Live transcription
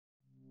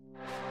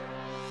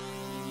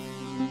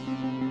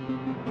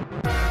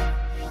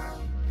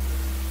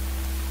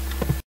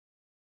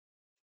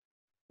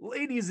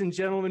ladies and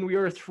gentlemen, we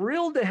are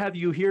thrilled to have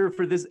you here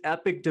for this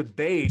epic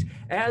debate,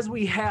 as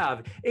we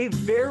have a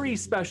very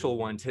special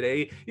one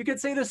today. You could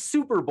say the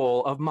Super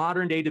Bowl of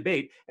modern day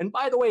debate. And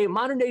by the way,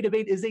 Modern Day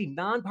Debate is a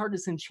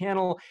nonpartisan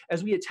channel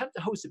as we attempt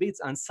to host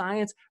debates on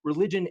science,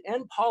 religion,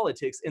 and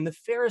politics in the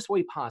fairest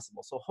way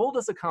possible. So hold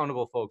us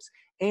accountable, folks.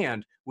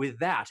 And with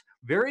that,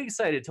 very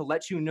excited to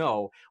let you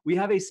know we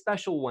have a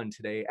special one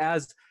today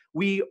as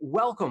we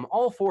welcome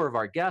all four of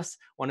our guests.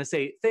 Want to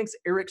say thanks,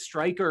 Eric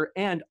Stryker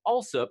and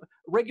Allsup,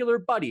 regular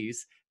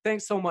buddies.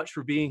 Thanks so much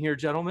for being here,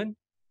 gentlemen.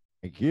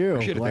 Thank you.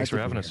 Appreciate it. Thanks for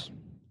having us.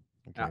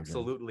 Okay,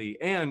 absolutely.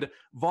 And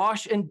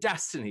Vaush and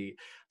Destiny,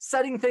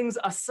 setting things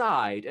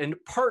aside and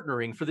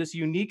partnering for this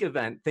unique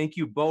event. Thank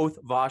you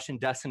both, Vaush and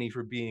Destiny,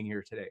 for being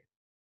here today.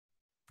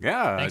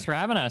 Yeah. Thanks for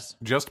having us.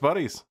 Just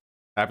buddies.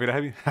 Happy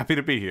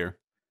to be here.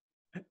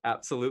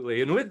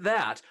 Absolutely. And with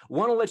that,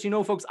 want to let you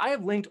know, folks, I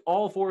have linked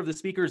all four of the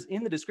speakers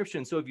in the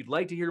description. So if you'd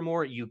like to hear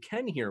more, you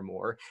can hear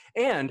more.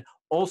 And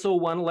also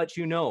want to let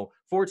you know,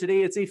 for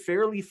today, it's a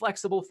fairly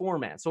flexible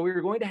format. So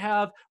we're going to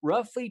have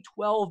roughly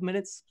 12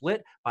 minutes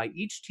split by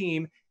each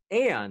team.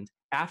 And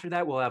after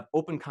that, we'll have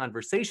open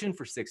conversation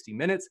for 60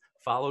 minutes,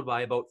 followed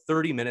by about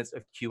 30 minutes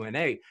of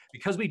Q&A.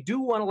 Because we do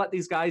want to let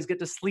these guys get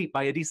to sleep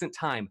by a decent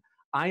time,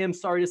 I am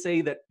sorry to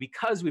say that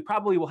because we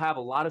probably will have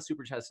a lot of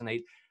super chats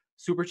tonight,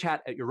 super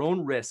chat at your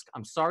own risk.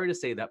 I'm sorry to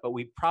say that, but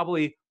we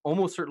probably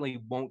almost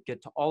certainly won't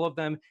get to all of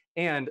them.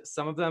 And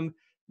some of them,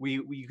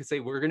 you could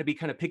say we're going to be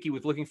kind of picky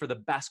with looking for the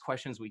best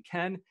questions we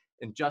can.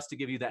 And just to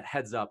give you that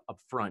heads up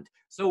front.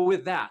 So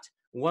with that,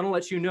 I want to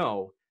let you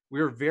know,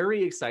 we're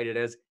very excited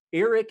as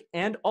Eric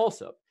and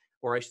Allsup,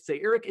 or I should say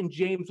Eric and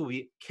James will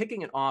be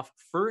kicking it off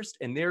first.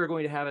 And they're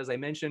going to have, as I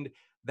mentioned,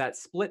 that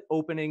split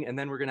opening, and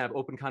then we're going to have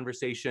open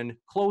conversation,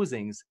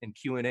 closings, and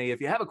Q&A.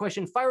 If you have a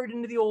question, fire it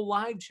into the old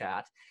live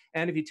chat.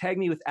 And if you tag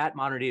me with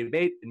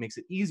 @ModernDayDebate, it makes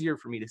it easier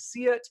for me to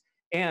see it.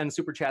 And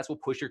Super Chats will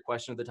push your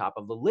question to the top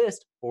of the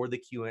list for the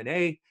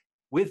Q&A.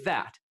 With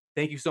that,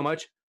 thank you so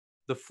much.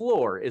 The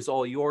floor is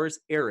all yours,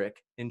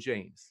 Eric and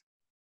James.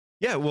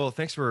 Yeah, well,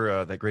 thanks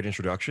for that great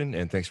introduction,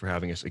 and thanks for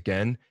having us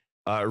again.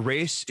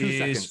 Race 2 is...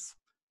 seconds.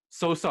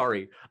 So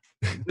sorry.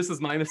 This is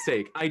my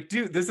mistake.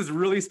 This is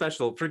really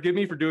special. Forgive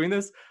me for doing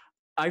this.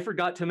 I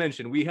forgot to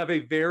mention, we have a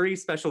very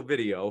special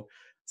video.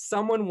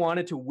 Someone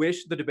wanted to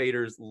wish the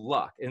debaters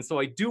luck. And so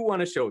I do want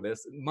to show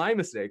this. My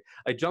mistake.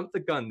 I jumped the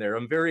gun there.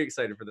 I'm very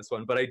excited for this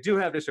one, but I do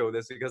have to show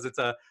this because it's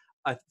a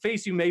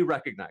face you may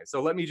recognize.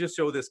 So let me just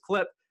show this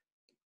clip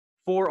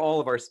for all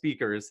of our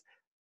speakers.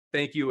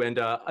 Thank you. And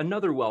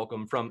another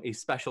welcome from a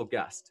special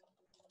guest.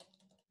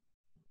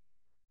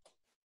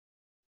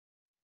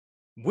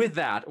 With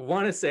that, I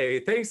want to say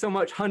thanks so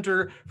much,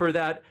 Hunter, for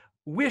that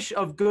wish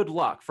of good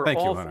luck for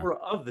all four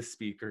of the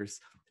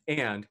speakers.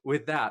 And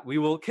with that, we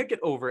will kick it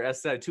over,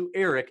 as said, to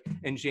Eric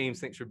and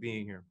James. Thanks for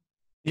being here.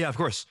 Yeah, of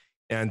course.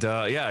 And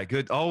yeah,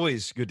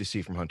 always good to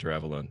see from Hunter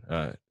Avalon.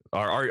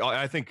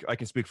 I think I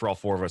can speak for all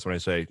four of us when I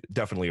say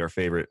definitely our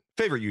favorite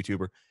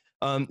YouTuber.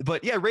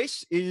 But yeah,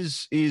 race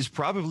is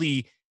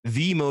probably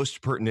the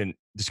most pertinent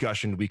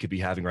discussion we could be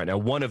having right now.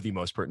 One of the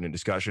most pertinent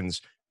discussions,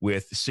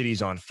 with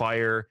cities on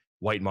fire,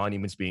 white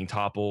monuments being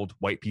toppled,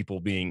 white people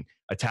being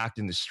attacked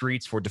in the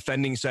streets for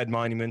defending said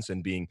monuments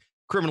and being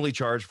criminally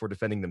charged for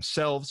defending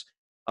themselves.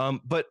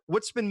 But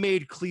what's been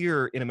made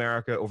clear in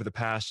America over the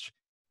past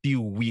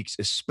few weeks,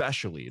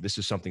 especially, this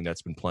is something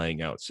that's been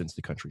playing out since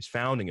the country's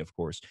founding, of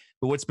course,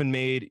 but what's been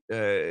made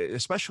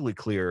especially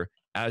clear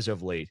as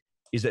of late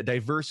is that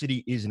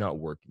diversity is not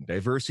working.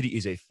 Diversity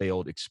is a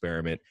failed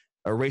experiment.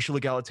 Racial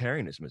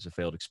egalitarianism is a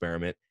failed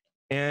experiment.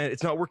 And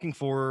it's not working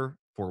for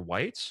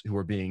whites who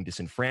are being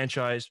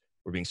disenfranchised,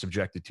 or being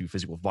subjected to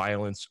physical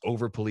violence,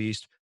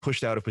 over-policed,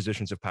 pushed out of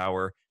positions of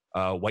power,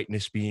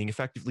 whiteness being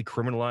effectively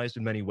criminalized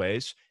in many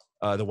ways,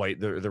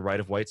 the right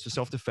of whites to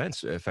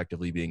self-defense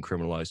effectively being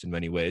criminalized in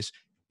many ways.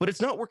 But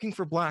it's not working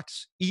for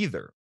blacks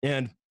either.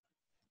 And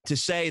to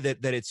say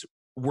that it's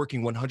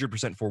working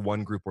 100% for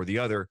one group or the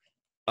other,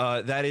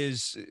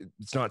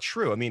 it's not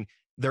true. I mean,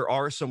 there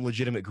are some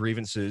legitimate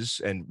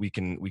grievances, and we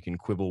can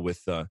quibble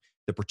with the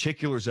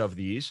particulars of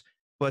these.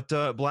 But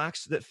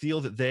blacks that feel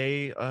that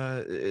they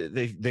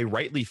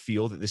rightly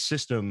feel that the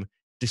system,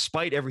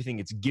 despite everything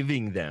it's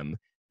giving them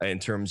in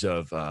terms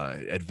of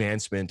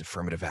advancement,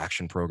 affirmative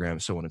action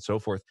programs, so on and so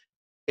forth,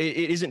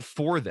 it isn't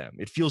for them.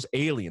 It feels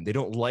alien. They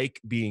don't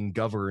like being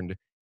governed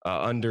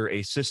under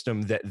a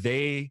system that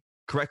they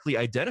correctly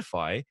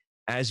identify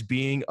as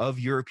being of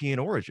European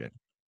origin.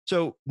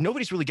 So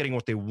nobody's really getting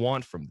what they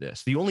want from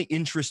this. The only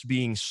interest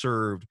being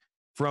served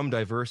from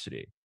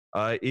diversity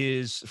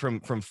is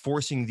from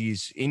forcing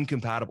these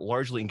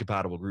largely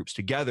incompatible groups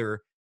together.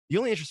 The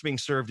only interest being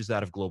served is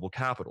that of global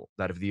capital,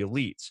 that of the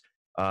elites.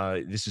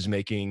 This is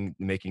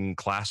making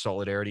class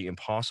solidarity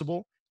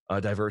impossible.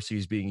 Diversity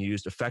is being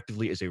used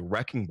effectively as a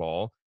wrecking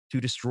ball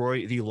to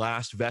destroy the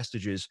last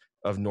vestiges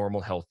of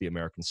normal, healthy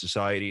American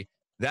society.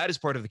 That is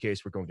part of the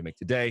case we're going to make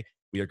today.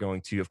 We are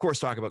going to, of course,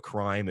 talk about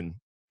crime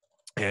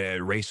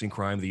and race and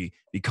crime, the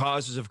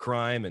causes of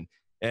crime, and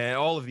and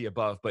all of the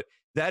above. But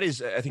that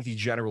is, I think, the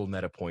general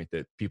meta point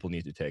that people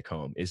need to take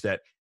home is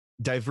that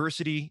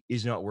diversity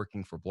is not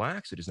working for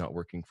blacks. It is not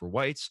working for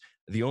whites.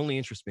 The only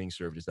interest being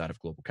served is that of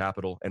global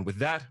capital. And with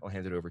that, I'll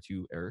hand it over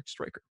to Eric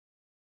Stryker.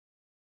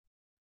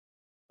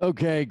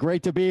 Okay,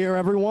 great to be here,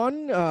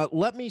 everyone.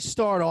 Let me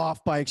start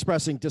off by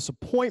expressing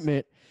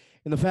disappointment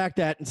in the fact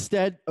that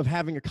instead of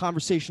having a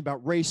conversation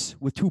about race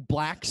with two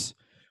blacks,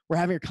 we're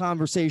having a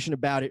conversation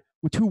about it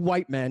with two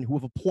white men who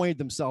have appointed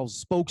themselves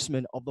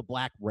spokesmen of the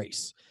black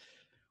race.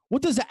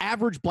 What does the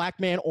average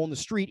black man on the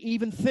street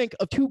even think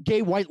of two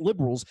gay white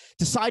liberals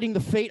deciding the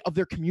fate of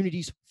their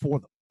communities for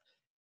them?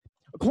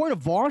 According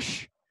to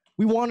Vaush,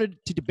 we wanted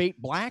to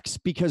debate blacks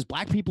because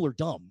black people are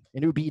dumb,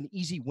 and it would be an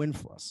easy win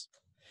for us.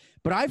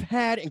 But I've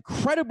had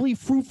incredibly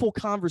fruitful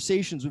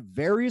conversations with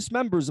various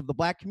members of the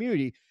black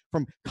community,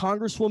 from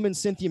Congresswoman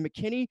Cynthia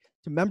McKinney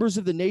to members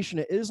of the Nation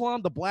of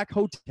Islam, the Black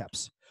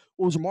Hoteps.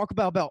 What was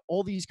remarkable about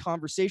all these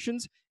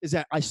conversations is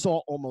that I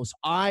saw almost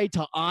eye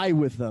to eye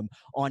with them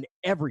on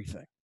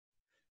everything.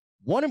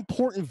 One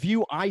important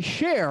view I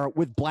share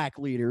with black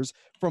leaders,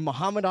 from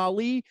Muhammad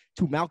Ali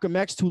to Malcolm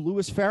X to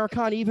Louis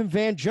Farrakhan, even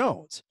Van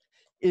Jones,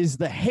 is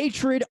the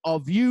hatred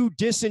of you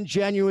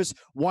disingenuous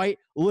white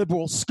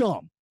liberal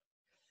scum.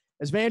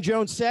 As Van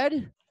Jones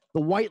said,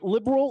 the white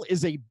liberal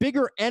is a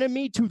bigger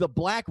enemy to the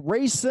black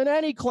race than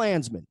any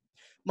Klansman.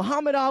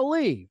 Muhammad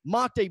Ali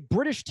mocked a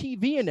British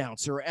TV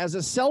announcer as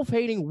a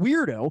self-hating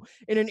weirdo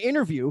in an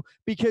interview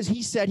because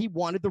he said he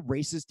wanted the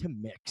races to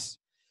mix.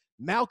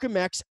 Malcolm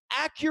X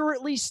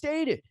accurately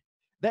stated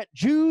that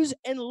Jews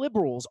and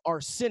liberals are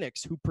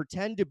cynics who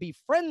pretend to be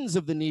friends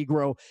of the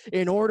Negro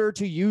in order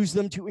to use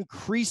them to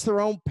increase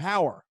their own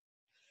power.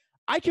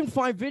 I can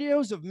find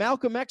videos of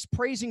Malcolm X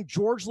praising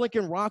George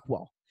Lincoln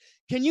Rockwell.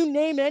 Can you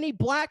name any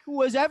black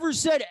who has ever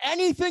said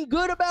anything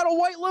good about a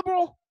white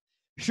liberal?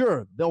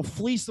 Sure, they'll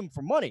fleece them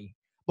for money,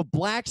 but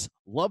blacks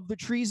love the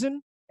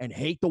treason and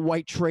hate the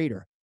white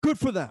traitor. Good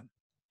for them.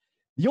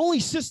 The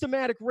only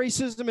systematic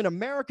racism in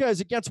America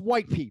is against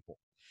white people.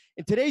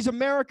 In today's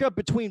America,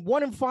 between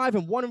 1 in 5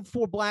 and 1 in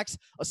 4 blacks,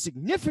 a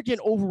significant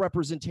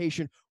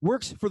overrepresentation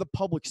works for the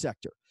public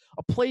sector,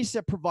 a place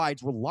that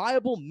provides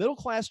reliable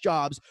middle-class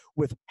jobs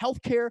with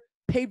health care,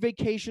 paid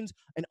vacations,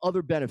 and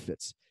other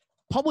benefits.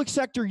 Public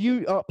sector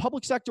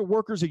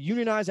workers are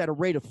unionized at a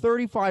rate of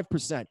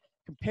 35%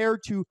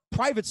 compared to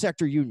private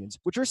sector unions,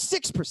 which are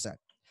 6%.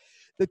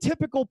 The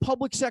typical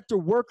public sector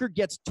worker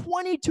gets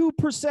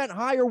 22%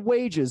 higher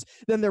wages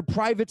than their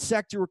private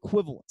sector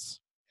equivalents.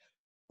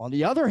 On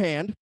the other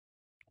hand,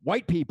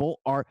 white people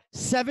are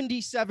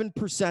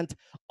 77%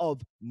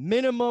 of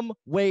minimum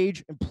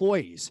wage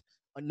employees,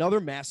 another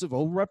massive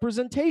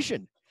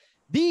overrepresentation.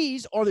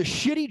 These are the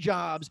shitty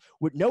jobs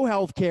with no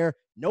health care,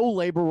 no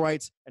labor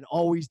rights, and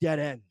always dead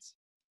ends.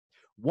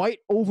 White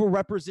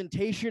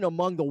overrepresentation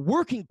among the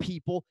working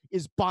people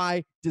is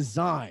by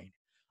design.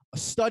 A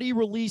study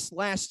released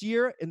last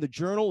year in the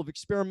Journal of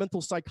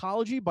Experimental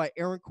Psychology by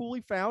Aaron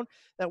Cooley found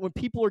that when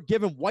people are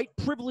given white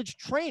privilege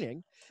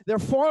training, they're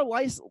far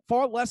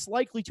less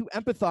likely to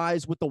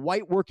empathize with the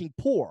white working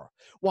poor,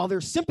 while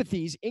their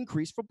sympathies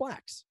increase for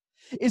blacks.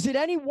 Is it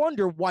any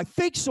wonder why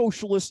fake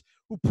socialists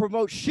who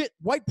promote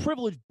white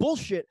privilege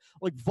bullshit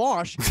like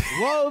Vaush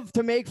love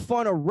to make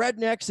fun of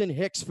rednecks and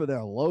hicks for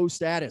their low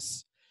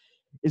status?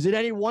 Is it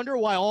any wonder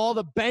why all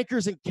the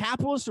bankers and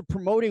capitalists are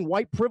promoting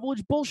white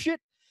privilege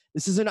bullshit?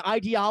 This is an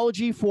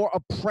ideology for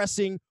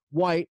oppressing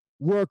white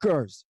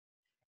workers.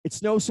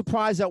 It's no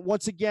surprise that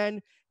once again,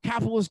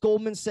 capitalist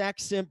Goldman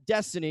Sachs simp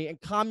Destiny and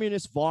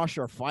communist Vaush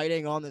are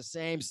fighting on the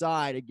same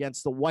side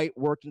against the white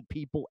working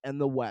people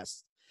and the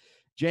West.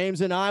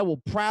 James and I will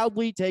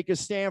proudly take a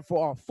stand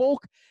for our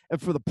folk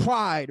and for the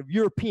pride of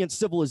European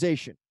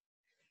civilization.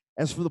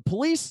 As for the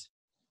police,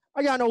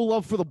 I got no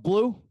love for the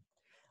blue.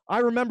 I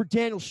remember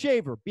Daniel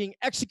Shaver being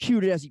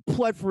executed as he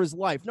pled for his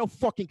life. No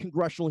fucking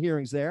congressional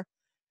hearings there.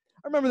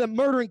 I remember that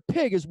murdering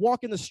pig is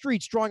walking the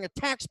streets drawing a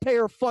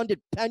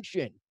taxpayer-funded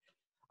pension.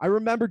 I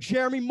remember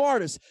Jeremy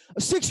Martis, a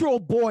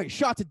 6-year-old boy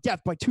shot to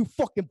death by 2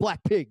 fucking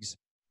black pigs.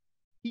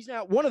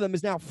 One of them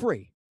is now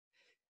free.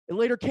 It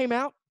later came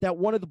out that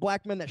one of the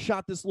black men that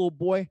shot this little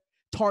boy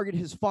targeted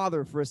his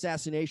father for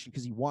assassination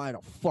because he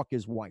wanted to fuck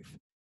his wife.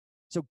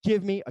 So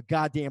give me a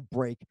goddamn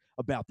break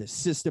about this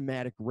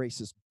systematic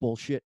racist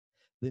bullshit.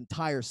 The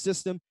entire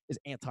system is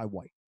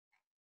anti-white.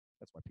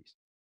 That's my piece.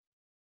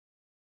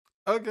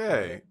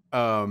 Okay.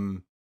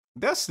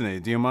 Destiny,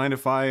 do you mind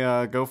if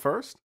I go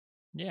first?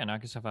 Yeah,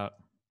 knock yourself out.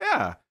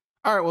 Yeah.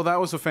 All right, well, that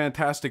was a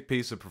fantastic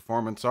piece of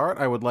performance art.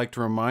 I would like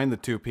to remind the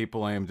two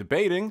people I am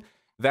debating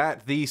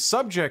that the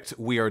subject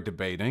we are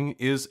debating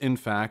is, in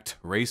fact,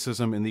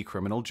 racism in the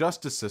criminal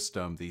justice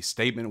system. The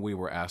statement we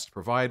were asked to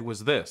provide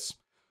was this: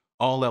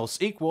 all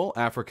else equal,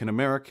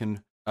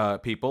 African-American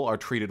people are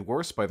treated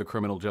worse by the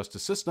criminal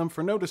justice system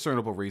for no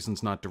discernible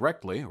reasons not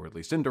directly, or at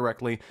least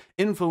indirectly,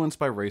 influenced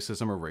by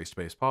racism or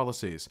race-based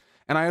policies.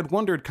 And I had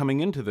wondered coming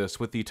into this,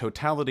 with the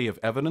totality of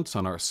evidence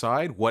on our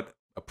side, what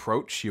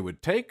approach you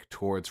would take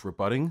towards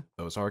rebutting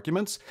those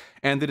arguments.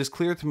 And it is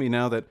clear to me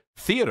now that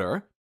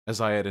theater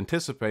as I had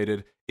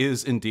anticipated,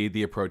 is indeed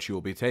the approach you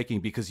will be taking,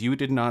 because you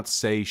did not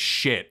say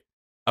shit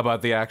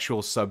about the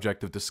actual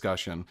subject of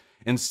discussion.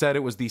 Instead,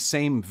 it was the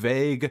same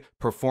vague,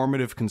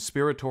 performative,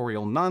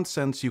 conspiratorial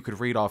nonsense you could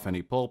read off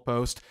any poll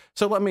post.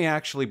 So let me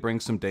actually bring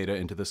some data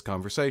into this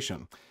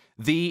conversation.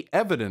 The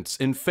evidence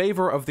in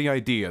favor of the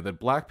idea that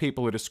black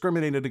people are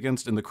discriminated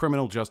against in the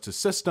criminal justice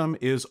system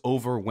is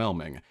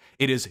overwhelming.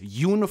 It is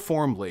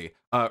uniformly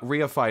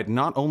reified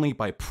not only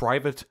by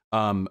private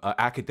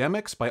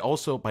academics, but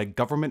also by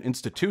government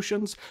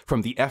institutions,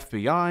 from the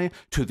FBI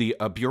to the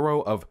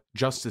Bureau of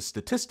Justice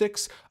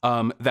Statistics,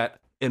 that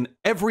in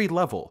every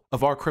level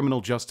of our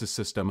criminal justice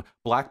system,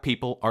 black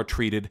people are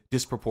treated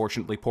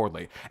disproportionately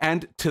poorly.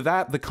 And to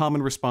that, the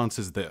common response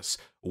is this: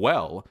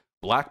 well,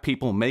 black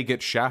people may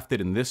get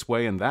shafted in this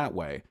way and that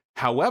way.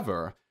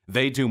 However,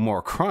 they do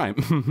more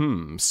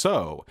crime.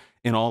 So,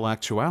 in all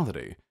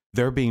actuality,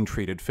 they're being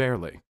treated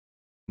fairly.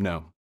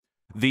 No.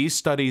 These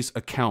studies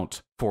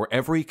account for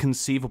every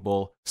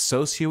conceivable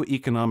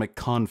socioeconomic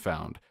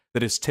confound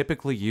that is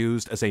typically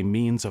used as a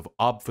means of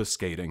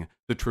obfuscating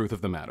the truth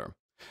of the matter.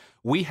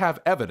 We have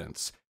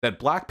evidence that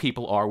black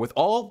people are, with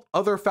all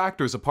other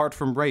factors apart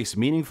from race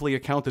meaningfully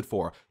accounted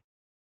for,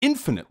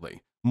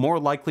 infinitely more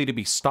likely to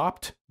be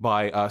stopped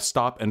by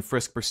stop and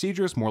frisk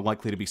procedures, more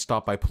likely to be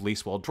stopped by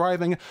police while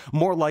driving,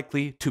 more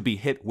likely to be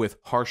hit with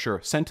harsher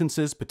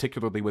sentences,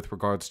 particularly with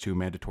regards to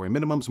mandatory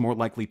minimums, more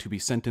likely to be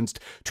sentenced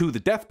to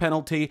the death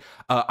penalty.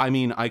 I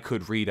mean, I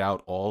could read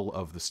out all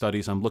of the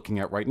studies I'm looking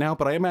at right now,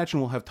 but I imagine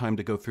we'll have time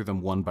to go through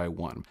them one by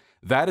one.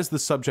 That is the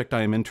subject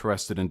I am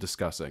interested in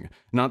discussing,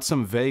 not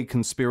some vague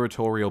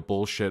conspiratorial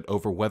bullshit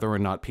over whether or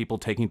not people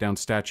taking down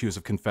statues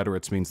of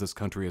Confederates means this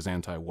country is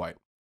anti-white.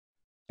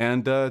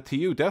 And to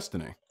you,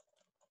 Destiny.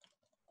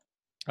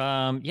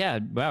 Yeah,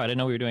 wow, I didn't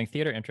know we were doing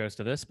theater intros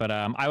to this, but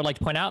I would like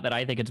to point out that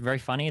I think it's very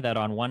funny that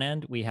on one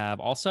end we have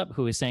Allsup,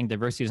 who is saying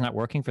diversity is not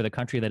working for the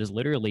country that is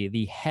literally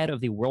the head of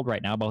the world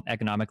right now, both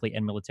economically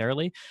and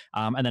militarily.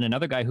 And then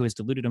another guy who has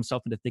deluded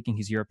himself into thinking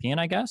he's European,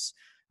 I guess.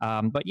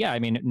 But yeah, I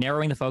mean,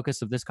 narrowing the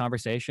focus of this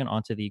conversation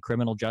onto the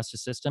criminal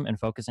justice system and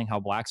focusing how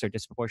blacks are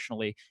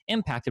disproportionately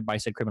impacted by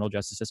said criminal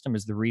justice system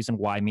is the reason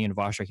why me and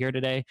Vaush are here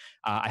today.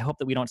 I hope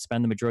that we don't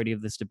spend the majority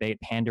of this debate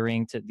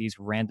pandering to these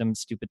random,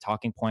 stupid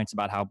talking points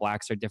about how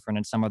blacks are different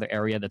in some other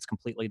area that's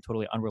completely,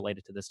 totally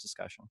unrelated to this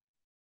discussion.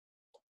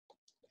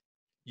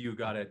 You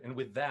got it. And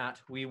with that,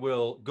 we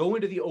will go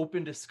into the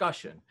open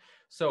discussion.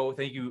 So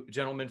thank you,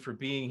 gentlemen, for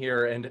being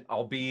here. And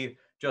I'll be,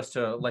 just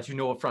to let you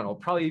know up front, I'll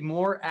probably be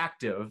more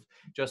active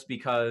just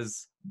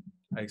because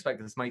I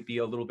expect this might be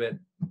a little bit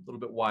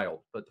wild,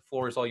 but the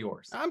floor is all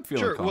yours. I'm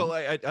feeling sure. calm. Well,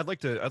 I'd like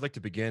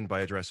to begin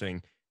by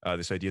addressing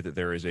this idea that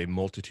there is a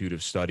multitude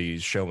of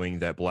studies showing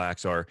that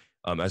blacks are,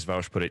 as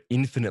Vaush put it,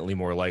 infinitely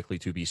more likely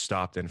to be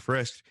stopped and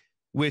frisked,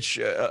 which,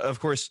 of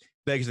course,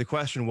 begs the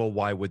question, well,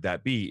 why would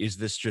that be? Is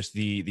this just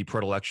the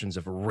predilections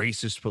of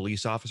racist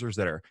police officers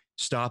that are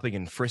stopping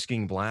and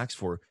frisking blacks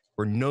for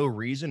no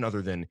reason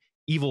other than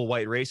evil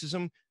white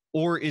racism?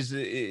 Or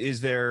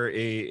is there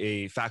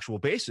a factual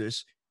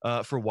basis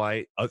for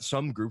why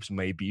some groups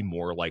may be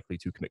more likely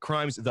to commit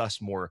crimes,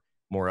 thus more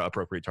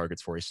appropriate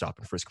targets for a stop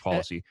and frisk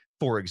policy,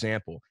 for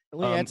example?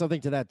 Let me add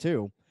something to that,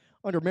 too.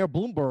 Under Mayor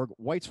Bloomberg,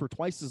 whites were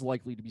twice as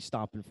likely to be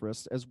stopped and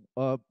frisked as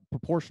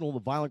proportional to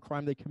the violent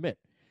crime they commit.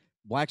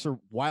 Blacks are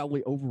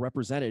wildly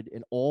overrepresented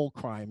in all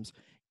crimes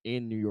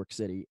in New York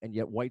City, and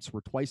yet whites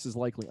were twice as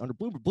likely under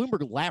Bloomberg.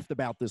 Bloomberg laughed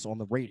about this on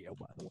the radio,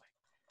 by the way.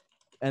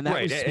 And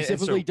that was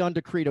specifically done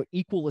to create an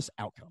equalist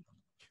outcome.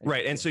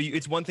 Right. And so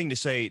it's one thing to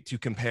say, to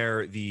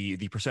compare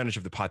the percentage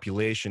of the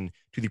population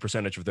to the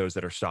percentage of those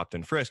that are stopped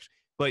and frisked,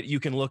 but you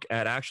can look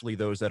at actually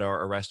those that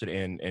are arrested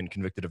and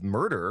convicted of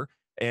murder,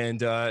 and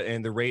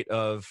the rate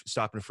of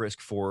stop and frisk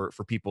for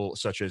people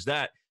such as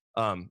that,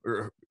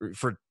 or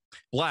for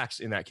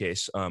blacks in that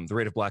case, the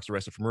rate of blacks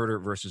arrested for murder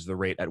versus the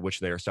rate at which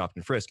they are stopped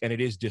and frisked. And it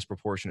is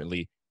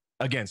disproportionately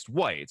against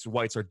whites.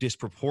 Whites are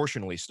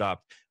disproportionately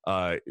stopped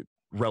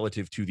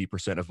relative to the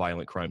percent of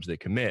violent crimes they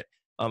commit.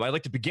 I'd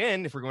like to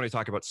begin, if we're going to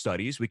talk about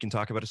studies, we can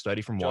talk about a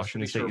study from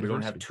Washington State University. We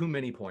don't have too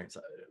many points.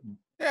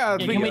 Yeah,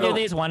 can we do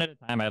these one at a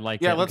time? I'd like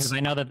to, because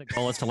I know that the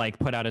goal is to like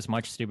put out as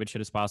much stupid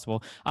shit as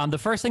possible. The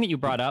first thing that you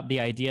brought up,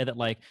 the idea that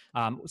like,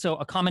 so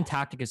a common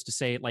tactic is to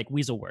say like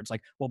weasel words,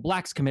 like, well,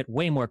 blacks commit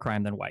way more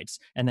crime than whites,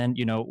 and then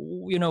you know,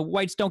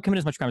 whites don't commit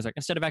as much crime as like,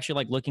 instead of actually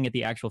like looking at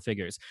the actual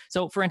figures.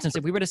 So, for instance,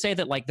 if we were to say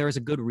that like there is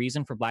a good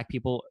reason for black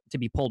people to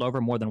be pulled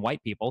over more than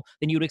white people,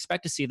 then you would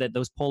expect to see that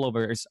those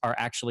pullovers are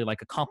actually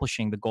like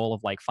accomplishing the goal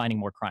of like finding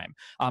more crime.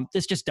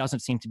 This just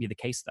doesn't seem to be the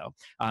case, though.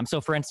 So,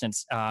 for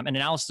instance, an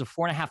analysis of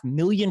 4.5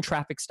 million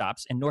traffic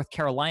stops in North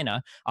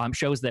Carolina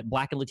shows that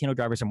black and Latino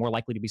drivers are more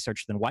likely to be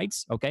searched than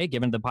whites, okay,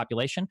 given the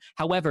population.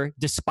 However,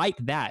 despite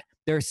that,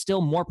 there are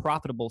still more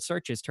profitable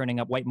searches turning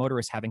up white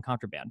motorists having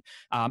contraband.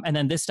 And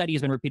then this study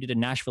has been repeated in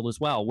Nashville as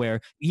well, where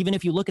even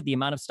if you look at the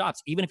amount of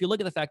stops, even if you look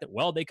at the fact that,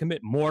 well, they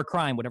commit more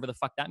crime, whatever the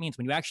fuck that means,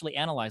 when you actually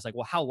analyze, like,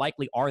 well, how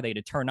likely are they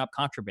to turn up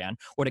contraband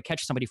or to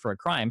catch somebody for a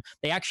crime,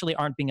 they actually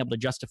aren't being able to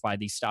justify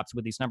these stops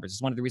with these numbers.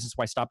 It's one of the reasons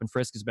why stop and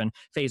frisk has been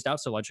phased out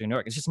so largely in New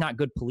York. It's just not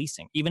good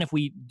policing. Even if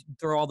we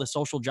throw all the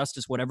social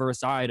justice, whatever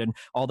aside, and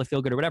all the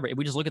feel good or whatever, if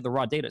we just look at the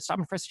raw data, stop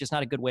and frisk is just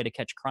not a good way to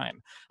catch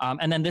crime.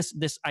 And then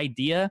this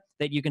idea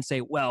that you can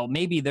say, well,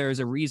 maybe there's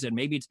a reason,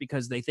 maybe it's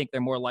because they think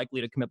they're more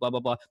likely to commit blah, blah,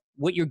 blah.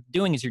 What you're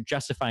doing is you're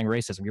justifying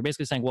racism. You're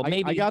basically saying, well,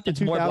 maybe I got the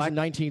it's more black.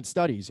 2019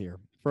 studies here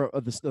for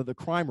the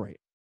crime rate.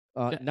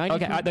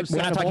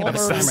 93% of all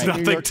This has murders in New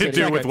nothing York to City.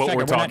 do with what we're We're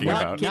not talking keeping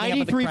about. up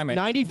with the crime rate.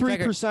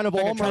 93% of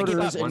all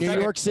murders in New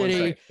York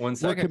City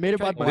were committed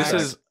by blacks.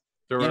 This is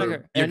you're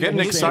And getting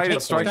he's excited,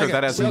 saying- Stryker.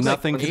 That has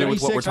nothing to do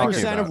with what we're talking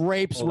 86% of about.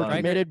 rapes Hold were on.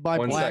 committed by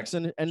One blacks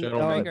sec. and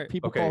Gentlemen,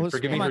 people okay, call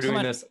forgive me for Come doing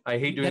on. this. I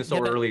hate doing this Get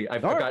so the- early. I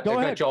All right, forgot go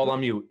I ahead. got you all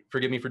on mute.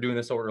 Forgive me for doing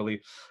this so early.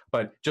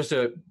 But just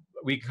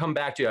we come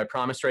back to you, I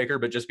promise, Stryker,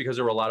 but just because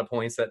there were a lot of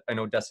points that I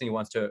know Destiny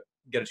wants to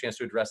get a chance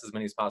to address as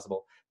many as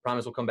possible,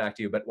 promise we'll come back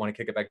to you, but want to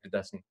kick it back to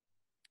Destiny.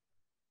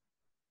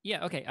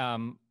 Yeah, okay.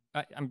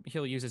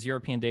 He'll use his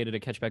European data to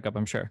catch back up,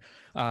 I'm sure,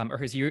 or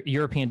his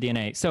European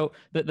DNA. So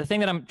the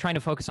thing that I'm trying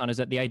to focus on is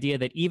that the idea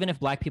that even if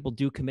black people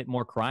do commit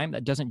more crime,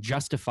 that doesn't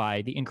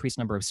justify the increased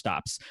number of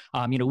stops.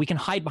 We can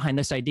hide behind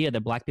this idea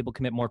that black people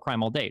commit more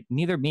crime all day.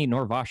 Neither me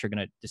nor Vaush are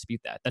going to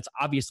dispute that. That's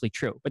obviously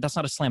true, but that's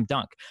not a slam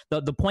dunk.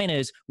 The point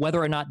is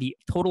whether or not the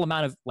total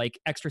amount of like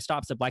extra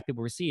stops that black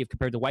people receive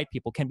compared to white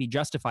people can be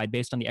justified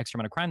based on the extra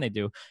amount of crime they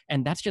do,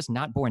 and that's just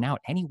not borne out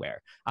anywhere.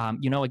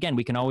 Again,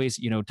 we can always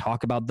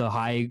talk about the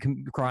high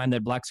crime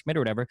that blacks commit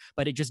or whatever,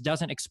 but it just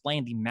doesn't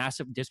explain the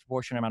massive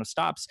disproportionate amount of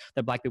stops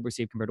that black people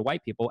receive compared to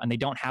white people, and they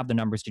don't have the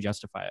numbers to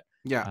justify it.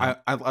 Yeah,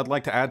 I'd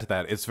like to add to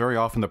that. It's very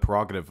often the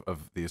prerogative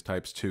of these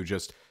types to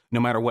just, no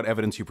matter what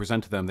evidence you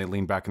present to them, they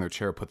lean back in their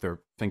chair, put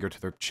their finger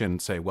to their chin,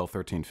 and say, well,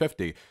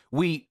 1350.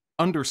 We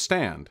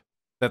understand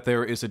that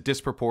there is a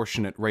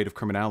disproportionate rate of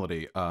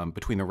criminality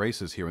between the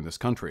races here in this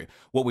country.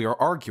 What we are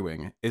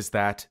arguing is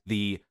that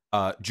the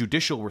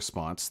judicial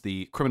response,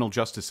 the criminal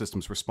justice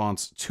system's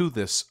response to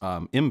this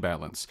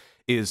imbalance,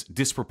 is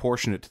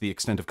disproportionate to the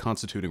extent of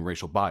constituting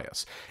racial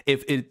bias.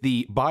 If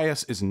the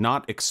bias is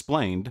not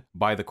explained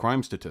by the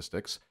crime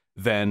statistics,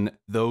 then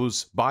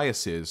those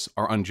biases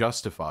are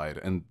unjustified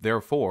and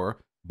therefore,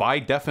 by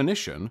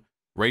definition,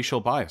 racial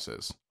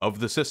biases of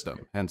the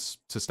system, hence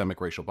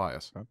systemic racial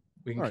bias.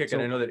 We can kick it.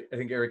 I know that I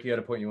think, Eric, you had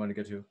a point you wanted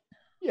to get to.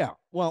 Yeah,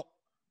 well,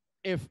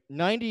 if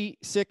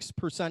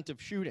 96%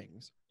 of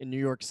shootings in New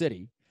York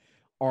City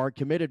are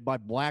committed by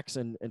blacks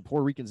and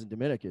Puerto Ricans and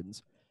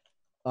Dominicans,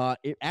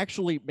 it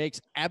actually makes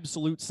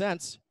absolute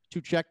sense to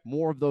check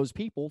more of those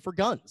people for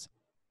guns.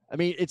 I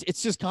mean,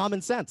 it's just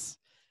common sense.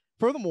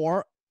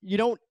 Furthermore, you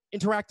don't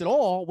interact at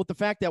all with the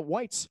fact that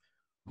whites,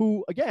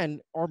 who,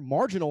 again, are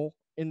marginal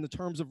in the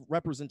terms of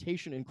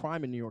representation in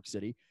crime in New York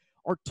City,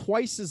 are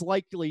twice as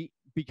likely,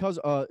 because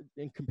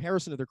in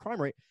comparison to their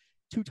crime rate,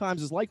 2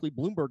 times as likely,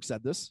 Bloomberg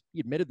said this, he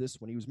admitted this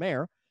when he was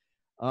mayor,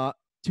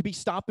 to be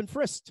stopped and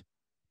frisked,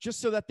 just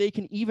so that they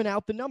can even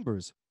out the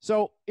numbers.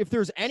 So if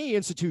there's any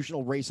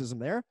institutional racism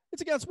there,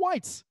 it's against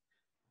whites.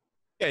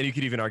 Yeah, and you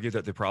could even argue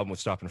that the problem with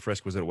stop and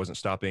frisk was that it wasn't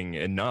stopping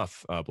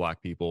enough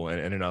black people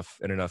and enough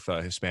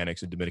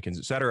Hispanics and Dominicans,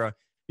 et cetera.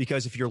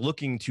 Because if you're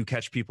looking to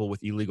catch people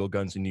with illegal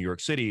guns in New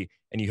York City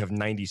and you have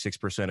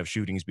 96% of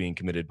shootings being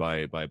committed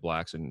by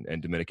blacks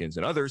and Dominicans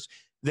and others,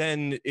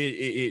 then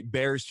it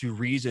bears to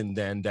reason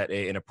then that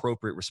an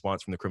appropriate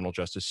response from the criminal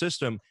justice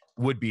system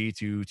would be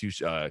to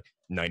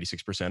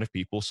 96% of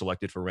people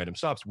selected for random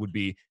stops would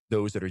be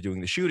those that are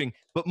doing the shooting.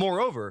 But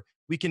moreover,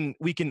 we can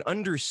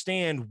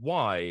understand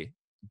why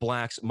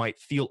blacks might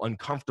feel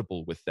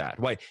uncomfortable with that.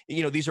 Why,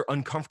 these are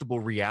uncomfortable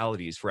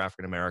realities for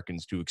African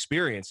Americans to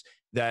experience,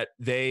 that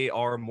they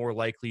are more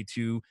likely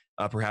to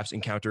perhaps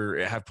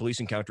have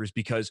police encounters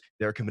because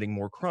they're committing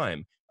more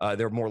crime.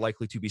 They're more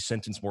likely to be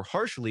sentenced more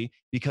harshly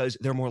because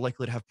they're more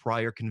likely to have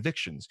prior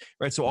convictions,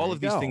 right? So all of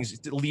these things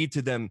lead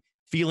to them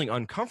feeling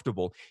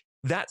uncomfortable.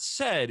 That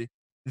said,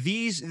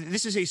 this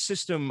is a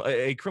system,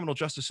 a criminal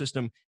justice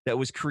system that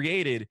was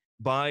created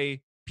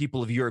by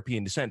people of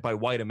European descent, by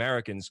white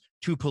Americans,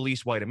 to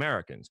police white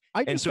Americans.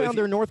 I just found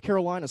their North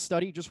Carolina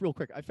study, just real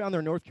quick. I found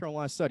their North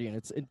Carolina study, and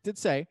it did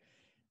say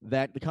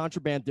that the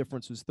contraband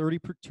difference was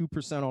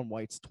 32% on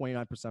whites,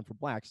 29% for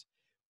blacks.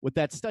 What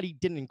that study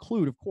didn't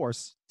include, of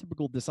course,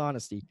 typical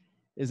dishonesty,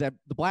 is that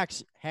the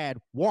blacks had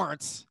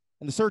warrants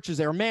and the searches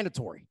there are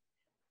mandatory.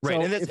 Right,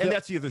 So and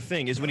that's the other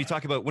thing is when you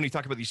talk about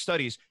these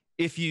studies,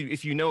 if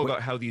you know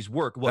about how these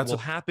work, what will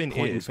happen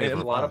is a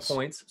lot of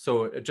points.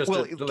 So just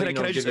can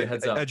I just give you a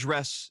heads up.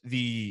 Address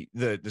the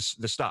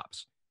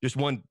stops? Just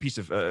one piece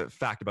of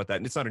fact about that,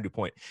 and it's not a new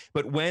point.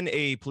 But when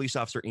a police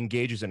officer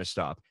engages in a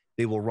stop,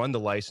 they will run the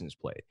license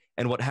plate,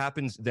 and what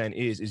happens then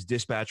is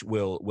dispatch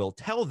will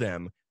tell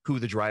them who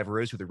the driver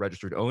is, who the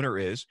registered owner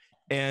is,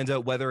 and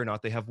whether or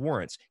not they have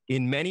warrants.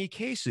 In many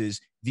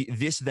cases,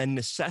 this then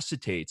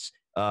necessitates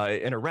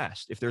an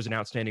arrest if there's an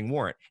outstanding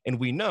warrant. And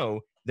we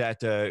know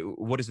that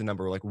what is the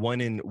number? Like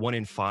one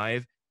in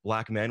five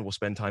Black men will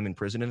spend time in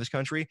prison in this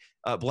country.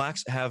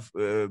 Blacks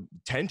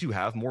tend to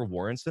have more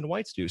warrants than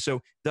whites do.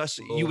 So thus,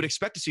 you would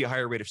expect to see a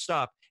higher rate of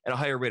stop and a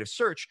higher rate of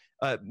search.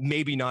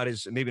 Maybe not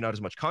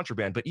as much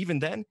contraband, but even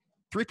then,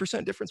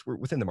 3% difference, we're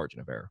within the margin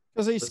of error.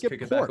 Because they Let's skip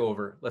kick it court. back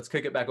over. Let's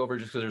kick it back over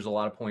just because there's a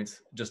lot of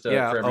points. Just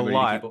Yeah, for a everybody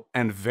lot, to keep.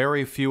 and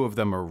very few of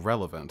them are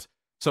relevant.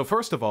 So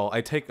first of all,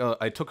 I took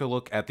a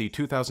look at the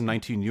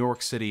 2019 New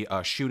York City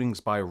shootings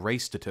by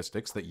race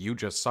statistics that you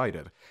just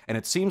cited, and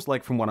it seems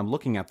like from what I'm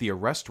looking at, the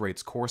arrest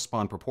rates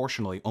correspond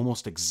proportionally,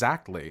 almost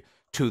exactly,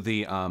 to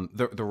the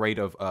rate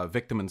of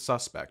victim and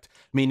suspect,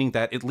 meaning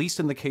that at least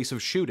in the case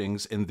of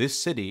shootings in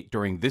this city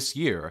during this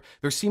year,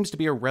 there seems to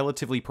be a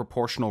relatively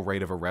proportional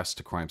rate of arrests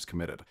to crimes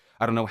committed.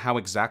 I don't know how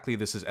exactly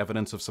this is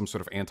evidence of some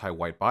sort of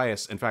anti-white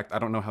bias. In fact, I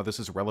don't know how this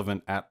is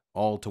relevant at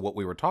all to what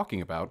we were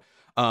talking about.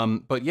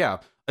 But yeah,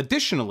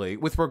 additionally,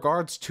 with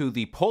regards to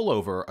the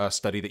pullover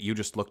study that you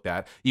just looked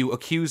at, you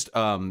accused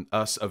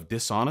us of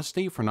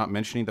dishonesty for not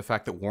mentioning the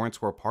fact that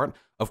warrants were a part.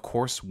 Of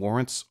course,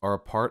 warrants are a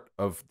part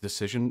of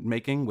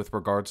decision-making with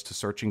regards to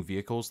searching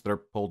vehicles that are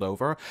pulled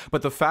over.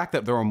 But the fact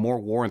that there are more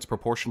warrants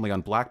proportionally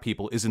on Black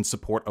people is in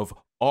support of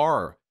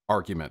our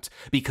argument,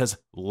 because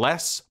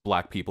less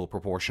Black people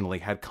proportionally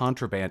had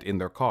contraband in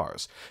their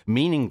cars,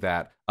 meaning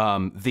that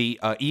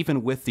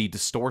even with the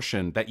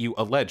distortion that you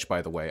allege,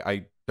 by the way,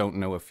 I don't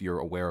know if you're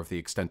aware of the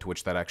extent to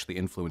which that actually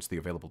influenced the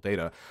available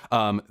data,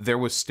 there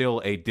was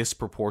still a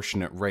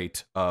disproportionate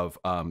rate of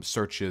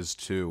searches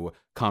to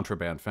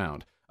contraband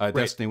found. Right.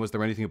 Destiny, was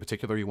there anything in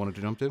particular you wanted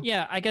to jump to?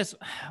 Yeah, I guess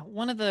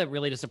one of the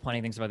really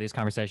disappointing things about these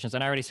conversations,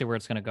 and I already see where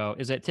it's going to go,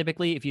 is that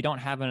typically if you don't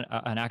have an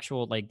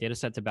actual like data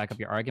set to back up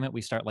your argument, we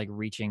start like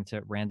reaching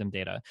to random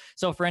data.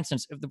 So for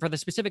instance, for the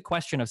specific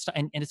question of,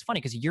 and it's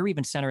funny because you're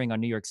even centering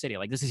on New York City,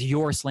 like this is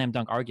your slam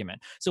dunk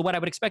argument. So what I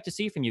would expect to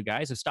see from you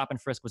guys if stop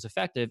and frisk was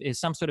effective is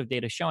some sort of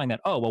data showing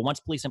that, oh, well, once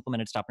police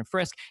implemented stop and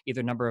frisk,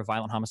 either number of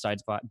violent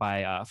homicides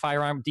by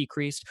firearm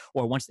decreased,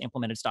 or once they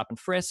implemented stop and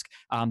frisk,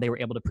 they were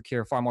able to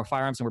procure far more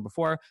firearms than were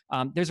before.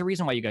 There's a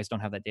reason why you guys don't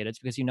have that data. It's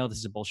because you know this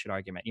is a bullshit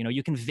argument. You know,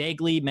 you can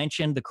vaguely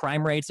mention the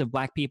crime rates of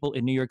Black people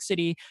in New York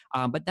City,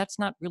 but that's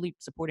not really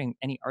supporting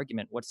any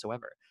argument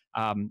whatsoever.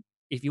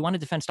 If you want to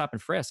defend stop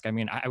and frisk, I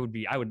mean,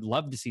 I would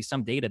love to see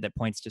some data that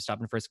points to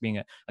stop and frisk being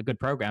a good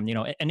program. You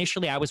know,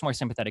 initially I was more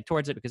sympathetic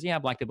towards it because, yeah,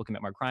 Black people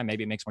commit more crime.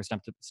 Maybe it makes more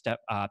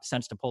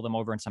sense to pull them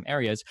over in some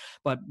areas.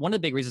 But one of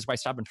the big reasons why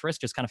stop and frisk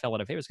just kind of fell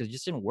out of favor is because it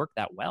just didn't work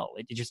that well.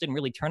 It just didn't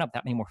really turn up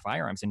that many more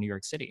firearms in New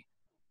York City.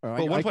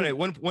 Well,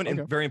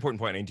 one very important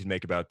point I need to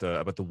make about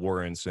the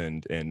warrants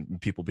and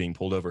people being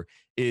pulled over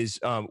is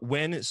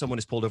when someone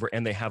is pulled over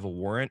and they have a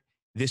warrant,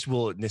 this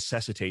will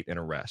necessitate an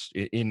arrest.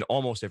 In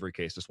almost every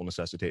case, this will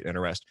necessitate an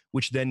arrest,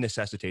 which then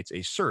necessitates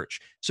a search.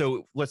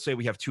 So let's say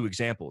we have two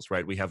examples,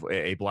 right? We have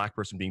a Black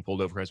person being pulled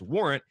over who has a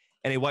warrant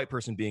and a white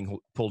person being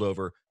pulled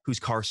over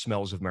whose car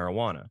smells of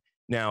marijuana.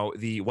 Now,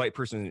 the white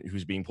person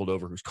who's being pulled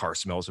over whose car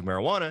smells of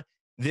marijuana,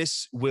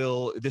 this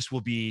will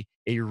be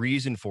a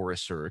reason for a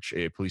search.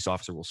 A police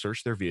officer will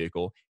search their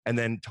vehicle, and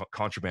then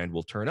contraband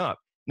will turn up.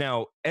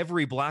 Now,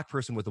 every Black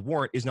person with a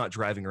warrant is not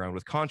driving around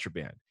with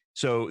contraband.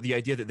 So the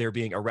idea that they're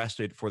being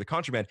arrested for the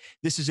contraband,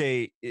 this is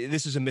a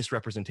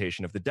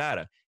misrepresentation of the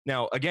data.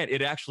 Now, again,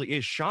 it actually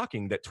is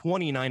shocking that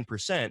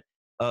 29%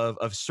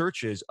 of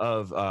searches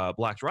of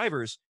Black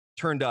drivers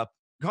turned up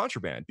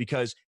contraband,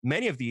 because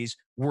many of these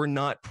were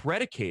not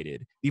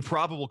predicated. The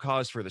probable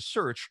cause for the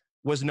search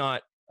was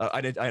not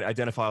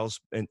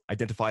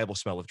identifiable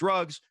smell of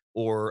drugs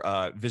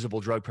or visible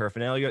drug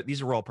paraphernalia.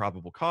 These are all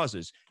probable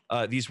causes.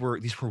 These were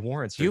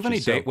warrants. Do you have any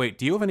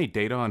do you have any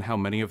data on how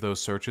many of those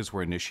searches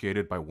were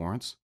initiated by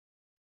warrants?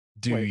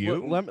 Do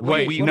you?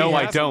 No,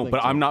 I don't.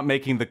 But I'm not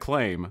making the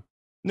claim.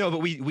 No, but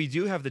we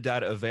do have the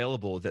data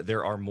available that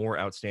there are more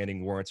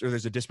outstanding warrants, or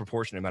there's a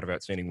disproportionate amount of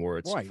outstanding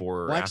warrants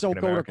for Blacks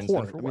African Americans don't go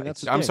than to for court.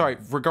 whites. I'm sorry.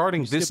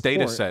 Regarding this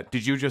data set,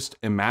 did you just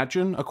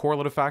imagine a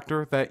correlative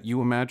factor that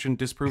you imagine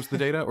disproves the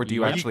data, or do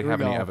you actually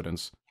have any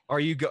evidence? Are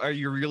you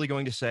really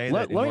going to say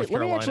that in North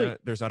Carolina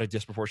there's not a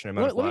disproportionate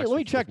amount of Blacks? Let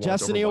me check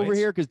Destiny over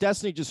here, because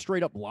Destiny just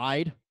straight up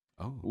lied.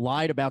 Oh.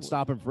 Lied about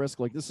stop and frisk.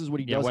 Like, this is what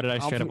he does. What did I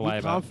straight up lie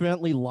about?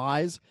 Confidently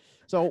lies.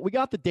 So we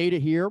got the data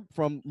here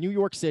from New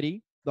York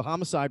City. The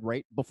homicide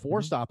rate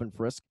before stop and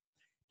frisk.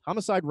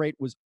 Homicide rate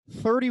was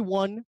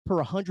 31 per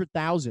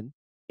 100,000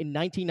 in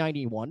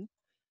 1991.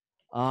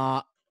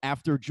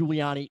 After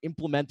Giuliani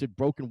implemented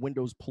broken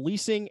windows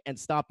policing and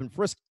stop and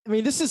frisk. I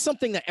mean, this is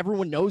something that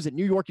everyone knows that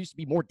New York used to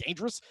be more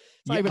dangerous.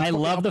 I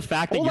love the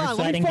fact that you're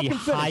citing the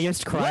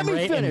highest crime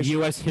rate in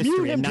U.S.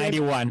 history in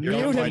 91.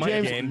 Mute him,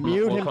 James.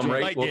 Mute him,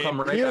 James. We'll come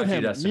right back to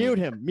you, Destiny. Mute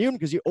him,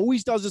 because he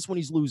always does this when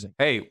he's losing.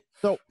 Hey,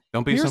 so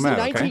don't be so mad,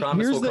 okay? I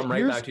promise we'll come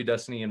right back to you,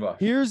 Destiny and Vaush.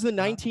 Here's the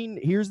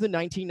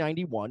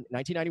 1991,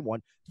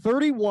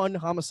 31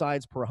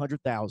 homicides per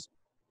 100,000.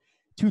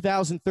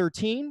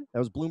 2013, that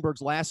was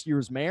Bloomberg's last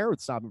year's mayor with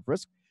stop and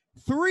frisk,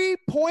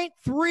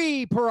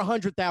 3.3 per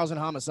 100,000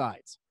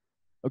 homicides.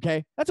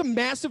 Okay, that's a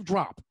massive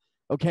drop.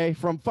 Okay,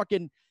 from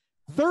fucking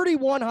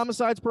 31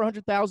 homicides per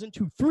 100,000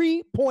 to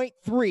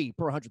 3.3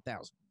 per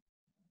 100,000.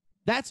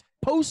 That's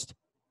post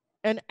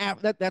and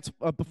after. That's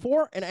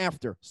before and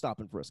after stop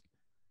and frisk.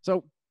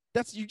 So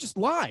you just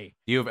lie.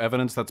 Do you have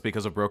evidence that's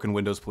because of broken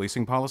windows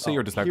policing policy,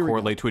 or does that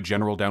correlate to a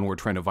general downward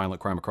trend of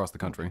violent crime across the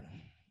country?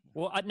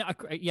 Well, no,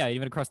 yeah,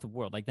 even across the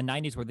world. Like the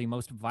 90s were the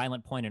most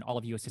violent point in all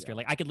of U.S. history.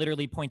 Like I could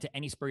literally point to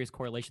any spurious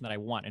correlation that I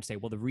want and say,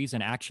 well, the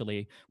reason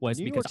actually was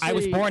because I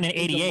was born in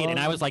 88 and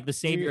I was like the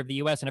savior of the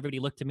U.S. and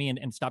everybody looked to me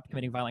and stopped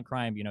committing violent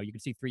crime. You know, you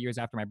can see 3 years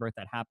after my birth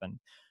that happened.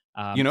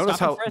 You notice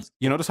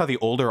how the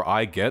older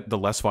I get, the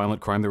less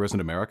violent crime there is in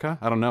America?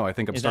 I don't know. I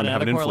think I'm starting to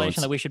have an influence.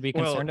 Correlation that we should be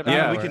concerned about?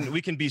 Yeah,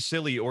 we can be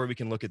silly, or we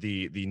can look at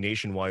the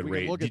nationwide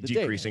rate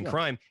decrease in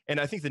crime. And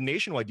I think the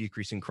nationwide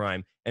decrease in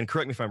crime, and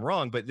correct me if I'm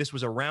wrong, but this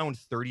was around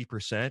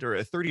 30% or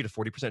a 30 to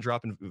 40%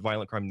 drop in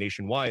violent crime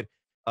nationwide,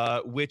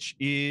 which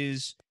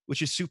is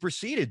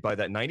superseded by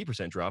that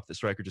 90% drop that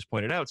Stryker just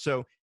pointed out.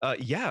 So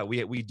yeah,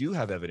 we do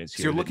have evidence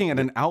here. So you're looking at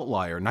an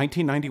outlier.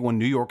 1991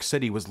 New York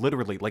City was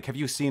literally like, have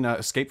you seen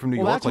Escape from New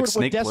York? That's like what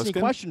Snake Destiny Plissken?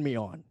 questioned me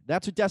on.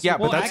 That's what Destiny. Yeah,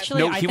 but that's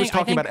actually, he was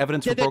talking about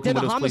evidence for broken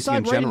windows policing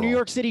in general. Did the homicide rate in New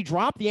York City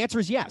drop? The answer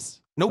is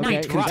yes.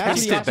 Nobody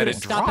contested that it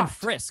Stop and dropped.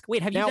 frisk.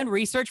 Wait, have you done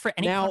research for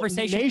any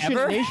conversation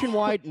ever?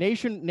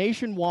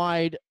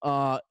 Nationwide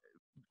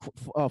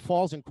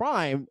falls in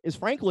crime is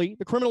frankly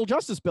the criminal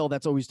justice bill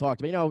that's always talked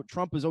about. You know,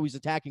 Trump is always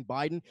attacking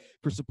Biden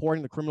for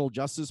supporting the criminal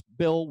justice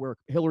bill, where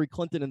Hillary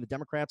Clinton and the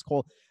Democrats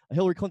called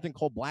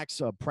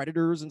blacks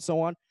predators and so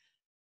on.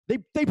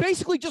 They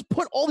basically just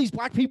put all these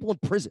black people in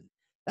prison.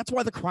 That's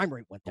why the crime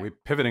rate went down. We're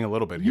pivoting a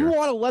little bit here. You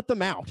want to let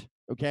them out,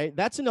 okay?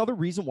 That's another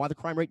reason why the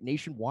crime rate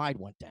nationwide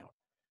went down.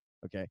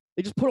 Okay,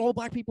 they just put all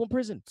black people in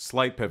prison.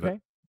 Slight pivot. Okay?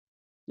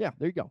 Yeah,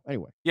 there you go.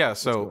 Anyway. Yeah,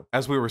 so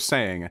as we were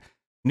saying,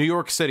 New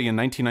York City in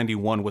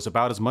 1991 was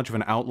about as much of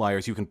an outlier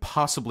as you can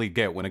possibly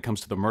get when it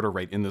comes to the murder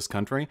rate in this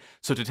country.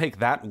 So to take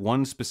that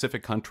one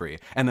specific country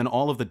and then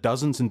all of the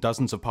dozens and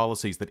dozens of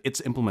policies that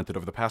it's implemented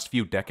over the past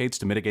few decades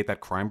to mitigate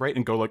that crime rate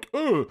and go like,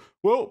 oh,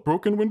 well,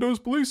 broken windows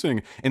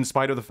policing, in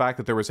spite of the fact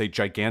that there was a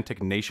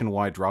gigantic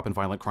nationwide drop in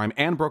violent crime,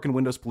 and broken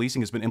windows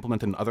policing has been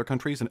implemented in other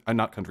countries, and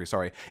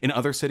in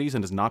other cities,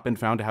 and has not been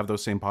found to have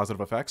those same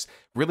positive effects,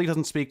 really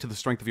doesn't speak to the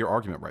strength of your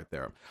argument right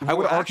there. I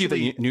would argue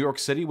that New York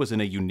City was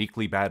in a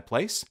uniquely bad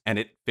place, and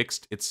it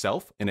fixed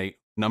itself in a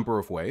number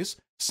of ways.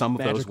 Some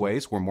of those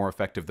ways were more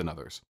effective than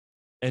others.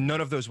 And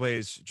none of those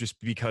ways, just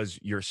because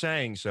you're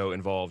saying so,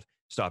 involved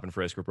stop and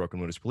frisk or broken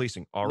windows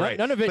policing. All right.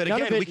 None of it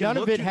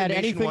had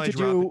anything to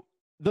do.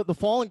 The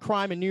fall in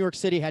crime in New York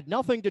City had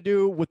nothing to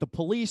do with the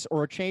police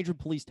or a change in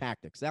police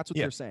tactics. That's what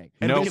they're saying.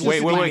 No,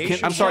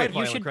 wait. I'm sorry.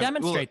 You should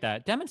demonstrate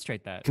that.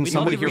 Demonstrate that. Can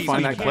somebody here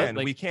find that clip?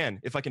 We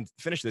can. If I can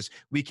finish this,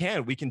 we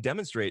can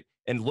demonstrate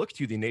and look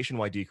to the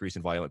nationwide decrease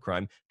in violent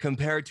crime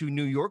compared to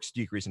New York's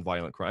decrease in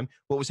violent crime.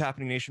 What was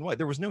happening nationwide?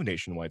 There was no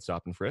nationwide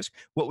stop and frisk.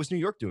 What was New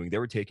York doing? They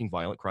were taking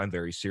violent crime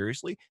very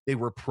seriously. They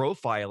were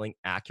profiling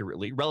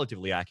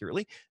relatively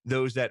accurately,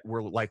 those that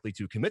were likely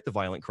to commit the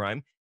violent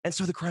crime. And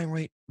so the crime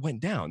rate went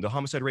down. The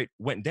homicide rate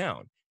went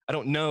down. I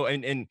don't know.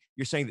 And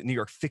you're saying that New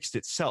York fixed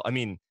itself. I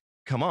mean,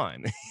 come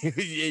on.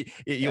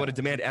 You want to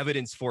demand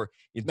evidence for,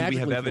 do we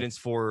have evidence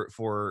for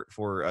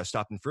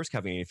stop and frisk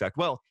having any effect?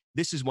 Well,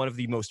 this is one of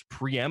the most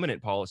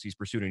preeminent policies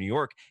pursued in New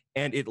York,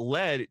 and it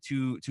led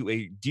to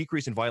a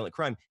decrease in violent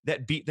crime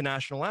that beat the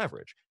national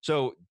average.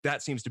 So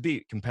that seems to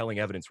be compelling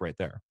evidence right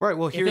there. Right.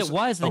 Well, if it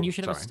was, then you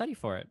should have a study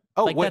for it.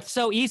 Oh, like that's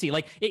so easy.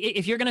 Like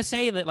if you're going to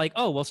say that, like,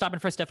 oh, well, stop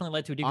and frisk definitely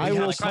led to a decrease in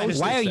violent crime.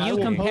 Why are you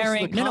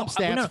comparing? No,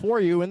 stats for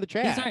you in the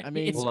chat. I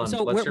mean, hold on.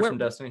 So let's hear from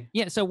Destiny.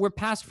 Yeah. So we're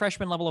past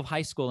freshman level of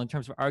high school in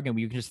terms of arguing.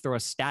 You can just throw a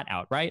stat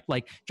out, right?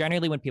 Like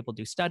generally, when people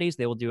do studies,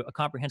 they will do a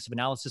comprehensive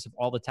analysis of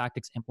all the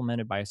tactics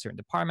implemented by a certain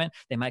department.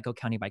 They might go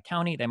county by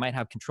county. They might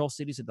have control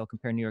cities that they'll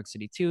compare New York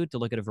City to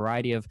look at a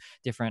variety of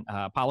different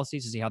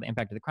policies to see how they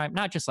impacted the crime.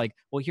 Not just like,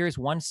 well, here's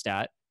one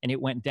stat and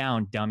it went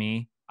down,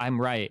 dummy.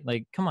 I'm right.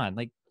 Like, come on.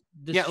 Like,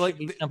 this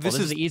this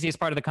is the easiest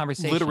part of the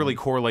conversation. Literally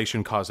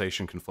correlation,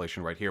 causation,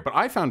 conflation right here. But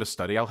I found a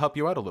study. I'll help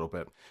you out a little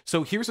bit.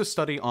 So here's a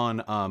study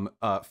on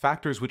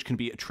factors which can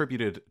be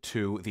attributed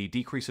to the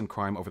decrease in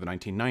crime over the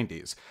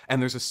 1990s.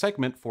 And there's a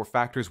segment for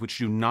factors which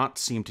do not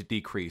seem to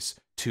decrease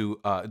to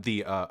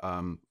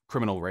the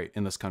criminal rate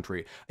in this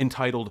country,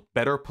 entitled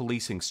Better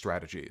Policing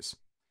Strategies.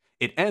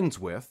 It ends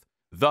with,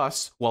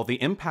 thus, while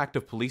the impact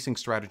of policing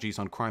strategies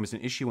on crime is an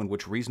issue in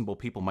which reasonable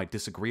people might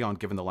disagree on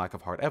given the lack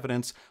of hard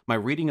evidence, my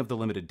reading of the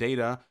limited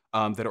data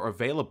that are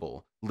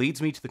available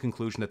leads me to the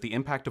conclusion that the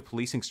impact of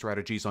policing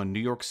strategies on New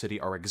York City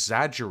are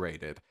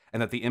exaggerated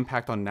and that the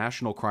impact on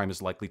national crime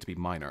is likely to be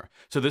minor.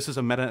 So this is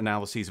a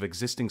meta-analysis of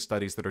existing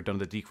studies that are done on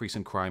the decrease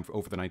in crime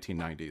over the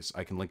 1990s.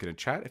 I can link it in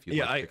chat if you'd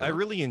like. Yeah, I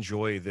really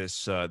enjoy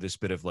this this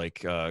bit of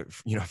like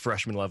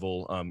freshman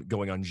level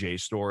going on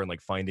JSTOR and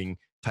like finding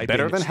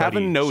better than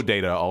having no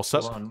data.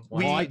 Allsup.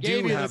 We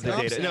do have the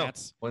data. No,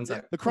 one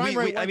sec. The crime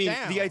rate went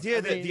down. The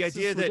idea that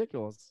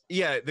ridiculous.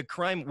 the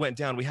crime went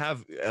down. We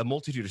have a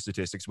multitude of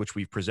statistics which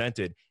we've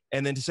presented,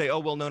 and then to say, oh,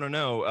 well,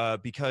 no,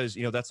 because,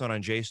 that's not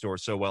on JSTOR.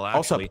 So, well,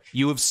 actually. Also,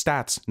 you have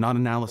stats, not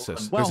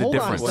analysis. Well, There's a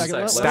difference.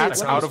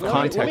 Stats out of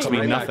context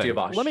mean nothing.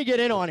 Let me get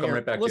in on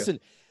here. Listen,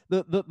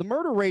 the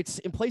murder rates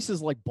in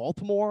places like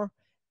Baltimore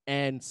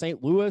and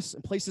St. Louis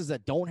and places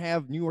that don't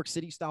have New York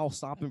City style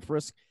stop and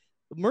frisk,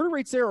 the murder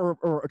rates there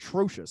are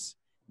atrocious.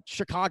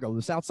 Chicago,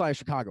 the south side of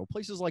Chicago,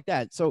 places like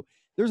that. So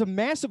there's a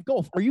massive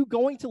gulf. Are you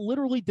going to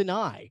literally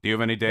deny? Do you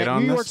have any data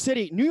on New this?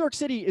 New York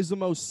City is the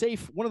most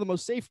safe, one of the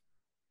most safe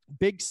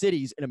big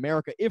cities in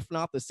America, if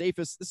not the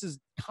safest. This is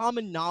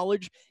common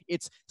knowledge.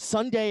 It's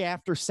Sunday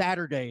after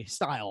Saturday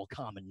style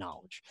common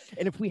knowledge.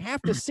 And if we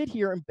have to sit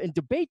here and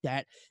debate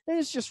that, then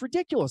it's just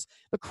ridiculous.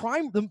 The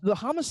crime, the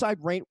homicide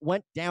rate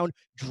went down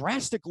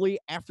drastically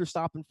after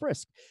stop and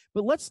frisk.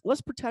 But let's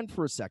pretend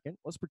for a second.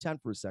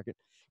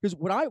 Because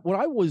what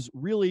I was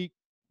really,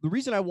 the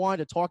reason I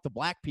wanted to talk to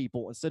black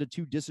people instead of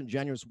two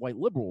disingenuous white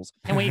liberals.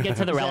 Can we get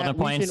to the relevant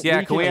points?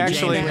 Can we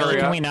actually hurry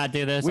up? Can we not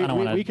do this? I don't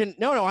want to. We can.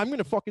 No, I'm going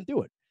to fucking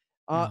do it.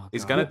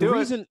 He's gonna do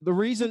it. The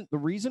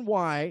reason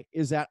why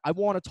is that I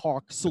want to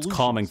talk solutions. It's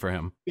calming for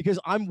him because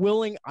I'm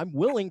willing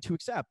to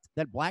accept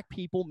that black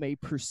people may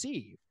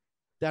perceive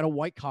that a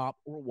white cop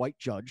or a white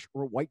judge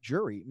or a white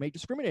jury may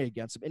discriminate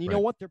against them. And you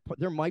know what?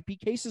 There might be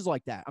cases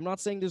like that. I'm not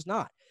saying there's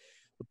not.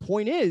 The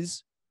point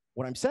is,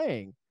 what I'm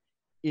saying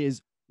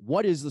is,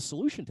 what is the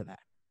solution to that?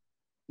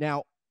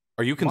 Now,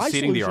 are you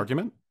conceding the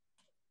argument?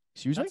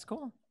 Excuse me? That's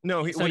cool.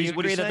 No, so you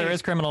agree that there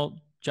is criminal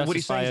justice what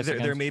he's saying bias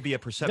is there may be a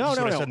perception. No,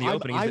 what I said in the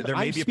opening is that there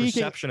may be a speaking,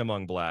 perception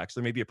among blacks.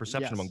 There may be a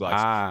perception among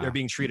blacks. They're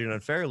being treated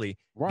unfairly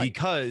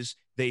because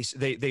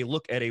they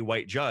look at a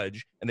white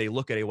judge and they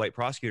look at a white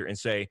prosecutor and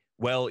say,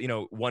 well,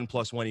 1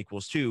 + 1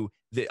 = 2.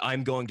 That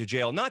I'm going to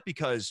jail not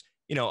because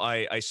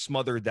I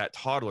smothered that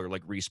toddler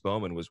like Reese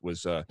Bowman was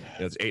this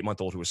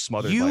 8-month-old who was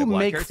smothered by a black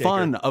make caretaker.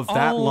 fun of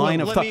that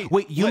line of thought.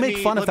 Wait, you make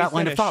fun of that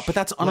line of thought, but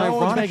that's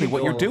unironically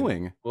what you're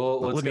doing.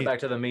 Well, let's get back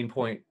to the main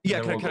point.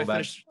 Yeah, can I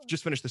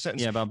finish the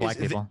sentence? Yeah, about black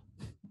people.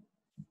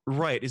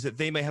 Right, is that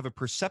they may have a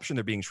perception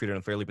they're being treated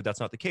unfairly, but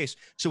that's not the case.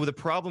 So the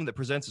problem that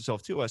presents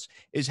itself to us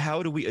is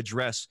how do we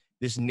address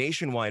this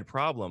nationwide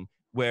problem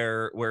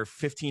where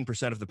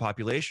 15% of the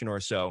population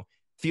or so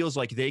feels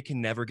like they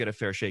can never get a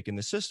fair shake in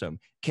the system?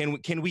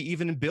 Can we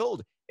even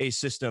build a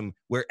system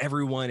where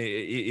everyone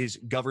is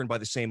governed by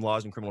the same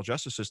laws and criminal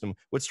justice system?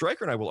 What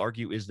Stryker and I will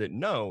argue is that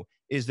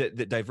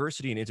that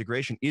diversity and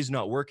integration is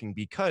not working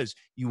because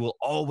you will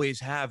always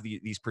have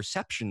these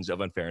perceptions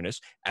of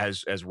unfairness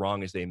as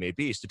wrong as they may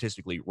be,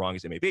 statistically wrong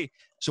as they may be.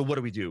 So what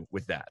do we do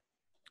with that?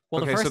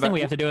 Well, the first thing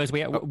we have to do is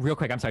real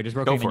quick. I'm sorry, just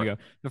real quick. You go.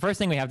 The first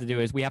thing we have to do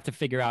is we have to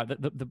figure out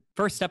the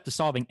first step to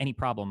solving any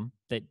problem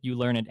that you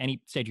learn at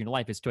any stage in your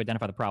life is to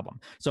identify the problem.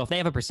 So if they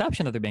have a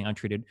perception that they're being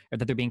untreated or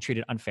that they're being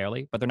treated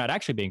unfairly, but they're not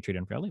actually being treated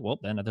unfairly, well,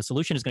 then the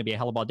solution is going to be a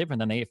hell of a lot different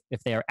than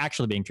if they are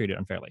actually being treated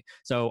unfairly.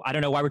 So I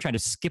don't know why we're trying to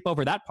skip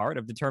over that part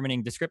of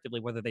determining descriptively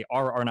whether they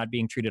are or are not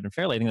being treated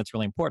unfairly. I think that's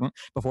really important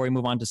before we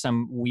move on to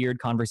some weird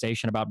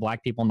conversation about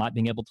black people not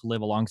being able to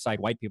live alongside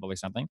white people or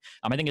something.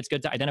 I think it's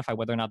good to identify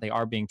whether or not they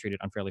are being treated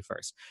unfairly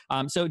first.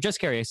 So just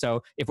curious.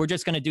 So if we're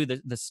just going to do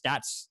the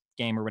stats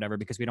game or whatever,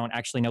 because we don't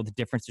actually know the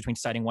difference between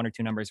citing 1 or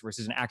 2 numbers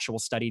versus an actual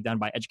study done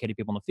by educated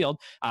people in the field,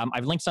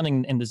 I've linked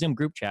something in the Zoom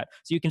group chat.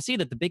 So you can see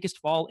that the biggest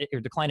fall or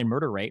decline in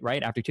murder rate,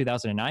 right, after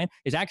 2009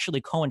 is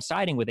actually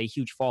coinciding with a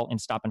huge fall in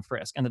stop and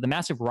frisk. And that the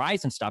massive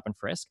rise in stop and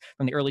frisk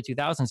from the early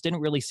 2000s didn't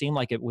really seem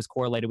like it was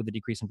correlated with the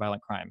decrease in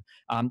violent crime.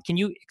 Can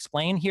you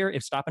explain here,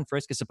 if stop and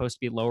frisk is supposed to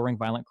be lowering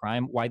violent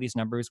crime, why these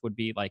numbers would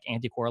be like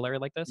anti-corollary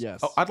like this?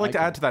 Yes. I'd like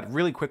to add to that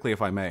really quickly,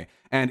 if I may.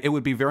 And it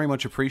would be very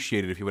much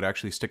appreciated if you would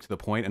actually stick to the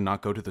point and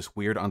not go to this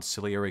weird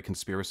ancillary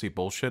conspiracy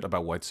bullshit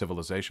about white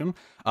civilization.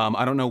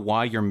 I don't know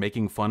why you're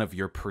making fun of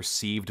your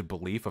perceived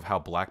belief of how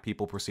black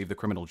people perceive the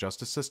criminal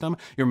justice system.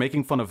 You're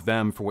making fun of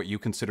them for what you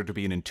consider to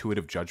be an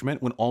intuitive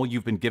judgment when all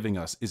you've been giving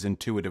us is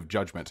intuitive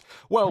judgment.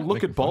 Well,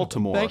 look at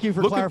Baltimore. Thank you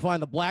for clarifying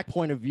the black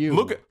point of view.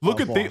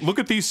 Look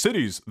at these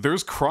cities.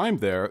 There's crime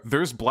there.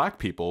 There's black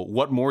people.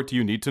 What more do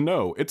you need to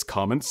know? It's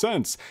common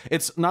sense.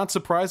 It's not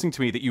surprising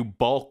to me that you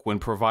balk when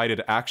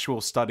provided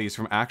actual studies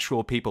from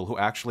actual people who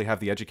actually have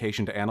the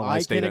education to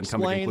analyze data and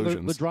come to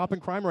conclusions. The drop in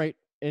crime rate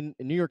in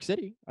New York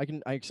City. I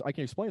can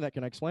explain that.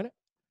 Can I explain it?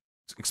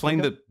 Explain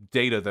the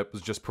data that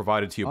was just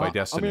provided to you by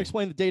Destiny. I'm going to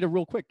explain the data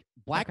real quick.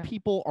 Black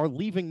people are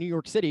leaving New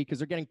York City because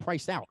they're getting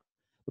priced out.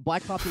 The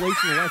black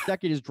population in the last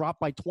decade has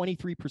dropped by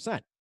 23%.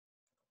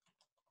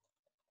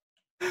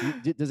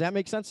 Does that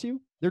make sense to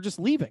you? They're just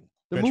leaving.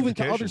 They're moving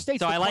to other states.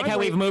 So I like how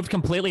we've moved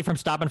completely from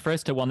stop and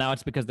frisk to, well, now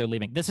it's because they're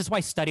leaving. This is why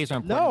studies are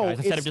important, guys,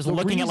 instead of just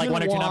looking at like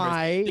 1 or 2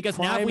 numbers. Because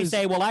now if we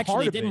say, well,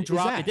 actually, it didn't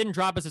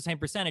drop as the same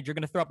percentage, you're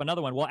going to throw up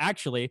another one. Well,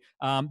 actually,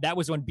 that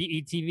was when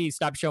BETV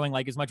stopped showing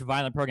like as much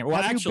violent program.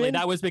 Well, actually,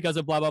 that was because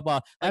of blah, blah, blah.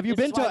 Have you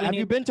been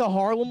to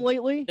Harlem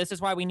lately? This is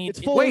why we need...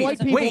 It's full of white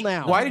people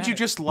now. Why did you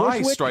just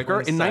lie,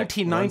 Stryker? In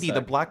 1990, the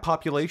black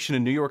population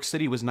in New York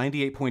City was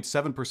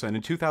 98.7%.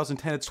 In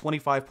 2010, it's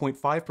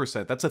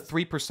 25.5%. That's a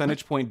 3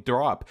 percentage point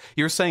drop.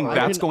 You're saying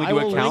that's going to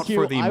account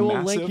for the massive... I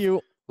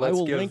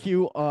will link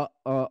you a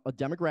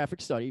demographic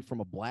study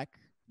from a black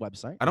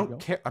website. I don't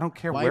care. I don't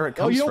care where it comes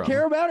from. Oh, you don't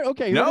care about it?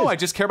 Okay. No, I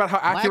just care about how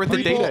accurate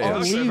the data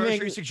is.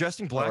 Are you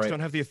suggesting blacks don't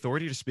have the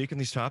authority to speak on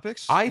these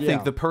topics? I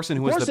think the person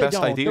who has the best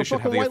idea should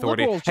have the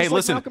authority. Hey,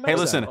 listen.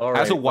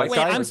 As a white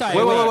guy, I'm sorry.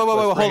 Wait,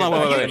 hold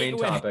on. Main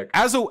topic.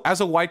 As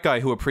a white guy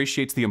who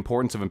appreciates the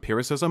importance of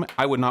empiricism,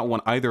 I would not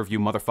want either of you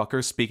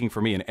motherfuckers speaking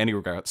for me in any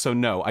regard. So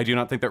no, I do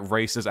not think that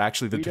race is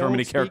actually the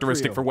determining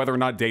characteristic for whether or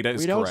not data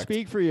is correct. We don't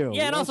speak for you.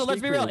 Yeah, and also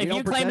let's be real. If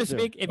you claim to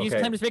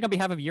speak on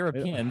behalf of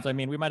Europeans, I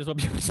mean, we might as well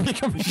be able to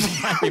speak on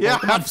behalf of Yeah,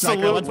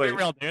 absolutely. Let's be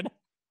real, dude.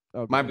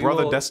 Okay. My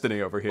brother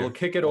Destiny over here. We'll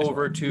kick it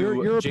over to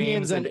Europeans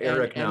James and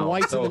Eric now. And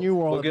whites in the New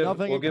World.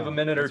 We'll give a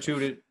minute or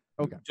two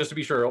to, just to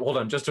be sure. Hold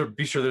on, just to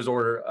be sure there's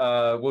order.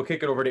 We'll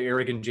kick it over to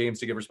Eric and James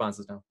to give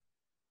responses now.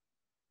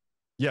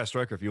 Yeah,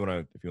 Stryker, if you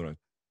want to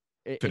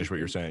finish what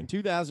you're saying.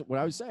 2000. What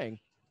I was saying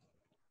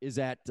is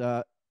that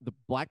the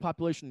black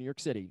population in New York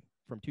City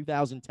from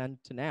 2010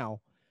 to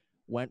now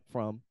went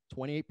from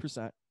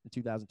 28% in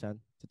 2010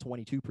 to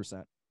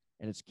 22%,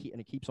 and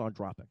it keeps on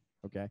dropping.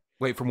 Okay.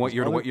 Wait, from what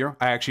year to what year?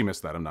 I actually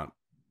missed that. I'm not.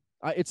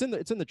 It's in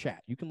the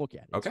chat. You can look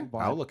at it. Okay,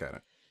 I'll look at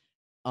it.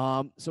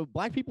 So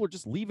black people are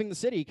just leaving the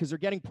city because they're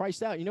getting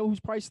priced out. You know who's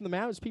pricing them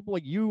out? It's people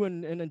like you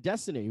and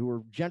Destiny who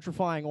are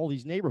gentrifying all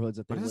these neighborhoods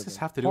that they live in. What does this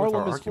have to do with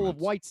our Harlem is full of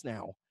arguments? whites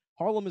now.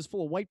 Harlem is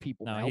full of white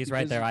people. No, now he's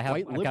right there. I've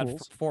got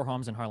liberals. 4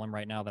 homes in Harlem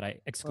right now that I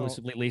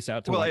exclusively lease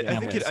out to. Well, white I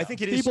families.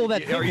 think it is. People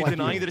that Are you think like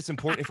denying you. that it's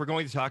important if we're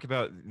going to talk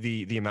about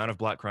the amount of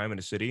black crime in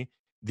a city?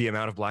 The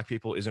amount of black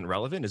people isn't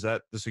relevant. Is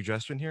that the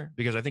suggestion here?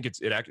 Because I think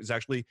it's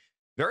actually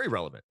very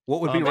relevant. What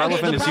would be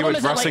relevant is you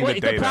addressing the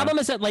data. The problem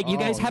is that you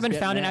guys haven't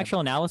found an mad. actual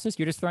analysis.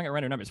 You're just throwing out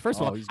random numbers.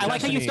 First of all, I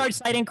like how you Destiny. started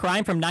citing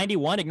crime from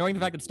 91, ignoring the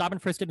fact that stop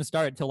and frisk didn't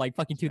start until like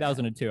fucking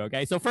 2002.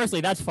 Okay, so firstly,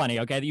 that's funny.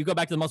 Okay, that you go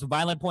back to the most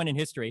violent point in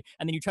history,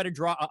 and then you try to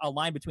draw a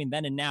line between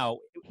then and now,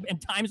 in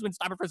times when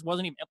stop and frisk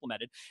wasn't even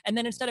implemented. And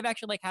then instead of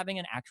actually like having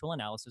an actual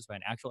analysis by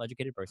an actual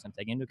educated person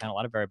taking into account a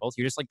lot of variables,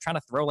 you're just like trying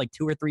to throw like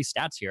 2 or 3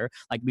 stats here.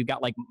 Like we've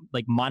got like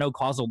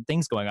monocausal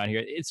things going on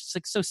here. It's just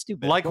like so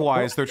stupid.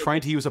 Likewise, they're trying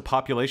to use a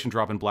population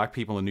drop in black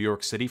people in New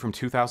York City from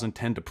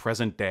 2010 to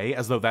present day,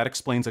 as though that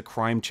explains a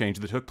crime change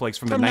that took place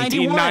from the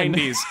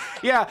 1990s.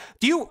 Yeah.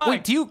 Do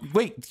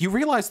you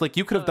realize like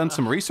you could have done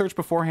some research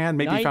beforehand?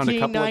 Maybe found a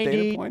couple of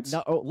data points.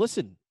 No,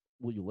 listen.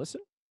 Will you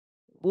listen?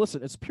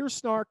 Listen. It's pure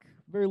snark.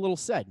 Very little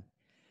said.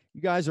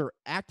 You guys are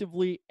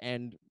actively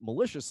and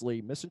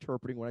maliciously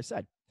misinterpreting what I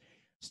said.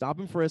 Stop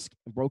and frisk,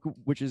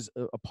 which is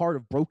a part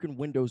of broken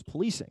windows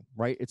policing,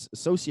 right? It's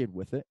associated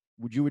with it.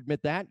 Would you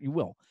admit that? You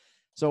will.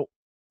 So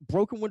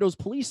broken windows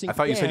policing. I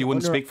thought you said you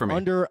wouldn't speak for me.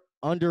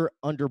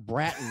 Under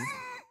Bratton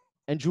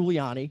and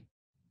Giuliani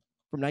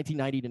from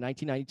 1990 to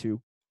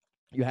 1992.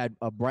 You had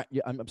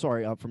I'm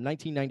sorry, from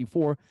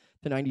 1994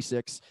 to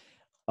 96.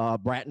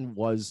 Bratton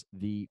was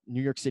the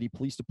New York City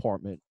Police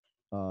Department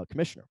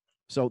commissioner.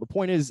 So the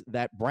point is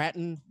that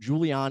Bratton,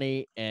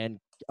 Giuliani, and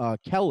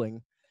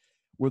Kelling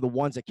were the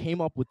ones that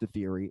came up with the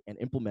theory and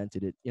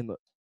implemented it in the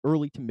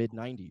early to mid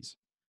 90s.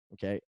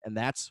 Okay, and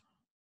that's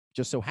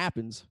just so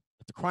happens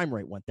that the crime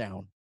rate went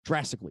down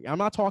drastically. I'm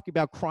not talking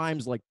about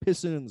crimes like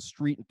pissing in the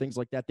street and things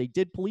like that. They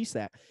did police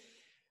that,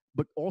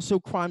 but also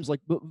crimes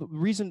like the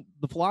reason,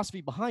 the philosophy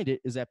behind it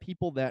is that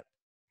people that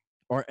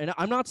are, and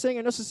I'm not saying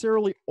I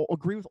necessarily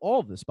agree with all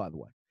of this, by the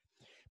way,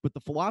 but the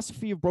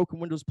philosophy of broken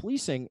windows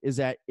policing is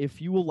that if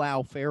you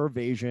allow fare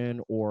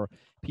evasion or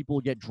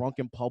people get drunk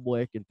in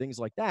public and things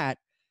like that,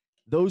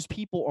 those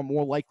people are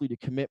more likely to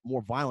commit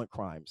more violent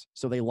crimes.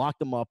 So they lock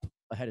them up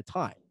ahead of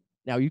time.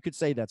 Now, you could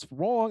say that's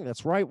wrong,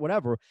 that's right,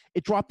 whatever.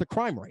 It dropped the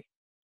crime rate,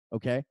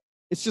 okay?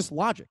 It's just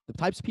logic. The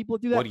types of people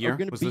that do that What year are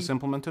going to was be, this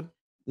implemented?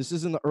 This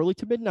is in the early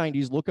to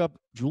mid-90s. Look up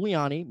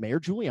Giuliani, Mayor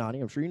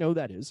Giuliani. I'm sure you know who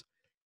that is.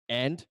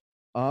 And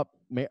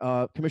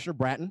Commissioner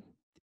Bratton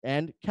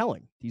and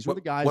Kelling. These were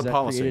the guys that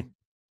created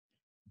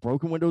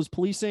broken windows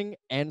policing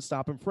and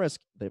stop and frisk.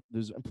 That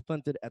was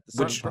implemented at the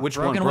same time. Which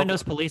broken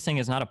windows policing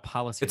is not a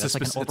policy. It's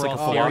That's like an overall a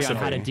theory philosophy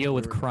on how to deal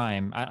with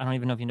crime. I don't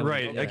even know if you know.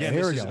 Right. Again,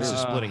 this is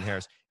splitting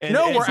hairs. And,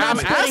 no, I'm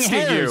splitting asking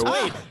hairs. you.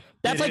 Wait,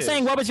 that's like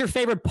saying what was your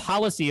favorite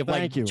policy of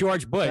like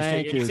George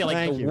Bush? You say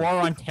like the war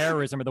on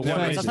terrorism or the war.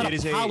 That's not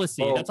a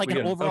policy. That's like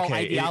an overall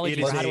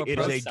ideology. It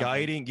is a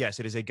guiding. Yes,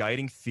 it is a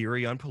guiding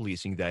theory on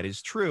policing. That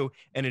is true,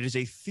 and it is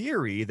a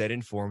theory that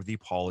informed the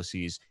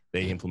policies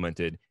they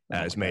implemented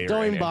as mayor.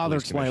 Don't even and bother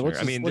police explaining.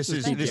 commissioner. I mean, this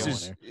is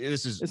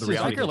the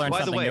reality. Stryker learned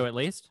something new at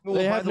least.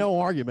 They have no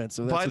arguments.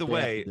 So by the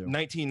way,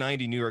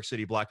 1990 New York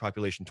City black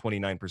population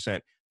 29%,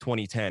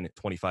 2010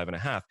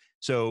 25.5%.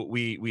 So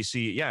we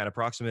see an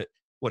approximate,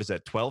 what is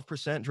that,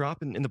 12%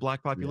 drop in the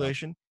black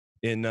population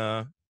in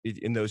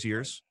those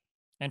years.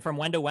 And from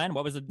when to when?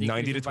 What was the decrease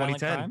 90 to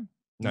 2010.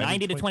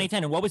 90 to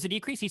 2010. And what was the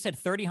decrease? He said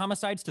 30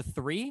 homicides to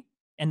 3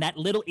 and that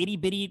little itty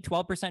bitty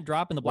 12%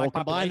 drop in the black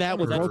combine that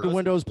with population, broken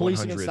windows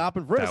policing and stop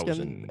and frisk.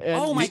 And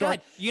oh my God,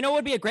 you know what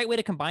would be a great way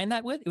to combine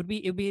that with? It would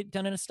be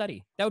done in a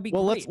study. That would be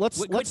great. Let's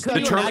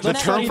the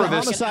term for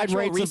this homicide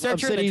rates researcher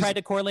of cities, that tried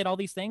to correlate all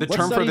these things. The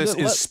term for this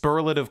is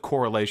superlative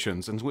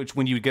correlations, in which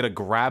when you get a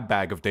grab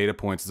bag of data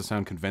points that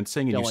sound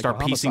convincing and you start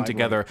piecing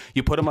together,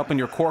 you put them up in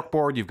your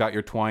corkboard, you've got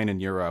your twine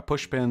and your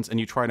push pins, and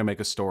you try to make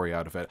a story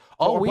out of it.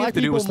 All we have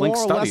to do is link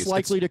studies. Less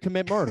likely to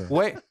commit murder.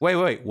 Wait.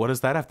 What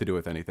does that have to do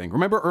with anything?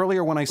 Remember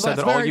earlier when I said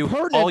that all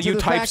you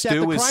types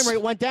do is the crime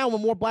rate went down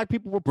when more black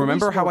people were.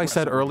 Remember how I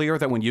said earlier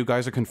that when you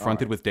guys are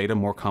confronted with data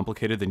more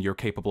complicated than you're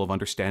capable of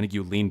understanding,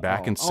 you lean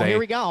back and say, "Here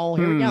we go.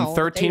 Here we go.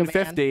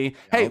 1350."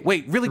 Hey,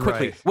 wait, really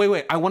quickly.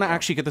 Wait. I want to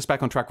actually get this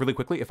back on track really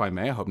quickly, if I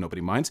may. I hope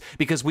nobody minds,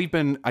 because we've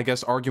been, I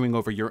guess, arguing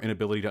over your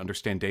inability to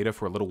understand data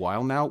for a little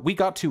while now. We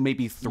got to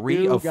maybe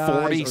 3 of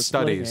 40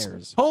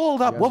 studies.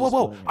 Hold up.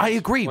 Whoa. I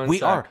agree.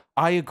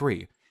 I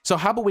agree. So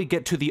how about we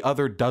get to the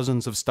other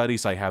dozens of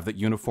studies I have that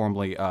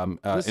uniformly inform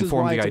the idea? This is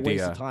why it's a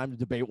waste of time to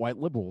debate white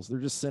liberals. They're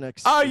just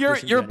cynics. Oh,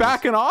 you're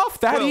backing off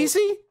that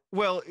easy?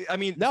 Well, I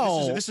mean,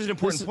 no. This is an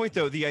important point,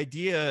 though. The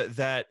idea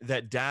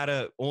that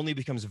data only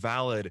becomes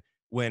valid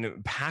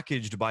when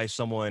packaged by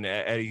someone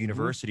at a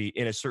university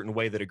in a certain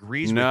way that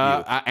agrees with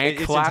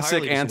you.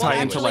 Classic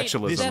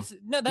anti-intellectualism.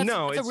 That's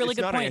a really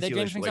good point that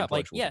James brings up.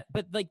 Like, yeah,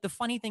 but like the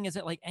funny thing is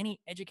that like any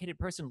educated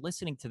person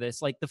listening to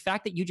this, like the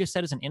fact that you just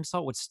said is an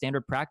insult with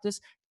standard practice,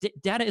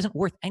 data isn't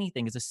worth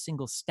anything as a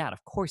single stat.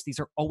 Of course, these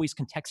are always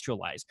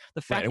contextualized.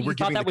 The fact that you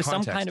thought that was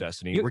some kind of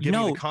we're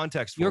giving the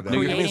context for them.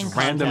 You're creating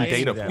random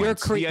data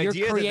points.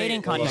 You're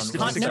creating context.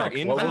 What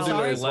we'll do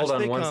is, hold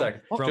on one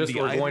second.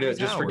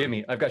 Just forgive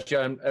me. I've got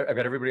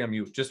everybody on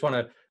mute.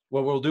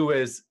 What we'll do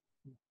is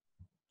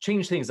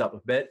change things up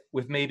a bit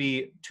with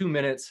maybe 2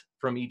 minutes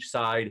from each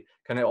side,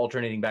 kind of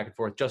alternating back and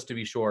forth, just to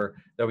be sure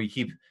that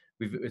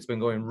it's been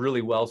going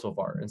really well so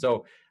far. And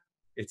so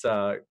it's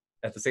at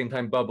the same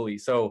time bubbly.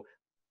 So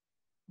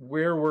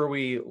where were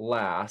we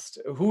last?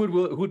 Who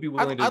would be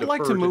willing to defer? I'd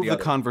like to move the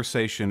other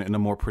conversation in a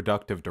more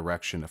productive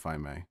direction, if I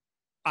may.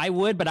 I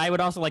would, but I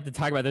would also like to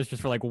talk about this just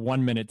for like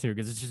 1 minute too,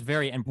 because it's just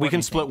very important. We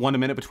can split 1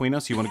 minute between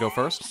us. You want to go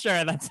first?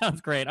 Sure, that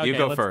sounds great. Okay, you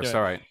go first.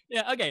 All right.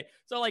 Yeah. Okay.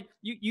 So like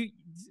you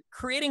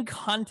creating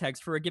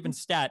context for a given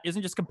stat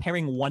isn't just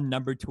comparing one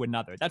number to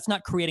another. That's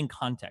not creating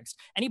context.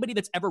 Anybody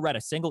that's ever read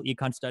a single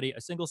econ study,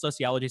 a single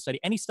sociology study,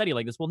 any study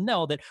like this will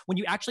know that when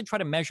you actually try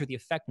to measure the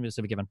effectiveness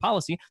of a given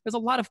policy, there's a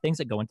lot of things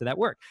that go into that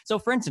work. So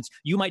for instance,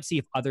 you might see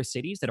if other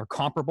cities that are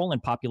comparable in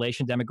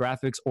population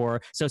demographics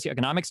or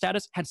socioeconomic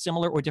status had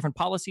similar or different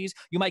policies.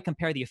 You might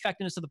compare the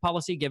effectiveness of the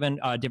policy given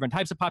different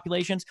types of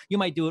populations. You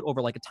might do it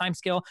over like a time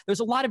scale. There's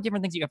a lot of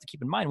different things that you have to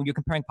keep in mind when you're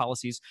comparing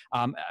policies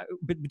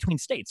between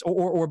states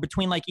or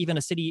between like even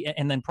a city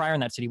and then prior in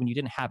that city when you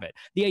didn't have it.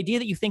 The idea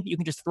that you think that you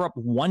can just throw up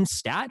one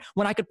stat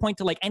when I could point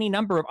to like any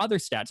number of other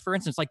stats, for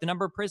instance, like the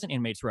number of prison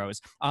inmates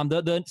rose,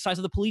 the size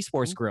of the police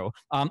force grew,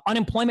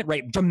 unemployment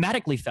rate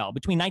dramatically fell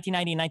between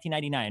 1990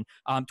 and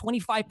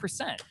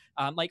 1999,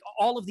 25%. Like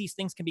all of these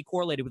things can be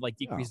correlated with like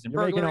decreases in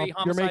burglary,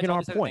 homicides, you're making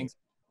our point.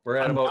 We're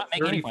at about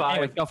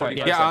 35.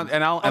 Yeah,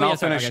 and I'll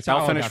finish.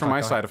 I'll finish from my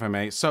side if I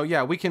may. So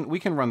yeah, we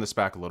can run this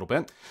back a little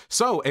bit.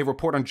 So a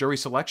report on jury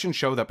selection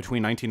showed that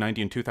between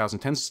 1990 and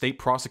 2010, state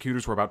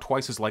prosecutors were about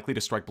twice as likely to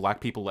strike black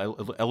people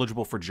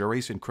eligible for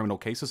juries in criminal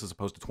cases as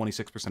opposed to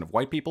 26% of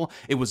white people.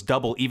 It was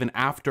double even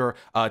after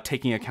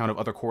taking account of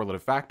other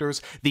correlative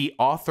factors. The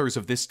authors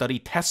of this study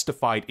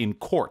testified in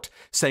court,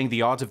 saying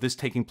the odds of this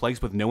taking place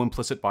with no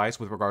implicit bias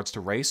with regards to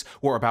race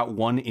were about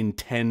 1 in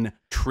 10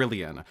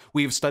 trillion.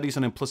 We have studies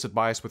on implicit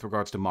bias with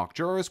regards to mock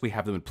jurors. We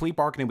have them in plea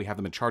bargaining. We have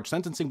them in charge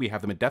sentencing. We have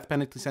them in death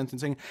penalty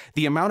sentencing.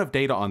 The amount of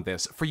data on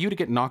this, for you to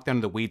get knocked down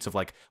in the weeds of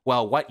like,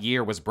 well, what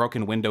year was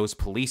broken windows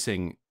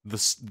policing,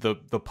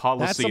 the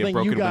policy of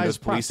broken windows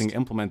policing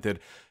implemented?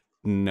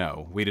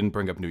 No, we didn't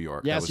bring up New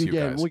York. Yes, you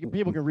did.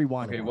 People can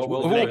rewind.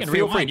 Okay, they can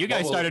rewind. You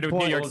guys started with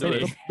New York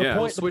City.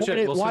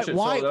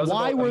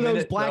 Why were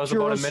those black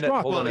jurors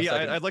struck?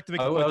 I'd like to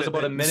make a point. That was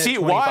about a minute. See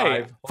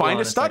why? Find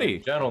a study,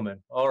 gentlemen.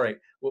 All right.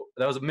 Well,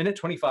 that was a minute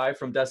 25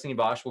 from Destiny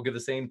Vaush. We'll give the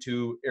same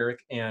to Eric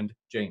and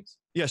James.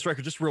 Yeah,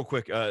 Stryker, just real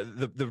quick.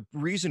 The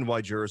reason why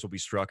jurors will be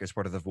struck as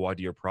part of the voir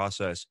dire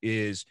process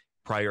is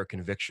prior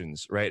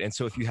convictions, right? And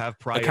so if you have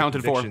prior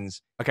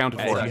convictions, if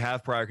you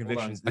have prior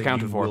convictions, then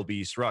you will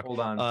be struck. Hold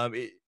on.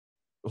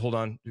 Hold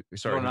on.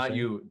 Sorry. No, not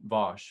you,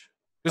 Vaush.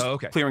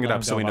 Just clearing it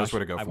up so he knows where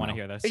to go. I want to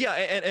hear this. Yeah,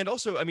 and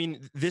also, I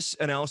mean, this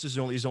analysis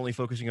is only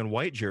focusing on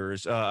white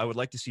jurors. I would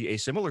like to see a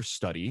similar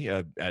study,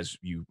 as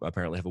you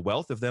apparently have a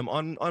wealth of them,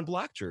 on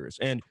black jurors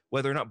and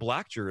whether or not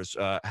black jurors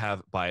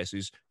have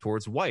biases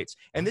towards whites.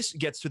 And this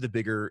gets to the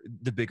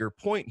bigger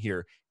point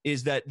here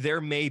is that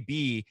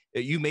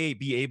you may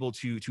be able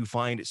to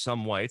find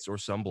some whites or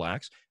some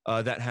blacks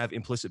that have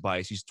implicit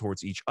biases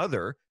towards each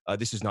other.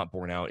 This is not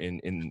borne out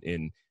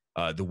in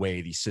the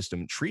way the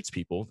system treats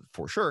people,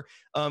 for sure.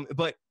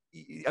 But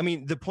I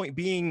mean, the point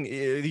being,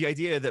 the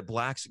idea that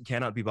blacks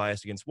cannot be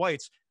biased against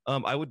whites,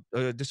 I would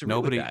disagree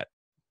with that.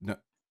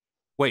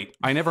 Wait,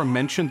 I never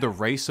mentioned the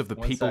race of the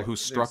One people sec. who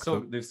struck the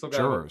they've still got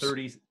jurors.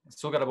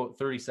 about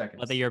 30 seconds.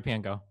 Let the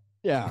European go.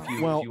 Yeah. If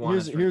you Well,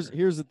 want a here's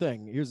striker. the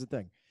thing. Here's the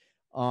thing.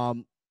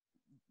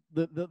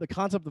 The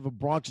concept of a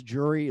Bronx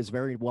jury is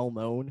very well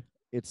known.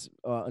 It's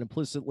an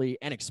implicitly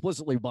and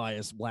explicitly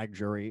biased black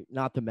jury,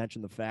 not to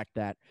mention the fact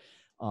that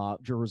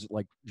jurors,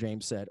 like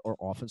James said, are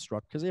often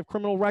struck because they have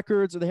criminal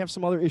records or they have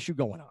some other issue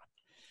going on.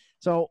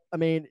 So, I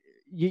mean,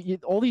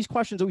 all these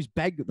questions always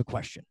beg the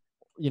question,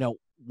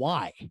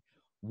 why?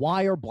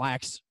 Why are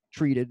blacks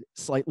treated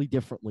slightly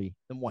differently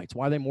than whites?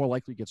 Why are they more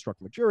likely to get struck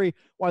from a jury?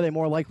 Why are they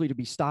more likely to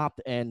be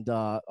stopped and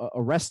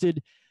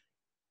arrested?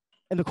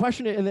 And the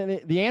question, and then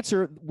the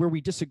answer where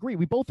we disagree,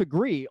 we both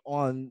agree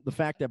on the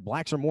fact that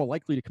blacks are more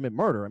likely to commit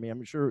murder. I mean,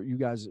 I'm sure you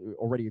guys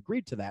already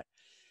agreed to that.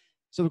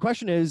 So the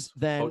question is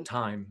then About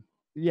time.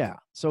 Yeah.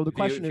 So the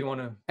question if you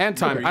want to and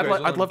time,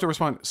 I'd love to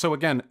respond. So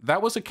again,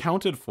 that was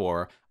accounted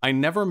for. I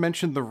never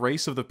mentioned the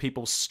race of the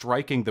people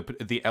striking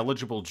the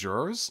eligible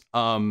jurors.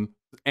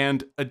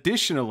 And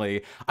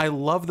additionally, I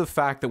love the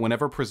fact that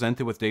whenever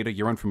presented with data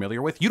you're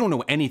unfamiliar with, you don't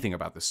know anything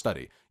about this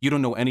study. You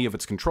don't know any of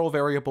its control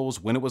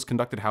variables, when it was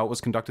conducted, how it was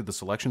conducted, the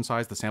selection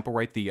size, the sample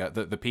rate,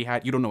 the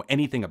p-hat. You don't know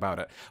anything about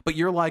it. But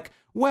you're like,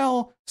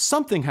 well,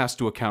 something has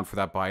to account for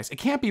that bias. It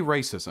can't be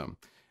racism.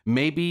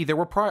 Maybe there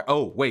were prior.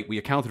 Oh, wait, we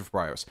accounted for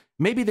priors.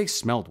 Maybe they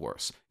smelled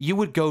worse. You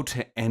would go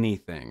to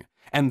anything.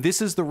 And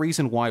this is the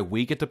reason why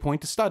we get to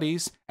point to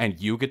studies and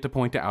you get to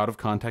point to out of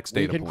context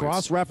data points. We can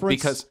cross-reference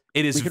because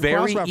it is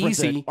very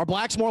easy. Are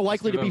blacks more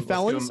likely to be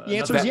felons? The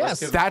answer is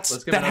yes.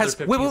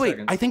 Wait.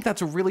 I think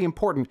that's really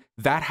important.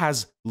 That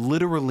has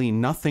literally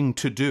nothing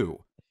to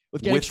do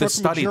with the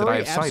study that I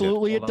have cited.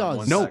 Absolutely, it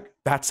does. No,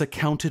 that's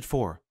accounted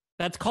for.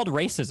 That's called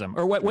racism.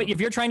 Or what?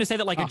 If you're trying to say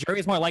that like a jury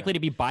is more likely to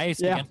be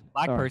biased against a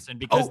black person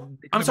because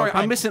I'm sorry,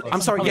 I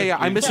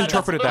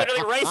misinterpreted that.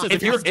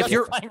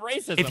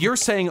 If you're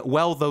saying,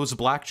 well, those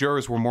black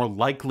jurors were more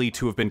likely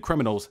to have been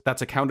criminals,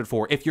 that's accounted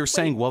for. If you're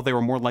saying, well, they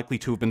were more likely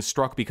to have been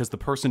struck because the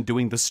person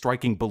doing the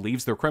striking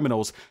believes they're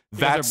criminals,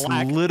 that's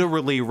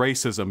literally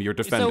racism you're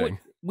defending.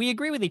 So we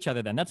agree with each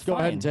other then. That's fine. Go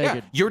ahead and take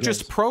it. You're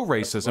just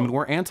pro-racism and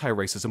we're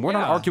anti-racism. We're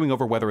not arguing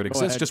over whether it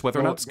exists, just whether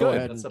or not it's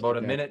good. That's about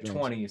a minute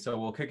 20. So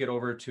we'll kick it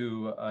over to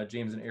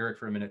James and Eric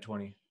for a minute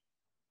 20.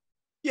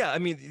 Yeah, I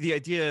mean, the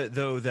idea,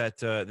 though, that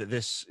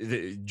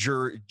the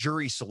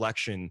jury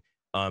selection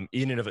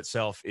in and of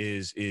itself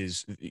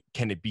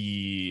can it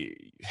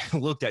be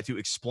looked at to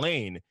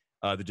explain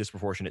the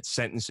disproportionate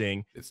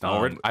sentencing? It's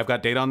not. I've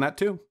got data on that,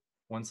 too.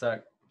 One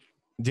sec.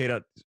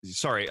 Data.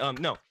 Sorry.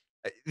 No.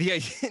 The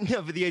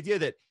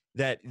idea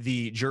that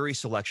the jury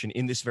selection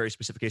in this very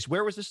specific case,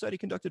 where was this study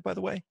conducted, by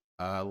the way?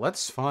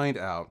 Let's find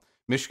out.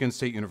 Michigan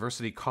State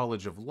University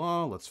College of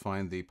Law. Let's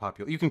find the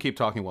population. You can keep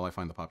talking while I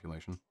find the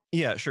population.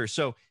 Yeah, sure.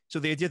 So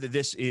the idea that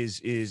this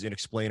is an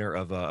explainer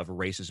of a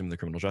racism in the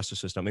criminal justice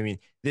system. I mean,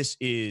 this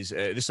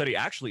study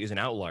actually is an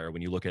outlier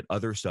when you look at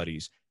other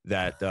studies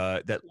that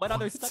what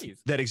other studies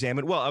that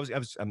examine. Well,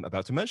 I'm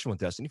about to mention one,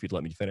 Destiny, if you'd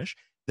let me finish.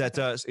 That,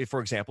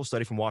 for example, a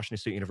study from Washington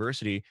State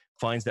University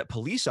finds that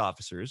police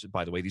officers,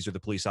 by the way, these are the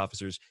police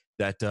officers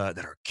that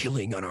are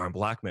killing unarmed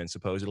black men,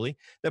 supposedly,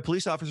 that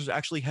police officers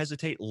actually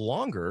hesitate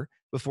longer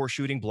before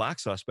shooting black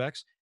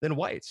suspects than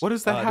whites. What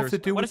does that have to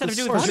do with the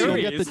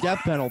study? You get the death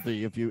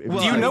penalty if you.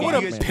 Do you know what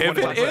a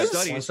pivot is?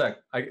 One sec.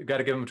 I got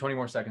to give him 20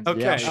 more seconds.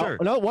 Okay, yeah, sure.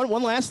 No,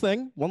 one last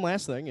thing. One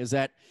last thing is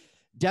that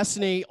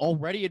Destiny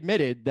already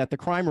admitted that the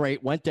crime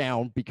rate went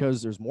down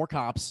because there's more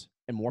cops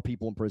and more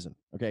people in prison.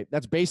 Okay,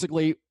 that's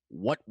basically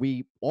what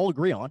we all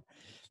agree on.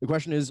 The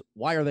question is,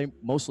 why are they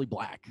mostly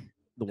black,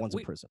 the ones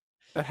in prison?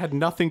 That had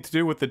nothing to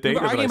do with the data.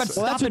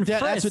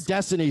 That's what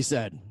Destiny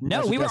said.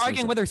 No, we were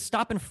arguing whether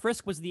stop and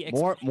frisk was the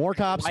more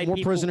cops, more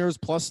prisoners,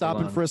 plus stop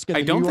and frisk.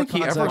 I don't think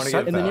he ever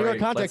said in the New York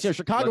context. Yeah,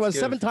 Chicago has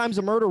 7 times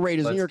the murder rate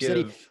as New York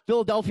City.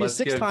 Philadelphia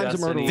 6 times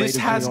the murder rate. This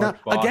has not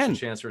again.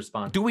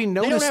 Do we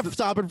notice? They don't have to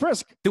stop and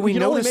frisk. Do we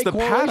notice the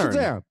pattern?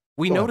 There.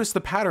 We notice the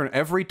pattern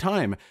every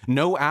time.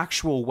 No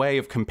actual way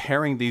of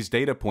comparing these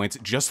data points,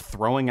 just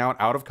throwing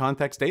out of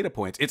context data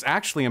points. It's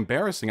actually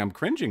embarrassing. I'm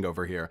cringing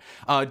over here.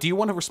 Do you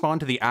want to respond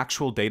to the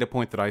actual data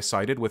point that I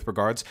cited with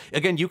regards?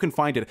 Again, you can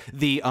find it.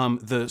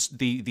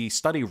 The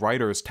study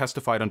writers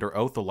testified under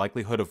oath the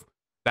likelihood of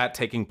that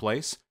taking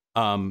place,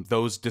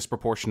 those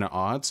disproportionate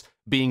odds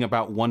being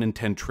about 1 in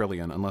 10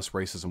 trillion, unless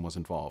racism was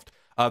involved.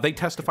 They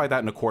testified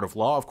that in a court of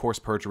law. Of course,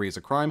 perjury is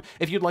a crime.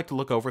 If you'd like to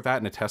look over that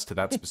and attest to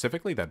that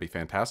specifically, that'd be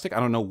fantastic. I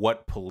don't know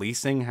what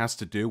policing has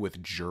to do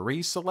with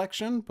jury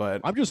selection, but...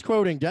 I'm just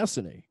quoting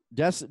Destiny.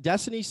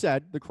 Destiny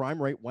said the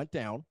crime rate went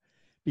down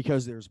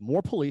because there's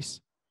more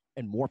police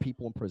and more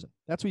people in prison.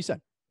 That's what he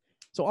said.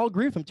 So I'll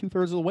agree with him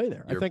 2/3 of the way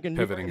there. I think in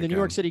the New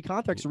York City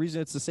context, the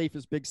reason it's the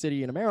safest big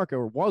city in America,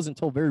 or was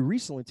until very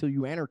recently, until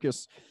you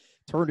anarchists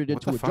turned it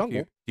into a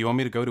jungle. Do you want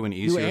me to go to an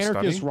easier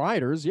anarchist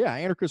study?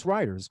 Anarchist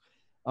riders.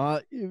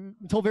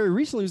 Until very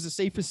recently, it was the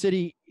safest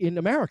city in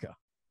America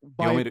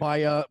by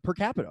per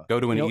capita. Go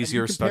to an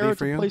easier study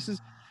for you?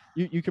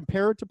 You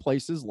compare it to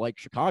places like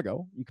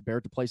Chicago. You compare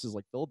it to places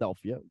like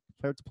Philadelphia. You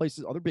compare it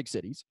to other big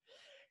cities.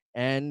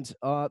 and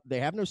they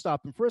have no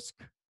stop and frisk,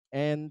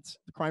 and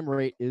the crime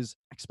rate is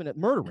exponent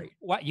murder rate.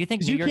 What you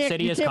think New York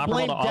City is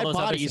comparable to all those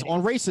other cities?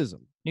 On racism.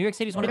 New York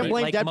City is one of the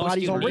blame like, dead most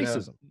bodies on unique-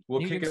 racism.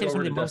 We'll New kick York it City's over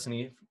one to of the most-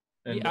 Destiny.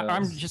 And, Yeah,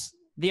 I'm just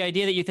the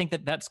idea that you think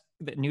that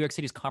New York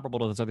City is comparable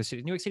to those other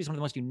cities. New York City is one of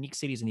the most unique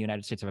cities in the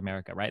United States of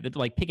America, right? That,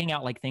 like picking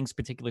out like things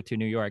particular to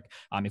New York.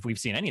 If we've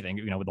seen anything,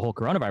 with the whole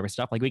coronavirus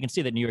stuff, like we can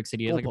see that New York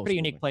City is like a pretty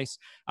unique place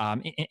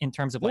in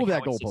terms of like how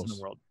it sits in the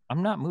world.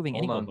 I'm not moving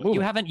any goalpost.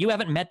 You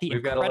haven't met the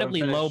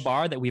incredibly low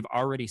bar that we've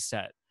already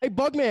set. Hey,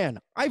 Bugman,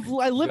 I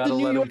lived in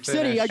New York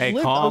City. Hey,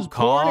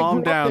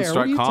 calm down,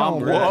 Strike.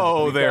 Calm.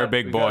 Whoa there,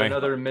 big boy.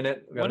 Another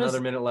minute. We got another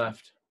minute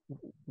left.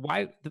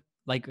 Why,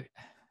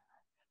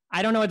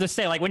 I don't know what to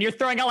say. Like when you're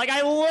throwing out, like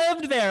I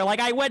lived there, like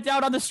I went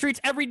out on the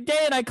streets every day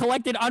and I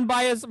collected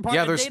unbiased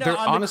data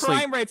on honestly, the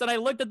crime rates, and I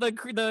looked at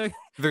the.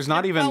 There's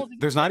not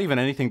even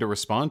anything to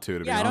respond to.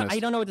 Be honest, I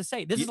don't know what to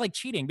say. This is like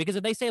cheating, because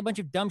if they say a bunch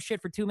of dumb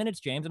shit for 2 minutes,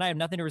 James, and I have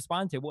nothing to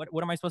respond to, what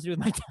am I supposed to do with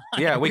my time?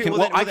 Yeah, we can.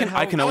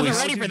 I can always.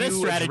 Ready for this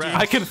strategy.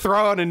 I can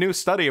throw out a new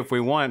study if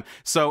we want.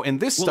 So in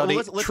this study,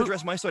 let's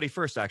address my study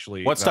first.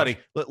 Actually, what study?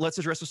 Let's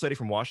address a study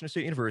from Washington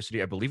State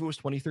University. I believe it was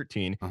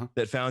 2013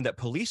 that found that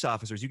police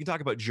officers. You can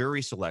talk about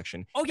jury selection.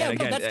 Oh yeah,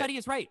 no, that study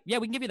is right. Yeah,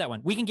 we can give you that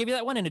one. We can give you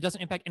that one, and it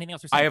doesn't impact anything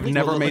else. I have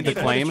never made the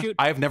claim.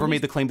 I have never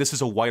made the claim. This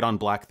is a white on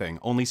black thing.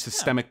 Only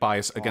systemic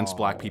bias against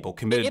black people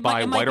committed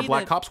by white or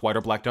black cops, white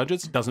or black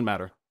judges. Doesn't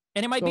matter.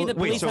 And it might be that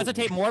police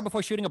hesitate more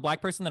before shooting a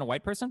black person than a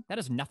white person. That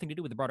has nothing to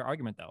do with the broader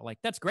argument, though. Like,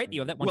 that's great that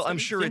you have that one. Well, I'm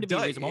sure it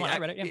does.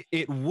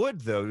 It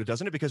would, though,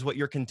 doesn't it? Because what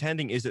you're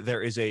contending is that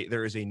there is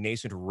a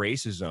nascent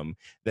racism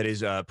that is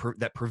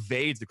that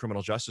pervades the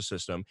criminal justice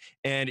system.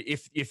 And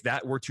if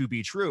that were to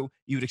be true,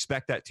 you would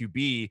expect that to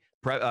be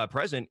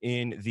present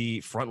in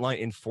the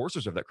frontline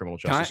enforcers of that criminal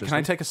justice system. Can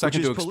I take a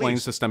second to explain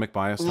systemic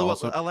bias?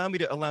 Allow me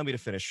to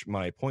finish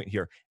my point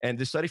here. And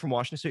this study from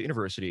Washington State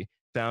University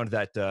found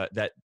that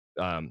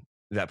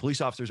that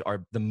police officers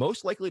are the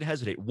most likely to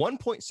hesitate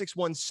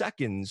 1.61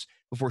 seconds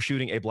before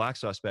shooting a black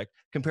suspect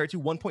compared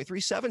to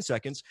 1.37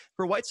 seconds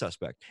for a white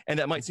suspect. And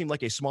that might seem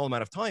like a small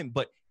amount of time,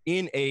 but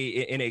in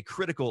a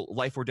critical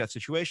life or death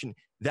situation,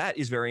 that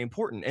is very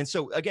important. And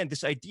so again,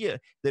 this idea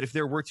that if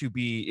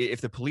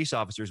the police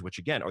officers, which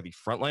again are the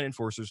frontline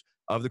enforcers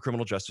of the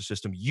criminal justice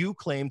system, you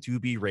claim to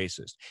be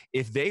racist,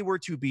 if they were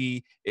to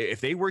be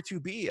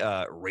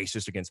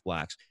racist against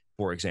blacks,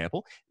 for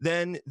example,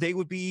 then they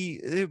would be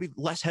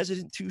less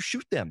hesitant to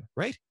shoot them,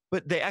 right?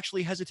 But they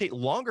actually hesitate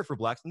longer for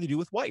blacks than they do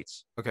with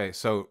whites. Okay,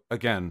 so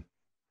again,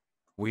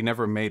 we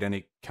never made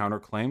any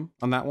counterclaim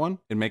on that one.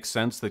 It makes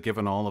sense that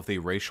given all of the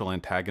racial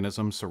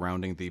antagonism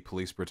surrounding the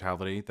police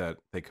brutality that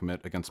they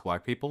commit against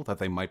black people, that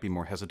they might be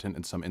more hesitant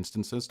in some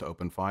instances to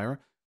open fire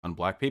on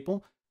black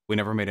people. We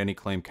never made any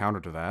claim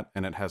counter to that,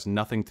 and it has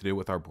nothing to do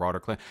with our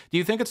broader claim. Do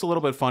you think it's a little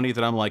bit funny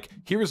that I'm like,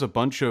 here's a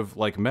bunch of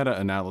like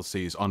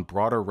meta-analyses on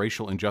broader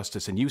racial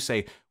injustice, and you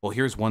say, well,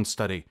 here's one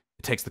study.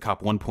 It takes the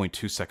cop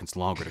 1.2 seconds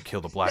longer to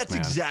kill the black man.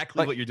 That's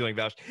exactly what you're doing,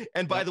 Vaush.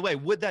 And by the way,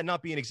 would that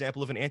not be an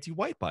example of an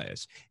anti-white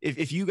bias?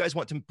 If you guys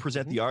want to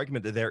present the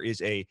argument that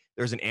there's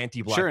an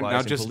anti-black bias,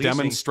 now just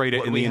demonstrate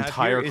it in the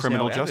entire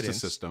criminal justice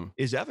system.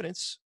 Is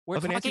evidence. We're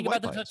talking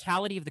about the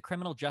totality of the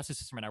criminal justice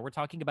system right now. We're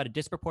talking about a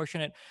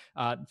disproportionate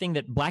thing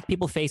that black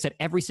people face at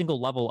every single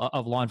level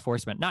of law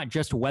enforcement, not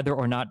just whether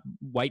or not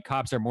white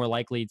cops are more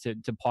likely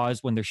to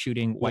pause when they're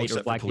shooting white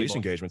or black police people.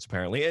 engagements,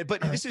 apparently.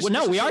 But this is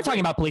we are talking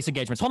about police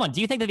engagements. Hold on.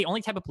 Do you think that the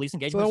only type of police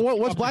engagement? So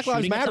what's Black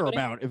Lives Matter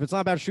about? If it's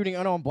not about shooting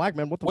unarmed black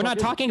men, what the? We're not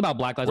talking about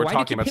Black Lives. We're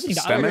talking about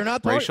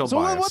systemic racial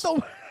bias.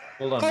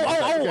 Hold on.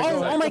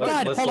 Oh my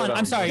God. Hold on.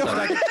 I'm sorry.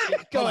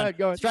 Go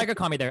ahead. Striker,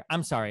 call me there.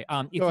 I'm sorry.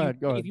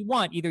 If you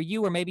want, either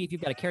you or maybe if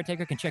you've got a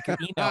caretaker can check your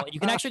email. You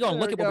can actually go and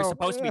look at what we're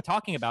supposed to be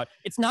talking about.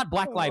 It's not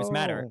Black Lives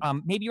Matter.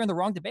 Maybe you're in the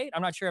wrong debate.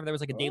 I'm not sure if there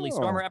was like a Daily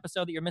Stormer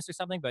episode that you missed or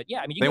something, but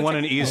yeah, I mean, they want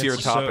an easier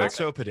topic. It's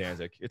so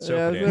pedantic. It's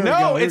so pedantic.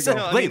 No, it's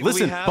wait,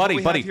 listen,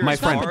 buddy, my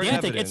friend.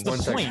 Pedantic. It's the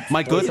point.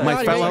 My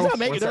fellow.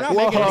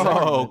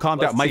 Whoa, calm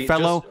down. My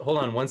fellow. Hold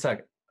on 1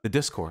 second. The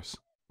discourse.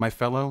 My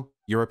fellow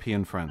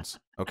European friends.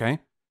 Okay.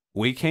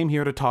 We came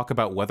here to talk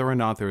about whether or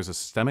not there is a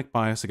systemic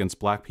bias against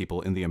black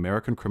people in the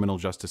American criminal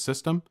justice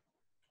system,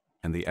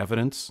 and the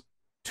evidence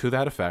to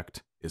that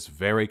effect is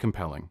very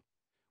compelling.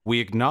 We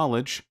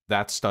acknowledge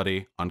that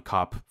study on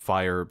cop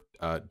fire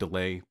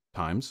delay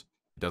times.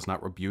 It does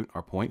not refute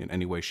our point in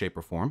any way, shape,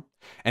 or form.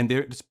 And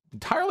it's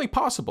entirely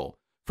possible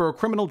for a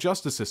criminal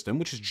justice system,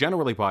 which is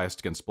generally biased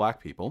against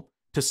black people,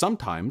 to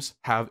sometimes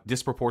have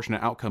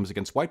disproportionate outcomes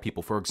against white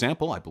people. For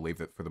example, I believe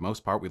that for the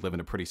most part, we live in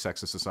a pretty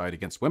sexist society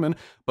against women,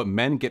 but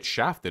men get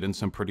shafted in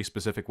some pretty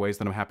specific ways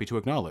that I'm happy to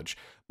acknowledge.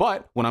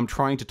 But when I'm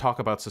trying to talk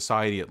about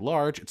society at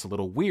large, it's a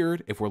little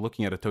weird if we're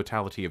looking at a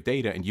totality of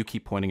data and you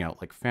keep pointing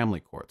out like family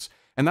courts.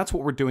 And that's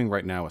what we're doing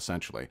right now,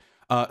 essentially.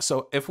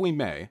 So if we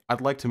may,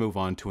 I'd like to move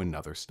on to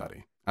another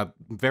study. I'm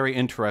very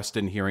interested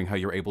in hearing how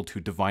you're able to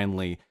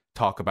divinely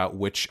talk about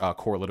which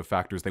correlative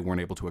factors they weren't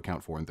able to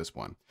account for in this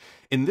one.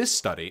 In this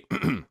study,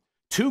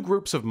 2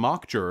 groups of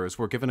mock jurors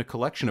were given a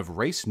collection of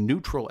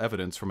race-neutral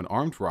evidence from an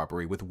armed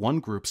robbery, with one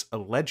group's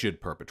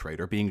alleged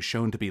perpetrator being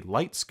shown to be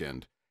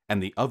light-skinned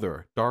and the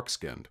other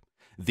dark-skinned.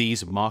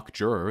 These mock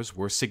jurors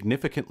were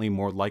significantly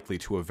more likely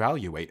to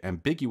evaluate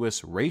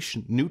ambiguous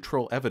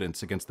race-neutral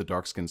evidence against the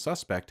dark-skinned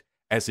suspect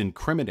as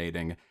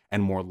incriminating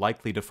and more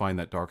likely to find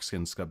that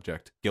dark-skinned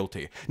subject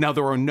guilty. Now,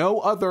 there are no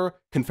other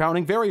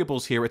confounding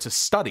variables here. It's a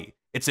study.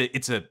 It's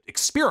an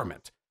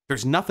experiment.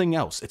 There's nothing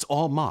else. It's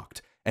all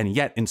mocked. And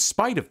yet, in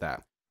spite of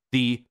that,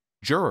 the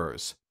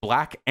jurors,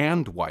 black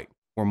and white,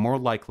 were more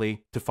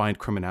likely to find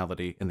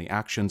criminality in the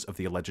actions of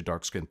the alleged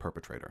dark-skinned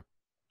perpetrator.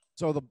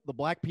 So the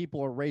black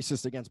people are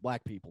racist against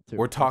black people, too.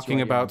 We're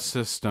talking about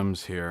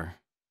systems here.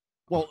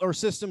 Well, are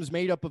systems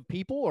made up of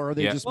people, or are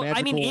they just magical?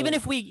 I mean, even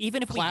if we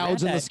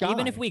clouds in the sky?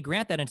 even if we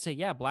grant that and say,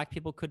 yeah, black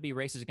people could be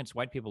racist against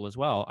white people as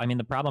well. I mean,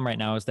 the problem right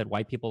now is that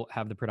white people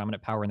have the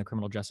predominant power in the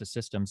criminal justice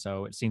system.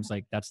 So it seems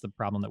like that's the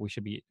problem that we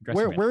should be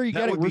addressing. Where are you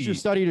getting? Where's your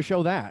study to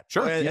show that?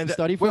 Sure. You have a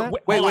study for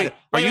that? Wait.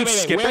 Are you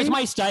skipping? Where's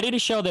my study to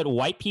show that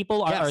white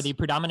people are the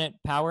predominant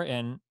power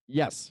in?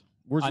 Yes.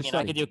 Where's the study?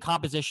 I could do a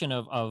composition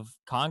of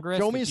Congress.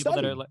 Show me a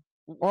study.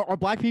 Are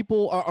black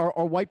people,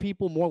 are white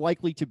people more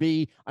likely to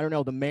be, I don't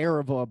know, the mayor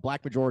of a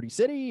black majority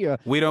city?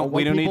 We don't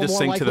need to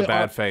sink to the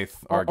bad faith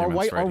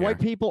arguments are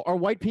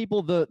white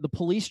people the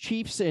police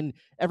chiefs in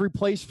every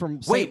place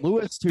from St.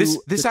 Louis to this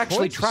Detroit?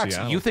 actually tracks.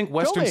 You think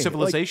Western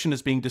civilization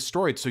is being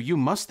destroyed, so you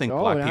must think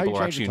black people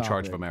are actually in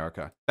charge of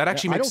America. That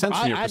actually makes sense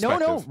from your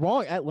perspective. No,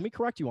 wrong. Let me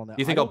correct you on that.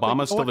 You think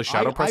Obama's still the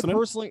shadow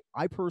president?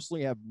 I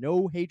personally have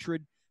no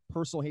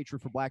personal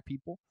hatred for black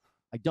people.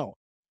 I don't.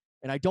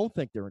 And I don't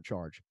think they're in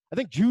charge. I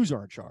think Jews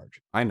are in charge.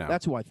 I know.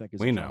 That's who I think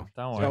is in charge.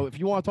 We know. So if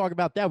you want to talk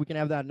about that, we can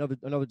have that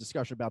another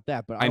discussion about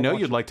that. But I know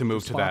you'd like to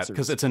move to that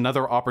because it's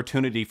another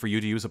opportunity for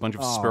you to use a bunch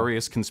of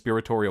spurious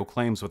conspiratorial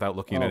claims without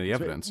looking at any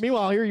evidence.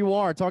 Meanwhile, here you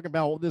are talking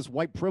about this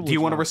white privilege. Do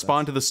you want to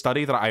respond to the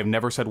study that I have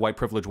never said white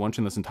privilege once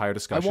in this entire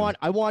discussion?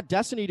 I want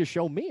Destiny to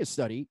show me a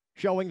study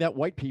showing that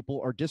white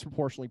people are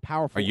disproportionately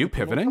powerful. Are you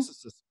pivoting?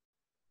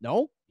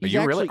 No. Are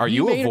you really? Are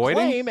you avoiding?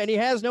 A claim and he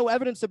has no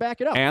evidence to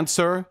back it up.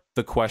 Answer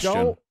the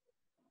question.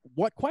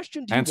 What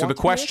question do you answer the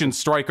question,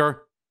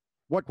 Stryker?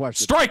 What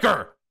question?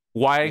 Stryker!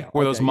 Why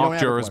were those mock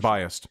jurors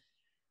biased?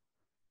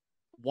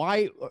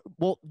 Why?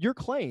 Well, your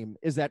claim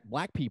is that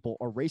black people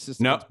are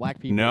racist against black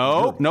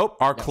people. Nope.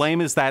 Our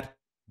claim is that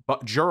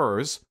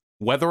jurors,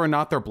 whether or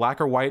not they're black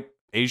or white,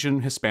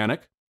 Asian,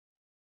 Hispanic,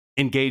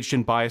 engaged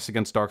in bias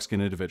against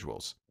dark-skinned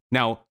individuals.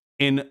 Now,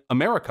 in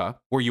America,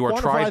 where you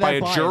are tried by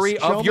a jury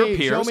of your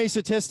peers... Show me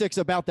statistics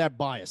about that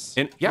bias.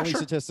 Sure.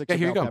 Statistics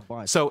here you go. That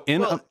bias. So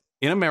in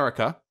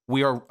America,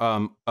 we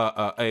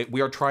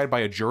are tried by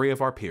a jury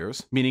of our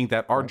peers, meaning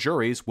that our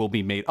juries will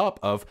be made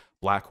up of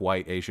black,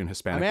 white, Asian,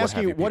 Hispanic. I'm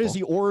asking you, what is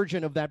the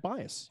origin of that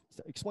bias?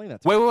 Explain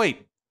that to me.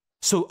 Wait.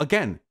 So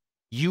again,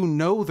 you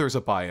know there's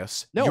a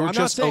bias. No, you're I'm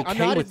just not saying,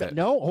 okay with it.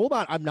 No, hold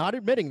on. I'm not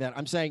admitting that.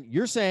 I'm saying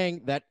you're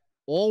saying that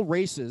all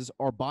races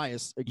are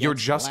biased against You're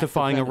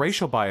justifying a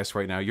racial bias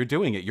right now. You're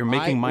doing it. You're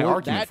making my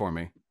argument for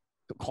me.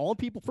 Calling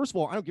people, first of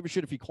all, I don't give a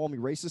shit if you call me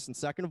racist, and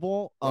second of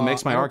all, it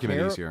makes my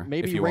argument easier.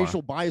 Maybe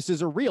racial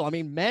biases are real. I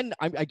mean, men,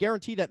 I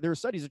guarantee that there are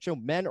studies that show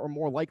men are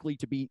more likely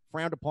to be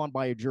frowned upon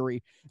by a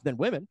jury than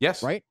women.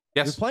 Yes. Right?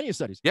 Yes. There's plenty of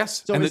studies.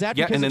 Yes. So is that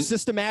because of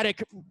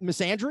systematic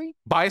misandry?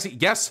 Bias,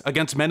 yes.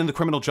 Against men in the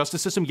criminal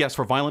justice system, yes.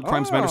 For violent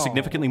crimes, men are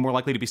significantly more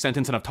likely to be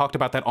sentenced, and I've talked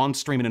about that on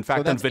stream and, in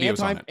fact, done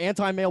videos on it.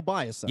 Anti-male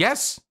bias. Then.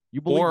 Yes.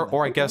 You believe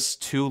or I guess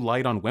too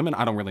light on women.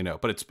 I don't really know,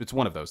 but it's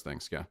one of those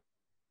things, yeah.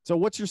 So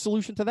what's your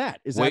solution to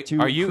that? Is that to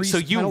are you so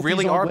you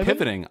really are women?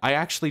 pivoting? I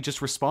actually just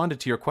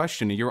responded to your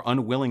question, and you're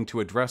unwilling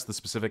to address the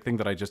specific thing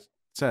that I just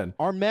said.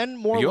 Are men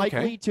more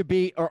likely to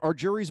be? Are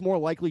juries more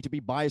likely to be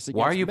biased against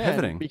men? Why are you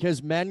pivoting?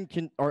 Because men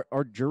can.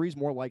 Are juries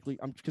more likely?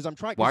 Because I'm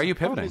trying. Why are you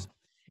pivoting?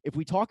 If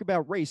we talk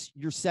about race,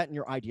 you're set in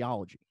your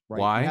ideology, right?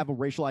 Why? You have a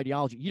racial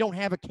ideology. You don't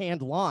have a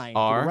canned line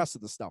for the rest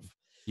of the stuff.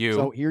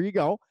 So here you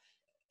go.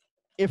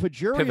 If a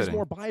jury is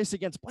more biased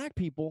against black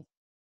people,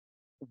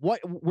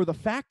 what were the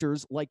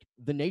factors like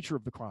the nature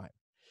of the crime?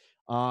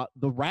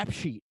 The rap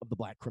sheet of the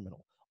black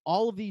criminal.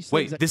 All of these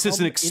things. Wait, this is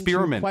an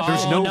experiment.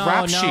 There's no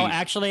rap sheet. No,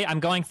 actually, I'm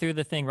going through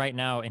the thing right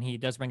now, and he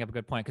does bring up a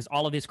good point, because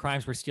all of these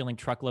crimes were stealing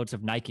truckloads of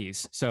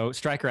Nikes. So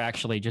Stryker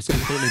actually just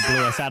completely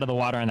blew us out of the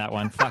water on that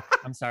one. Fuck,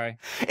 I'm sorry.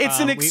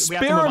 It's an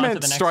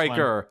experiment,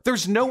 Stryker.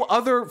 There's no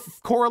other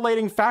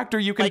correlating factor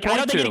you can point to. I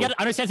don't think you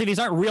understand that these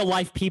aren't real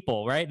life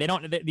people, right? They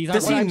don't. These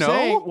aren't. Does he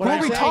know? Who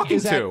are we talking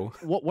to?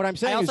 What I'm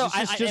saying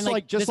is just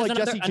like Jesse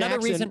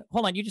Jackson.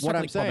 Hold on, you just. What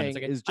I'm saying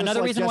is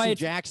another reason why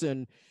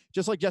Jackson.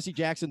 Just like Jesse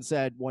Jackson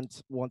said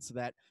once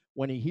that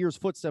when he hears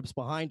footsteps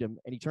behind him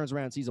and he turns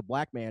around and sees a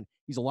black man,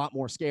 he's a lot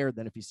more scared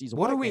than if he sees a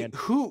white man.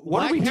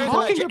 What are we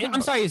talking about?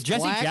 I'm sorry, is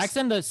Jesse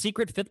Jackson the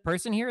secret fifth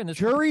person here in this?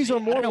 Juries are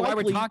more likely. Why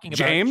we're talking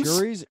about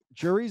James.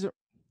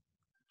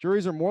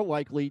 Juries are more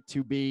likely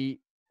to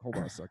be. Hold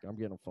on a second, I'm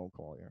getting a phone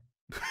call here.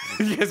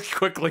 Yes,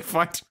 quickly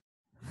find.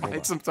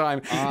 Find some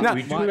time.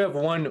 We do have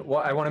one.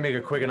 Well, I want to make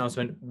a quick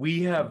announcement.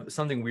 We have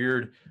something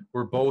weird.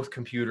 We're both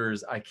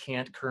computers. I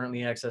can't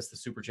currently access the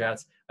super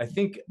chats. I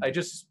think I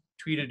just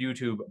tweeted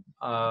YouTube.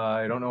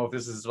 I don't know if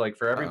this is like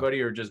for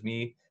everybody or just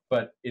me,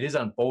 but it is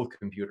on both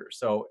computers.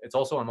 So it's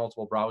also on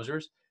multiple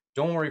browsers.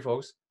 Don't worry,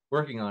 folks.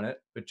 Working on it,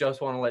 but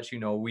just want to let you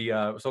know we.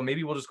 So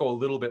maybe we'll just go a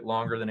little bit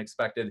longer than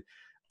expected.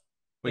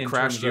 We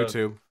crashed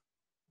YouTube.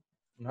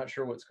 I'm not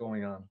sure what's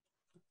going on.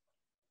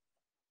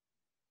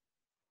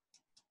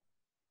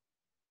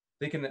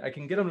 I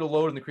can get them to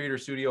load in the Creator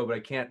Studio, but I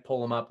can't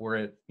pull them up where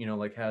it,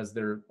 like has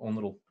their own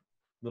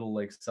little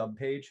like sub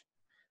page.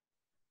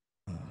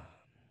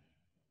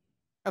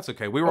 That's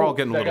okay. We were all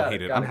getting a little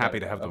heated. I'm happy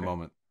to have the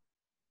moment.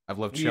 I've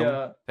loved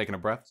chilling, taking a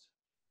breath.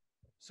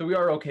 So we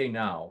are okay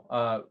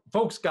now.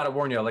 Folks, got to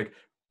warn you, like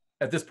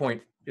at this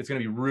point, it's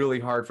going to be really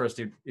hard for us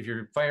to, if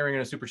you're firing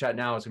in a super chat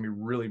now, it's going to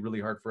be really, really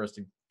hard for us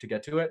to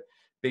get to it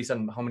based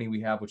on how many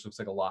we have, which looks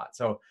like a lot.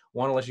 So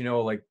want to let you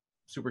know, like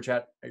super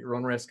chat at your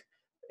own risk.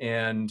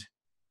 And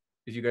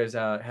if you guys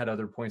had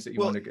other points that you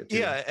want to get to.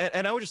 Yeah,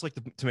 and I would just like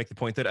to make the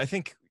point that I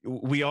think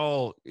we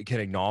all can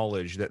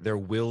acknowledge that there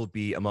will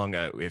be among,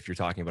 if you're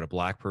talking about a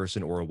black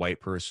person or a white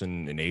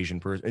person, an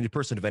Asian person, any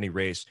person of any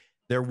race,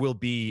 there will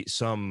be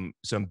some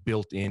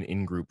built-in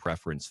in-group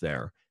preference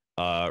there.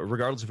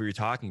 Regardless of who you're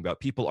talking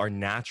about, people are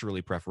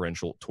naturally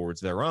preferential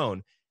towards their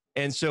own.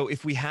 And so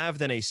if we have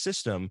then a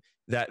system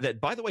that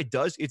by the way,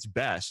 does its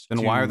best.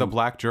 Then why are the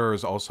black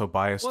jurors also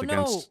biased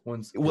against?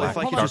 Well, if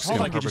I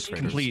could just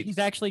complete. He's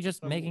actually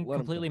just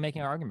completely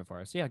making our argument for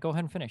us. Yeah, go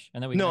ahead and finish.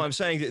 And then we. No, I'm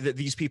saying that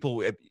these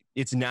people,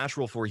 it's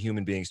natural for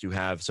human beings to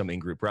have some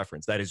in-group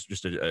preference. That is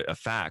just a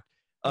fact.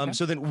 Okay.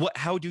 So then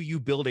how do you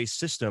build a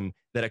system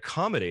that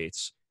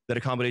accommodates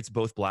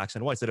both blacks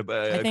and whites, that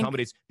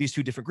accommodates these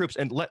two different groups?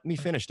 And let me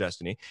finish,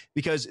 Destiny,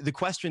 because the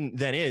question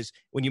then is,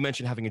 when you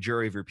mention having a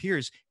jury of your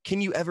peers, can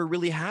you ever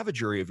really have a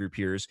jury of your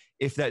peers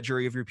if that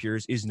jury of your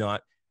peers is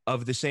not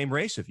of the same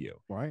race of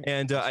you? Right.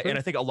 And I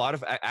think a lot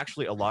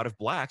of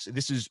blacks,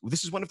 this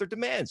is one of their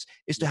demands,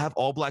 is to have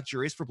all black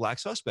juries for black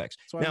suspects.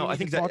 Now, I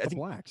think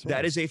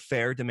that is a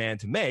fair demand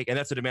to make, and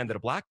that's a demand that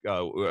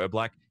a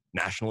black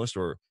nationalist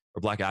or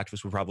black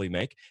activists would probably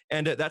make.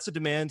 And that's a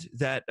demand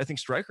that I think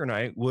Stryker and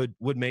I would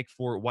make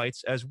for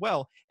whites as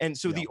well. And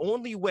so the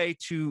only way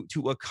to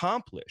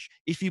accomplish,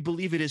 if you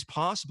believe it is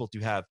possible to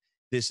have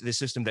this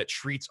system that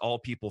treats all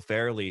people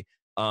fairly,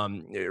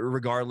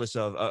 regardless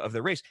of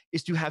their race,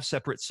 is to have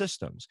separate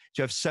systems,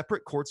 to have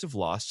separate courts of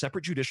law,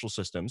 separate judicial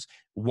systems,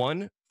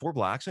 one for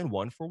blacks and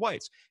one for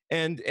whites.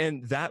 And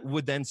that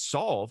would then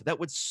solve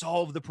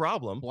the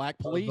problem. Black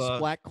police,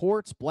 black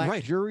courts,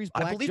 black juries,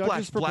 black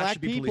judges for black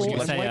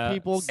people, and white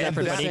people get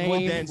the same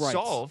would then rights.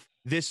 solve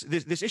this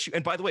issue.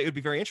 And by the way, it would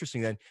be very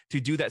interesting then to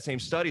do that same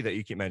study that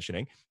you keep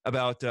mentioning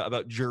about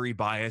jury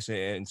bias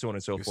and so on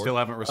and so forth. You still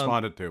haven't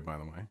responded to, by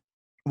the way.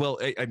 Well,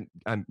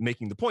 I'm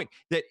making the point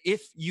that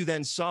if you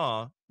then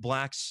saw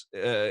blacks,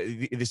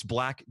 this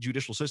black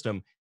judicial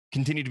system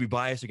continue to be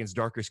biased against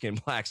darker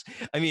skinned blacks,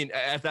 I mean,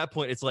 at that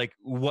point, it's like,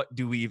 what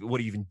do you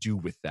even do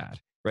with that,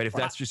 right? If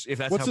that's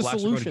how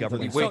blacks are going to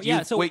govern.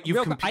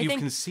 You've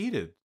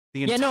conceded.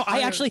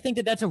 I actually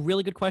think that's a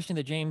really good question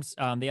that James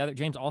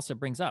also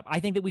brings up. I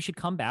think that we should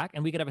come back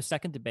and we could have a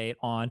second debate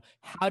on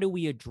how do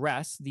we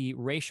address the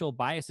racial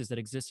biases that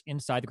exist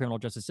inside the criminal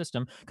justice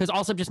system. Because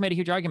Allsup just made a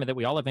huge argument that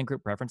we all have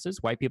in-group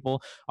preferences. White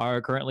people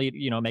are currently,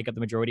 make up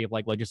the majority of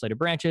like legislative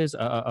branches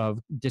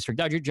of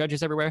district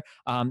judges everywhere.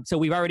 So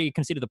we've already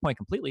conceded the point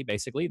completely,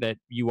 basically, that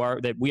we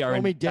are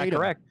in fact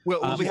correct.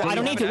 Well, I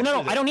don't need to.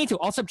 No, I don't need to.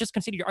 Allsup just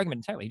conceded your argument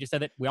entirely. He just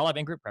said that we all have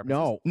in-group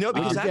preferences. No,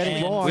 because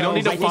we don't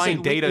need to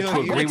find data to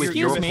agree with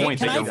your point.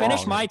 Can I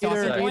finish my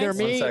talking Either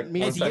points?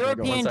 me As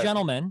European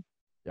gentlemen,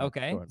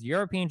 okay,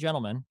 European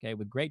gentlemen, okay,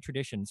 with great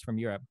traditions from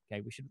Europe, okay,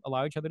 we should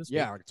allow each other to speak.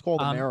 Yeah, it's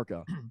called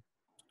America.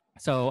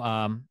 So,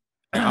 I'm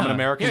an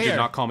American. Do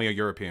not call me a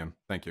European.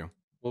 Thank you.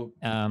 Well,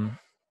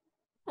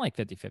 like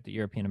 50-50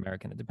 European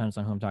American. It depends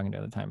on who I'm talking to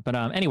at the time. But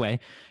anyway,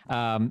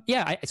 so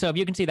if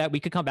you can see that, we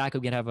could come back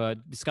and we can have a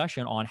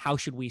discussion on how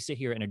should we sit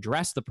here and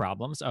address the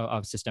problems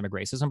of systemic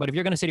racism. But if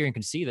you're going to sit here and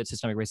concede that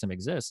systemic racism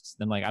exists,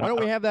 then like, why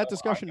don't we have that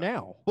discussion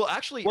now? Well,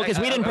 actually, because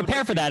we didn't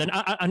prepare for that,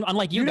 and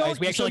unlike you guys,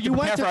 we actually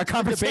prepare for our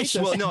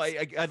conversation. Well, no,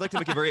 I'd like to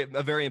make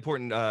a very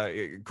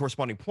important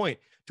corresponding point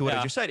to what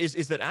I just said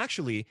is that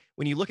actually,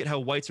 when you look at how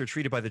whites are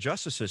treated by the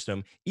justice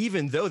system,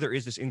 even though there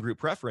is this in-group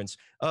preference,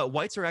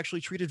 whites are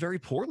actually treated very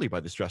poorly by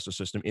this justice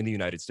system in the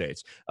United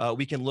States.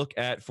 We can look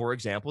at, for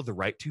example, the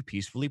right to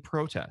peacefully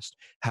protest.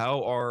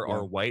 How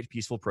are white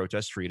peaceful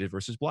protests treated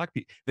versus black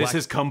people? This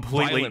is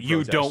completely,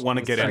 you don't want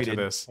to get into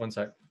this. One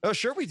sec. Oh,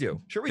 sure we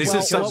do. This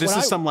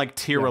is some like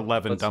tier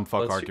 11 dumb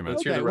fuck argument.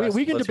 Okay,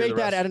 we can debate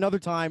that at another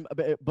time,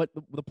 but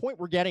the point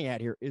we're getting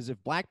at here is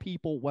if black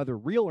people, whether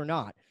real or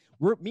not,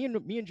 me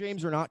and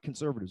James are not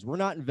conservatives. We're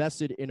not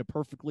invested in a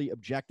perfectly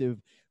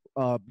objective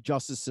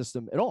justice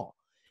system at all.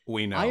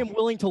 We know. I am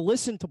willing to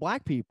listen to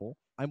black people.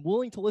 I'm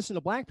willing to listen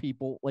to black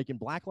people, like in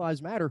Black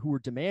Lives Matter, who are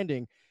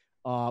demanding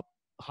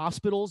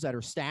hospitals that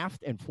are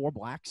staffed and for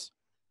blacks,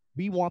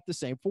 we want the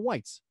same for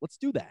whites. Let's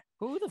do that.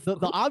 Who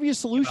The obvious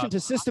solution to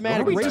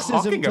systematic What are we racism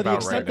talking to the about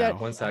extent right that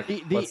now? One sec.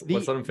 the- Let's the-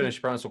 let him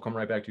finish. Promise we'll come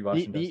right back to you,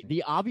 Vaush and Destiny.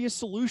 the obvious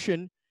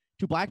solution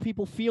to black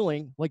people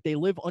feeling like they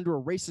live under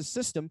a racist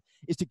system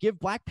is to give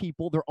black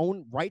people their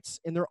own rights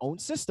in their own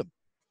system.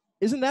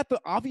 Isn't that the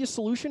obvious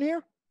solution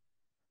here?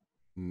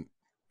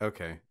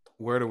 Okay,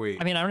 where do we?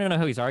 I mean, I don't even know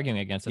who he's arguing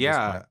against. At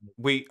Yeah,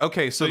 this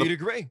point. So the- you'd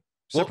agree?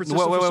 Well, Separate wait,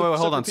 systems for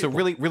hold on. separate So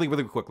people.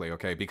 really quickly,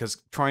 okay?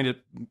 Because trying to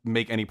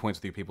make any points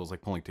with you people is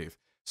like pulling teeth.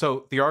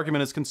 So the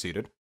argument is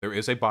conceded. There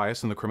is a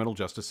bias in the criminal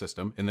justice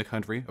system in the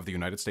country of the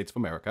United States of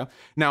America.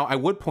 Now, I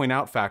would point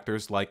out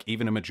factors like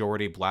even a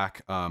majority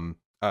black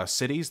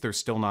cities, there's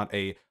still not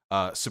a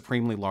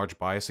supremely large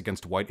bias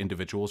against white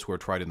individuals who are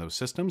tried in those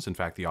systems. In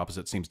fact, the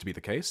opposite seems to be the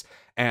case.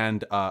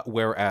 And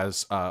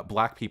whereas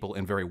black people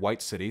in very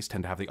white cities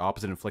tend to have the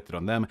opposite inflicted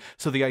on them.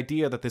 So the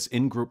idea that this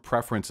in-group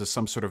preference is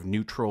some sort of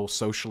neutral,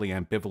 socially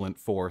ambivalent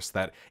force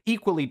that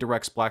equally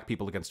directs black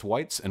people against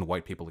whites and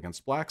white people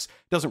against blacks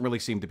doesn't really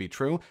seem to be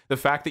true. The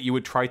fact that you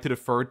would try to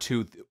defer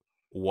to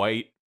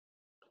white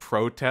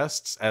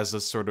protests as a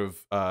sort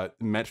of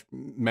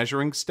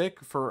measuring stick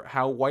for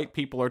how white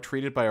people are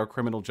treated by our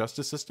criminal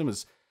justice system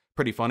is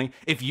pretty funny.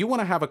 If you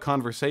want to have a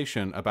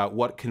conversation about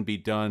what can be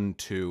done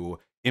to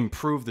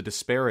improve the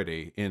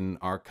disparity in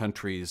our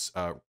country's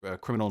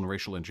criminal and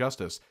racial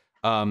injustice,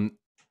 I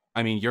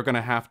mean, you're going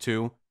to have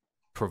to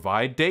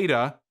provide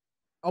data.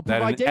 I'll That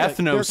provide an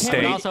data. ethno There state- can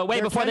be- Also, wait,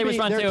 there before can they be-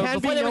 respond there to, can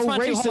before be they no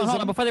respond to, hold on,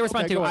 racism. before they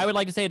respond Okay, to, go ahead. I would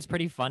like to say it's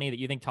pretty funny that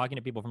you think talking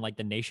to people from like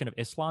the Nation of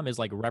Islam is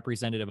like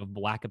representative of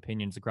black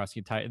opinions across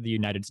the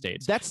United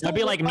States. That's That'd be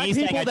still like black me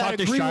saying people I that talked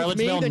to agree with me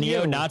Charlottesville than you.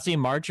 neo-Nazi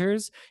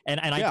marchers, and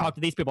I Yeah. talked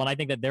to these people, and I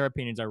think that their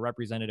opinions are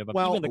representative of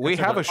Well, even the we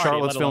have a conservative party, let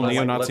Charlottesville alone-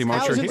 neo-Nazi marcher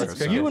Thousands, here. Let's so-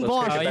 kick it. you and Let's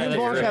Vaush, kick it you back and to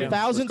Vaush Eric have and-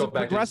 thousands let's of go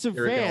back to progressive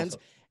Eric and fans. Allsup.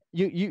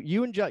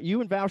 You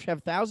and Vaush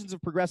have thousands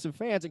of progressive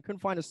fans and couldn't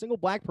find a single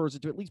black person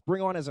to at least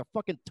bring on as a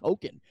fucking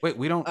token. Wait,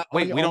 we don't. on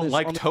Wait, we on don't this-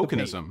 like on this debate.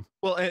 tokenism.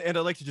 Well, and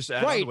I'd like to just add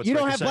on to Right, what you don't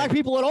Striker's have saying. black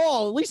people at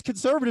all. At least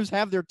conservatives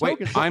have their Wait,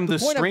 tokens. I'm the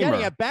point I'm streamer.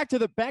 getting at, back to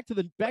Hey, what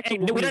we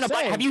we don't were know,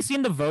 saying. have you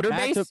seen the voter Back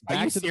base? to- Are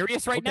back you to the-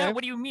 serious right now? okay,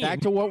 What do you mean? Back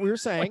to what we were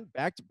saying.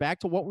 Back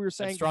to what we were That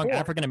saying. strong before.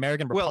 African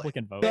American Well,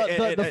 Republican vote.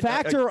 The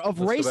factor of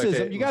Let's go back to-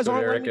 racism. You guys let's go to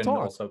aren't Eric letting me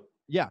and talk. Allsup.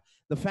 Yeah,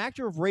 the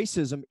factor of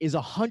racism is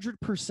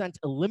 100%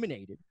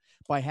 eliminated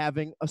by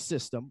having a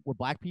system where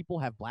black people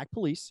have black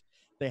police,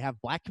 they have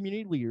black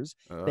community leaders,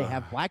 they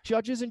have black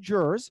judges and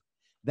jurors.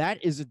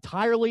 That is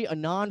entirely a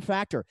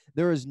non-factor.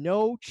 There is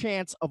no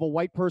chance of a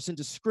white person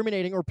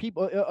discriminating or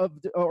people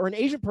or an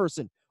Asian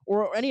person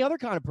or any other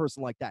kind of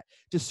person like that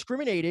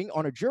discriminating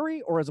on a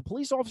jury or as a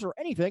police officer or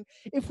anything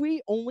if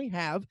we only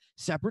have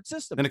separate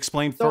systems. Then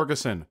explain So-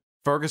 Ferguson.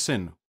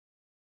 Ferguson,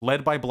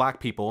 led by black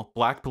people,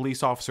 black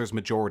police officers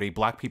majority,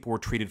 black people were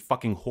treated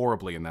fucking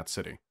horribly in that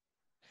city.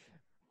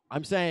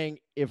 I'm saying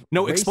if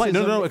No, explain-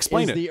 no, racism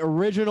explain is it. the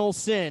original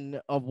sin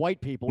of white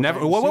people. which Never.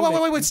 I assume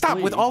that you Stop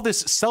with believe- all this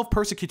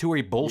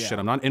self-persecutory bullshit. Yeah.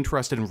 I'm not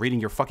interested in reading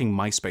your fucking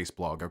MySpace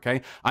blog,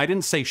 okay? I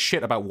didn't say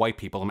shit about white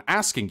people. I'm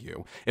asking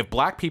you if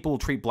black people will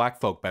treat black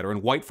folk better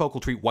and white folk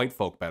will treat white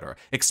folk better.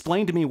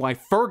 Explain to me why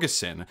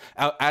Ferguson,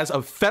 as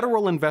a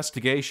federal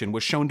investigation,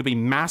 was shown to be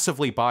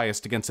massively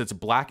biased against its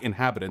black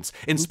inhabitants,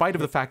 in spite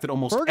of the fact that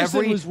almost Ferguson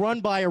every. was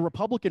run by a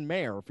Republican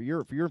mayor. For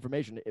your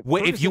information,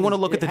 Wait, if you want to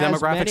look at the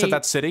demographics of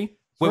that city.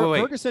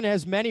 Wait. Ferguson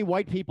has many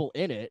white people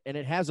in it, and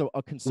it has a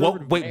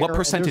conservative. What mayor, and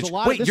percentage? there's a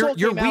lot of- Wait, this you're all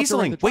came out during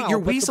weaseling. the Wait, trial, you're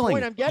but the weaseling.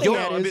 point I'm getting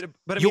at I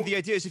is, mean, the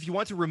idea is if you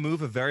want to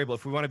remove a variable,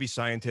 if we want to be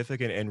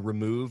scientific and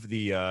remove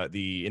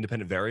the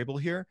independent variable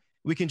here,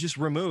 we can just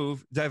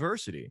remove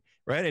diversity,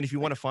 right? And if you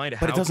want to find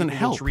how it doesn't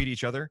people will help. treat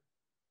each other,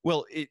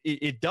 well,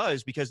 it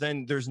does, because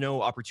then there's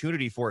no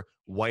opportunity for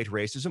white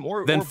racism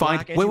or Then or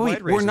find. black Wait.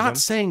 anti-white We're not racism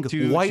saying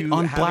to white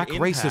on have black an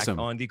impact racism.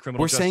 on the criminal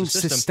We're saying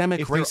justice system systemic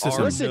if there are racism.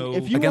 Listen, no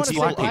if you want against to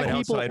people say black even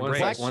people, outside One race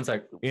sec. One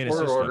sec. in a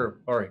Order. system. Order.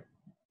 All right.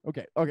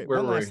 okay. Where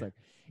One were last we? thing.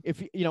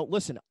 If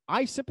listen,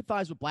 I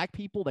sympathize with black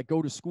people that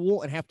go to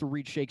school and have to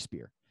read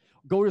Shakespeare.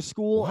 Go to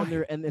school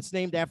and it's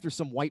named after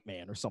some white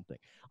man or something.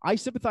 I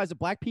sympathize that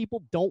black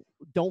people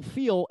don't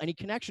feel any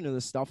connection to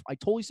this stuff. I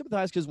totally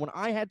sympathize because when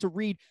I had to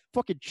read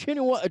fucking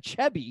Chinua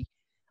Achebe,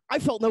 I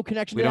felt no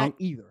connection We to that don't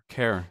either.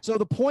 Care. So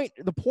the point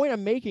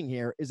I'm making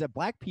here is that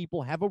black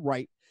people have a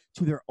right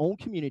to their own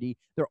community,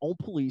 their own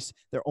police,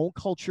 their own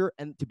culture,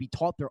 and to be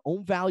taught their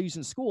own values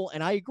in school.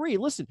 And I agree.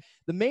 Listen,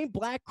 the main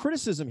black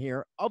criticism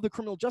here of the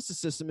criminal justice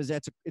system is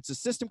that it's a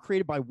system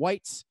created by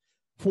whites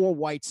for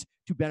whites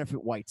to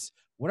benefit whites.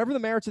 Whatever the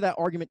merits of that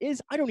argument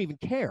is, I don't even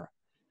care.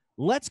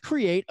 Let's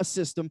create a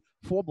system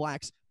for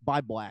blacks by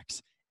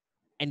blacks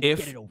and get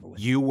If it over with.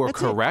 you were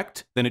That's it.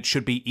 correct, then it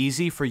should be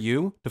easy for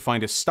you to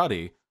find a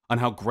study on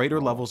how greater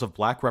levels of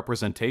black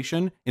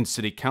representation in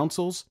city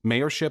councils,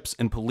 mayorships,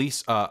 and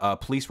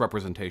police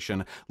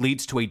representation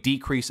leads to a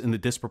decrease in the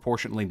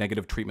disproportionately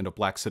negative treatment of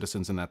black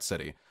citizens in that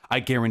city. I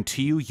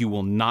guarantee you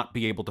will not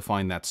be able to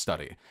find that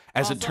study.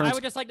 As also, it turns, I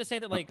would just like to say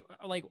that,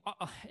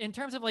 in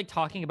terms of like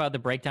talking about the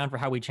breakdown for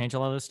how we change a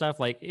lot of this stuff,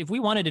 like if we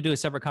wanted to do a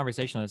separate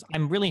conversation on this,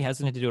 I'm really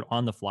hesitant to do it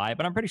on the fly,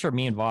 but I'm pretty sure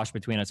me and Vaush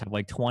between us have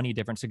like 20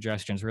 different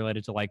suggestions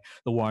related to like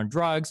the war on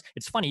drugs.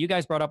 It's funny, you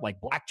guys brought up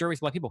like black juries,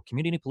 black people.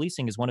 Community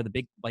policing is one of the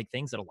big like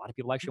things that a lot of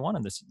people actually want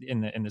in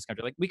this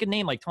country. Like we could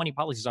name like 20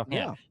 policies offhand.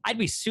 Yeah. I'd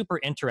be super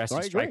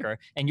interested, Stryker,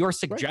 and your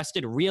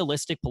suggested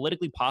realistic,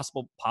 politically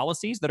possible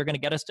policies that are going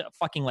to get us to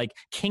fucking like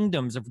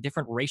kingdoms of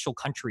different racial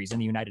countries in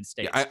the United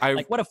States.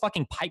 Like what a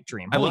fucking pipe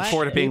dream. I look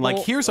forward to being like,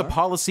 here's a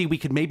policy we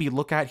could maybe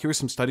look at. Here's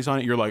some studies on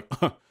it. You're like,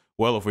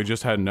 well, if we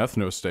just had an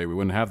ethno state, we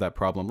wouldn't have that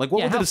problem. Like,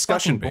 what would the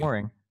discussion be?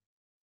 Boring.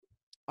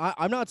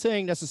 I'm not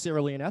saying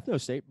necessarily an ethno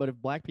state, but if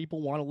black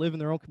people want to live in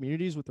their own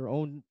communities with their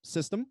own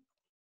system,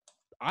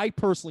 I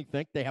personally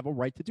think they have a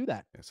right to do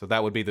that. Yeah, so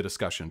that would be the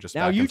discussion. Just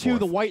now, back you and two,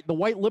 forth. the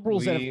white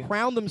liberals that have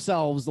crowned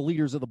themselves the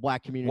leaders of the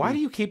black community. Why do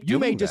you keep doing You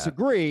may that?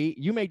 disagree.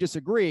 You may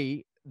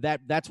disagree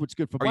that that's what's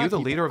good for black people. Are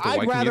you the leader of the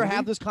white I'd rather community?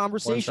 have this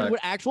conversation with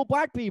actual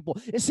black people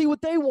and see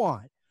what they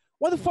want.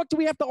 Why the fuck do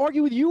we have to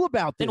argue with you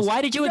about this? Then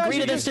why did you agree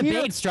to this debate,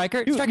 here.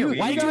 Stryker? Dude, Stryker,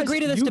 why did you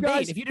agree to this debate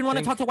guys, if you didn't want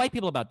to talk to white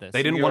people about this?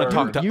 They didn't want to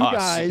talk to us.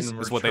 Guys,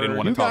 is what they didn't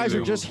want to you talk guys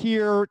to. are just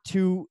here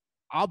to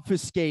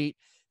obfuscate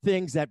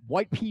things that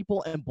white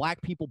people and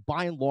black people,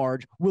 by and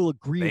large, will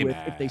agree with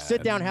if they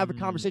sit down and have a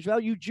conversation. Well,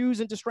 you Jews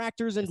and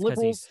distractors and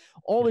liberals,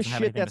 all this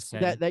shit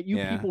that you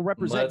people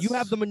represent, you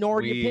have the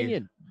minority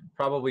opinion.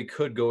 Probably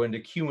could go into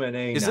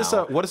Q&A. Is this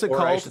a what is it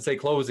called? I should say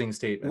closing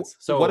statements.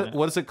 So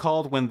what is it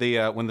called when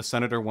the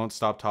senator won't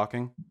stop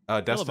talking?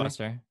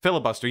 Filibuster.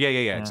 Filibuster.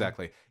 Yeah,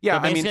 exactly. Yeah,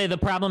 but basically, the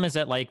problem is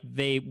that like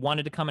they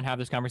wanted to come and have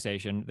this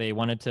conversation. They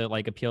wanted to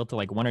like appeal to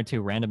like one or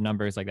two random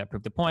numbers, like that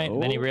proved the point.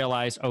 And then he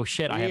realized, oh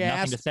shit, I have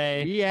nothing to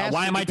say.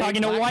 Why am I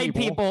talking to white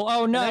people?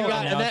 Oh no!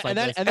 And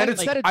then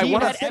instead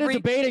of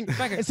debating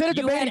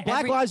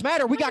Black Lives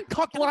Matter, we got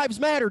Cuck Lives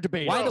Matter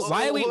debating.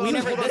 Why are we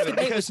never? This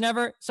debate was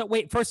never. So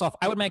wait, first off,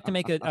 I would like to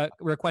make a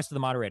request to the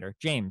moderator,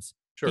 James.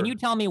 Sure. Can you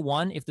tell me,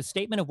 one, if the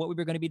statement of what we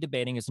were going to be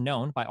debating is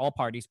known by all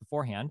parties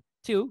beforehand?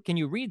 Two, can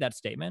you read that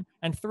statement?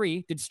 And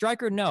three, did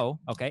Stryker know,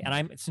 okay, and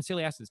I'm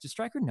sincerely asking this, did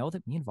Stryker know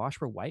that me and Vaush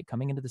were white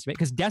coming into this debate?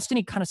 Because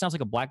Destiny kind of sounds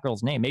like a black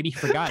girl's name. Maybe he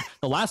forgot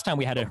the last time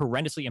we had a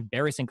horrendously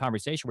embarrassing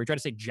conversation where he tried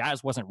to say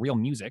jazz wasn't real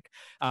music.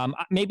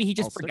 Maybe he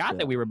just forgot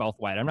that we were both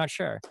white. I'm not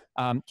sure.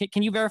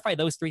 Can you verify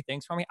those three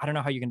things for me? I don't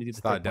know how you're going to do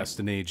the third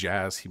Destiny,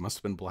 jazz, he must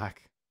have been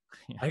black.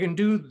 Yeah. I can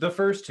do the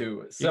first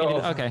two. So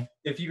okay.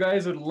 If you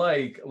guys would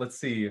like, let's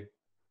see.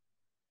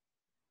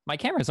 My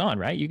camera's on,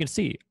 right? You can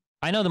see.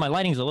 I know that my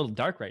lighting's a little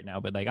dark right now,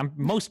 but like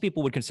most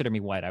people would consider me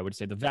white. I would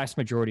say the vast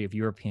majority of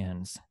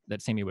Europeans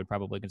that see me would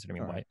probably consider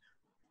me white.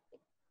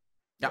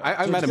 Yeah,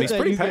 I met him. He's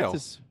pretty pale.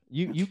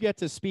 You get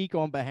to speak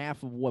on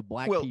behalf of what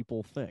black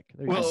people think.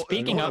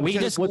 Speaking of,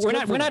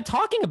 we're not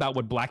talking about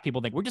what black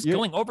people think. We're just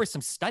going over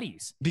some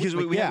studies because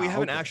we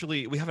haven't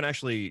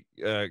actually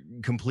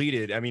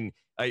completed. I mean,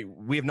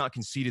 we have not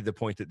conceded the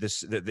point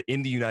that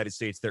in the United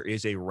States there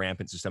is a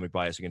rampant systemic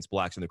bias against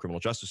blacks in the criminal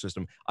justice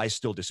system. I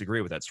still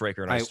disagree with that,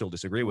 Stryker, and I still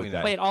disagree with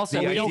that. Wait,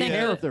 also, we don't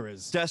care if there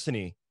is.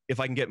 Destiny. If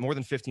I can get more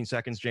than 15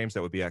 seconds, James,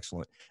 that would be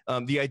excellent.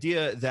 The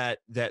idea that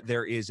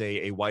there is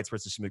a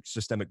widespread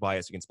systemic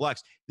bias against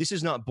blacks, this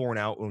is not borne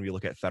out when we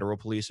look at federal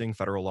policing,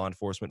 federal law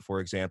enforcement, for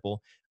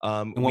example.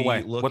 In what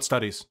way? What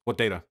studies? What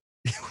data?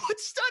 What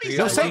studies?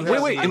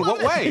 Wait, in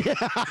what way?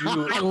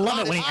 I love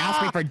it when he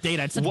asks me for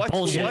data. It's such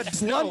bullshit.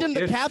 Is London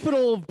the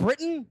capital of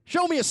Britain?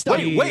 Show me a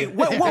study. Wait,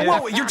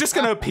 whoa. You're just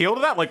going to appeal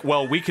to that? Like,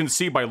 well, we can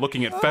see by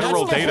looking at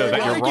federal data that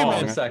you're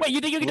wrong. Wait,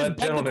 you think you can just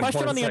beg the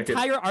question on the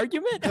entire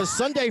argument? Because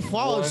Sunday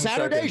follows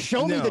Saturday.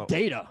 Show me the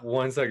data.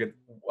 1 second.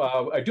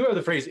 I do have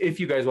the phrase, if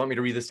you guys want me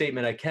to read the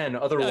statement, I can.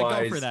 Otherwise,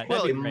 go for that.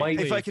 Well,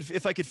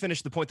 if I could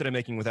finish the point that I'm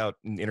making without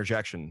an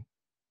interjection.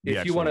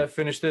 If you want to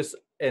finish this,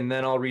 and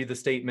then I'll read the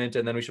statement,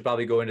 and then we should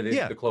probably go into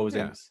the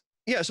closings.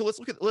 Yeah, so let's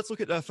look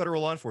at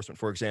federal law enforcement,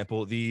 for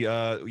example,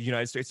 the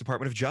United States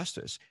Department of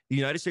Justice. The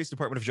United States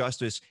Department of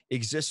Justice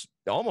exists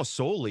almost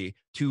solely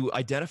to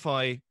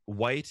identify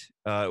white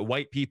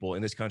people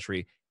in this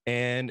country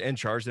and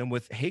charge them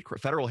with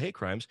federal hate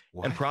crimes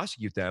and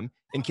prosecute them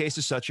in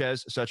cases such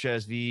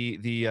as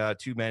the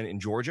two men in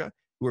Georgia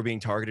who are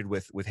being targeted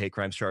with hate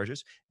crimes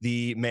charges.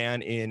 The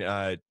man in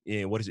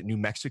New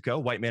Mexico,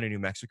 white man in New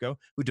Mexico,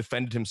 who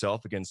defended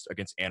himself against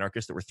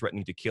anarchists that were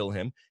threatening to kill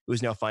him, who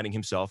is now finding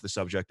himself the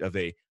subject of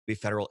a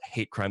federal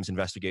hate crimes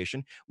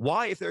investigation.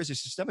 Why, if there's a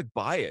systemic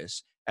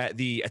bias at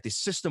the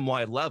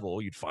system-wide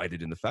level, you'd find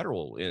it in the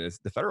federal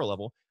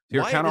level.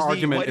 Your counter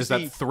argument is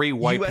that 3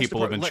 white people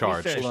have been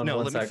charged.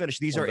 Let me finish.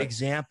 These are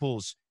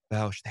examples.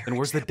 Vaush, and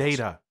where's the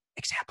data?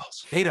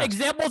 Examples.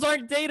 Examples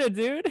aren't data,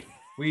 dude.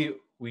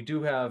 We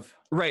do have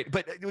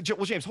but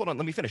James, hold on,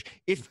 let me finish.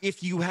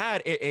 If you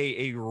had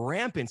a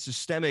rampant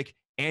systemic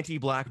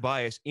anti-black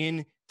bias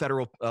in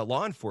federal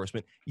law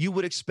enforcement, you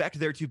would expect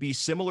there to be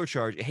similar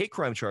hate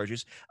crime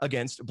charges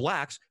against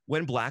blacks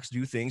when blacks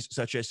do things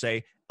such as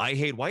say, I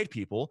hate white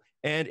people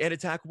and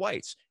attack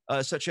whites,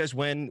 such as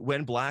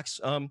when blacks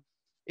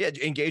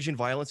engage in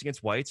violence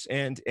against whites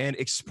and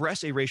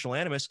express a racial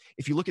animus.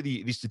 If you look at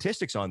the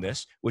statistics on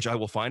this, which I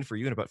will find for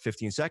you in about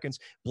 15 seconds,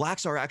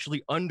 blacks are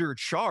actually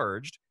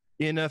undercharged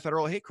in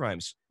federal hate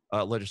crimes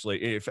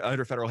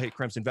under federal hate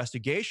crimes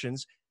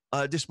investigations,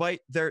 despite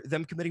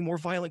them committing more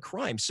violent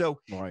crimes. So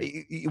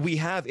we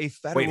have a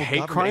federal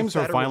hate crimes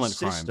or violent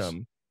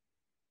system.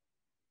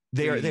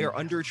 crimes? They are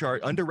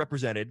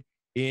underrepresented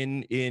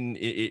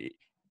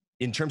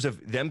in terms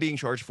of them being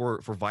charged for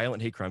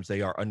violent hate crimes.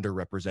 They are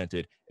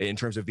underrepresented in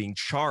terms of being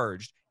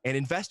charged and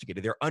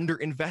investigated. They're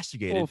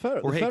under-investigated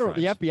for hate crimes.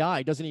 The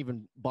FBI doesn't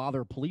even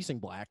bother policing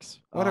blacks.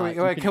 What are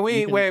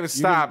we?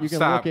 Stop.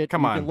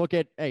 Come on. You can look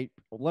at. Hey,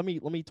 let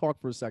me talk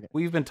for a second.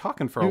 We've been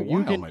talking for a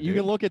while. You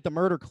can look at the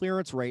murder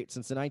clearance rate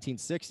since the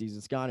 1960s.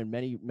 It's gone in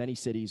many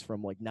cities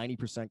from like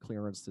 90%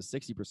 clearance to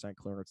 60%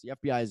 clearance. The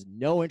FBI has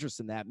no interest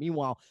in that.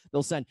 Meanwhile,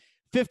 they'll send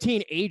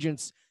 15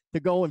 agents to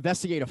go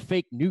investigate a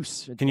fake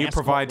noose. Can you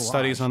provide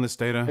studies on this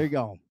data? There you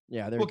go.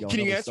 Yeah, there you go.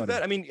 Can you answer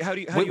that? I mean, how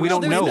do you? We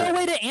don't know. There's no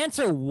way to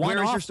answer one-off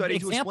Where is your study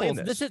examples.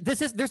 to explain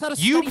this? There's not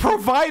a You study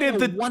provided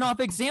the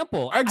one-off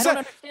example. Exactly. I don't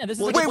understand. This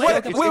is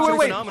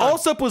Wait.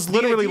 Allsup was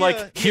literally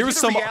like, here's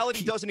some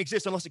reality doesn't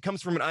exist unless it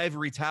comes from an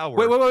ivory tower.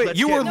 Wait.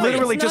 You were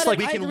literally just like,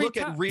 we can look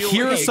at real.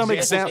 Here's some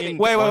examples.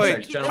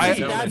 Wait.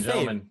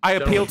 Gentlemen. I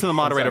appeal to the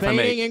moderator if I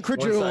may.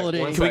 Incredulity.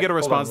 Can we get a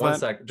response to that? 1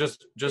 sec.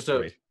 Just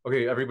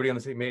okay. Everybody on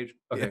the same page.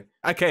 Okay.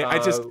 Okay.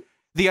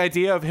 The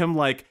idea of him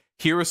like,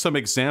 here are some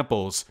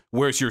examples.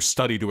 Where's your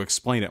study to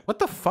explain it? What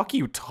the fuck are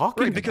you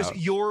talking about? Because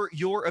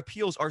your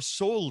appeals are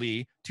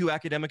solely to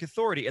academic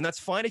authority, and that's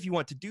fine if you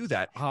want to do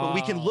that. But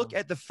we can look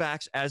at the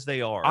facts as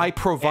they are. I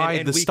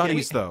provide the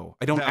studies, though.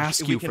 I don't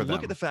ask you for them. We can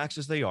look at the facts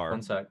as they are,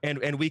 1 sec.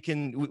 and we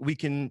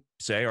can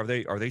say are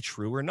they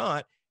true or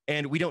not.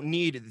 And we don't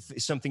need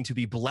something to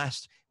be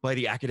blessed by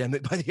the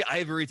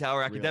ivory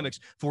tower academics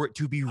for it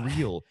to be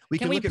real. We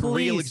can look at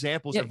real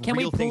examples of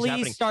real things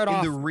happening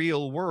in the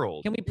real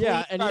world. Can we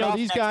please and you know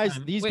these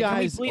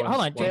guys, hold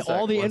on,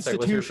 all the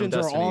institutions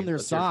are on their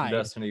side.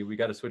 Destiny, we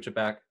got to switch it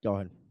back. Go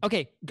ahead.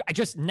 Okay,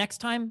 just next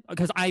time,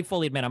 because I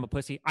fully admit I'm a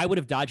pussy, I would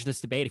have dodged this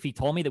debate if he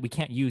told me that we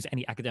can't use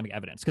any academic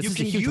evidence. Because it's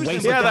a huge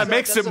waste. Yeah, that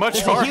makes it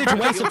much harder. It's a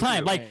huge waste of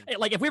time. Like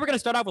if we were going to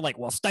start off with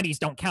well, studies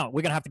don't count.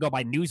 We're going to have to go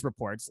by news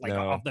reports.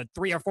 Of the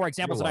 3 or 4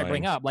 examples that I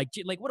bring up,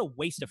 like what a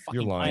waste of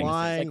fucking time.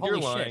 You're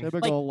lying.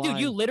 Dude,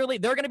 you literally,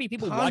 there are going to be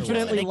people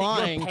confidently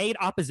lying. You're paid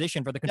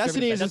opposition for the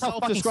Destiny is a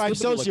self-described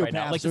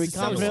sociopath. So he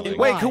confidently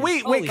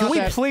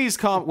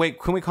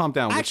Can we calm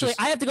down? Actually,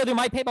 I have to go through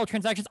my PayPal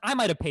transactions. I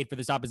might have paid for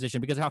this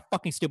opposition because of how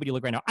fucking stupid you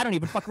look right now. I don't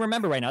even fucking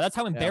remember right now. That's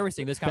how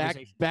embarrassing this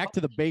conversation. Back to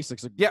the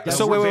basics. Yeah.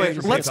 So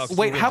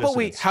wait. How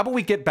about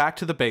we get back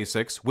to the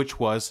basics, which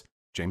was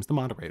James, the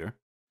moderator.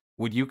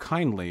 Would you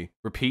kindly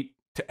repeat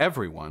to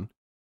everyone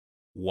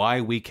why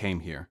we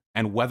came here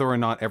and whether or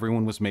not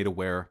everyone was made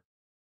aware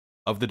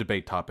of the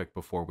debate topic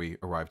before we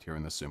arrived here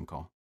in this Zoom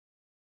call?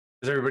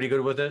 Is everybody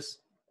good with this?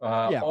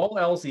 All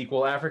else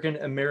equal, African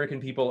American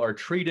people are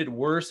treated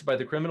worse by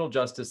the criminal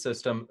justice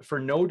system for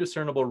no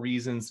discernible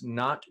reasons,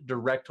 not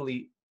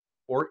directly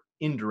or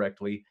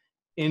indirectly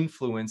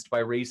influenced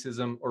by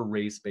racism or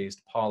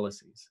race-based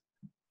policies.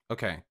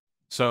 Okay,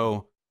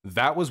 so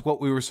that was what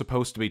we were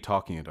supposed to be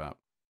talking about.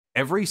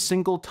 Every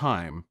single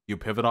time you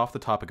pivot off the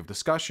topic of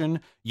discussion,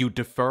 you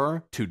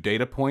defer to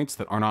data points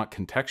that are not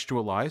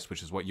contextualized,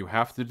 which is what you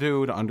have to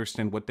do to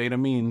understand what data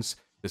means.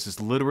 This is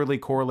literally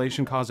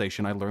correlation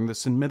causation. I learned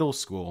this in middle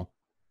school.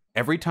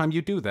 Every time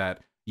you do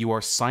that, you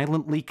are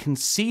silently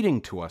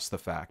conceding to us the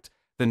fact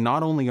that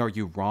not only are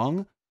you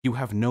wrong, you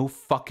have no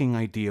fucking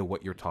idea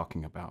what you're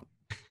talking about.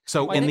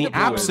 So in the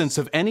absence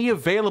of any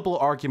available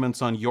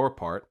arguments on your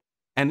part,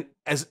 and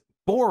as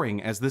boring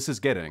as this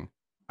is getting,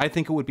 I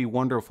think it would be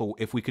wonderful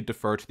if we could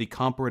defer to the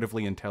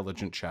comparatively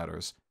intelligent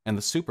chatters and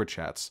the super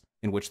chats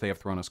in which they have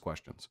thrown us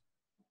questions.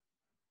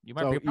 You're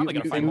probably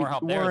going to find more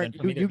help there.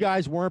 You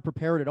guys weren't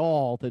prepared at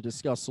all to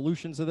discuss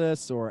solutions to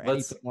this or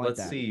anything like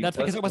that. Let's see. That's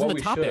because it wasn't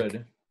the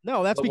topic.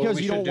 No, that's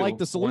because you don't like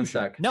the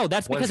solution. No,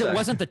 that's because it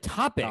wasn't the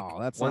topic. No,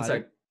 that's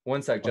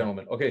One sec,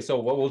 gentlemen. Okay, so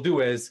what we'll do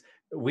is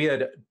we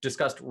had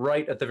discussed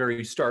right at the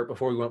very start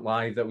before we went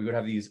live that we would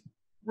have these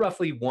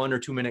roughly 1 or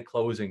 2 minute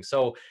closings.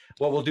 So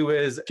what we'll do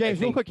is James,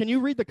 real quick, can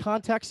you read the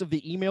context of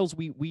the emails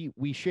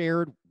we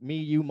shared, me,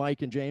 you,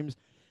 Mike, and James?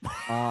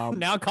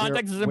 Now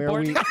context is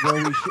important.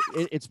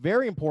 It's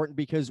very important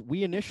because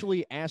we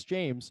initially asked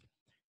James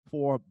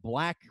for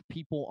black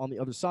people on the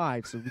other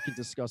side so we can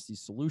discuss these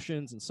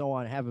solutions and so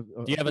on.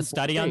 Do you have a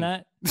study on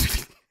that?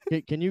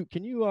 Can you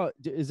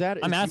is that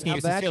I'm asking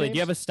you sincerely, do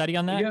you have a study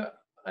on that? Yeah,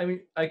 I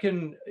mean, I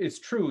can. It's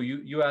true.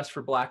 You asked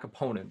for black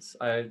opponents.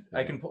 I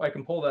can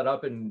pull that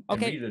up and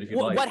read it if you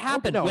like. What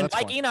happened when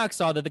Mike Enoch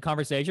saw that the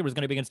conversation was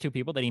going to be against 2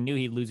 people that he knew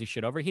he'd lose his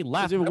shit over? He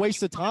left. It was a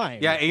waste of time.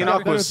 Yeah,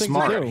 Enoch was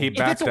smart. He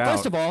backed out.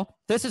 First of all,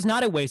 This is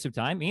not a waste of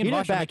time. Me and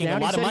Vaush are making a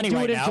lot of money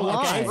right now.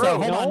 Okay, Bro, so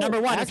hold on.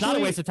 Number one, it's not a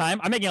waste of time.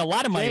 I'm making a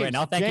lot of money right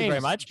now. Thank you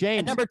very much.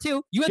 And number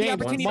two, you had the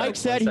opportunity. Mike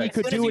said he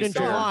could do it in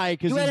July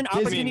because you had an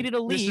opportunity to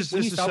leave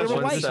when you saw we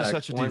were white.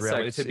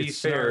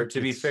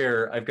 To be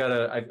fair, I've got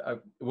a.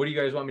 What do you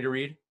guys want me to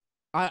read?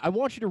 I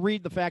want you to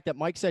read the fact that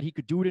Mike said he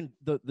could do it in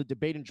the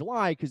debate in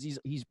July because he's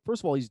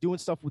first of all, he's doing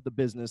stuff with the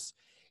business.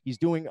 He's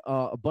doing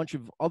a bunch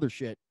of other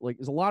shit. Like,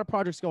 there's a lot of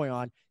projects going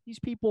on. These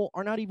people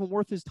are not even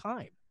worth his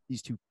time,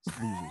 these two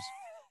losers.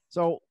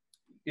 So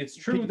it's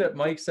true that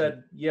Mike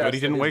said, yes. But he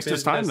didn't waste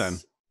his time then.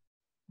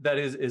 That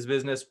is his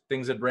business.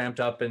 Things had ramped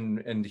up and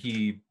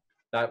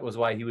that was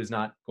why he was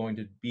not going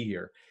to be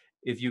here.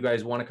 If you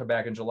guys want to come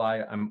back in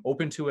July, I'm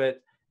open to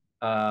it.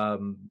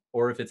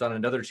 Or if it's on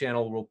another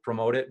channel, we'll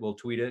promote it. We'll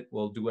tweet it.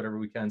 We'll do whatever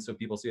we can so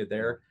people see it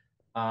there.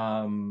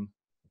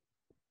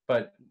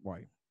 But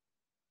right.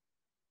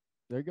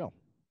 There you go.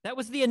 That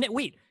was the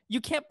wait. You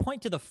can't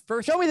point to the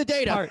first. Show me the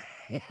data. Part.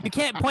 You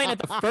can't point at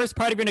the first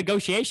part of your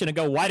negotiation and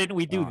go, "Why didn't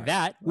we do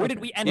that? Where did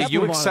we end up?"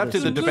 You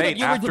accepted the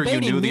debate after you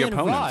knew the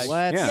opponents.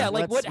 Yeah,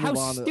 like what? How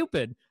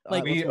stupid!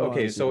 Like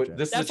okay, so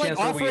this is that's like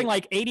offering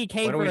like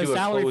 $80K for a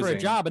salary for a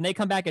job, and they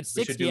come back at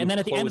 60, and then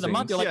at the end of the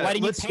month, you're like, "Why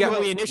didn't you pay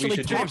what we initially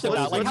talked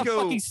about?" Like, how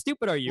fucking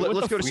stupid are you?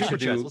 Let's go to super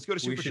chats. Let's go to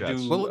super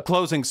chats. Well,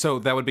 closing. So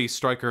that would be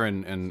Stryker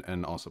and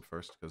Allsup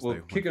first.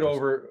 We'll kick it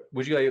over.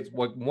 Would you guys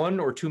like 1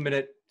 or 2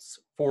 minutes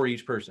for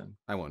each person?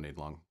 I won't need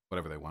long.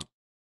 Whatever they want.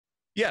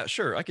 Yeah,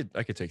 sure. I could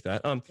take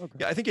that. Okay.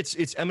 Yeah, I think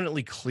it's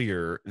eminently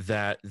clear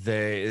that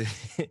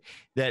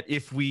that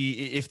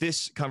if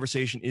this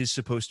conversation is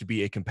supposed to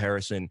be a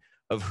comparison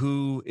of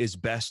who is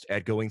best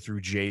at going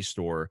through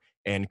JSTOR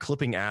and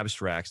clipping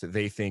abstracts that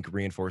they think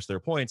reinforce their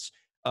points,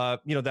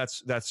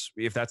 that's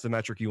if that's the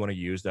metric you want to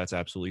use, that's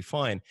absolutely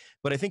fine.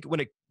 But I think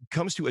when it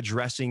comes to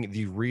addressing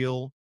the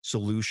real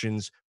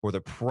solutions for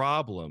the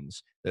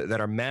problems that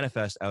are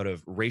manifest out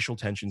of racial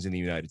tensions in the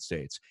United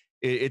States,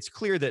 it's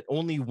clear that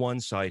only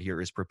one side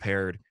here is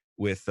prepared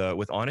with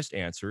honest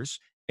answers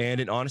and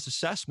an honest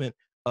assessment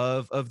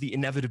of the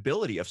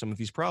inevitability of some of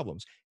these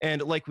problems.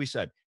 And like we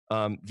said,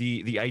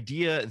 the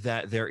idea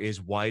that there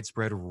is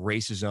widespread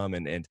racism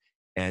and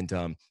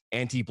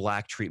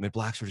anti-Black treatment,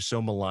 Blacks are just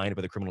so maligned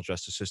by the criminal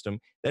justice system,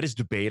 that is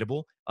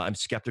debatable. I'm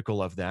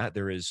skeptical of that.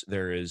 There is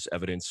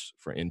evidence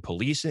in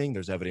policing.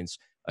 There's evidence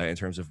in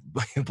terms of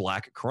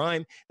Black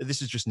crime that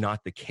this is just not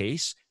the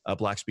case.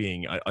 Blacks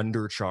being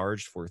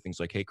undercharged for things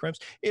like hate crimes.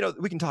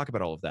 We can talk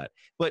about all of that.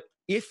 But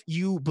if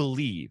you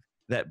believe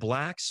that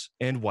Blacks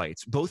and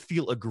whites both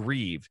feel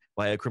aggrieved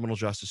by a criminal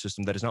justice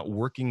system that is not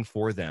working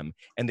for them,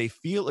 and they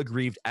feel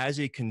aggrieved as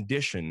a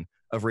condition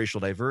of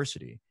racial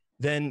diversity,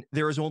 then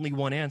there is only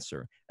one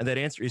answer. And that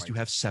answer is to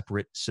have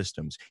separate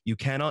systems. You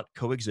cannot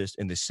coexist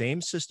in the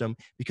same system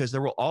because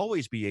there will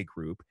always be a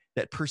group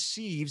that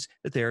perceives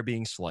that they are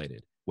being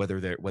slighted, whether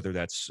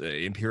that's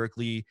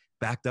empirically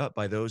backed up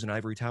by those in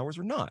ivory towers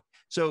or not.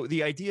 So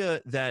the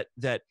idea that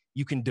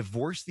you can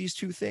divorce these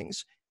two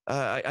things,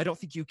 I don't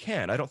think you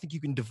can. I don't think you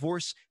can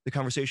divorce the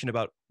conversation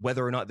about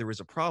whether or not there is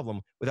a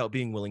problem without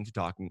being willing to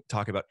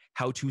talk about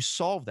how to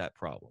solve that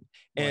problem.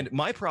 Right. And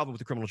my problem with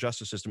the criminal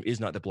justice system is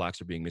not that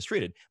Blacks are being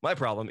mistreated. My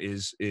problem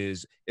is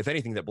if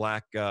anything, that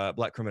black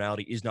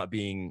criminality is not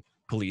being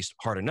policed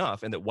hard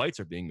enough, and that whites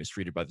are being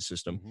mistreated by the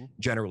system,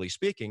 generally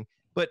speaking.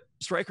 But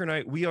Stryker and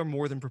I, we are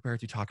more than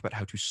prepared to talk about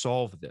how to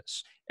solve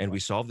this. And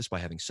we solve this by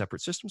having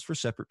separate systems for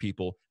separate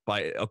people,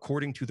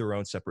 according to their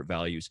own separate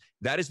values.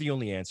 That is the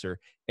only answer.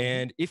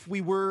 And if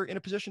we were in a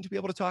position to be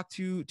able to talk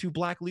to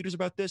Black leaders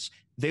about this,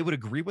 they would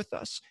agree with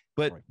us.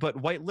 But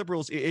white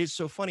liberals, it is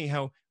so funny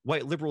how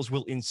white liberals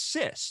will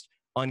insist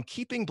on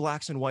keeping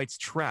Blacks and whites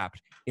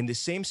trapped in the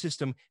same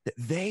system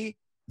that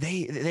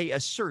they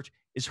assert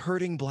is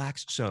hurting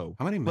Blacks so.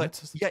 How many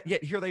minutes? But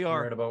yet here they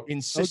are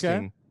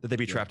insisting that they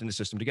be trapped in the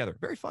system together.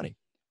 Very funny.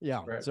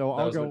 Yeah. Right. So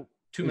I'll go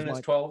 2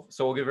 minutes 12.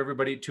 So we'll give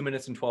everybody 2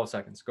 minutes and 12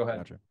 seconds. Go ahead.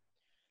 Gotcha.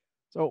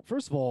 So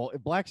first of all,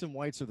 if Blacks and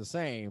whites are the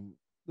same,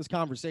 this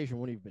conversation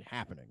wouldn't even been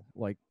happening.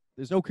 Like,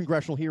 there's no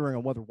congressional hearing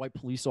on whether white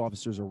police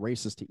officers are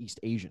racist to East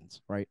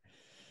Asians, right?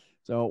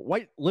 So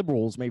white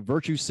liberals may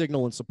virtue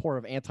signal in support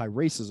of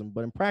anti-racism,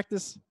 but in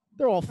practice,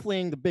 they're all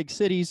fleeing the big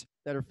cities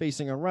that are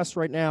facing unrest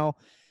right now.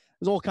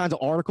 There's all kinds of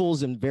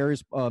articles in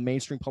various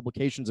mainstream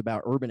publications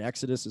about urban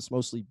exodus. It's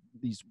mostly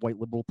these white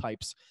liberal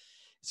types.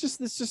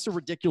 It's just a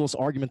ridiculous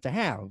argument to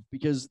have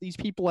because these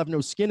people have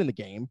no skin in the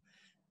game.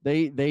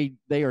 They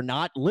are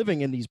not living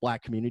in these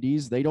Black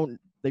communities. They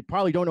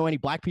probably don't know any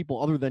Black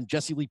people other than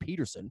Jesse Lee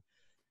Peterson.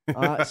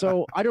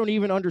 So I don't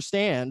even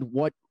understand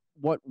why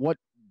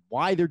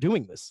they're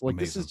doing this. Like,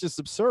 This is just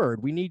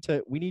absurd. We need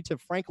to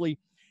frankly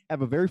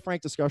have a very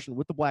frank discussion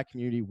with the Black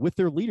community, with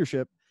their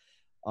leadership,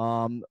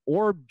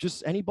 or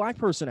just any Black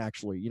person,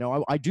 actually.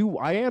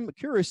 I am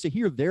curious to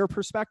hear their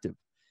perspective.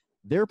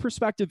 Their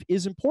perspective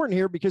is important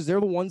here because they're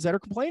the ones that are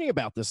complaining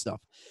about this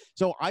stuff.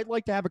 So I'd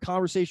like to have a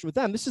conversation with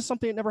them. This is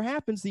something that never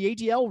happens. The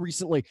ADL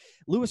recently,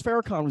 Louis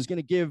Farrakhan was going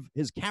to give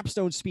his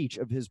capstone speech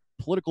of his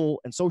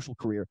political and social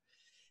career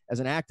as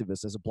an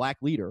activist, as a Black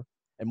leader.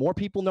 And more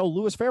people know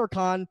Louis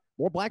Farrakhan,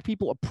 more black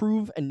people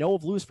approve and know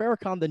of Louis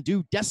Farrakhan than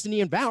do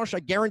Destiny and Vaush. I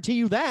guarantee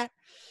you that.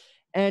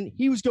 And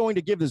he was going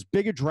to give this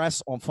big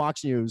address on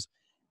Fox News,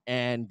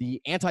 and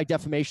the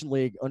Anti-Defamation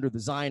League under the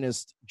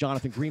Zionist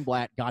Jonathan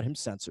Greenblatt got him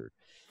censored.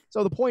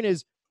 So the point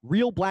is,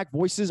 real black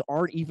voices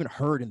aren't even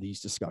heard in these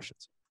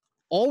discussions.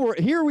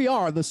 Here we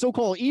are, the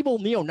so-called evil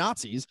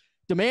neo-Nazis,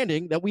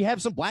 demanding that we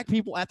have some black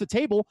people at the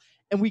table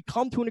and we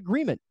come to an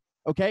agreement,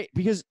 okay?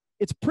 Because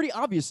it's pretty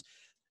obvious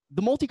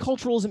the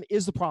multiculturalism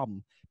is the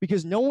problem,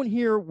 because no one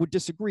here would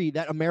disagree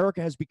that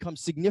America has become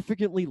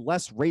significantly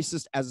less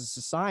racist as a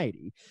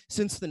society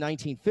since the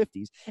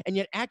 1950s, and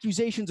yet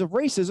accusations of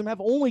racism have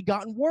only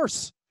gotten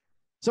worse.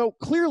 So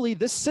clearly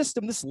this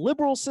system, this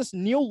liberal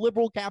system,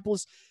 neoliberal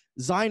capitalist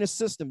Zionist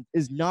system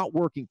is not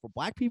working for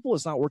black people.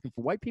 It's not working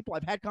for white people.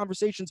 I've had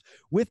conversations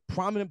with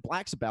prominent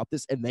blacks about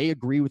this, and they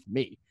agree with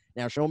me.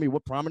 Now show me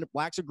what prominent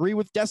blacks agree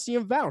with Destiny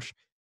and Vaush.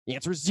 The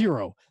answer is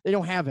zero. They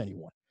don't have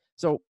anyone.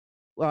 So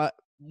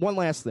one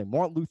last thing,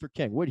 Martin Luther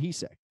King, what did he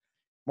say?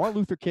 Martin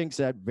Luther King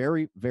said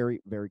very, very,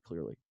 very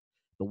clearly,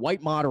 the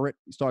white moderate,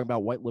 he's talking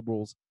about white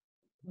liberals,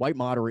 white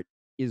moderate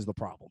is the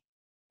problem.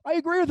 I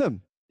agree with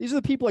him. These are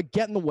the people that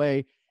get in the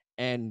way,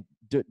 and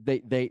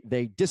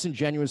they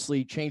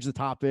disingenuously change the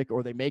topic,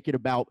 or they make it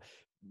about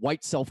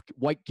white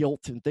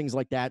guilt and things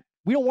like that.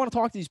 We don't want to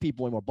talk to these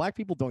people anymore. Black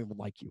people don't even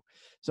like you.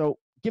 So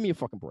give me a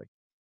fucking break.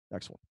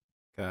 Next one.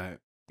 Okay.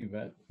 You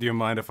bet. Do you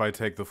mind if I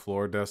take the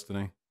floor,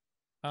 Destiny?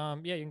 Yeah,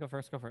 you can go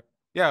first. Go for it.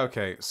 Yeah,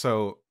 okay.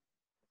 So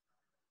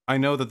I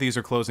know that these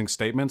are closing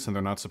statements and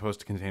they're not supposed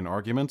to contain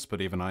arguments,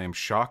 but even I am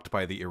shocked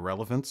by the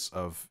irrelevance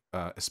of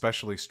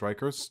especially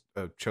Stryker's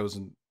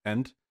chosen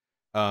end.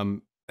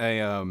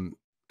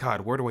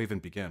 God, where do I even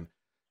begin?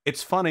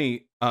 It's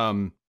funny.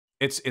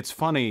 It's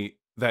funny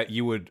that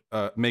you would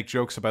make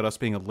jokes about us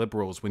being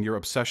liberals when your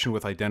obsession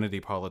with identity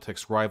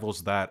politics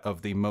rivals that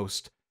of the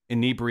most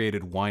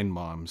inebriated wine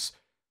moms.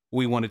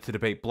 We wanted to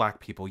debate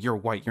black people. You're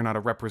white. You're not a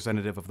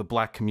representative of the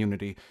black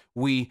community.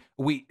 Louis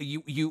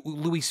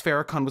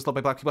Farrakhan was loved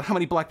by black people. How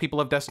many black people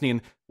have Destiny?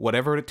 And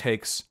whatever it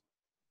takes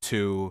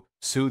to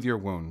soothe your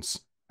wounds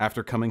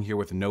after coming here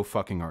with no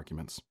fucking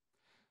arguments.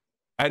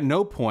 At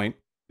no point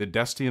did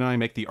Destiny and I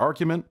make the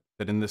argument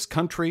that in this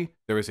country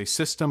there is a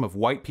system of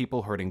white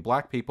people hurting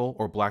black people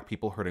or black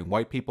people hurting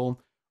white people,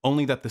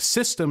 only that the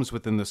systems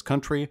within this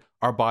country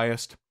are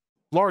biased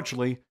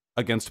largely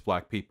against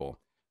black people.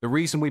 The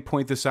reason we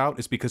point this out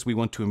is because we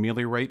want to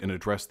ameliorate and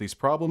address these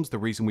problems. The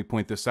reason we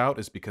point this out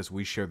is because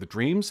we share the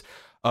dreams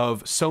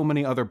of so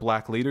many other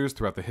black leaders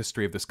throughout the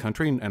history of this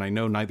country, and I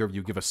know neither of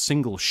you give a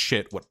single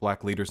shit what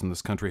black leaders in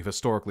this country have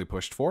historically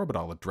pushed for, but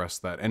I'll address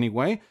that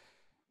anyway.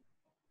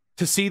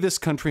 To see this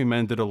country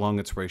mended along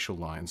its racial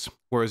lines,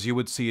 whereas you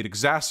would see it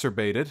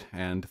exacerbated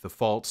and the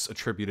faults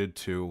attributed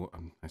to,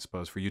 I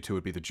suppose for you two it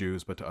would be the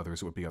Jews, but to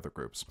others it would be other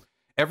groups.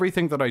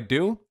 Everything that I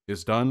do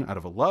is done out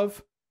of a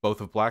love, both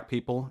of black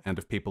people and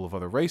of people of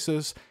other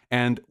races,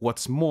 and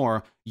what's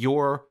more,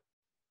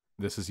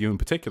 this is you in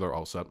particular,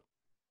 Allsup,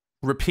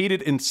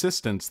 repeated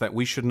insistence that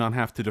we should not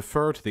have to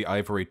defer to the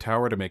ivory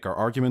tower to make our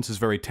arguments is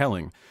very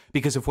telling,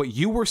 because if what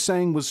you were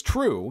saying was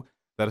true,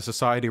 that a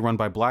society run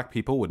by black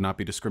people would not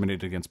be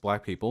discriminated against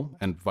black people,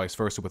 and vice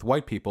versa with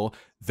white people,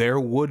 there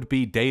would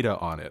be data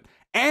on it.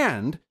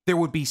 And there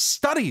would be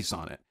studies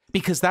on it,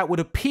 because that would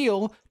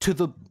appeal to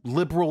the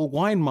liberal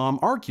wine mom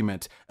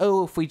argument.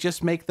 Oh, if we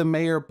just make the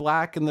mayor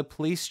black and the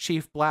police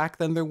chief black,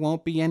 then there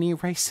won't be any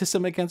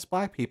racism against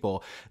black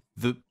people.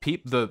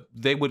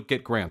 They would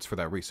get grants for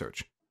that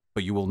research,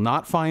 but you will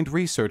not find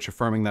research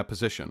affirming that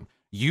position.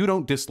 You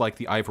don't dislike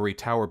the ivory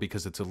tower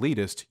because it's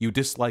elitist. You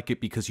dislike it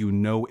because you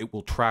know it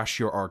will trash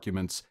your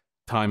arguments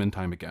time and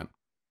time again.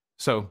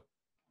 So,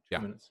 yeah,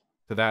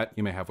 to that,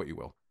 you may have what you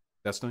will.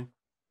 Destiny?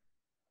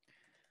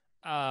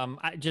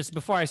 Just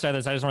before I start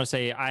this, I just want to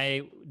say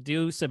I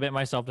do submit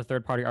myself to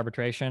third-party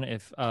arbitration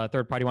if a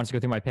third party wants to go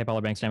through my PayPal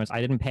or bank statements. I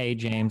didn't pay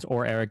James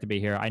or Eric to be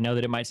here. I know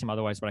that it might seem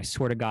otherwise, but I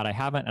swear to God I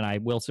haven't, and I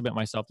will submit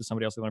myself to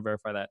somebody else who want to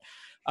verify that.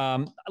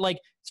 Like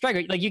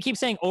Stryker, like you keep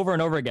saying over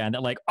and over again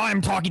that like, oh, I'm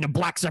talking to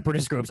black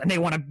separatist groups and they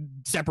want to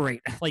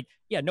separate. Like,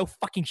 yeah, no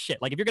fucking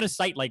shit. Like if you're gonna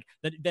cite like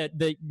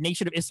the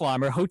Nation of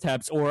Islam or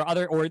Hoteps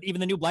or even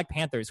the new Black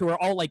Panthers, who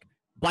are all like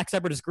black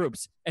separatist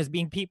groups as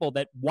being people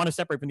that want to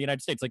separate from the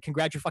United States, like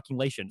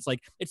congratulations.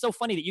 Like it's so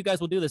funny that you guys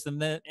will do this and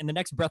then in the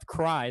next breath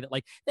cry that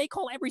like they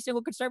call every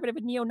single conservative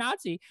a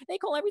neo-Nazi, they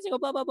call every single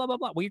blah blah blah blah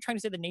blah. Well, you're trying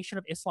to say the Nation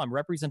of Islam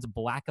represents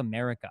black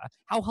America.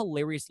 How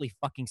hilariously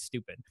fucking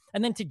stupid.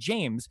 And then to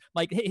James,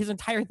 like his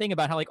entire thing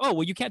about how like, oh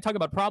well, you can't talk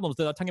about problems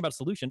without talking about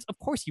solutions. Of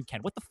course you can.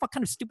 What the fuck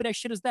kind of stupid ass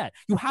shit is that?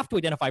 You have to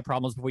identify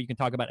problems before you can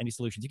talk about any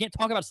solutions. You can't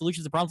talk about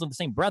solutions and problems in the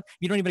same breath.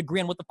 You don't even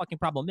agree on what the fucking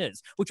problem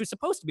is, which was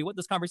supposed to be what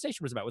this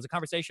conversation was about. It was a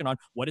conversation conversation on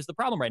what is the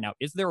problem right now.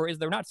 Is there or is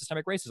there not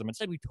systemic racism?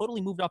 Instead, we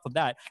totally moved off of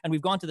that, and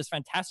we've gone to this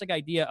fantastic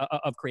idea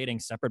of creating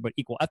separate but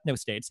equal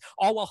ethno-states,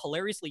 all while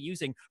hilariously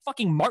using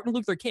fucking Martin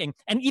Luther King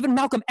and even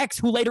Malcolm X,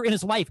 who later in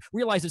his life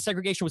realized that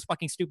segregation was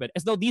fucking stupid,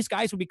 as though these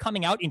guys would be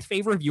coming out in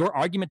favor of your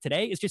argument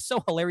today is just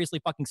so hilariously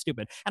fucking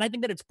stupid. And I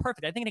think that it's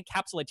perfect. I think it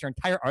encapsulates your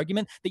entire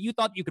argument that you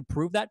thought you could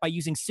prove that by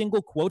using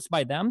single quotes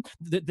by them,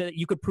 that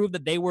you could prove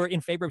that they were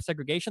in favor of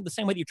segregation, the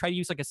same way that you try to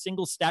use like a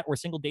single stat or a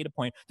single data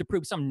point to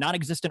prove some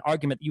non-existent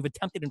argument that you've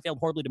attempted and failed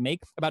horribly to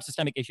make about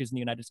systemic issues in the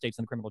United States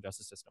and the criminal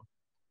justice system.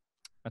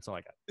 That's all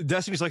I got.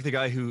 Destiny's like the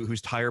guy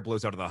whose tire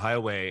blows out of the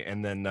highway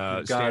and then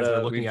stands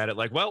there looking at it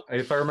like, well,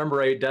 if I remember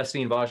right,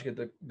 Destiny and Vaush get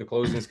the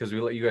closings because we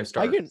let you guys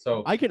start. We do have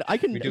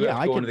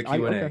to go into the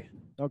Q&A.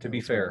 To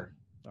be fair.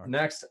 Right.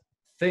 Next,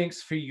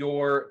 thanks for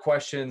your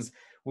questions.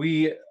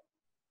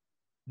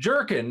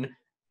 Jerkin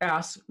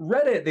asks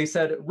Reddit. They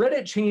said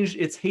Reddit changed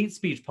its hate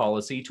speech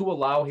policy to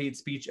allow hate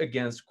speech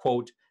against,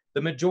 quote,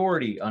 the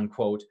majority,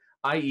 unquote,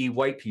 i.e.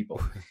 white people.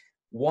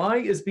 Why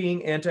is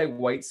being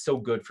anti-white so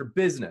good for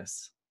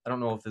business? I don't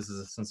know if this is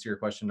a sincere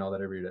question now that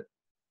I read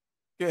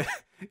it.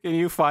 Can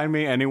you find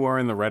me anywhere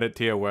in the Reddit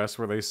TOS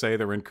where they say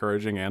they're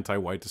encouraging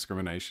anti-white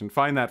discrimination?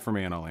 Find that for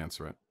me and I'll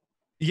answer it.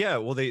 Yeah,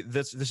 well,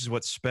 this is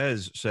what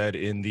Spez said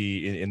in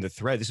the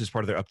thread. This is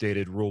part of their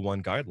updated Rule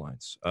 1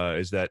 guidelines.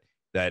 Is that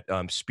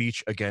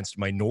speech against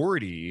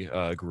minority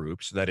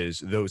groups, that is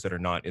those that are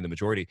not in the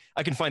majority.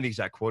 I can find the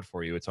exact quote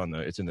for you. It's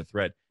in the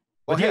thread.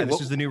 But well, yeah, this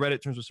is the new Reddit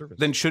terms of service.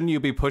 Then shouldn't you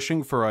be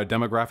pushing for a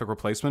demographic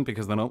replacement,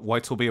 because then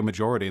whites will be a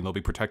majority and they'll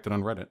be protected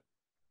on Reddit?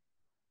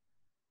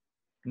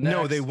 Next.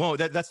 No, they won't.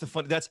 That's the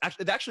fun. That's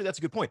actually that's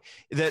a good point.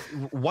 That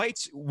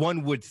whites,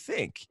 one would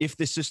think, if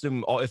the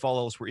system, if all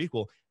else were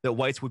equal, that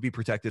whites would be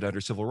protected under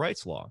civil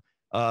rights law.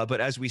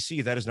 But as we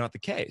see, that is not the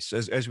case.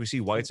 As we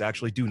see, whites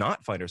actually do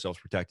not find ourselves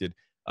protected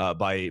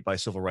by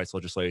civil rights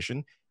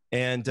legislation.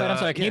 And I'm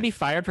sorry, can you be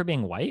fired for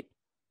being white?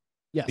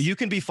 Yes. You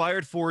can be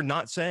fired for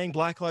not saying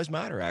Black Lives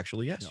Matter,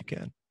 actually. Yes, you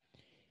can.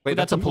 Wait,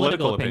 that's a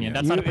political opinion.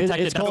 That's not a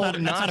protected, that's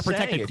not a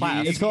protected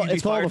class. It's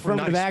called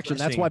affirmative action.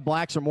 That's why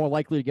blacks are more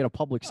likely to get a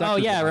public sector. Oh,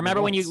 yeah.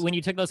 Remember when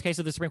you took those cases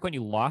to the Supreme Court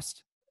and you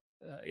lost?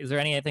 Is there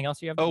anything else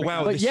you have? Oh,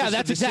 wow. Yeah,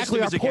 that's exactly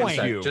our point.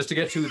 Just to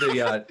get to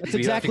the... That's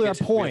exactly our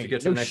point.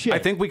 No shit. I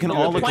think we can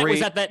all agree... The point was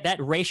that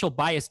racial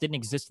bias didn't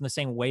exist in the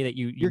same way that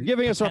you're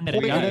giving us our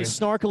point and then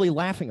snarkily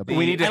laughing about it.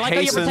 We need to I like how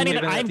you're pretending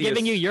that I'm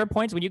giving you your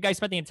points when you guys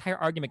spent the entire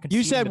argument...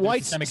 You said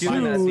whites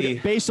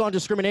sued based on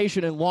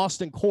discrimination and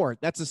lost in court.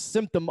 That's a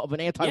symptom of an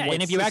anti-white system. Yeah,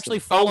 and if you actually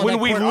follow that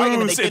court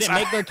argument, they didn't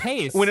make their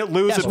case. When it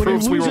loses, it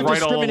proves we were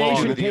right all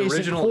along. The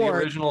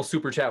original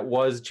super chat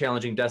was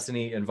challenging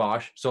Destiny and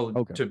Vaush, so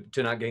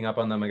to not gang up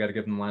on them, I got to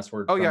give them last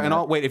word. Oh yeah,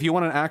 and wait, if you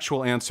want an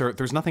actual answer,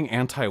 there's nothing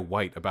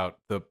anti-white about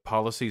the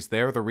policies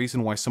there. The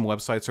reason why some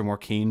websites are more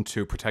keen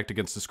to protect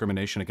against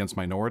discrimination against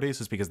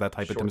minorities is because that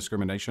type of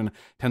discrimination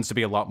tends to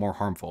be a lot more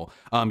harmful.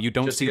 You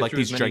don't see like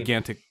these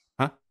gigantic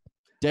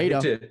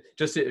data.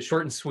 Just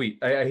short and sweet.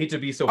 I hate to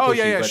be so pushy. Oh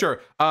yeah, sure.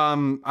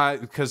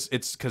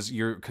 Because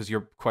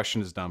your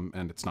question is dumb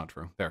and it's not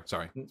true. There,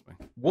 sorry.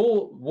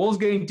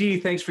 Wolfgang D,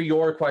 thanks for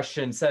your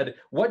question. Said,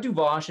 what do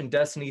Vaush and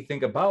Destiny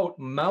think about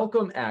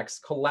Malcolm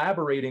X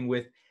collaborating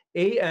with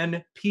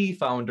ANP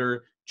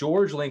founder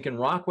George Lincoln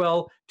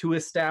Rockwell to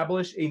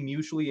establish a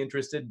mutually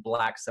interested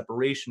black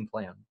separation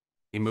plan?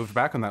 He moved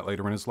back on that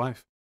later in his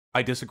life.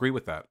 I disagree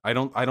with that. I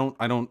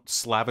don't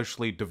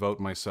slavishly devote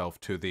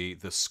myself to the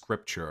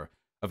scripture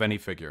of any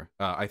figure.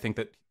 I think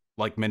that,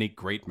 like many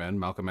great men,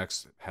 Malcolm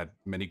X had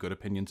many good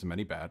opinions and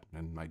many bad,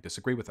 and I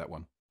disagree with that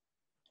one.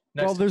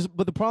 Next. Well,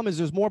 but the problem is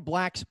there's more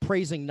blacks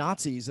praising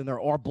Nazis than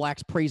there are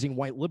blacks praising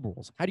white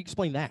liberals. How do you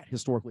explain that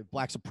historically?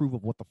 Blacks approve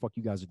of what the fuck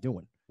you guys are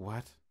doing.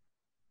 What?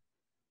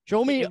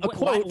 Show me a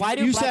quote.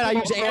 You said I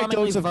use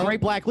anecdotes of great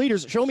black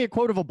leaders. Show me a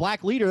quote of a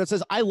black leader that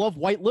says, I love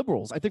white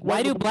liberals. I think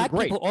why do black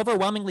people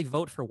overwhelmingly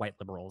vote for white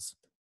liberals?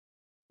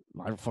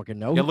 I don't fucking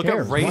know. Yeah, look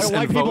at race. Why do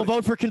white people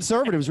vote for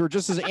conservatives who are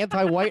just as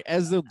anti-white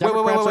as the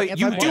Democrats? Wait.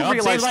 You do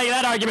realize seems like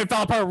that argument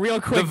fell apart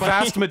real quick. The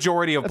vast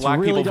majority of black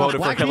people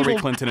voted for Hillary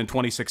Clinton in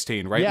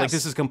 2016, right? Yes. Like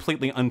this is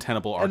completely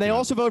untenable argument. And they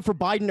also voted for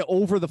Biden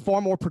over the far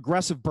more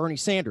progressive Bernie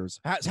Sanders.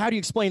 How do you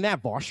explain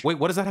that, Vaush? Wait,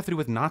 what does that have to do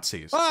with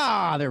Nazis?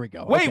 Ah, there we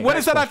go. Wait, what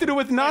does that have to do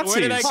with Nazis?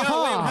 Where did I go?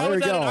 How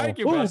is that an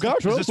argument? Oh,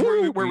 gosh, is this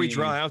where we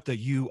draw out that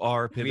you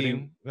are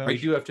pivoting? Are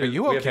you okay?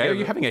 Are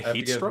you having a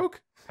heat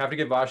stroke? Have to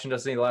give Vaush and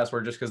Destiny the last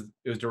word just because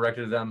it was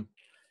directed to them.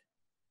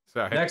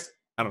 Sorry. Next,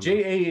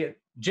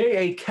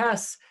 J.A.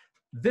 Kess.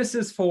 This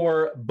is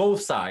for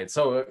both sides.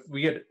 So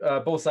we get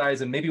both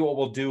sides, and maybe what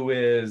we'll do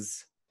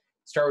is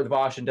start with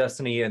Vaush and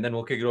Destiny, and then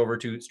we'll kick it over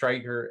to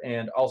Stryker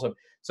and Allsup.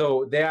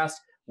 So they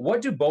asked,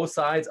 what do both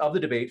sides of the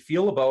debate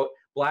feel about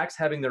blacks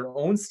having their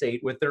own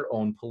state with their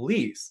own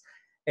police?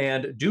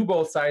 And do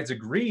both sides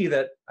agree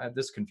that,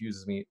 this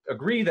confuses me,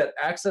 agree that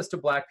access to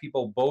black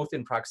people both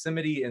in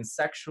proximity and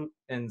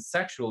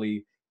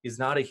sexually is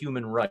not a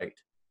human right?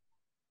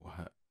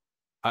 What?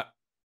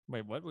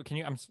 Wait, what? Can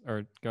you?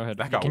 Or go ahead.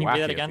 That got Can you wacky do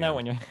that at again the though?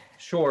 end. When you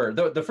Sure.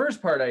 The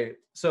first part,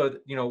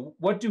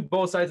 what do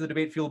both sides of the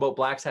debate feel about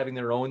blacks having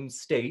their own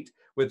state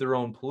with their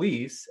own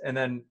police? And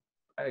then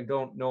I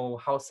don't know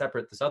how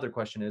separate this other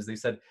question is. They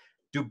said,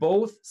 do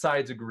both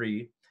sides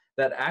agree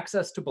that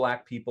access to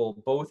black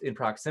people, both in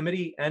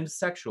proximity and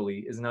sexually,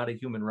 is not a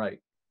human right?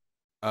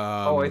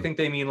 I think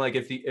they mean like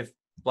if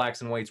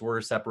blacks and whites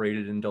were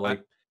separated into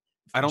like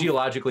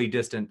geologically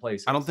distant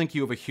places. I don't think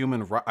you have a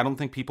human right. I don't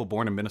think people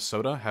born in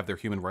Minnesota have their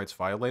human rights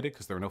violated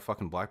because there are no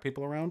fucking black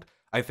people around.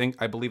 I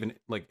believe in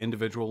like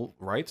individual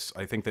rights.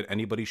 I think that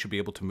anybody should be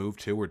able to move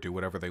to or do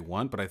whatever they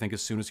want. But I think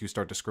as soon as you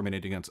start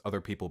discriminating against other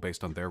people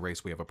based on their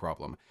race, we have a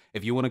problem.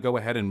 If you want to go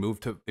ahead and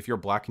if you're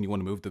black and you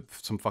want to move to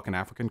some fucking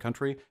African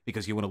country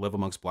because you want to live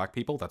amongst black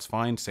people, that's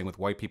fine. Same with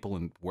white people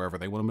and wherever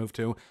they want to move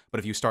to. But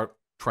if you start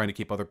trying to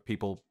keep other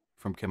people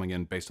from coming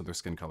in based on their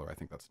skin color, I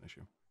think that's an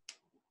issue.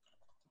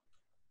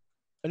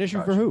 An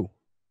issue for who?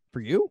 For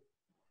you?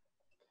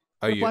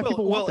 Black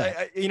people want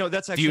that?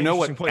 That's actually. Do you know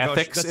what point,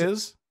 ethics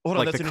is? Hold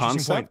on, like that's the an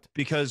interesting concept?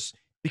 Point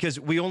because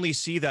we only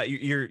see that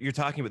you're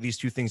talking about these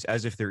two things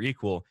as if they're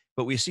equal,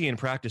 but we see in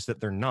practice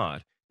that they're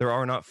not. There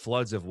are not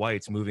floods of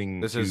whites moving.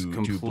 This to, is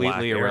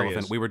completely to irrelevant.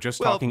 Areas. We were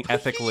just talking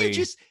ethically.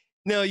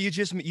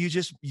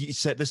 You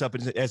set this up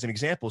as an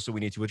example, so we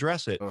need to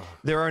address it. Ugh.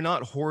 There are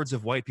not hordes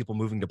of white people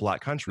moving to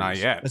black countries. Not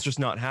yet. That's just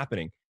not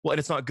happening. Well, and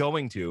it's not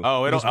going to.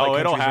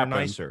 It'll happen.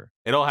 Nicer.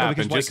 It'll happen.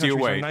 Because just white you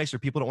countries wait. are nicer.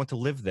 People don't want to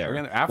live there.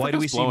 Africa's Why do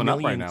we see blowing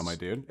millions? up right now, my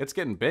dude? It's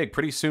getting big.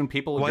 Pretty soon,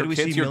 your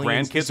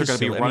millions? grandkids are going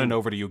to be running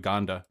over to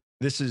Uganda.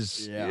 This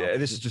is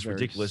just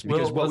ridiculous stupid.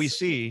 because what we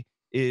see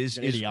is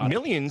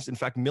millions, in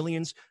fact,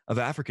 millions of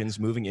Africans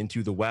moving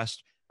into the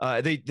West.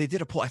 They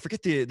did a poll. I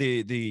forget the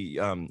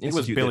it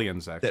was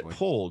billions that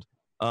polled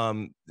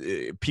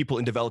people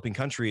in developing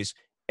countries,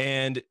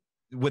 and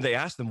when they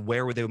asked them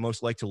where would they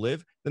most like to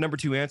live, the number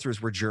 2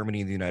 answers were Germany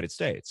and the United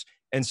States.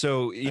 And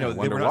so,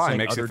 they were not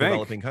saying other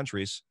developing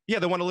countries. Yeah,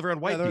 they want to live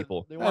around white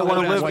people. They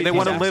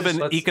want to live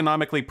in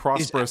economically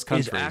prosperous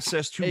countries. Is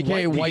access to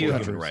white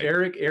countries. Right.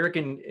 Eric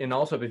and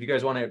Allsup, if you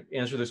guys want to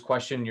answer this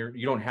question,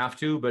 you don't have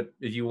to, but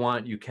if you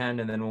want, you can,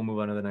 and then we'll move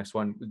on to the next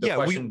one.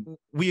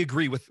 We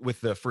agree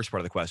with the first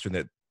part of the question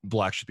that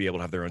blacks should be able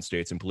to have their own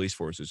states and police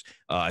forces.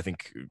 I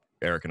think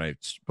Eric and I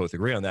both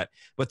agree on that.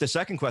 But the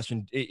second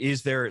question,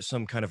 is there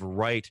some kind of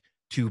right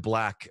to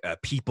black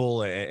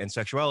people and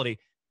sexuality?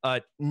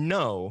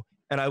 No.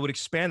 And I would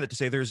expand that to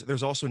say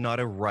there's also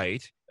not a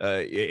right,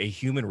 a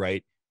human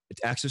right,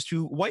 to access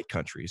to white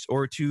countries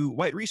or to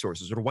white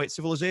resources or white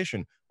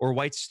civilization or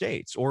white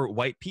states or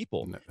white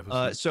people.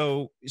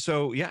 So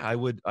yeah, I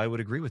would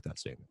agree with that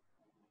statement.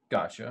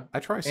 Gotcha. I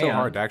try so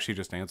hard to actually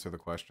just answer the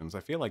questions. I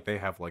feel like they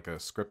have like a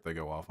script they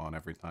go off on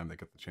every time they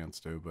get the chance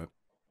to, but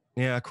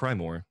yeah, cry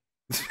more.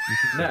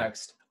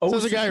 Next.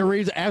 There's a guy who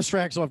reads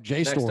abstracts off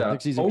JSTOR.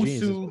 Thinks he's a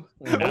genius.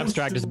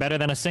 Abstract is better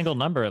than a single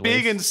number. At Being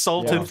least.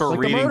 insulted for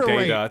reading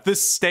data. The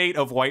state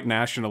of white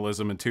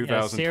nationalism in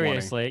 2020. Yeah,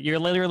 seriously, you're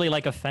literally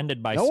like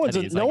offended by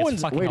studies. No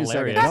one's fucking wait a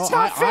hilarious. second. That's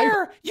not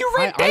fair. You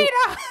read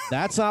data.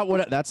 That's not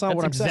what I'm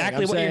saying.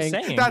 Exactly what you're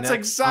saying. That's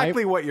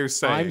exactly what you're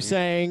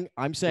saying.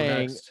 I'm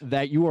saying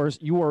that you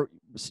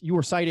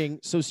are citing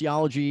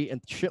sociology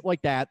and shit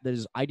like that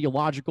is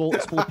ideological.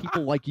 It's full of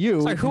people like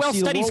you. Sorry, who else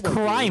studies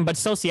crime but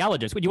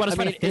sociologists? Would you want to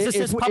find a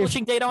physicist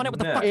publishing data on it? What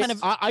the fuck kind of?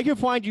 I can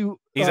find you.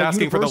 He's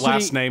asking for the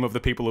last name of the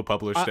people who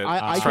published it.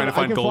 He's trying to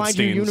find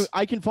Goldsteins.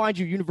 I can find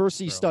you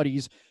university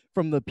studies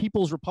from the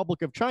People's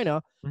Republic of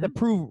China that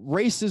prove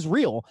race is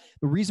real.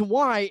 The reason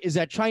why is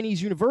that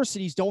Chinese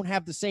universities don't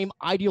have the same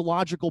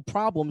ideological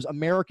problems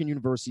American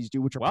universities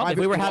do, which are well, if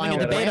we were having a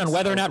debate on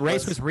whether or not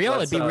race was real,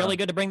 it'd be really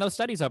good to bring those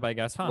studies up, I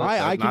guess, huh?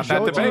 I can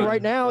show it to you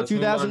right now.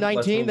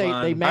 2019,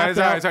 they mapped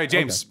out. Sorry,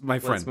 James, my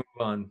friend. Let's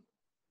move on.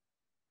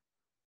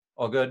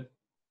 All good?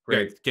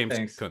 Great. Yeah,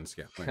 Thanks. Kunz,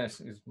 yeah.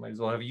 Might as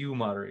well have you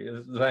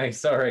moderate. Thanks.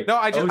 Sorry. No,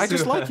 I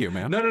just like you,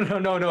 man.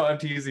 No. I'm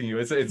teasing you.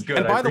 It's good.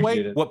 And by the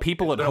way, what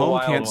people at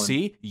home can't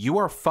see, you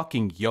are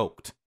fucking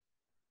yoked.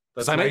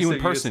 Because I met you in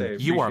person.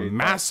 You are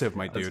massive,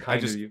 my dude.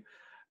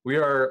 We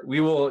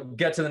will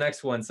get to the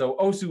next one. So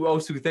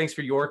Osu, thanks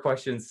for your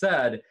question.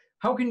 Said,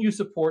 how can you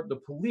support the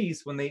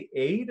police when they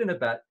aid and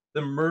abet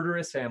the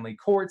murderous family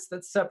courts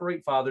that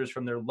separate fathers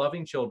from their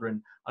loving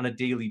children on a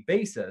daily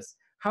basis?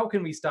 How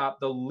can we stop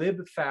the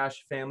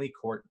lib-fash family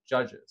court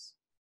judges?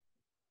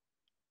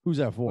 Who's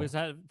that for? Who's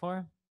that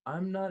for?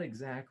 I'm not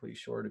exactly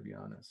sure, to be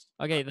honest.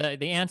 Okay,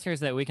 the answer is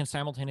that we can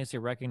simultaneously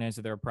recognize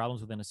that there are problems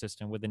within a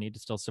system with the need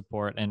to still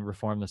support and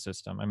reform the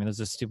system. I mean, this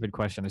is a stupid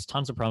question. There's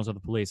tons of problems with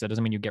the police. That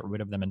doesn't mean you get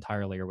rid of them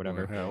entirely or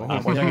whatever.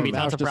 There's going to be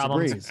tons of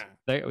problems.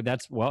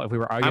 If we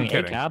were arguing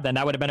ACAB, then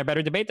that would have been a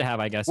better debate to have,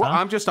 I guess. Well,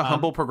 I'm just a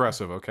humble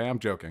progressive, okay? I'm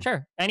joking.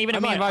 Sure. And even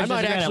if me and I Vaush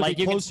might disagree, actually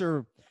be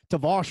closer to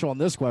Vaush on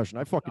this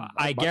question.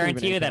 I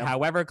guarantee you that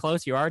however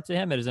close you are to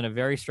him, it is in a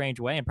very strange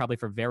way and probably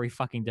for very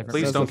fucking different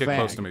Please reasons. don't get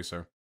close to me,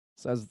 sir.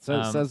 Says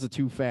the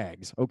two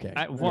fags. Okay.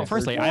 Well,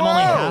 firstly, I'm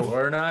only half.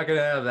 We're not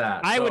gonna have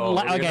that. I would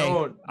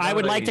okay. I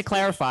would like to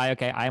clarify.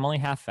 Okay, I'm only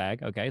half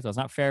fag. Okay, so it's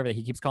not fair that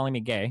he keeps calling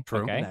me gay.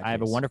 True. Okay, I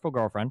have a case. wonderful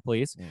girlfriend.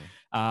 Please.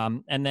 Yeah.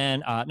 And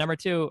then number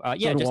two,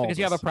 yeah, do just all because of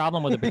you have a us.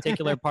 problem with a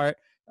particular part,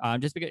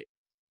 just because.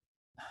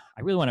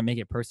 I really want to make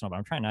it personal, but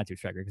I'm trying not to,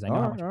 Striker, because I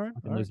know how much I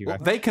can lose you. Well,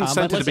 guys. they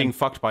consented to listen, being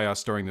fucked by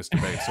us during this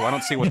debate, so I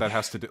don't see what that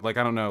has to do. Like,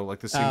 I don't know.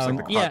 Like, this seems like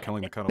the clock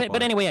killing the cuddle.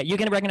 But anyway, yeah, you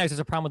can recognize there's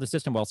a problem with the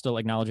system while still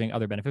acknowledging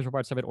other beneficial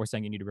parts of it, or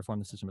saying you need to reform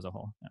the system as a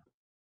whole. Yeah.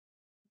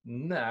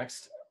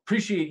 Next,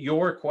 appreciate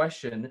your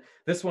question.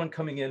 This one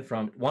coming in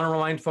from, want to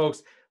remind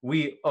folks,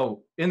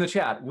 in the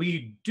chat,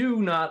 we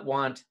do not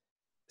want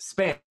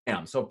spam.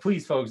 So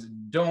please, folks,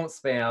 don't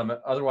spam.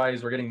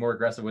 Otherwise, we're getting more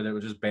aggressive with it.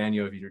 We'll just ban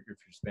you if you're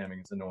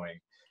spamming. It's annoying.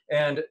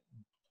 And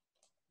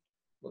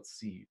let's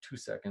see, 2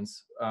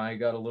 seconds. I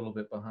got a little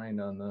bit behind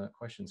on the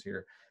questions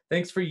here.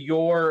 Thanks for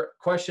your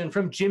question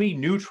from Jimmy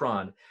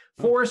Neutron.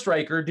 For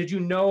Striker, did you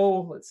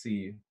know, let's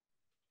see.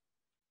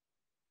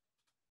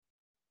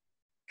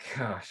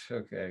 Gosh,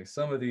 okay.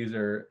 Some of these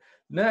are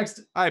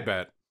next. I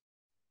bet.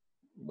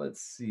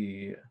 Let's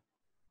see.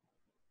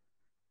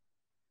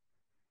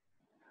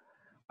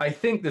 I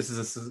think this is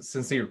a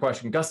sincere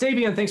question.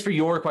 Gustavian, thanks for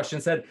your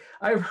question, said,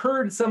 I've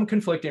heard some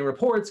conflicting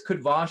reports.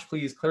 Could Vaush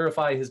please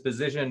clarify his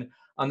position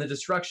on the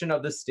destruction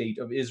of the state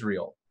of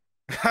Israel?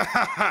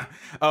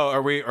 Oh,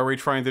 are we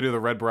trying to do the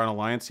Red-Brown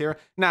Alliance here?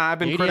 Nah, I've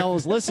been ADL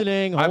is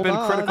listening. I've been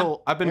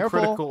Hold on.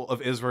 critical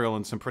of Israel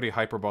in some pretty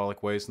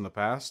hyperbolic ways in the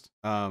past.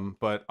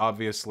 But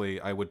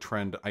obviously I would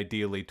trend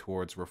ideally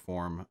towards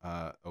reform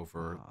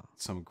over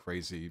some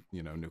crazy,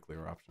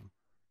 nuclear option.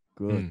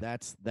 Good.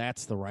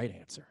 That's the right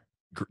answer.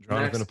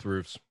 Jonathan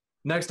approves.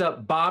 Next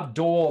up, Bob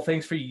Dole,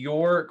 thanks for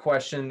your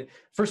question.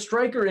 For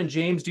Striker and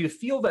James, do you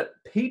feel that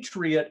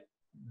Patriot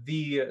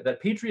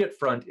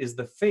Front is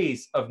the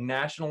face of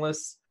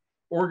nationalists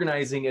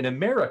organizing in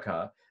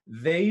America?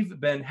 They've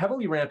been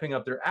heavily ramping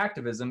up their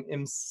activism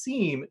and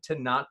seem to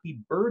not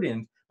be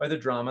burdened by the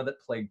drama that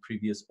plagued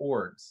previous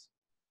orgs.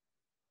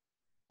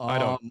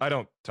 I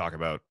don't talk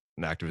about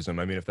activism.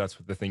 I mean, if that's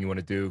the thing you want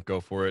to do, go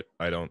for it.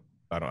 I don't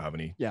have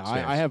any. Yeah,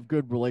 I have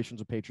good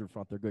relations with Patriot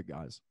Front. They're good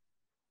guys.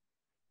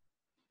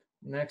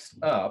 Next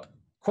up,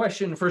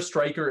 question for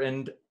Striker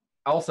and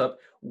Allsup.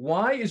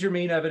 Why is your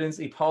main evidence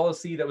a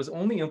policy that was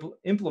only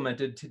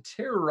implemented to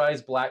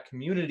terrorize Black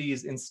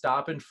communities in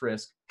stop and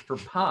frisk for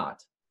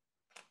pot?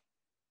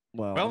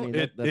 Well, I mean,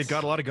 it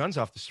got a lot of guns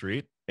off the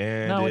street,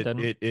 and No, it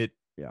didn't.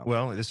 Yeah.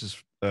 Well, this is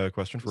a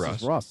question for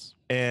us. For us.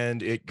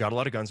 And it got a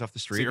lot of guns off the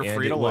street. So you're and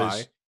free to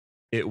lie.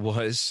 It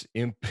was.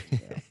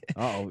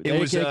 Oh, It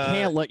was.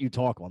 Can't let you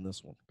talk on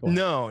this one. Go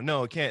ahead.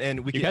 No, it can't.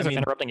 And You guys are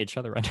interrupting each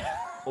other right now.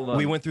 Hold on.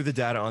 we went through the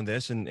data on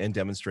this and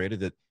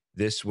demonstrated that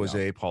this was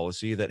a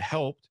policy that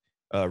helped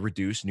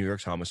reduce New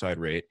York's homicide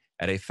rate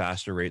at a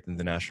faster rate than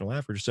the national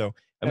average. So,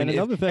 I mean,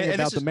 another thing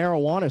about the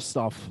marijuana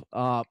stuff,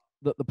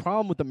 the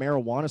problem with the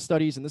marijuana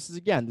studies, and this is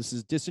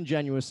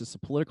disingenuous. It's a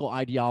political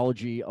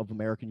ideology of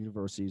American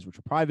universities, which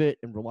are private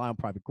and rely on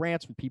private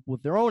grants from people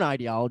with their own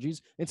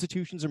ideologies.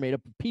 Institutions are made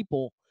up of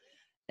people.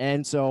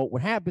 And so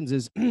what happens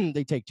is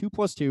they take 2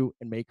 + 2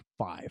 and make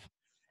 5.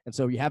 And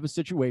so you have a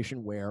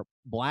situation where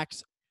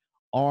Blacks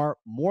are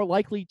more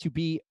likely to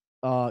be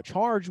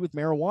charged with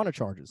marijuana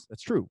charges.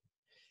 That's true.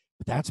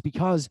 But that's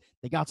because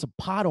they got some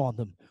pot on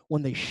them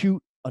when they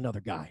shoot another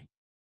guy.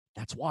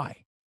 That's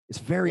why. It's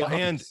very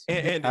obvious.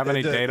 And Have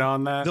any data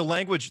on that? The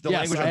language.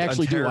 Yes, I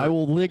actually do. I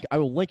will link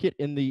it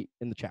in the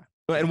chat.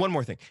 And one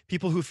more thing,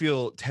 people who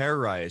feel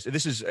terrorized,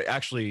 this is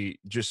actually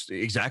just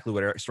exactly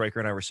what Stryker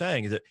and I were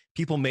saying, is that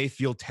people may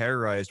feel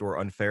terrorized or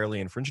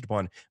unfairly infringed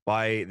upon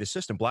by the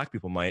system. Black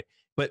people might,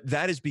 but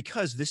that is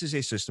because this is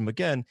a system,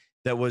 again,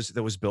 that was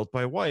built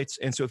by whites.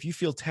 And so if you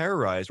feel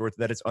terrorized or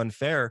that it's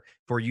unfair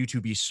for you to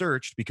be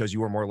searched because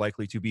you are more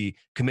likely to be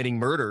committing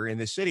murder in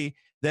this city,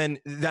 then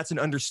that's an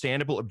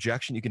understandable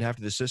objection you can have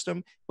to the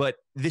system. But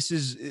this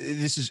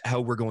is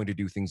how we're going to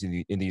do things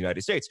in the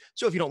United States.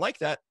 So if you don't like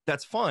that,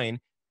 that's fine.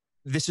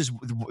 This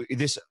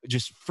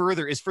just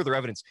further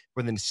evidence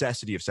for the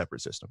necessity of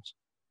separate systems.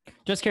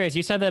 Just curious,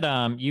 you said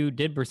that you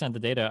did present the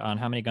data on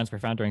how many guns were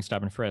found during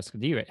stop and frisk.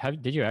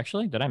 Did you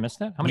actually? Did I miss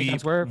that? How many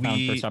guns were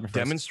found for stop and frisk?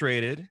 We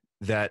demonstrated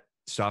that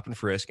stop and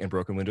frisk and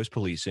broken windows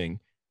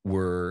policing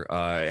were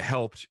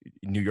helped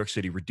New York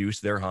City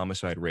reduce their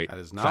homicide rate. That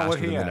is not what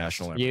he asked.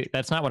 National average.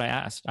 That's not what I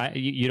asked.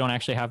 You don't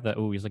actually have the.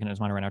 Oh, he's looking at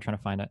his monitor right now trying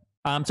to find it.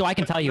 So I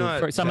can tell you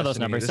for some of those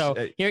numbers. So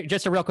here,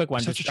 just a real quick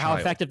one, just how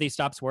effective these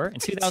stops were. In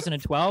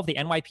 2012, the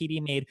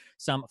NYPD made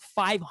some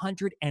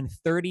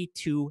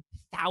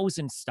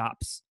 532,000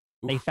 stops.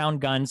 They found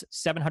guns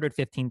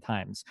 715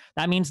 times.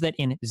 That means that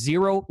in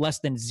less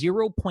than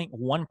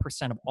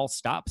 0.1% of all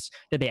stops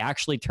did they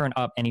actually turn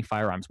up any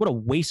firearms. What a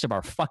waste of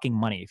our fucking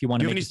money! If you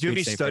want to make do you have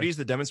any studies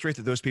that demonstrate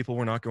that those people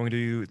were not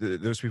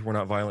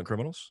violent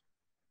criminals?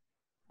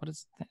 What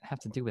does that have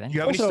to do with anything? Do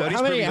you have any studies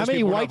how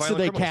many whites did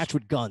they criminals? catch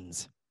with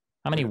guns?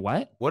 How many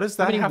what? What does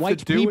that have to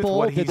white do with people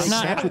what did he's they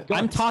catch saying? with guns?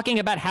 I'm talking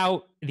about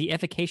how the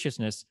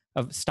efficaciousness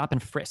of stop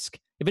and frisk.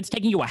 If it's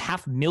taking you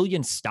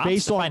 500,000 stops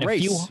based to on find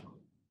race, a few,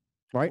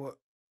 right?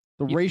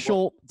 The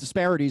racial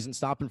disparities in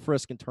stop and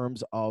frisk in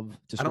terms of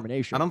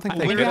discrimination. I don't think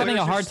you're having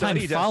a hard time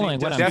following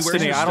what I'm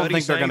Destiny, I don't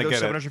think they're going to get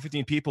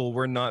 715 people.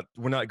 We're not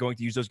going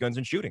to use those guns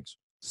in shootings.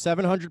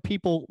 700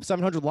 people,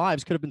 700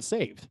 lives could have been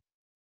saved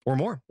or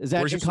more. Is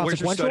that inconsequential?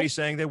 Where's your study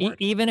saying they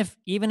weren't?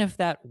 Even if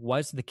that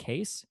was the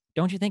case,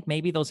 don't you think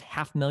maybe those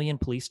 500,000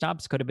 police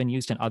stops could have been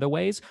used in other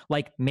ways?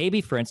 Like maybe,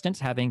 for instance,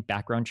 having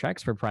background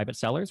checks for private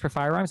sellers for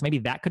firearms. Maybe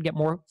that could get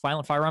more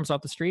violent firearms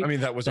off the street. I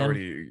mean, that was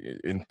already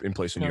in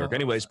place in New York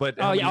anyways. But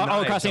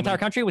all across the entire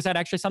country? Was that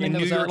actually something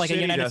that was like a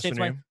United States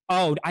way?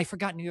 Oh, I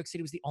forgot New York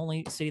City was the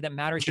only city that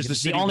matters.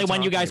 It's the only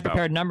one you guys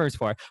prepared numbers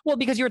for. Well,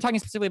 because you were talking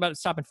specifically about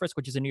stop and frisk,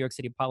 which is a New York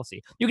City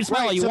policy. You can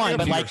smile all you want,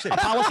 but like a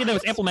policy that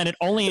was implemented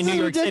only in New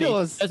York City.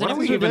 What are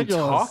we even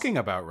talking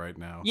about right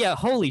now? Yeah,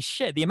 holy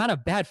shit. The amount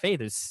of bad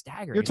faith is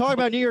staggering. You're talking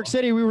about New York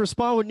City. We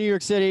respond with New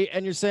York City,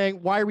 and you're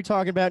saying, why are we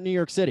talking about New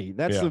York City?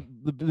 That's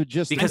the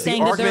gist. Because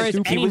saying that there is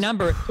any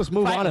number. Let's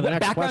move on to the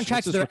next background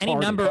checks. There are any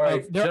number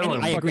of.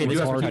 I agree.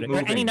 There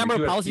are any number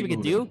of policies we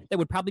could do that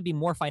would probably be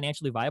more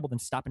financially viable than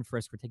stop and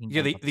frisk for taking.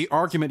 Yeah, the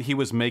argument he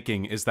was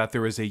making is that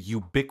there is a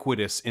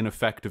ubiquitous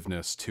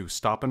ineffectiveness to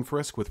stop and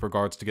frisk with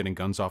regards to getting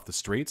guns off the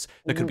streets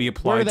that could be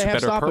applied to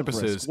better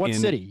purposes. What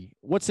city?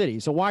 What city?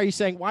 So why are you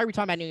saying? Why are we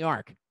talking about New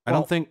York? I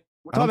don't think.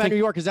 We're talking about New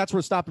York because that's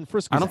where stop and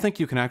frisk is. I don't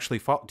think you can actually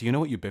follow. Do you know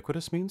what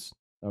ubiquitous means?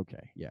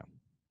 Okay, yeah.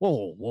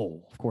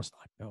 Whoa, of course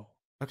not. No.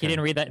 Okay. He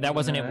didn't read that. That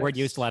wasn't a word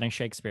used a lot in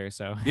Shakespeare,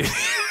 so.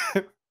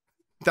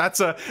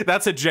 That's a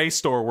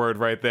JSTOR word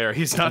right there.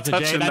 He's not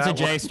touching that. That's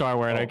a JSTOR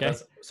word, okay?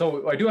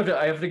 So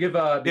I have to give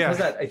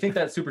because I think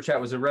that super chat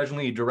was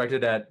originally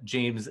directed at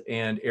James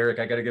and Eric.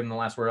 I got to give them the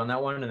last word on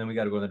that one, and then we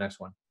got to go to the next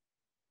one.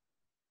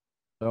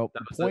 So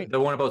the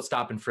one about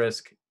stop and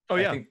frisk. Oh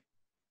yeah.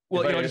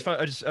 Well, I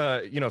just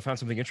found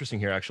something interesting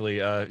here actually.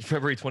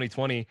 February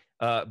 2020,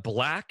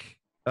 black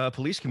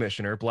police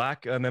commissioner,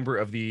 member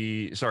of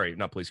the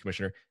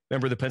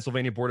member of the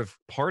Pennsylvania Board of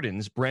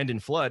Pardons, Brandon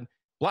Flood,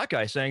 black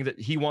guy, saying that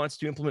he wants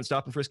to implement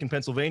stop and frisk in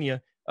Pennsylvania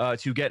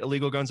to get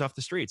illegal guns off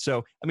the street.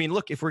 So, I mean,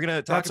 look, if we're going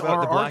to talk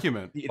about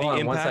the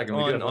impact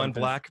on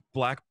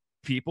black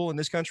people in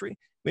this country,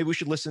 maybe we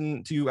should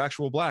listen to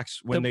actual blacks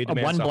when they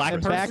demand stop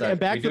and frisk. And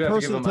back to the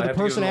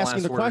person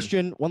asking the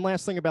question. One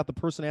last thing about the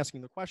person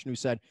asking the question who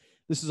said,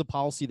 this is a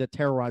policy that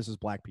terrorizes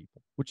black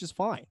people, which is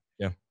fine.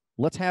 Yeah.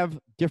 Let's have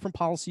different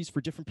policies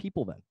for different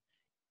people then.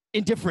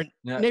 In different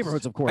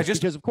neighborhoods, of course,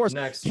 because of course,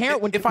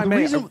 Karen. If I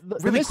may,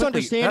 the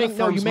misunderstanding.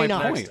 No, you may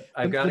not.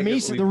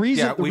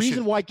 The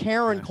reason why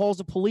Karen calls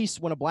the police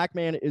when a black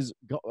man is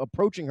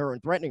approaching her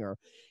and threatening her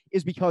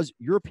is because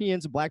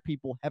Europeans and black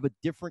people have a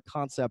different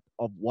concept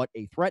of what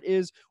a threat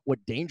is, what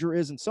danger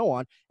is, and so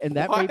on. And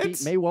that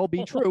may well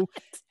be true.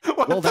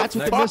 Well, that's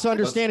what the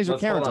misunderstandings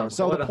with Karens are.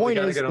 So the point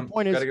is,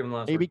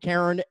 maybe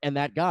Karen and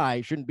that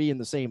guy shouldn't be in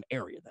the same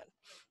area then.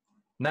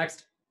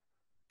 Next.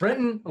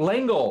 Brenton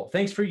Langle,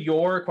 thanks for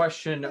your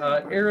question.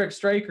 Eric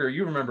Stryker,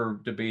 you remember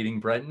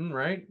debating Brenton,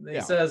 right? He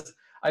says,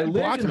 I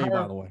lived in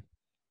Harlem. By the way.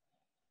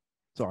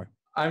 Sorry.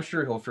 I'm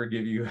sure he'll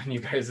forgive you and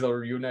you guys will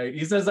reunite.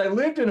 He says, I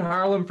lived in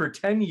Harlem for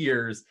 10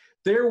 years.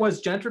 There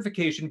was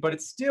gentrification, but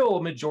it's still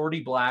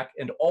majority black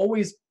and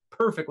always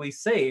perfectly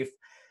safe.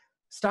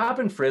 Stop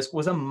and frisk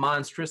was a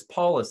monstrous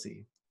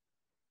policy.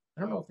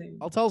 I don't know if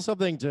I'll tell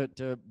something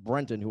to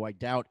Brenton, who I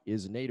doubt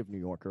is a native New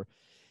Yorker.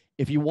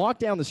 If you walk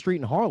down the street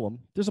in Harlem,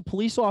 there's a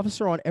police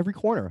officer on every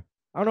corner.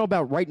 I don't know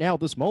about right now at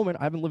this moment.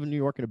 I haven't lived in New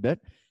York in a bit,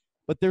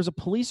 but there's a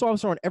police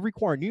officer on every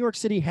corner. New York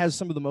City has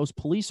some of the most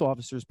police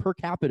officers per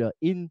capita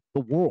in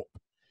the world.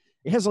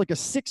 It has like a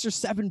 $6 or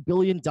 $7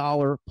 billion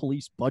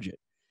police budget.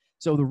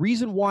 So the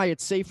reason why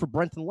it's safe for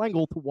Brenton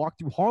Langle to walk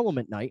through Harlem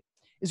at night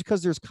is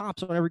because there's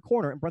cops on every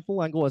corner, and Brenton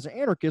Langle, as an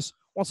anarchist,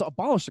 wants to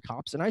abolish the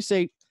cops. And I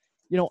say,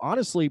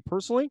 honestly,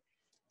 personally,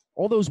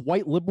 all those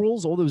white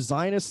liberals, all those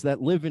Zionists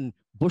that live in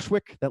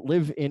Bushwick, that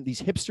live in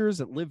these hipsters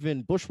that live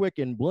in Bushwick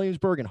and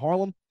Williamsburg and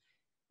Harlem,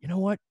 you know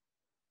what?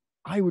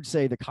 I would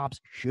say the cops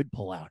should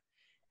pull out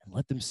and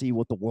let them see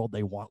what the world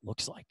they want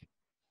looks like.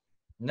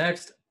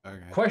 Next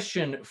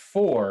question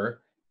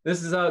 4.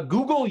 This is a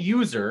Google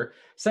user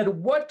said,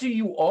 what do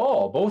you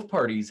all, both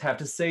parties, have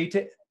to say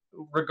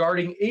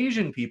regarding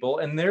Asian people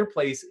and their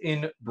place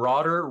in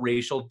broader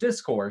racial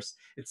discourse?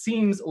 It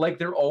seems like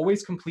they're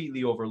always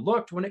completely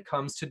overlooked when it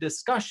comes to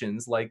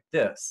discussions like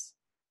this.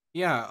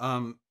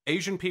 Yeah,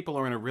 Asian people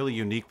are in a really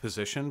unique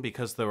position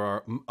because there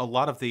are a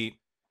lot of the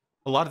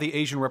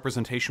Asian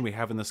representation we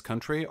have in this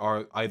country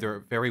are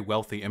either very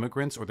wealthy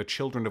immigrants or the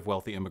children of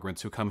wealthy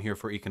immigrants who come here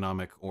for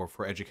economic or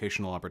for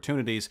educational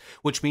opportunities,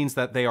 which means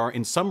that they are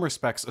in some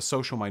respects a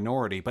social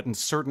minority, but in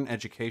certain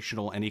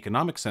educational and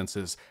economic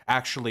senses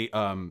actually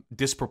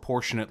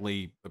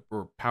disproportionately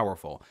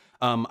powerful.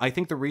 I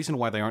think the reason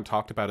why they aren't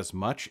talked about as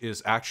much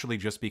is actually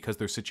just because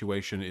their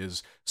situation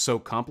is so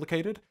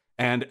complicated.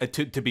 And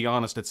to be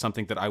honest, it's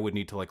something that I would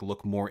need to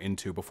look more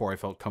into before I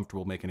felt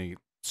comfortable making any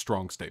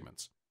strong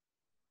statements.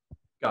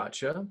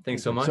 Gotcha.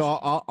 Thanks so much. So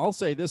I'll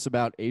say this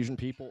about Asian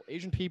people.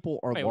 Asian people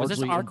are largely was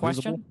this our invisible.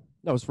 question?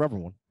 No, it's for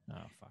everyone.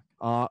 Oh,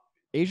 fuck.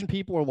 Asian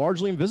people are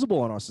largely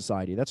invisible in our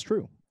society. That's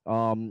true.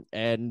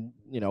 And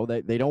you know,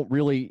 they don't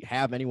really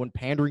have anyone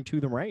pandering to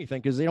them or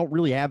anything because they don't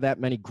really have that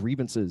many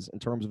grievances in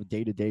terms of a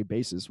day-to-day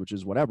basis, which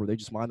is whatever. They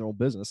just mind their own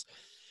business.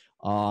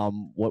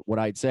 What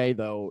I'd say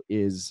though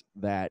is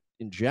that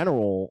in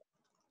general,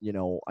 you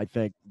know, I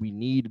think we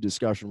need a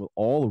discussion with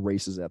all the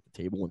races at the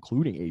table,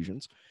 including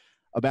Asians,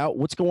 about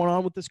what's going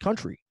on with this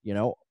country. You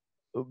know,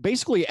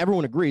 basically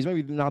everyone agrees,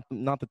 maybe not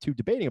the two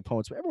debating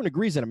opponents, but everyone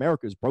agrees that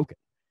America is broken.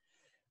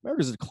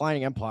 America's a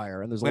declining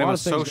empire, and there's a lot of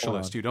things going on.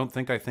 Socialist. You don't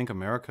think I think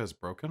America is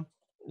broken?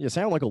 You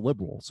sound like a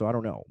liberal, so I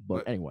don't know.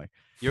 But anyway,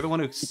 you're the one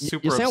who's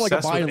super you sound like a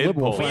obsessed with Biden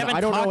liberal. We haven't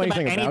I don't talked know about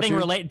anything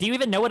about you. Do you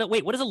even know what?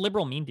 Wait, what does a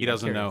liberal mean to you? He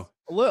doesn't know.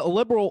 A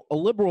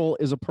liberal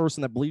is a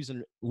person that believes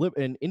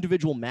in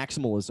individual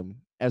maximalism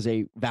as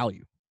a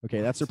value.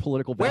 Okay, that's their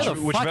political value.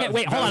 Where the fuck?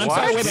 Wait, hold on. I'm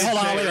sorry. Wait,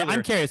 hold on.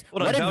 I'm curious.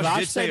 What did Vaush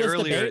did say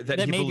earlier that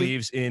he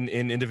believes in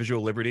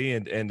individual liberty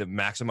and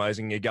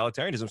maximizing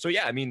egalitarianism. So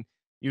yeah, I mean,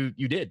 you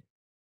did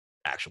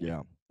actually.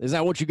 Yeah. Is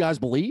that what you guys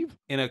believe?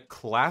 In a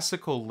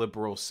classical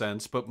liberal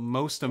sense, but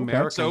most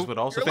Americans would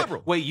also say,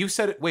 wait, you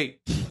said it.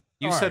 Wait,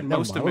 you said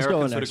most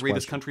Americans would agree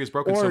this country is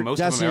broken. So most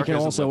of America can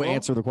also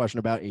answer the question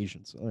about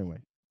Asians. Anyway,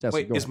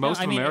 wait, is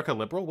most of America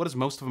liberal? What is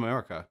most of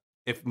America?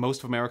 If most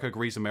of America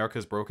agrees America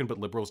is broken, but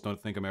liberals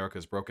don't think America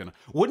is broken,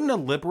 wouldn't a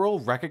liberal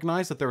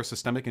recognize that there are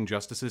systemic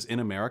injustices in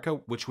America,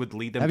 which would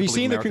lead them to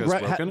believe America is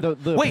broken?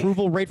 The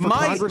approval rate for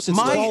Congress is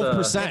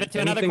 12%.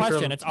 Another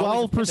question. It's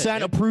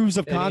 12% approves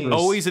of Congress.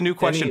 Always a new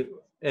question.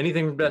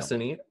 Anything from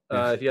Destiny?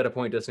 If you had a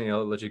point, Destiny,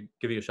 I'll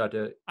give you a shot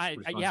to. I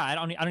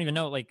don't even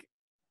know. Like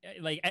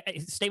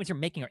statements you're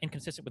making are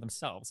inconsistent with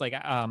themselves. Like,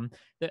 and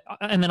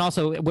then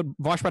also what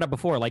Vaush brought up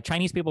before, like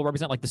Chinese people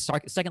represent like the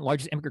second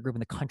largest immigrant group in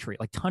the country.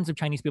 Like tons of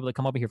Chinese people that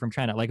come over here from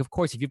China. Like, of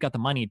course, if you've got the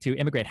money to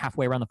immigrate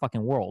halfway around the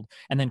fucking world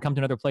and then come to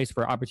another place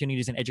for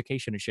opportunities in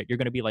education and shit, you're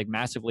going to be like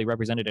massively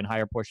represented in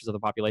higher portions of the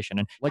population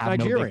and like have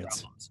Nigerians. No big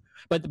problems.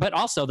 But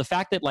also the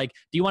fact that like,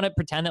 do you want to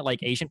pretend that like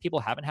Asian people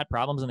haven't had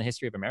problems in the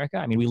history of America?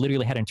 I mean, we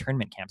literally had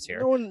internment camps here.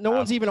 No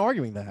one's even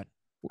arguing that.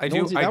 I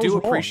do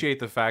appreciate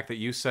the fact that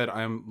you said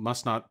I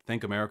must not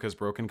think America is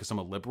broken because I'm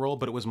a liberal,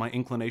 but it was my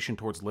inclination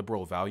towards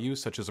liberal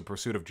values, such as a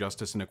pursuit of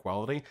justice and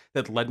equality,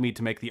 that led me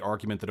to make the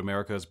argument that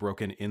America is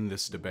broken in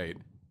this debate.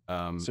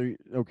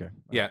 Okay.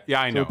 Yeah,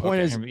 I know. So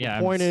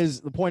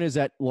the point is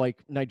that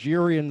like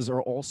Nigerians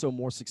are also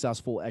more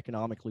successful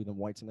economically than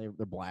whites, and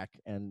they're black,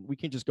 and we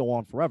can't just go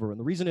on forever. And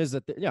the reason is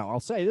that I'll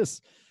say this: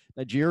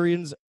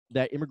 Nigerians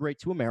that immigrate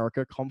to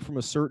America come from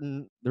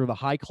they're the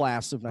high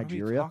class of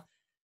Nigeria. What are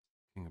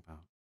you talking about?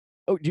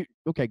 Oh,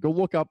 okay. Go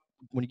look up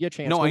when you get a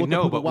chance. No, I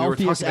know, but we were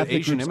talking about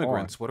Asian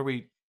immigrants. What are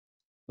we?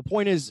 The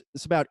point is,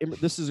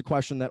 this is a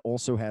question that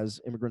also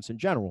has immigrants in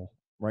general,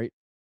 right?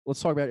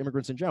 Let's talk about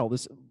immigrants in general.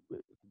 This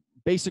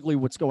basically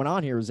what's going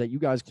on here is that you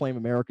guys claim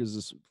America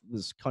is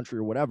this country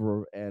or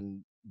whatever,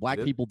 and black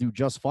people do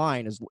just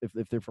fine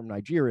if they're from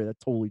Nigeria.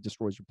 That totally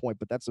destroys your point.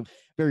 But that's a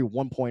very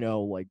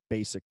 1.0 like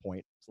basic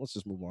point. So let's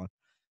just move on.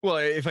 Well,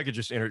 if I could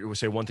just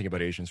say one thing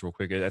about Asians real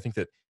quick, I think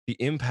that the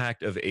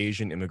impact of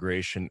Asian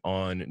immigration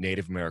on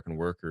Native American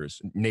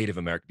workers, Native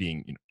American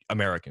being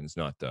Americans,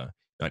 not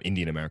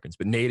Indian Americans,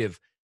 but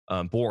Native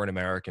born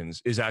Americans,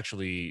 is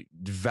actually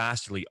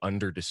vastly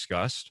under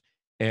discussed.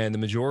 And the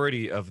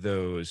majority of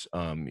those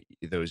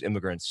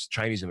immigrants,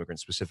 Chinese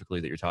immigrants specifically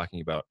that you're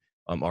talking about,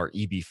 are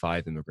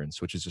EB-5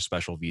 immigrants, which is a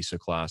special visa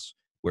class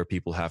where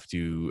people have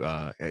to,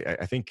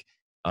 I think,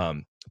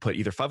 put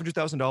either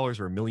 $500,000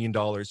 or $1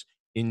 million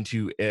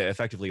into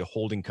effectively a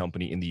holding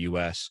company in the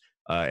U.S.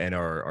 And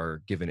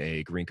are given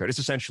a green card. It's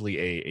essentially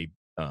a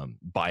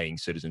buying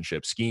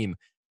citizenship scheme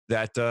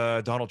that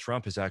Donald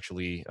Trump has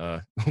actually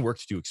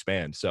worked to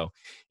expand. So,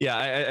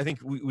 yeah, I think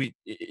we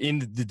in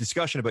the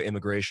discussion about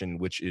immigration,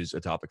 which is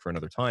a topic for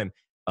another time,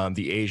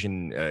 the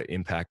Asian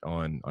impact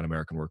on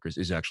American workers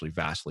is actually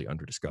vastly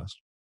under discussed.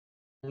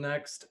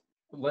 Next,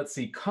 let's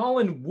see,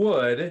 Colin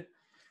Wood.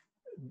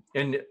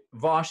 And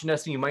Vaush and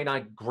Destiny, you might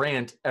not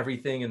grant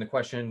everything in the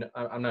question.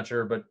 I'm not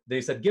sure, but they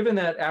said, given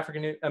that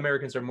African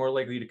Americans are more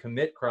likely to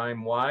commit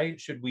crime, why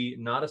should we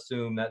not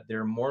assume that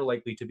they're more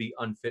likely to be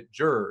unfit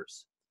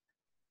jurors?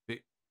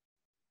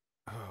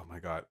 Oh my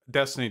God,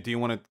 Destiny, do you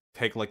want to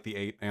take like the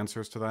 8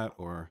 answers to that,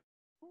 or?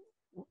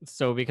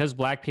 So because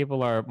black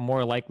people are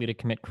more likely to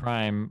commit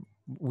crime,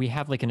 we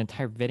have like an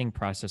entire vetting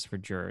process for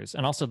jurors,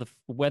 and also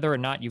whether or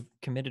not you've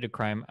committed a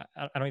crime.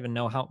 I don't even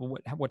know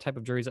what type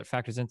of juries that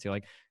factors into.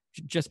 Like,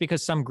 just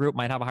because some group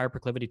might have a higher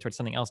proclivity towards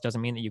something else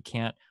doesn't mean that you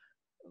can't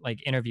like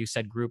interview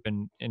said group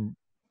and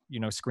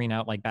screen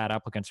out like bad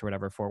applicants or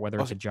whatever for whether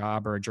it's a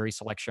job or a jury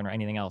selection or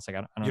anything else. Like,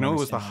 I don't know. Who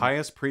was the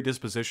highest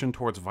predisposition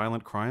towards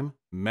violent crime?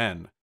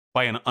 Men,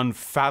 by an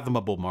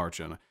unfathomable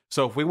margin.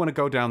 So if we want to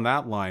go down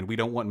that line, we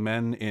don't want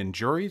men in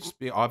juries,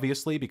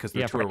 obviously, because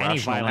they're too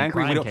irrational and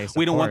angry.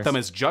 We don't want them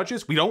as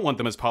judges. We don't want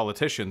them as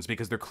politicians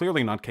because they're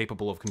clearly not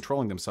capable of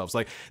controlling themselves.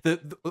 Like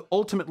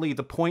ultimately,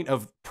 the point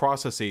of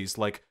processes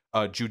like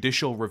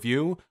judicial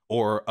review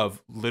or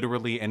of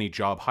literally any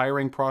job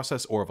hiring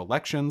process or of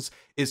elections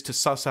is to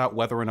suss out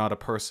whether or not a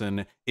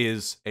person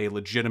is a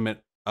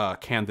legitimate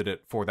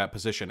candidate for that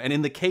position. And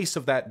in the case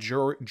of that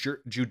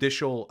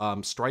judicial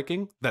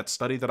striking, that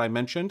study that I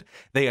mentioned,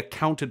 they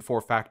accounted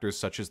for factors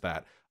such as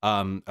that,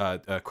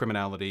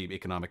 criminality,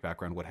 economic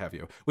background, what have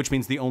you, which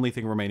means the only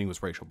thing remaining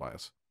was racial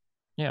bias.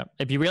 Yeah,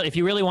 if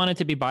you really wanted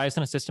to be biased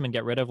in a system and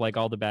get rid of like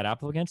all the bad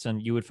applicants,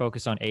 and you would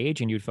focus on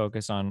age and you'd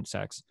focus on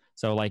sex.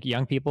 So like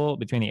young people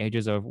between the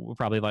ages of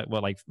probably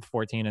like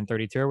 14 and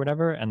 32 or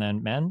whatever, and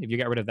then men. If you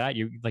get rid of that,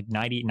 you like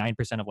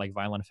 99% of like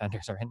violent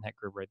offenders are in that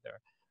group right there.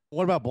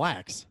 What about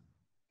blacks?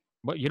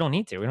 Well, you don't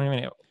need to. We don't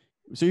even.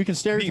 So you can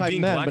stereotype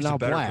being men, black's but a not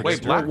better blacks.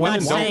 Wait, black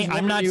women don't.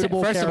 I'm not.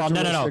 First of all,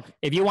 no. characteristic-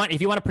 If you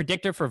want a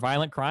predictor for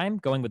violent crime,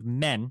 going with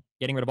men,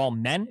 getting rid of all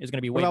men is going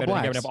to be way What better about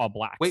than getting rid blacks? of all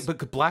blacks. Wait,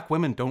 but black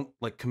women don't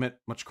like commit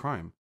much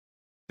crime.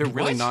 They're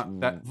really What? not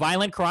that.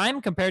 violent crime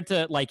compared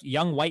to like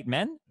young white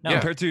men? No. Yeah.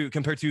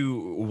 Compared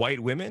to white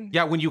women?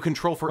 Yeah, when you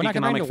control for We're not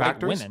comparing economic to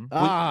white factors. women.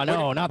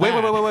 No, not Wait,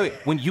 that. wait.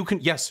 When you can,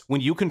 yes, when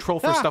you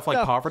control for stuff like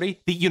no.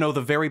 poverty,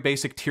 the very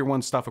basic tier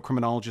 1 stuff a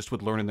criminologist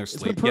would learn in their It's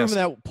sleep. been proven Yes.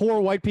 that poor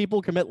white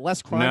people commit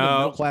less crime than No.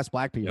 middle-class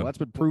black people. Yep. That's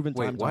been proven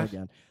Wait, time and time what?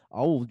 again.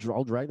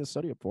 I'll drag this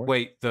study up for it.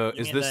 Wait, You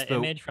is mean this the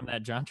image from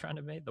that JonTron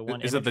debate? The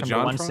one Is image it the from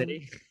the one JonTron?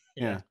 city?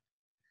 Yeah.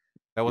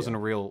 That wasn't a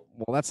real.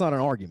 Well, that's not an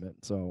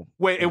argument. So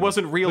Wait, it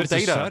wasn't real But it's a Uh,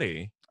 data.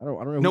 study. I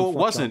don't know. No, who it the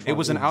fuck wasn't. John It Trump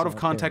was an is. out I of don't care.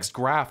 context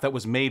graph that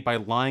was made by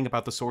lying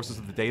about the sources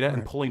of the data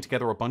and pulling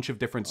together a bunch of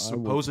different I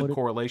will supposed put it-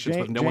 correlations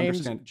with no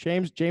James,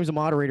 understanding. James, the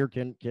moderator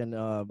can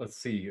Let's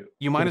see.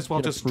 You might can- as well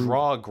can just approve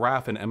draw a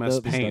graph in MS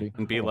the Paint study.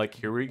 and be Hold on. like,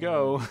 here we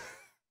go.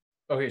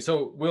 Okay,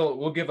 so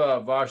we'll give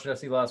Vaush and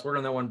Essie last word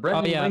on that one.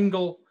 Brendan yeah.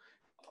 Lingle.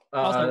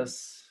 Also-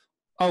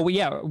 Oh,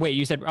 yeah. Wait,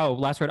 you said,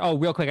 last word. Oh,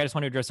 real quick. I just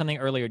wanted to address something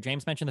earlier.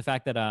 James mentioned the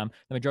fact that the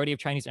majority of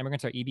Chinese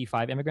immigrants are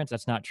EB5 immigrants.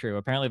 That's not true.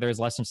 Apparently, there's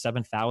less than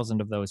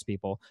 7,000 of those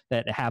people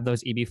that have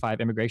those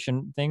EB5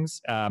 immigration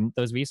things,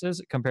 those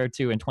visas, compared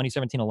to in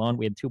 2017 alone,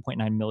 we had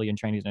 2.9 million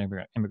Chinese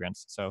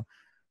immigrants. So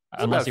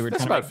unless you were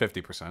That's trying about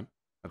 50%,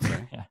 I'd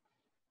say. Yeah.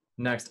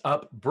 Next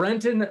up,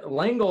 Brenton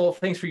Langle,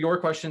 thanks for your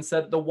question,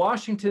 said the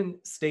Washington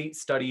State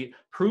study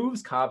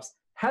proves cops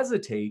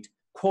hesitate,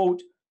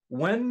 quote,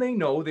 when they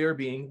know they're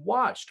being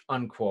watched,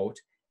 unquote,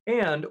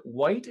 and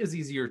white is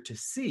easier to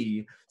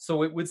see,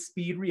 so it would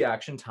speed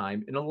reaction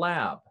time in a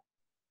lab.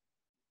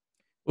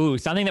 Ooh,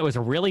 something that was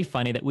really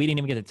funny that we didn't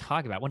even get to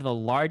talk about. One of the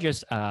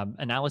largest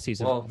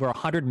analyses of over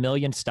 100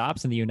 million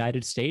stops in the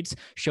United States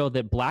showed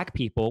that black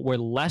people were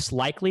less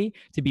likely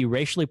to be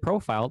racially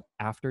profiled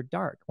after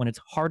dark, when it's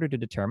harder to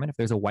determine if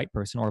there's a white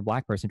person or a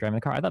black person driving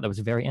the car. I thought that was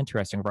very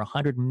interesting. Over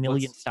 100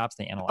 million stops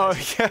they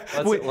analyzed. Oh,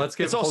 yeah. Let's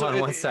give, hold on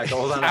one sec.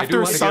 Hold on.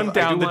 After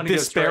sundown, the give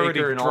disparity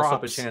Stryker and Allsup a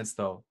drops. chance,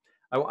 though.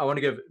 I want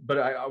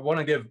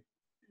to give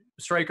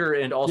Stryker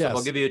and Allsup, Yes.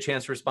 I'll give you a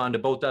chance to respond to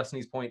both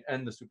Destiny's point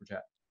and the super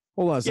chat.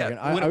 Hold on a Yeah, second.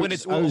 I when was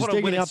it's- hold on,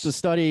 digging when up it's- the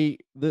study,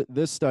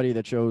 this study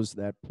that shows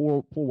that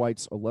poor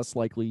whites are less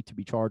likely to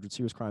be charged with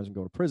serious crimes and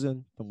go to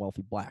prison than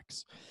wealthy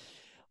blacks.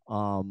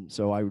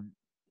 So I would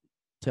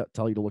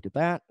tell you to look at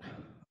that.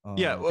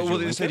 Yeah, Did well, you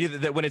this link idea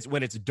that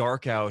when it's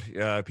dark out,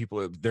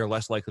 people they're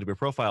less likely to be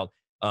profiled.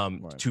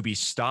 Right. To be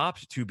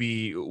stopped, to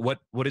be what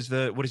is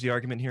the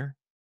argument here?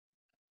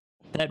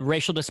 That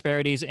racial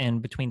disparities in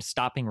between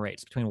stopping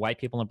rates between white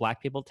people and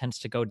black people tends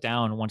to go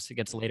down once it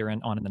gets later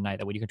on in the night.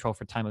 That way you control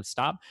for time of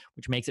stop,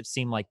 which makes it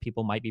seem like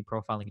people might be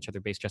profiling each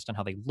other based just on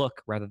how they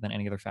look rather than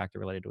any other factor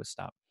related to a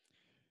stop.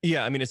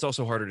 Yeah, I mean it's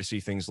also harder to see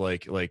things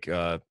like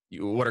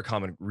what are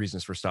common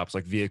reasons for stops,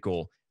 like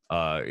vehicle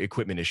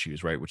equipment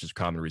issues, right? Which is a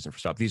common reason for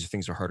stop. These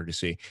things are harder to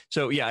see.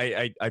 So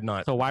yeah, I'm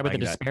not. So why would the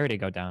buying that. disparity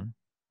go down?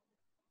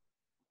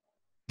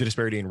 The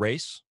disparity in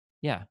race?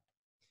 Yeah,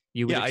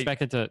 you would Yeah,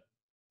 expect it to.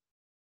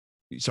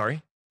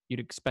 Sorry. You'd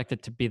expect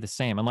it to be the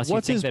same, unless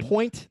What's you his think that.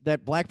 point?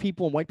 That black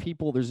people and white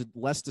people, there's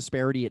less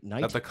disparity at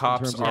night. That the in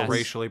cops terms of- are Yes.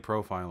 racially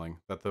profiling.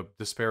 That the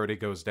disparity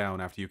goes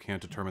down after you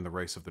can't determine the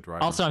race of the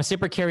driver. Also, I'm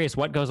super curious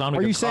what goes on Are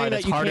with you your saying car that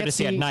that's you harder can't to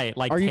see at see- night.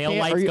 Like are you tail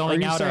can't- lights are you- going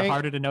are you out are saying-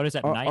 harder to notice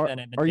at night than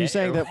in the Are day. you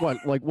saying that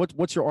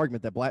what's your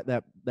argument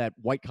that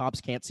white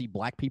cops can't see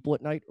black people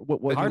at night?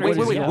 What Wait, what wait, is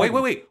wait, your wait,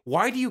 argument? wait.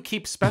 Why do you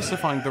keep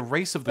specifying the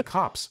race of the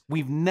cops?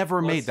 We've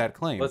never made that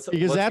claim.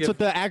 Because that's what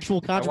the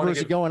actual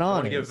controversy going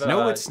on is.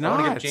 No, it's I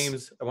want not.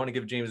 to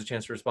give James a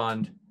chance to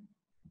respond.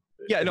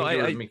 Yeah, no,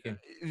 think you were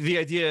the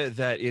idea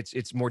that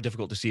it's more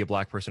difficult to see a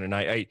black person at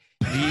night.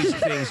 These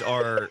things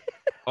are.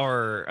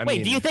 I Wait,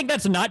 mean, do you think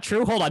that's not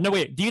true? Hold on. No,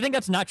 wait. Do you think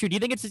that's not true? Do you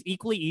think it's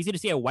equally easy to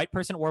see a white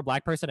person or a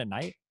black person at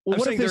night? Well, I'm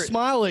what if saying they they're-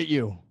 smile at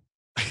you?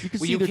 You can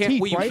Well, see you their can't.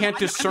 teeth, Well, you right? can't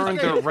discern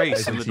their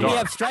race in the We dark.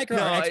 have Stryker,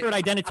 No, our I- expert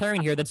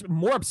identitarian here, that's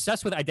more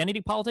obsessed with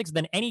identity politics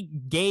than any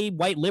gay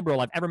white liberal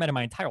I've ever met in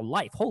my entire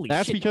life. Holy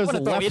That's shit! because the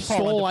left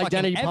stole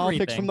identity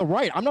politics from the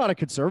right. I'm not a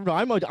conservative.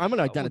 I'm an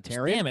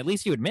identitarian. Damn, at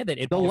least you admit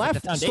it. The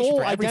left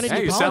stole identity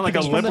Hey, you sound like a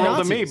politics from the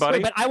liberal to me, Nazis. buddy.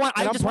 But I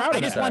I'm just proud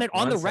of want that. it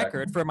on the One second.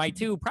 record for my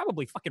two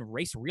probably fucking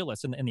race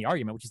realists in the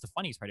argument, which is the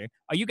funniest part here.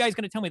 Are you guys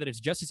going to tell me that it's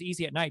just as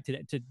easy at night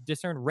to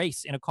discern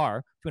race in a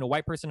car between a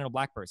white person and a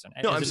black person?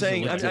 No, as I'm it is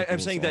saying a religion? I'm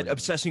saying that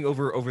obsessing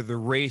over the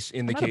race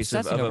in the I'm not case of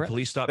obsessing over a it.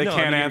 police stop. They no,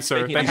 can't I mean, you're answer.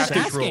 making They a I'm have just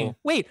to- central- asking.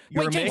 Wait,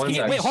 you're James, making can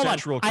a you, wait, hold on.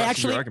 central I crux of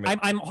your actually, argument.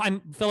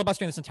 I'm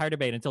filibustering this entire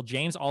debate until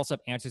James Allsup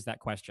answers that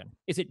question.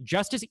 Is it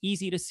just as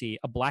easy to see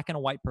a black and a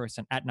white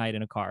person at night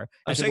in a car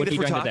I'm as it saying would that be if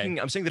we're during the day? talking,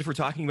 I'm saying that if we're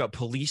talking about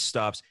police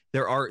stops,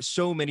 there are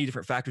so many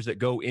different factors that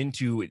go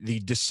into the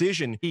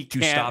decision He to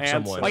can't stop answer.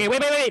 someone. Okay,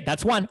 wait.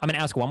 That's one. I'm going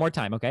to ask one more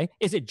time, okay?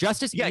 Is it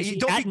just as Yeah, easy you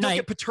don't at night?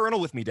 get paternal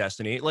with me,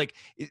 Destiny. Like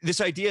this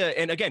idea,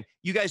 and again,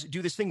 you guys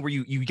do this thing where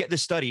you get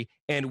this study,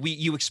 and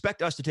you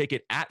expect us to take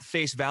it at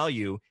face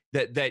value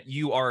that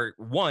you are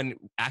one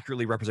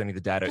accurately representing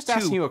the data. Just two,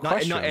 asking you a not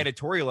question.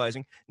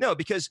 editorializing. No,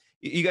 because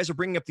you guys are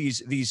bringing up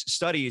these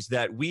studies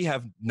that we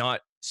have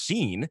not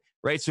seen,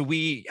 right? So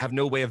we have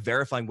no way of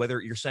verifying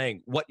whether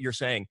what you're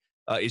saying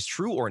is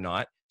true or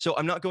not. So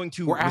I'm not going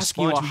to We're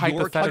asking respond you a to your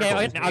hypothetical.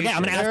 Okay,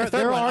 I'm going to ask a third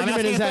Their one. I'm argument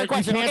asking is a third that you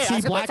question. can't Okay, see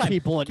ask a black third time.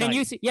 people at Can night.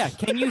 you see? Yeah,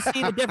 can you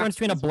see the difference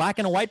between a black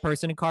and a white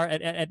person in a car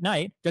at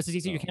night just as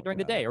easy as you can during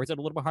the day, or is it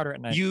a little bit harder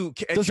at night?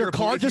 Does your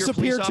car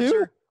disappear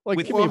too? Like,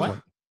 with give me what?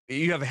 one.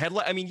 You have a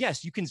headlight. I mean,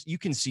 yes, you can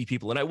see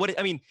people,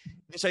 and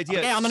this idea.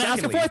 Okay, I'm going to ask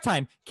a secondly, fourth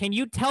time. Can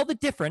you tell the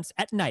difference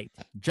at night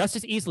just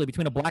as easily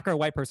between a black or a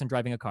white person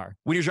driving a car?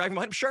 when you're driving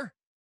behind. Sure.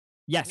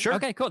 Yes. Sure.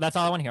 Okay, cool. That's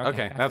all I want to hear.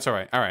 Okay, that's all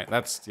right. All right,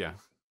 that's yeah.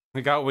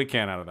 We got what we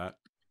can out of that.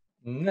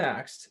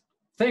 Next,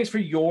 thanks for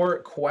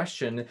your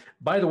question.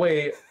 By the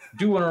way,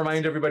 do want to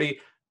remind everybody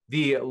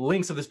the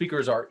links of the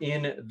speakers are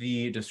in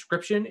the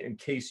description in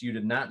case you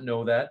did not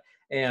know that.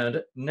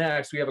 And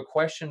next, we have a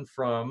question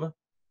from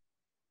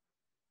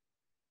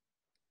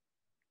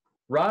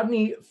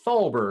Rodney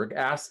Thalberg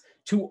asks,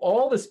 to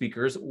all the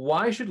speakers,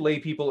 why should lay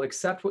people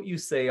accept what you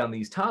say on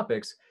these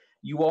topics?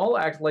 You all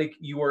act like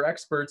you are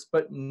experts,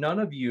 but none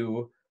of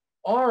you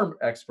are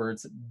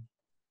experts.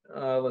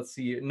 Let's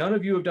see. None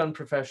of you have done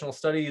professional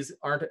studies,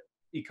 aren't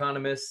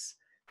economists,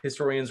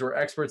 historians, or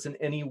experts in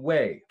any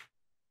way.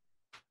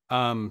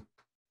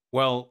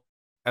 Well,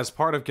 as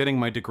part of getting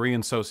my degree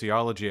in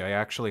sociology, I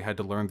actually had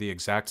to learn the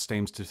exact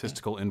same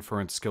statistical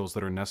inference skills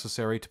that are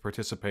necessary to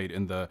participate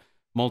in the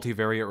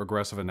multivariate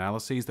regressive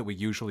analyses that we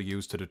usually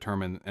use to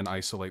determine and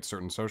isolate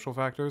certain social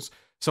factors.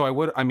 So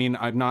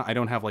I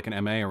don't have like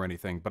an MA or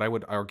anything, but I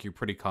would argue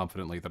pretty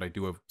confidently that I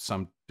do have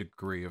some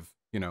degree of,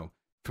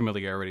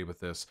 familiarity with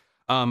this.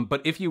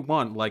 But if you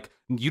want,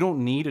 you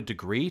don't need a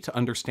degree to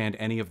understand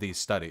any of these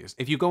studies.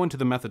 If you go into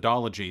the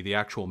methodology, the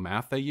actual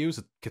math they use,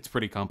 it gets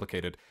pretty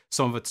complicated.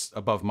 Some of it's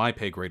above my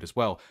pay grade as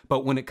well.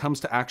 But when it comes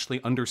to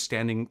actually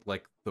understanding,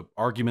 the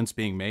arguments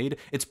being made,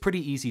 it's pretty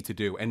easy to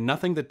do. And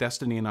nothing that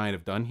Destiny and I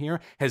have done here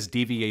has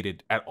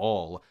deviated at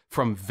all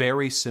from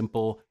very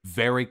simple,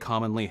 very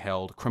commonly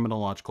held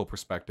criminological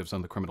perspectives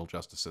on the criminal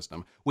justice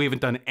system. We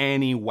haven't done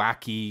any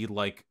wacky,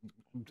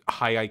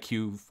 high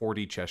IQ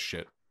 4D chess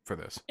shit for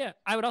this. Yeah,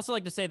 I would also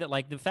like to say that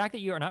the fact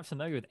that you are not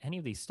familiar with any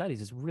of these studies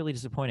is really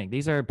disappointing.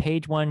 These are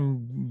page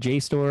one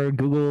JSTOR,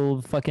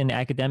 Google, fucking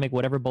academic,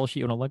 whatever bullshit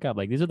you want to look up.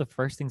 These are the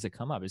first things that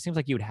come up. It seems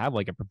like you would have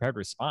a prepared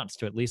response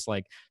to at least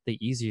the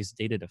easiest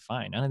data to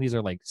find. None of these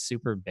are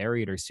super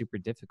buried or super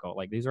difficult.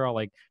 These are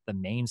all the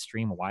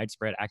mainstream,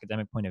 widespread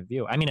academic point of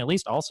view. I mean, at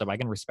least also I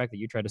can respect that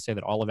you tried to say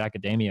that all of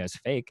academia is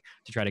fake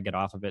to try to get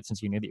off of it,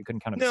 since you knew that you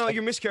couldn't kind of. No,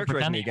 you're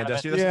mischaracterizing me again,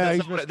 Dusty.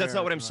 That's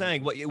not what I'm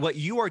saying. What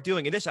you are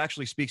doing, and this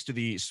actually speaks to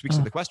the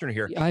questioner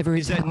here,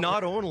 is that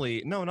not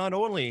only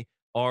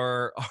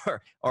are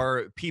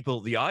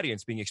people, the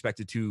audience, being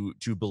expected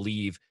to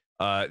believe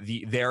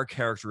their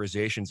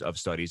characterizations of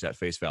studies at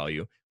face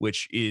value,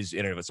 which is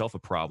in and of itself a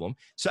problem.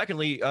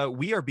 Secondly,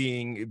 we are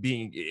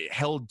being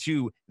held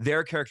to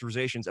their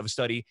characterizations of a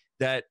study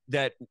that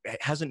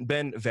hasn't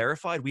been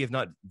verified. We have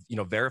not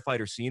verified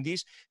or seen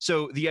these.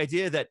 So the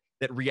idea that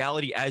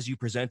reality as you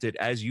present it,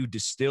 as you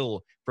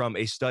distill from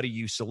a study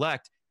you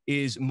select,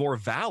 is more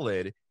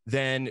valid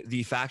than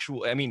the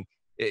factual. I mean,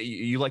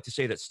 you like to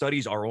say that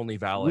studies are only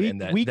valid, and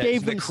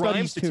that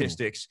crime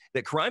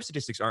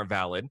statistics aren't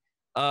valid.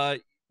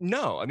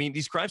 No, I mean,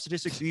 these crime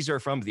statistics, these are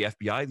from the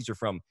FBI, these are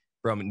from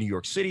New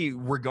York City.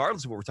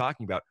 Regardless of what we're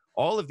talking about,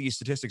 all of these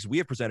statistics we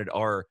have presented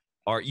are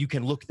you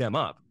can look them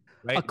up.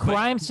 Right? A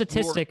crime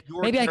statistic.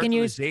 Your maybe I can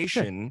use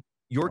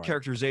your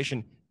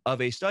characterization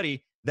of a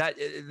study.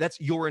 That's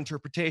your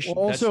interpretation.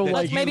 Well, also,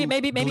 maybe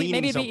it'd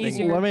be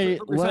easier.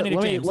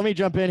 Let me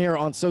jump in here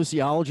on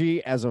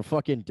sociology as a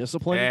fucking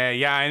discipline.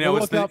 Yeah, I know.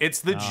 It's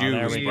the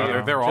Jews,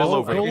 brother. They're all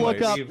over the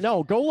place.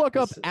 Go look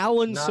up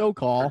Alan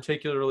Sokal.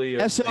 Particularly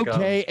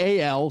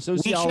Sokal.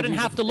 Sociology. We shouldn't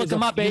have to look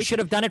him up. You should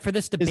have done it for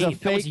this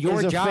debate. That was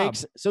your job.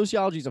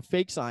 Sociology is a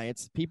fake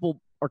science.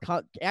 People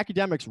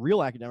academics,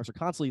 real academics, are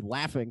constantly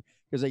laughing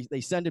because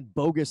they send in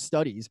bogus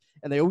studies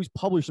and they always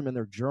publish them in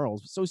their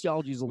journals.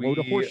 Sociology is a load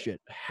of horseshit.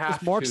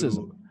 It's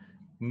Marxism. To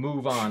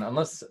move on,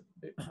 unless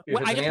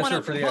well, I just want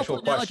to for the actual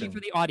analogy question for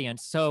the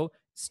audience. So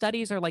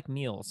studies are like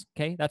meals.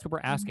 Okay, that's what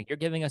we're asking. You're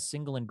giving us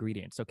single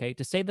ingredients. Okay,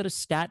 to say that a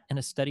stat and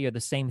a study are the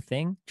same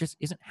thing just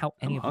isn't how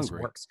any of this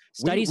works.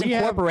 Studies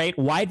incorporate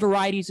wide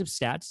varieties of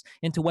stats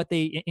into what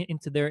they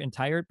into their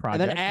entire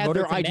project, and then add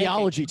their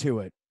ideology to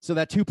it. So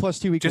that 2 +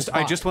 2 equals 5.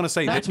 I just want to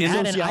say that's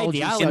that in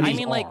sociology. I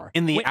mean, like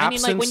in the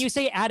absence, like when you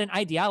say add an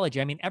ideology,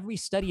 I mean every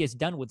study is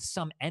done with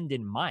some end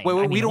in mind.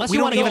 Wait, we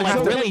don't even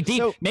have really deep.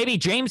 So, maybe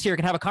James here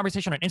can have a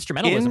conversation on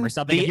instrumentalism or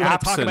something. If you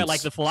want to talk about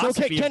like the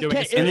philosophy of doing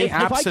this. In the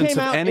absence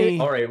of any,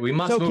 all right, we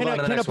must move on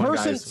to the next one,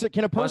 guys.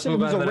 Can a person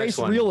who's a race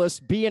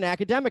realist be an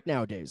academic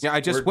nowadays? Yeah,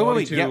 I just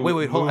wait.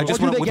 Hold on. I just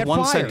want with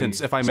one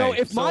sentence, if I may. So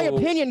if my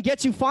opinion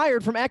gets you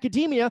fired from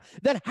academia,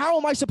 then how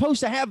am I supposed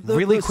to have the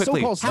really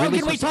quickly? How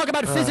can we talk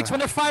about physics when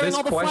they're firing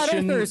all the flat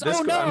earthers?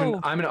 Oh no.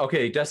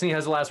 Okay, Destiny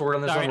has the last word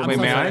on this one. Wait,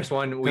 the next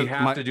one. We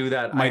have to do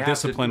that. My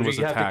discipline was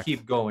attacked. We have to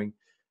keep going.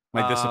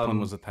 My discipline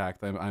was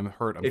attacked. I'm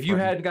hurt. If you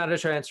had got a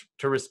chance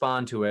to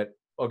respond to it,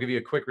 I'll give you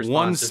a quick response.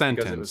 One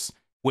sentence.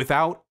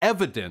 Without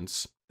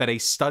evidence that a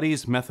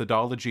study's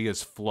methodology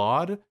is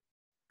flawed,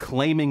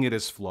 claiming it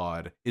is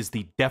flawed is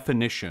the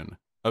definition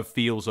of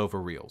feels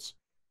over reals.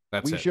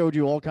 That's it. We showed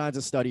you all kinds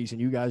of studies,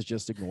 and you guys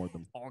just ignored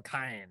them. All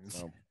kinds.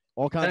 So,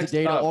 all kinds of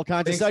data, all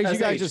kinds of studies. You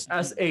guys just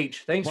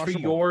SH. Thanks for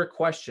your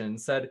question.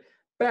 Said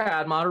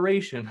bad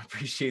moderation.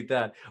 Appreciate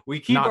that.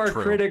 We keep our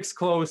critics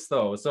close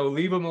though, so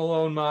leave them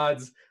alone,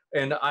 mods.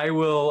 And I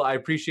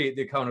appreciate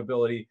the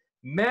accountability.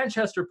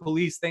 Manchester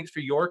Police. Thanks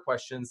for your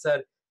question.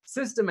 Said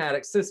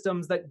systematic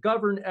systems that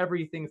govern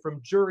everything from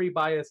jury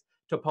bias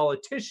to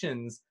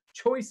politicians'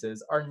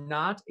 choices are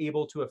not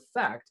able to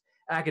affect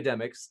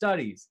academic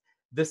studies.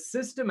 The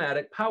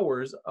systematic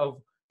powers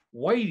of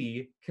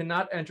Whitey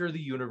cannot enter the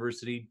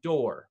university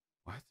door.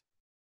 What?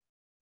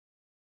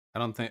 I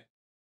don't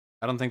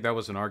think that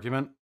was an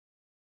argument.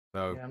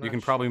 So you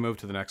can probably move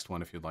to the next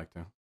one if you'd like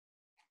to.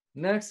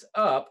 Next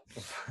up,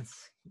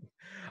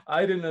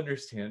 I didn't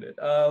understand it.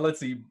 Let's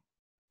see.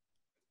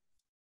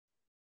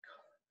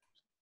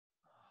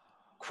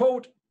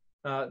 Quote,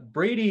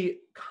 Brady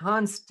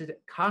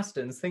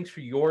Costins, thanks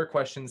for your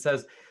question,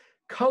 says,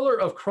 color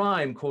of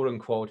crime, quote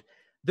unquote,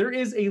 there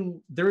is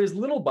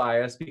little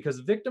bias because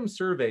victim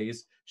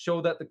surveys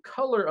show that the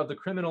color of the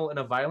criminal in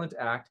a violent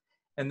act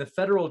and the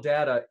federal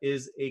data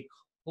is a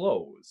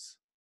close.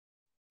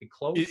 A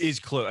close? It is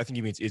close. I think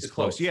he means it's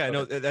close. Yeah,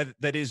 okay. No,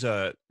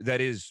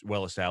 that is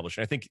well established.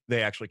 And I think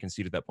they actually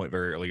conceded that point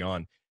very early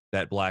on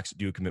that blacks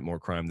do commit more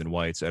crime than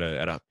whites at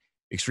a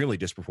extremely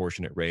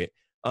disproportionate rate.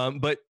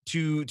 But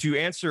to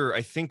answer,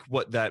 I think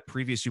what that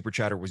previous super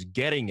chatter was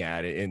getting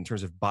at in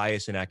terms of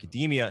bias in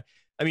academia.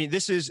 I mean,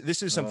 this is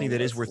something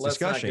that is worth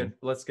discussing.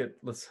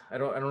 I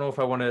don't know if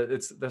I want to.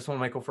 This one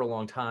might go for a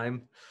long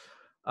time.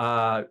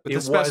 But the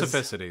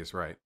specificities,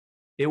 right?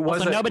 It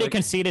was nobody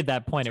conceded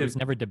that point. It was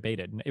never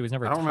debated. It was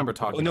never. I don't remember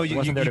talking. No,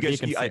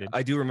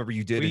 I do remember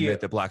you did admit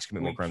that blacks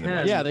commit more crime than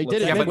whites. Yeah, they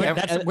did. Yeah,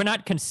 but we're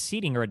not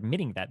conceding or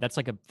admitting that. That's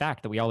like a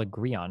fact that we all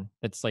agree on.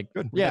 It's like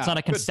it's not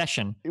a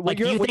concession. Like,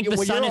 do you think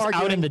the sun is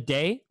out in the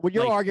day? What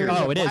you're arguing?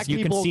 Oh, it is.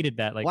 You conceded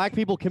that. Like, black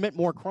people commit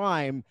more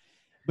crime.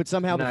 But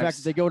somehow the fact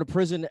that they go to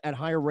prison at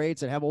higher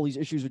rates and have all these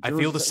issues with I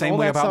feel the same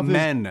way about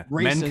men.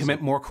 Men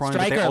commit more crime,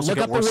 but they also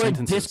get worse sentences. Look up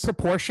the word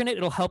disproportionate.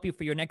 It'll help you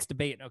for your next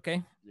debate,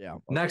 okay? Yeah.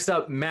 Next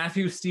up,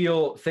 Matthew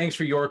Steele. Thanks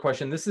for your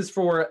question. This is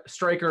for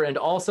Stryker and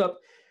Allsup.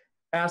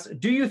 Asked,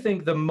 do you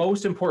think the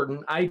most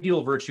important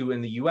ideal virtue in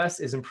the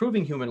U.S. is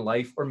improving human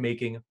life or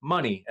making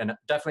money? And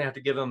definitely have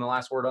to give them the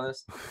last word on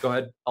this. Go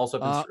ahead,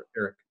 Allsup and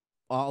Eric.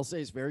 I'll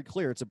say it's very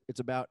clear. It's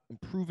about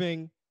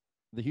improving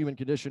the human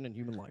condition and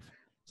human life.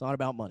 It's not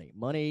about money.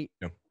 Money,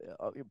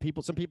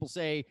 some people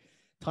say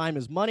time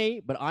is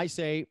money, but I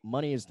say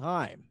money is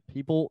time.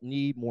 People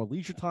need more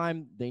leisure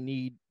time. They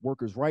need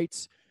workers'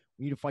 rights.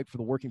 We need to fight for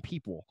the working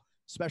people,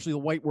 especially the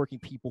white working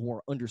people who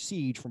are under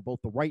siege from both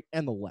the right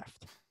and the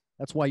left.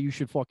 That's why you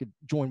should fucking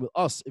join with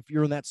us if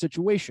you're in that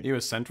situation. You a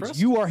centrist?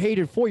 You are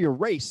hated for your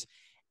race.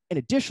 And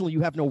additionally, you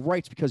have no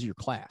rights because of your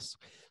class.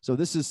 So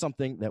this is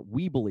something that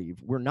we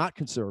believe. We're not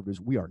conservatives.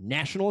 We are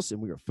nationalists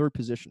and we are third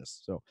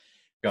positionists. So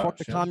fuck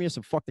the communists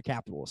and fuck the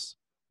capitalists.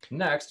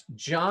 Next,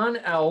 John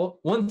L.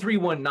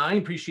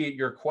 1319, appreciate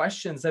your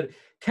question, said,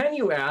 can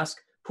you ask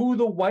who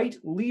the white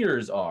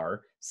leaders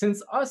are,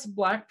 since us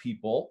black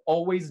people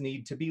always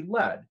need to be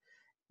led?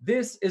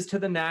 This is to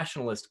the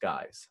nationalist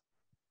guys.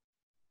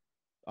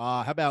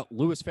 How about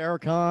Louis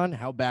Farrakhan?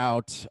 How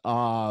about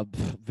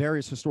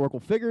various historical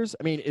figures?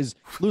 I mean, is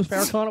Louis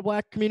Farrakhan a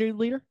black community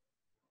leader?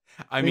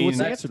 I mean, what's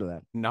the answer to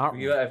that? Not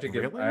I have to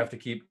give. I have to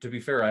keep. To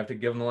be fair, I have to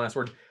give him the last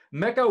word.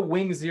 Mecha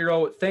Wing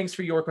Zero. Thanks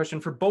for your question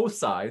for both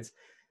sides.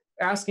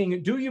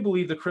 Asking, do you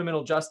believe the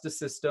criminal justice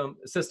system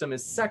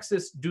is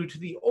sexist due to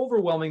the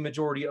overwhelming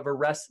majority of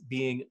arrests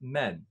being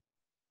men?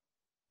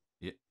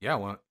 Yeah.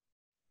 Well,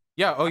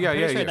 Yeah. Oh, yeah,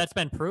 Sure yeah. that's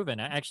been proven.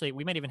 Actually,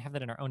 we might even have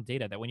that in our own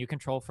data that when you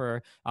control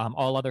for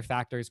all other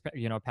factors,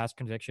 past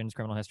convictions,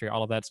 criminal history,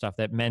 all of that stuff,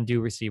 that men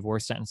do receive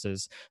worse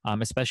sentences,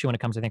 especially when it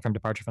comes, I think, from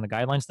departure from the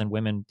guidelines than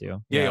women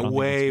do. Yeah,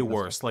 way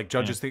worse. Like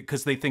judges,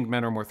 because they think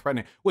men are more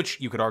threatening,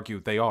 which you could argue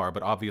they are,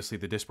 but obviously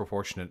the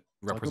disproportionate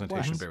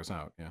representation bears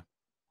out. Yeah.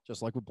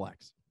 Just like with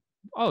blacks.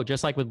 Oh,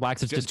 just like with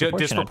blacks, it's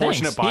disproportionate.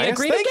 Disproportionate bias. He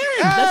agreed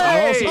again.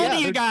 That's all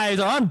you guys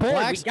are on board.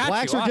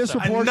 Blacks are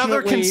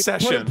disproportionately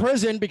put in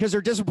prison because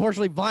they're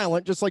disproportionately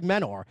violent, just like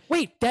men are.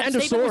 Wait, that end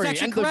of story.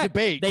 End of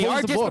debate. They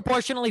are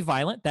disproportionately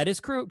violent. That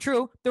is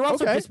true. They're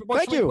also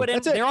disproportionately put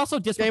in. They're also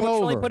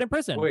disproportionately put in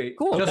prison. Wait,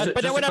 cool.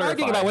 But then we're not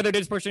arguing about whether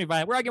they're disproportionately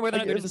violent. We're arguing whether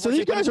they're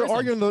disproportionately. So these guys are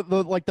arguing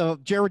the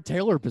Jared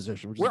Taylor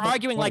position. We're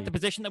arguing like the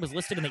position that was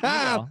listed in the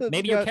email.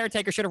 Maybe your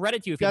caretaker should have read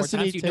it to you a few more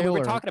times. You knew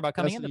what we're talking about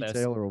coming into this.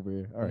 Taylor over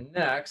here. All right.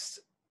 Next.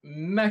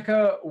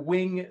 Mecha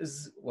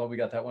Wings, well, we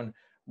got that one.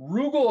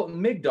 Rugal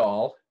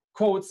Migdal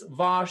quotes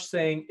Vaush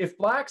saying, if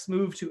blacks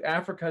move to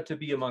Africa to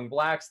be among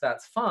blacks,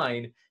 that's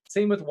fine.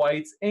 Same with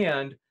whites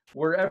and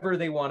wherever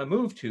they want to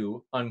move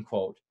to,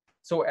 unquote.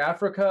 So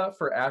Africa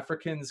for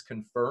Africans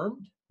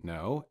confirmed?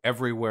 No,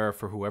 everywhere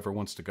for whoever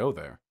wants to go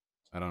there.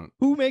 I don't.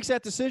 Who makes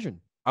that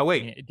decision? Oh,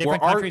 wait.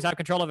 Different countries have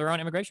control of their own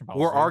immigration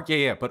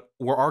policy. But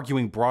we're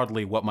arguing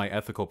broadly what my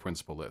ethical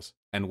principle is.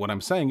 And what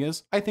I'm saying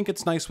is, I think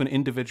it's nice when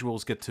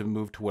individuals get to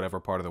move to whatever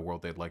part of the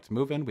world they'd like to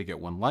move in. We get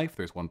one life.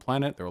 There's one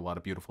planet. There are a lot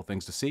of beautiful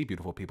things to see,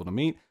 beautiful people to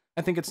meet.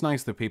 I think it's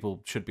nice that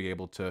people should be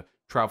able to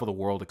travel the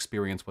world,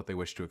 experience what they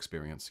wish to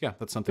experience. Yeah,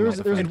 that's something. There's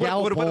a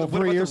Gallup poll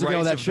 3 years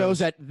ago that shows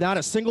that not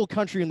a single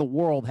country in the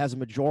world has a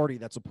majority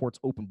that supports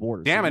open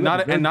borders. Damn, and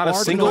not a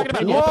single.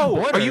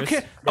 Whoa, are you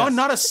kidding? Oh,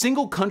 not a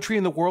single country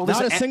in the world is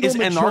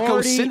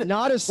anarcho.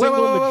 Not a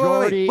single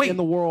majority in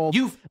the world.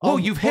 You've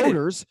hit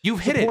it. You've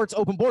hit it. Supports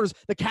open borders.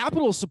 The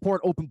capitals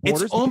support open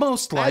borders. It's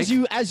almost like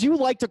as you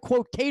like to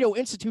quote Cato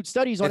Institute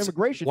studies on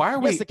immigration. Why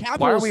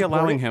are we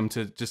allowing him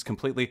to just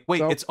completely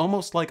wait? It's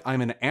almost like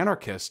I'm an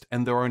anarchist,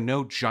 and there are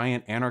no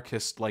giant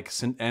anarchist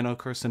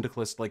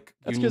anarcho-syndicalist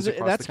unions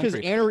across the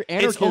country.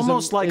 Anarchism it's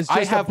almost like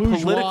I have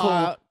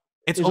political.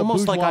 It's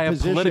almost like I have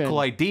political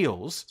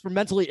ideals for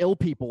mentally ill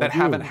people that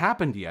haven't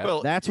happened yet.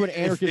 Well, that's what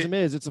anarchism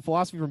is. It's a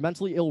philosophy for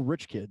mentally ill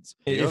rich kids.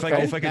 If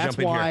I could jump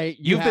in here,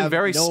 you've been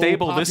very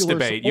stable this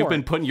debate. You've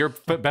been putting your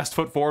best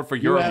foot forward for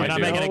Europe. You're not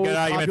making a good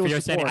argument for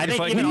your city. I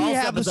think even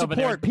have the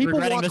support. People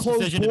want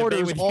closed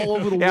borders all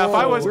over the world.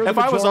 Yeah, if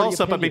I was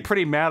Allsup, I'd be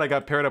pretty mad I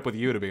got paired up with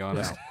you, to be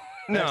honest.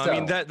 No, I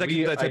mean I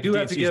do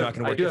have to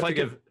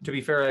give. To be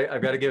fair,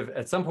 I've got to give.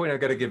 At some point, I've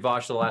got to give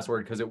Vaush the last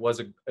word because it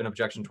was an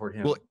objection toward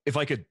him. Well, if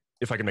I could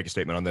make a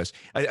statement on this,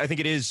 I think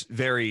it is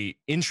very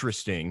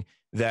interesting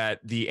that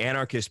the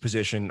anarchist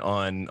position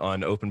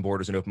on open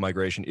borders and open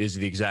migration is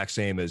the exact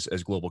same as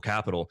global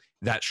capital.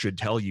 That should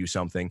tell you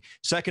something.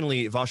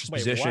 Secondly, Vaush's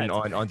position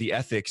on the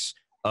ethics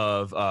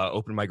of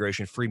open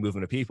migration, free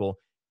movement of people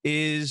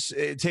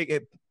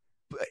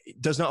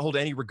does not hold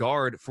any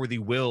regard for the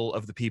will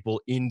of the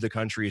people in the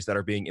countries that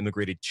are being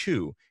immigrated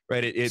to,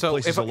 right? It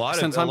places a lot of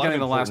since I'm getting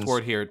the last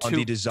word here, on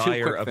the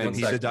desire of the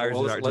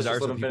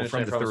desires of people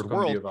from the third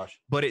world,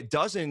 but it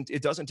doesn't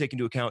take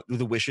into account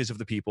the wishes of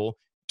the people,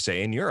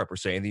 say in Europe or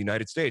say in the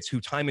United States,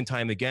 who time and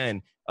time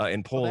again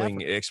in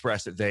polling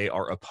expressed that they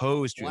are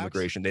opposed to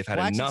immigration. They've had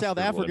enough. South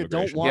Africa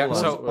don't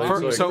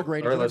want.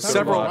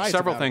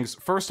 Several things.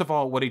 First of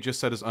all, what he just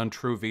said is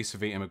untrue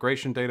vis-a-vis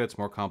immigration data. It's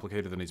more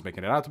complicated than he's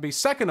making it out to be.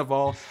 Second of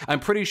all,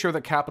 I'm pretty sure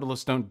that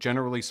capitalists don't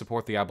generally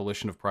support the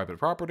abolition of private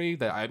property.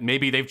 That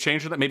maybe they've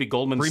changed that. Maybe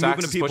Goldman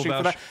Sachs is pushing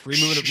for that.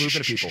 Free movement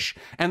of people.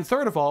 And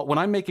third of all, when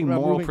I'm making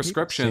moral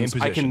prescriptions,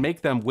 I can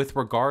make them with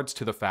regards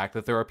to the fact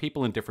that there are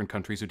people in different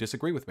countries who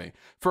disagree with me.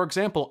 For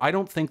example, I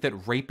don't think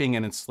that raping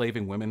and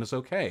enslaving women is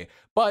okay.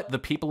 But the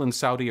people in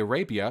Saudi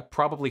Arabia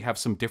probably have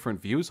some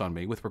different views on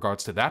me with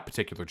regards to that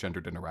particular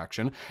gendered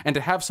interaction. And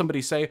to have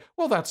somebody say,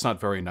 well, that's not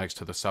very nice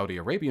to the Saudi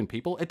Arabian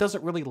people, it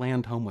doesn't really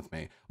land home with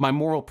me. My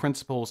moral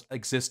principles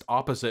exist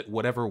opposite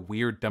whatever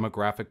weird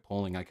demographic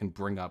polling I can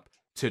bring up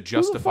to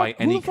justify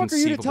any conceivable argument. Who the fuck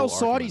are you to tell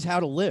Saudis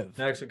how to live?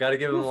 Next, we got to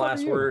give him the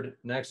last word.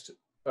 Next,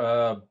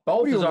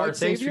 Balthazar,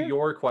 thanks to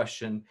your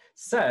question,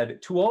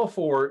 said, to all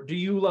four, do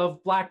you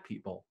love black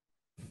people?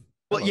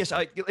 Well, yes,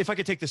 if I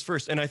could take this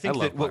first, and I think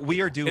that what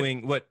we are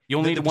doing,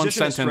 you'll need one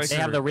sentence. They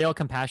have the real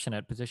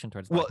compassionate position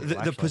towards black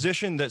people, the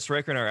position that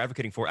Stryker and I are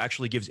advocating for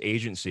actually gives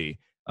agency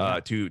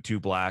to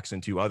blacks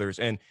and to others.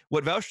 And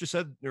what Vaush just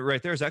said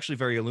right there is actually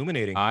very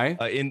illuminating.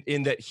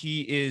 In that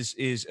he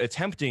is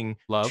attempting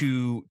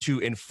to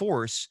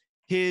enforce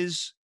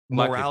his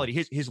morality,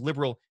 his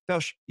liberal.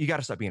 Vaush, you got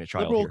to stop being a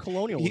child. Liberal here.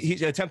 colonialism.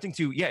 He's attempting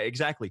to,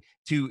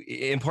 to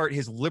impart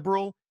his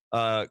liberal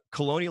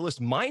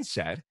colonialist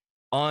mindset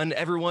on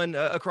everyone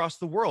across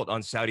the world,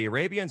 on Saudi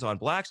Arabians, on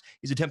blacks.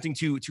 He's attempting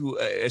to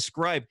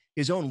ascribe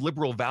his own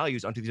liberal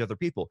values onto these other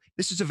people.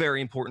 This is a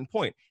very important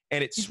point,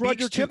 and it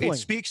speaks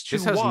to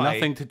this has why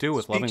nothing to do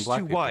with loving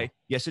black people.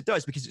 Yes, it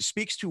does, because it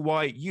speaks to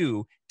why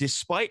you,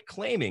 despite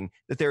claiming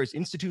that there is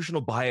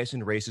institutional bias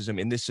and racism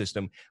in this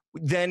system,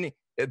 then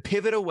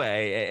pivot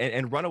away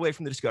and run away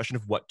from the discussion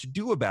of what to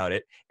do about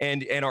it,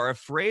 and are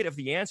afraid of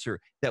the answer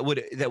that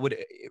would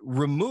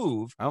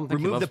remove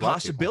the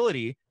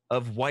possibility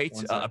of white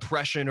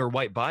oppression or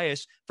white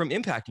bias from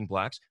impacting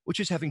blacks, which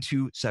is having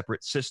two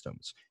separate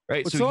systems,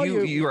 right? But so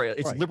you are,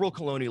 it's liberal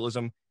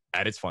colonialism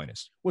at its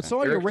finest. What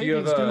Saudi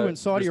Arabians do in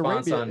Saudi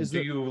Arabia is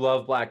do you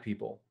love black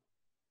people?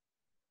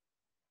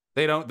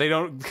 They don't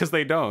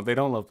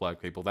love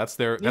black people. That's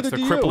their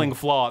crippling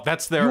flaw.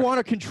 That's their you want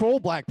to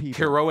control black people.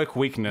 Heroic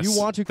weakness. You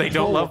want to they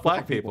don't love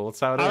black people. That's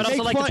how it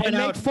is.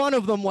 Make fun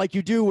of them like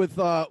you do with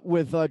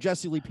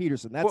Jesse Lee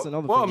Peterson. That's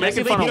another thing.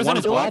 Making fun of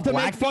one you love to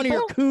make fun of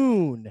your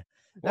coon.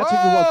 That's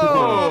what you love to do.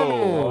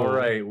 All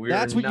right,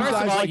 that's what you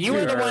guys like. You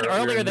were the one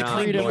earlier that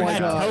claimed you had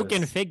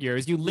token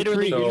figures. You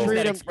literally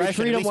treat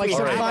them like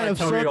some kind of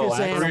circus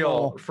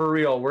animal. For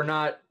real, we're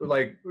not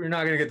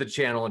gonna get the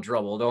channel in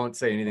trouble. Don't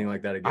say anything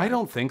like that again. I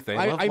don't think they.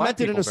 I meant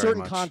it in a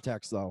certain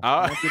context, though.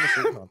 I meant it in a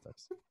certain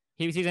context.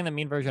 He was using the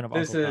mean version of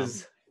this.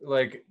 Is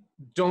like,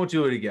 don't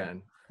do it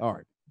again. All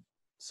right.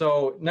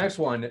 So next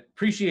one.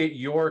 Appreciate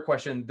your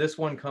question. This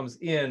one comes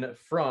in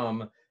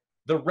from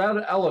the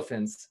Red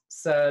Elephants.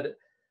 Said.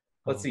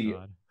 Let's see.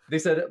 God. They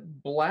said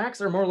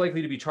blacks are more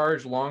likely to be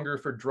charged longer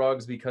for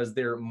drugs because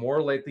they're more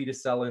likely to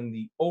sell in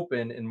the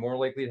open and more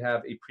likely to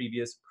have a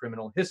previous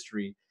criminal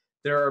history.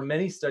 There are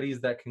many studies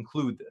that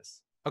conclude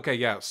this. Okay,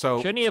 yeah. So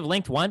shouldn't he have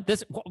linked one?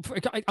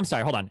 I'm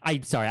sorry. Hold on. I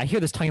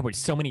hear this talking about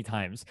so many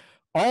times.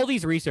 All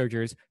these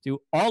researchers do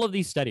all of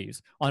these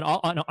studies on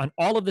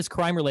all of this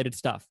crime-related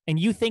stuff, and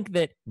you think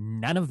that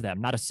none of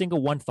them, not a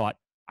single one, thought,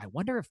 I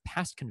wonder if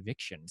past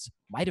convictions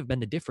might have been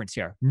the difference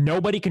here.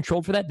 Nobody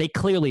controlled for that. They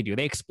clearly do.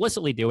 They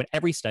explicitly do in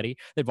every study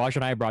that Vaush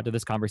and I have brought to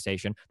this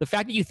conversation. The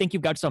fact that you think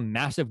you've got some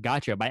massive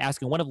gotcha by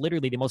asking one of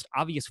literally the most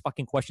obvious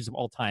fucking questions of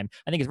all time,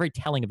 I think is very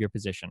telling of your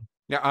position.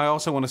 Yeah, I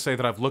also want to say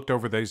that I've looked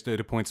over these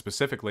data points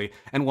specifically,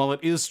 and while it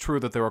is true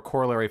that there are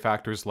corollary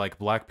factors like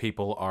black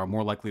people are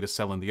more likely to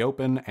sell in the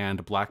open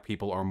and black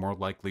people are more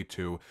likely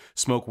to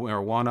smoke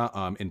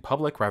marijuana in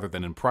public rather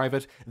than in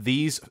private,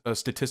 these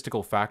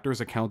statistical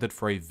factors accounted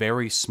for a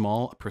very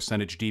small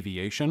percentage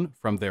deviation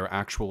from their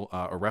actual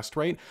arrest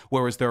rate,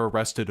 whereas they're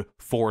arrested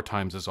 4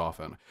 times as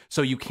often.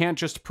 So you can't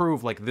just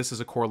prove like this is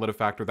a correlative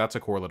factor, that's a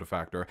correlative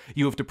factor.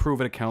 You have to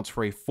prove it accounts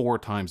for a 4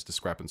 times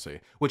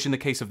discrepancy, which in the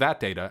case of that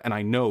data, and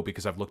I know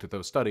because I've looked at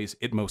those studies,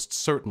 it most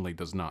certainly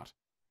does not.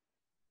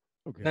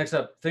 Okay. Next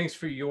up, thanks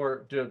for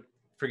your,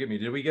 forgive me,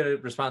 did we get a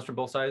response from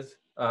both sides?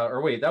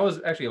 Or wait, that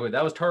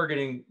was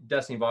targeting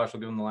Destiny. Vaush. We'll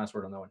give him the last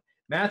word on that one.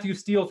 Matthew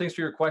Steele, thanks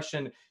for your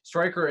question.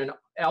 Stryker and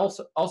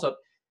Allsup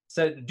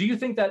said, do you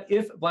think that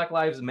if Black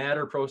Lives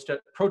Matter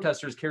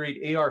protesters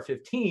carried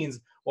AR-15s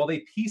while they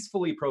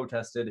peacefully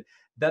protested,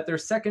 that their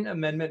Second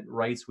Amendment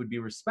rights would be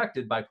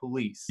respected by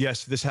police?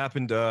 Yes, this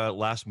happened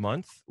last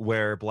month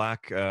where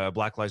Black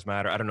Lives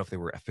Matter, I don't know if they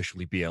were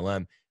officially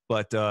BLM,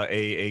 but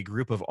a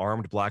group of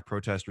armed black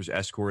protesters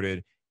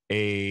escorted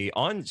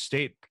on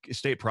state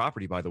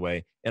property, by the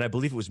way, and I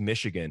believe it was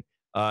Michigan.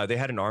 They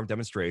had an armed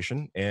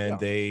demonstration, and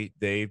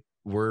they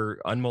were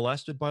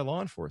unmolested by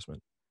law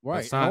enforcement.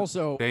 Right. And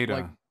also, data.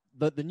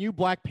 Like, the new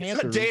Black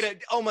Panthers. Data.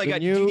 Oh my God!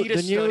 Do you need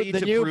a study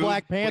to prove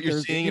Black Panthers, what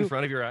you're seeing in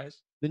front of your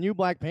eyes? The new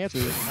Black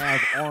Panthers have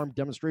armed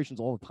demonstrations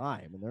all the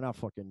time, and they're not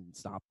fucking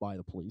stopped by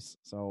the police.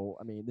 So,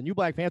 I mean, the new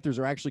Black Panthers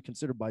are actually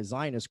considered by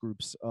Zionist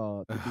groups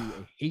to be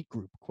a hate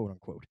group, quote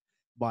unquote,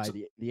 by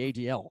the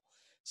ADL.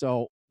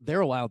 So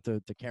they're allowed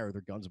to carry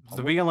their guns in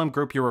public. The BLM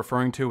group you're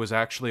referring to is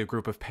actually a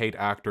group of paid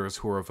actors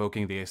who are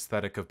evoking the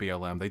aesthetic of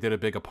BLM. They did a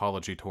big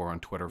apology tour on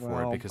Twitter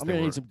for it because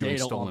they were doing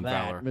stolen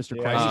valor.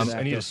 Mr.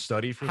 I need a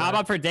study for that. How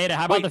about for data?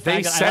 How about the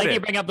fact that I like you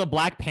bring up the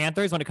Black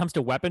Panthers when it comes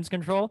to weapons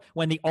control,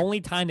 when the only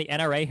time the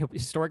NRA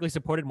historically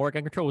supported more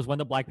gun control was when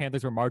the Black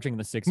Panthers were marching in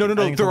the 60s. No.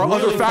 There are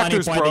other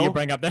factors, bro.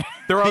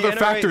 There are other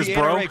factors,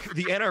 bro.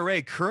 The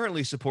NRA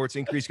currently supports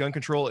increased gun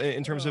control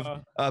in terms of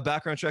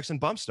background checks and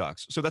bump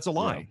stocks. So that's a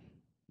lie.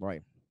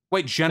 Right.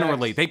 Wait,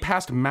 generally, they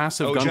passed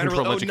massive gun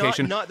control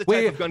legislation. Not the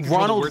type of gun control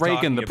Ronald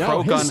Reagan, the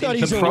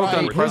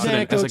pro-gun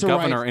president as a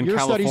governor in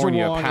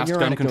California, passed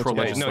gun control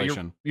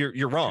legislation. No,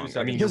 you're wrong.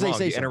 I mean, you're wrong.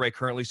 The NRA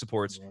currently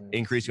supports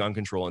increased gun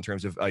control in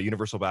terms of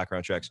universal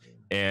background checks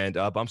and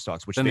bump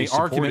stocks, which then they the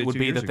argument would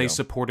be that they ago.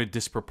 supported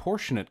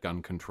disproportionate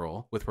gun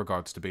control with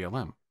regards to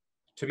BLM.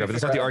 Yeah, but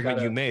that's not the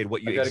argument you made.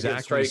 What you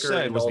exactly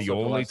said was the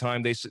only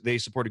time they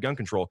supported gun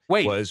control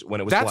was when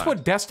it was that's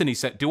what Destiny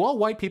said. Do all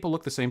white people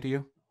look the same to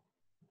you?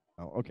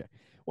 Oh, okay.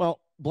 Well,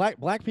 black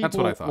people, that's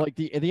what I thought. like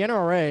the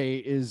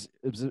NRA is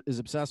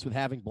obsessed with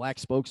having black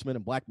spokesmen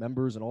and black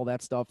members and all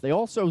that stuff. They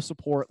also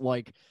support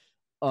like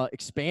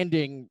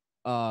expanding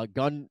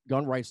gun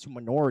rights to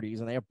minorities,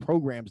 and they have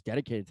programs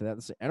dedicated to that.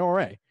 That's the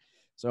NRA.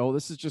 So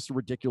this is just a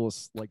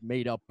ridiculous, like,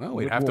 made up. Well,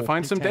 we'd have to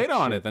find some data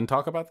on it, then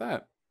talk about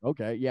that.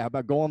 Okay, yeah. How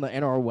about go on the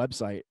NR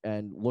website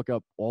and look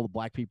up all the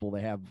black people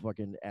they have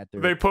fucking at their.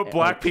 They put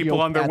black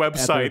people on their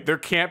website. There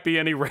can't be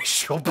any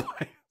racial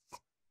bias.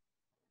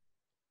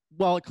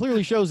 Well, it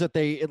clearly shows that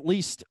they at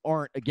least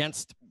aren't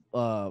against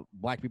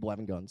black people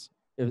having guns,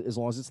 as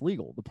long as it's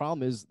legal. The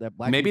problem is that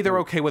maybe they're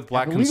okay with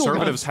black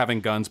conservatives having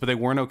guns, but they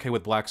weren't okay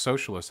with black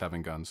socialists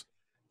having guns.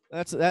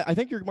 I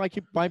think you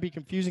might be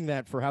confusing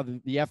that for how the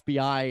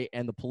FBI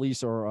and the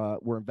police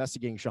were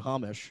investigating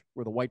Shahamish,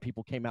 where the white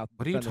people came out.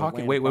 What are you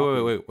talking? Wait. What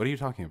are you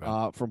talking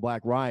about? From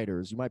black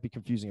rioters, you might be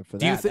confusing it for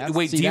that.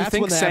 Do you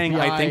think saying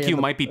I think you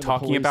might be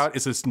talking about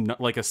is this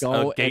like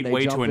a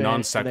gateway to a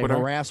non sequitur? They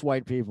harass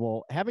white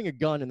people. Having a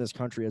gun in this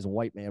country as a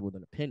white man with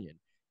an opinion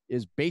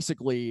is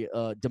basically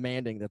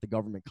demanding that the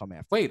government come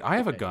after. Wait, I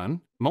have a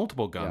gun,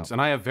 multiple guns, and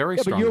I have very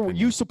strong but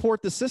you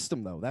support the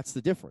system, though. That's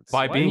the difference.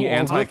 By being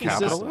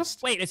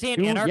anti-capitalist? Wait, is he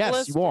an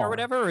anarchist or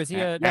whatever? Or is he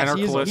a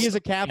anarchist? He is a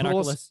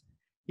capitalist.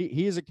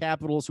 He is a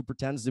capitalist who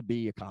pretends to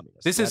be a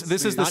communist. This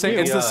is the same.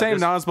 It's the same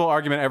Nazbo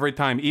argument every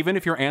time. Even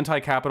if you're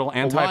anti-capital,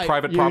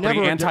 anti-private property,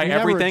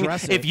 anti-everything,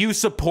 if you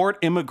support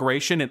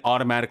immigration, it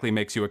automatically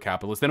makes you a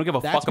capitalist. They don't give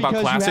a fuck about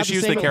class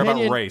issues. They care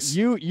about race.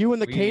 You and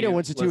the Cato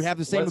Institute have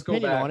the same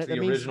opinion on it. The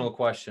original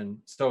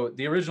question. So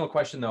the original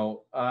question,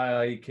 though,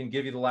 I can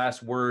give you the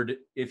last word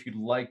if you'd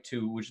like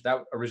to. Which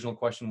that original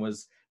question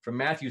was from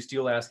Matthew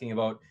Steele asking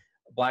about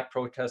black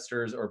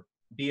protesters or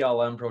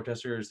BLM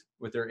protesters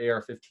with their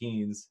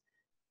AR-15s.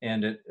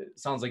 And it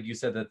sounds like you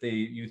said that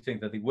you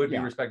think that they would be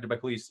respected by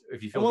police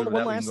if you feel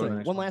one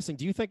last thing.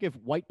 Do you think if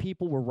white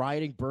people were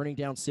rioting, burning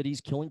down cities,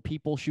 killing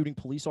people, shooting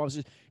police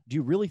officers, do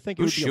you really think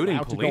it would be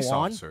allowed to go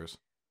on?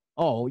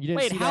 Oh, you didn't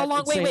wait, see how that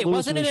long? Wait,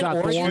 wasn't it in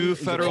Oregon?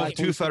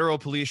 Two federal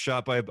police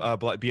shot by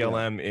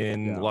BLM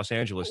in Los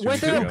Angeles. Was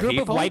there a group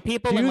of white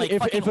people?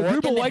 If a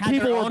group of white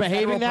people were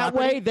behaving that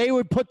way, they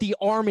would put the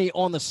army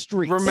on the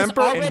streets.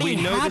 Remember, and we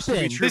know this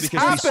to be true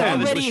because we saw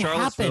this with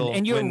Charlottesville.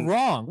 And you're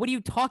wrong. What are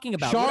you talking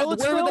about?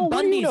 Charlottesville? Where were the Bundys?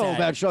 What do you know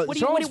about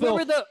Charlottesville?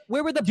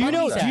 Where were the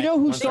Bundys? Do you know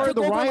who started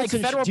the riots?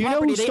 Do you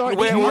know who started?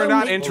 We're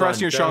not interested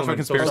in your Charlottesville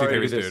conspiracy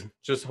theories, dude.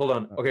 Just hold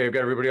on. Okay, I've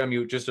got everybody on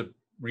mute. Just to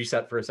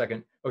reset for a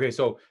second. Okay,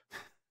 so.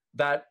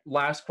 That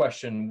last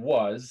question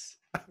was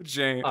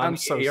Jay, I'm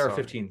so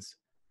AR-15s. Sorry.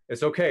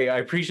 It's okay. I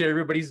appreciate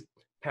everybody's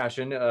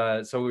passion.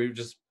 So we're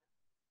just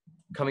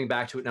coming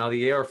back to it now.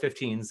 The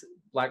AR-15s,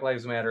 Black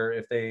Lives Matter.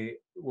 If they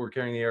were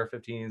carrying the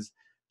AR-15s,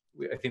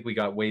 I think we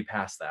got way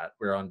past that.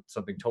 We're on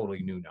something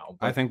totally new now.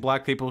 I think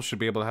black people should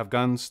be able to have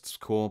guns. It's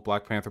cool.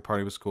 Black Panther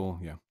Party was cool.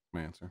 Yeah,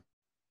 my answer.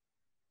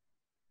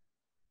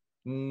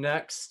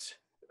 Next,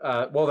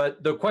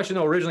 the question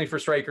though originally for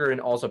Stryker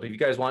and also, if you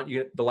guys want,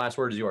 the last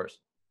word is yours.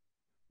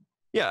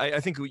 Yeah, I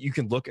think you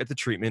can look at the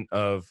treatment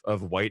of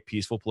white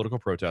peaceful political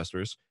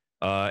protesters,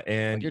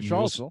 and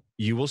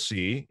you will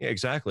see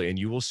exactly, and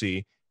you will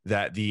see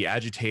that the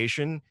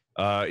agitation,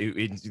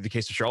 in the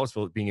case of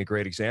Charlottesville being a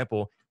great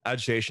example,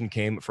 agitation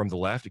came from the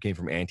left. It came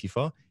from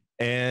Antifa,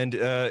 and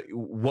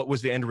what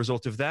was the end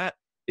result of that?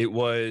 It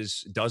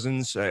was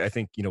dozens, I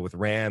think, with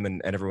Ram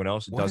and everyone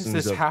else. What dozens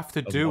does this have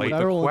to do with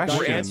the question?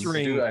 We're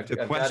answering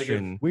the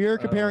question. We are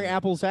comparing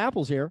apples to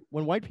apples here.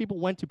 When white people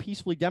went to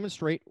peacefully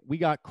demonstrate, we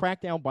got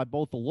cracked down by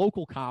both the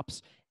local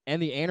cops and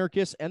the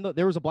anarchists, and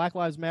there was a Black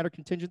Lives Matter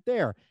contingent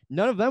there.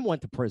 None of them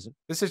went to prison.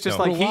 This is just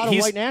like a lot of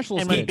white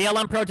nationalists. And when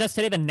BLM protests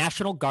today, the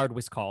National Guard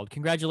was called.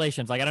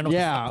 Congratulations! Like I don't know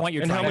what point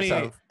you're trying to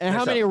say. And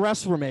how many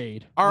arrests were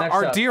made?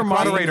 Our dear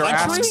moderator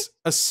asks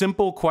a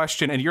simple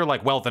question, and you're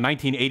like, "Well, the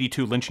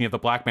 1982 lynching of the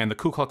black man, the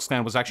Ku Klux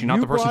Klan was actually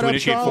not the person to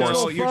initiate force."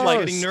 No, you're just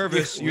getting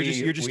nervous.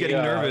 You're just getting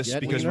nervous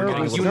because we're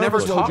getting. You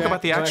never talk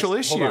about the actual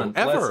issue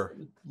ever.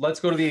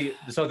 Let's go to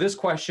so this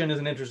question is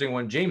an interesting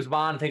one. James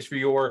Bond, thanks for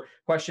your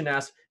question.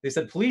 Asked, they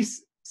said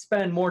police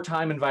spend more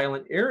time in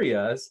violent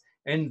areas,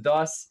 and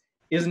thus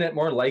isn't it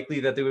more likely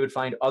that they would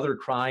find other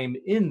crime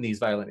in these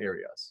violent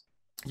areas?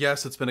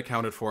 Yes, it's been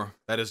accounted for.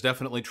 That is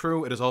definitely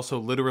true. It is also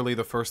literally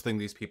the first thing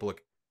these people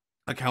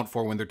account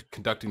for when they're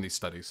conducting these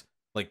studies.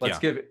 Like, let's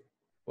give it.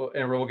 Well,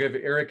 and we'll give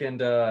Eric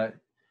and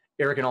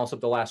Allsup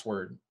the last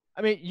word.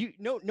 I mean,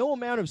 no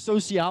amount of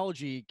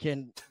sociology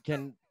can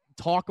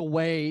talk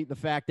away the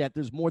fact that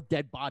there's more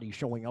dead bodies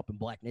showing up in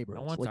black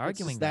neighborhoods. No one's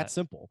arguing that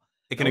simple.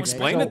 It can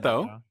explain it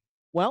though.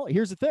 Well,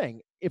 here's the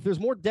thing. If there's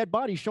more dead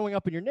bodies showing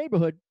up in your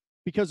neighborhood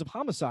because of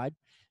homicide,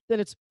 then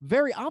it's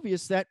very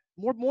obvious that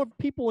more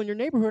people in your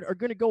neighborhood are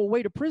going to go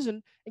away to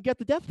prison and get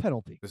the death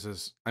penalty. This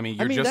is,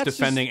 you're just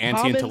defending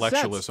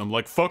anti-intellectualism.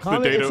 Like, fuck the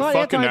data, it's not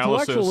fuck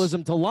analysis.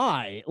 Intellectualism to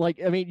lie. Like,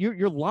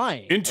 you're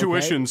lying.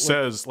 Intuition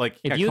says, like,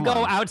 if you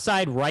go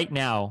outside right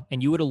now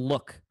and you were to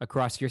look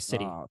across your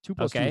city, 2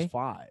 + 2 is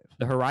 5.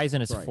 The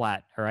horizon is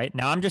flat. All right.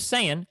 Now I'm just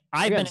saying,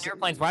 I've been in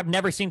airplanes where I've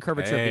never seen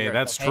curvature. Hey,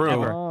 that's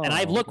true. And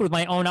I've looked with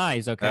my own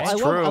eyes. Okay. That's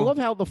true. I love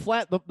how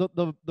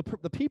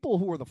the people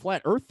who are the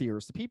flat Earth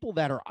theorists, the people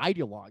that are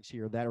ideologues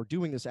here that are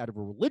doing this out of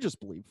a religious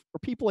belief, are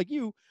people like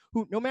you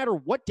who, no matter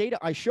what data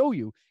I show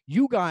you,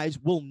 you guys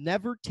will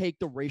never take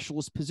the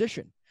racialist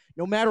position,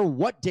 no matter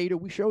what data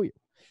we show you.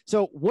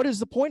 So what is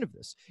the point of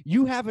this?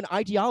 You have an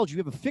ideology, you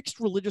have a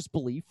fixed religious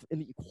belief in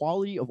the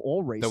equality of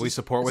all races. That we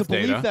support with data.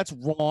 It's a belief that's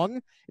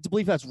wrong. It's a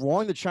belief that's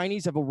wrong. The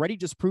Chinese have already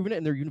disproven it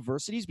in their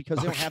universities because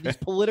they don't have these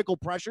political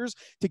pressures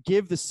to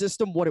give the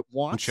system what it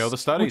wants. And show the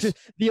studies.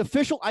 The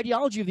official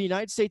ideology of the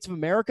United States of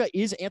America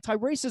is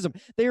anti-racism.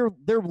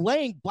 They're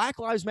laying Black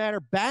Lives Matter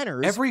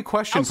banners. Every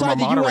question from a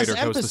moderator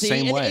goes the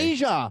same way. In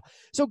Asia.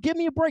 So give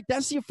me a break.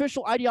 That's the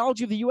official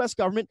ideology of the U.S.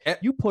 government.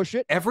 You push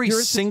it. Every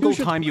single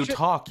time you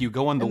talk, you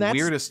go on the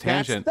weirdest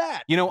tangent.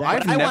 You know,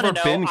 I've never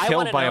been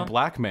killed by a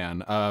black man.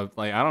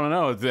 Like, I don't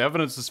know. The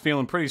evidence is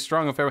feeling pretty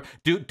strong.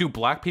 Do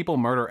black people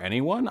murder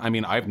anyone? I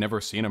mean, I've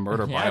never seen a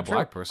murder by a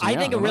black person. I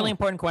think a really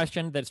important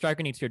question that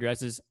Stryker needs to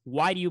address is,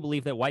 why do you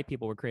believe that white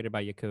people were created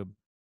by Yakub?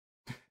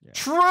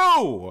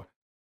 True.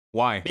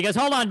 Why? Because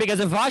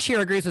because Vaush here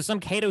agrees with some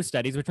Cato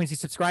studies, which means he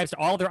subscribes to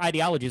all their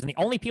ideologies, and the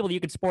only people that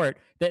you could support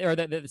that or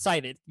the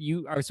side that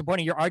you are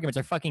supporting your arguments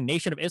are fucking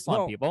Nation of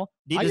Islam people.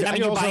 Does that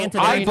mean you buy into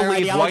their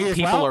believe white as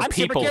people well? are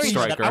people,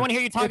 Stryker. I want to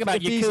hear you talk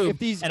about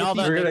Yakub and all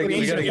the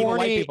creation of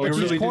white people.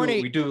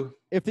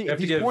 If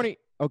these corny,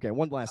 okay,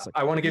 one last second.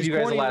 I want to give you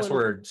guys the last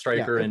word,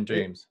 Stryker and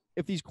James.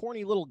 If these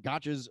corny little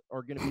gotchas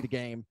are going to be the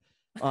game,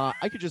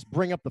 I could just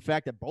bring up the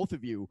fact that both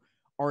of you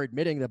are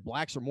admitting that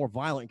blacks are more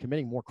violent and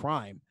committing more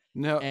crime.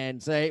 No,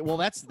 and say, well,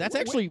 that's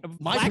actually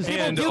my black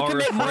people do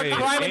commit more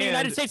crime in the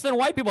United States than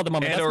white people at the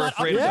moment. And that's are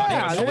afraid of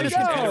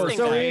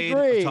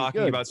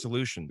talking about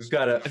solutions.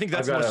 I think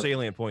that's the most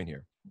salient point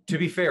here. To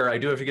be fair, I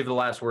do have to give the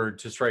last word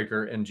to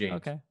Stryker and James.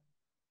 Okay.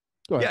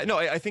 Yeah, no,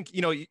 I think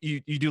you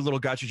do little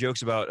gotcha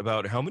jokes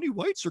about how many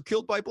whites are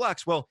killed by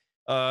blacks. Well,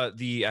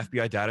 the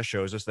FBI data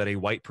shows us that a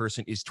white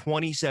person is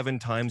 27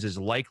 times as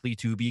likely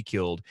to be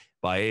killed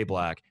by a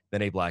black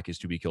than a black is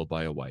to be killed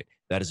by a white.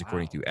 That is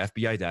according to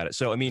FBI data.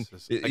 So, I mean,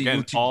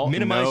 again,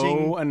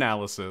 no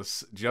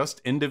analysis,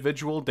 just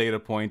individual data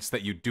points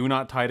that you do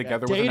not tie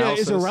together with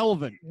analysis. Data is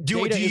irrelevant.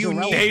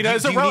 Data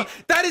is irrelevant.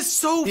 That is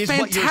so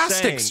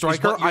fantastic,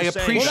 Stryker. I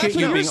appreciate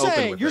you being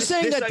open with You're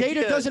saying that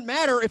data doesn't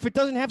matter if it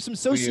doesn't have some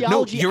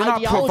sociology. No, you're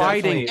not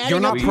providing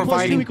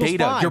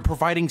data. You're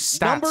providing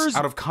stats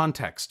out of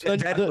context.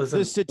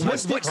 The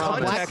statistics of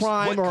black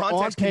crime are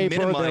on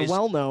paper. They're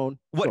well known.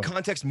 What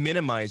context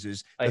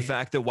minimizes the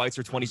fact that whites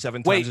are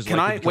 27 times as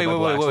likely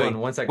to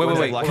Wait.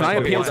 Can I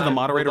appeal to the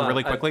moderator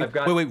really quickly?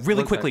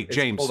 Really quickly,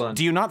 James.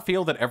 Do you not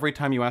feel that every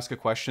time you ask a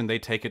question, they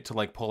take it to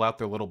like pull out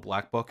their little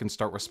black book and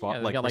start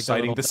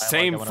reciting the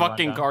same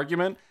fucking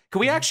argument?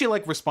 Can we actually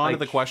like respond to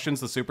the questions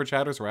the super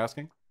chatters were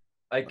asking?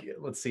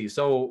 Let's see.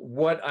 So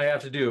what I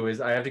have to do is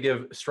I have to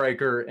give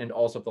Stryker and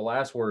Allsup the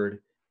last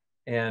word,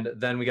 and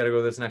then we got to go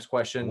to this next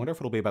question. I wonder if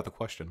it'll be about the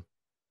question.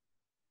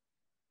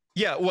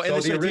 Yeah, well, so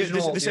and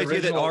this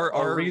idea that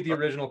I'll read the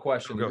original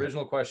question. The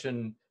original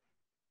question,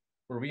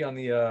 were we on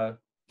the,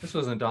 this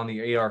wasn't on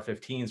the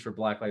AR-15s for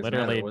Black Lives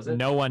Matter, was it?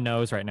 No one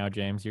knows right now,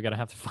 James. You're going to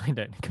have to find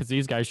it because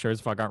these guys sure as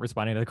fuck aren't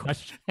responding to the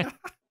question.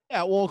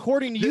 Yeah, well,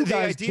 according to you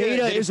guys,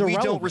 data is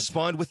irrelevant. We don't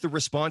respond with the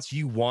response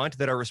you want,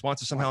 that our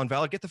response is somehow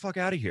invalid. Get the fuck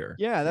out of here.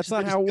 Yeah, that's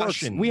not how it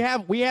works. We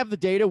have the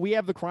data, we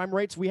have the crime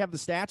rates, we have the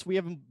stats, we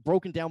have them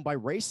broken down by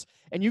race,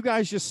 and you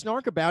guys just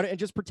snark about it and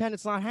just pretend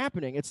it's not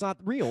happening. It's not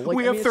real.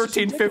 We have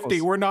 1350.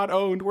 We're not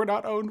owned. We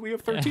have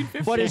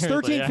 1350. But is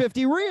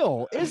 1350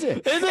 real? Is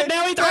it? Is it?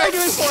 Now he's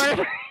arguing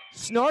for it.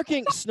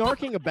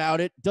 Snarking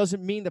about it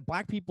doesn't mean that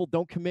black people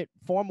don't commit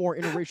far more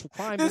interracial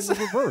crime than the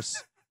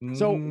reverse.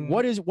 So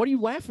what are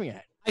you laughing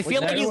at? I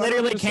feel like you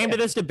literally came to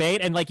this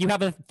debate and like you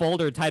have a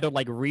folder titled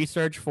like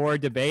research for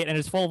debate and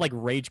it's full of like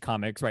rage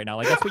comics right now.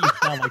 Like that's what you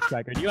sound like,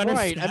 Stryker. Do you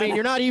understand? Right. I mean,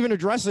 you're not even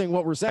addressing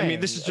what we're saying. I mean,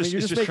 this is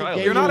just trial.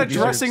 You're not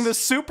addressing the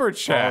super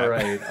chat.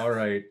 All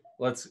right.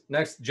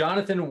 Next,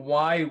 Jonathan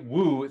Y.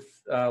 Wu.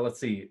 Let's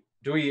see.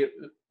 Did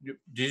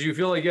you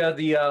feel like you had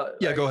the?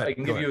 Yeah, go ahead. I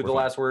can give you the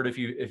last word if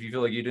you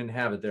feel like you didn't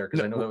have it there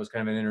because I know that was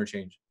kind of an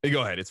interchange. Hey,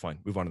 go ahead. It's fine.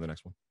 Move on to the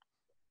next one.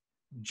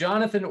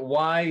 Jonathan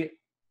Y.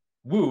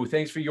 Woo,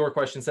 thanks for your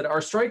question. Said,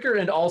 are Stryker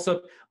and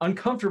Allsup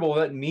uncomfortable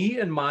that me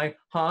and my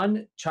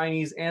Han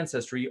Chinese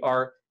ancestry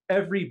are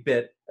every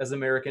bit as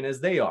American as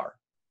they are?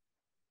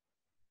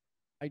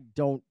 I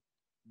don't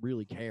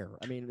really care.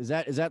 I mean, is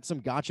that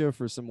some gotcha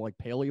for some like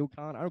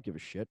paleocon? I don't give a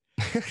shit.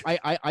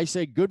 I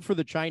say good for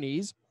the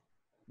Chinese.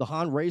 The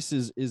Han race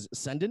is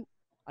ascendant.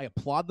 I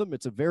applaud them.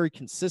 It's a very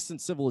consistent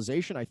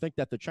civilization. I think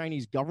that the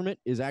Chinese government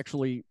is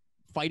actually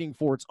fighting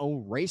for its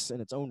own race and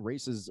its own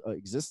race's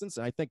existence.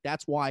 And I think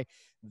that's why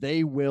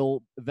they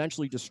will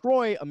eventually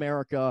destroy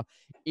America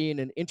in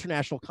an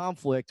international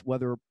conflict,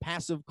 whether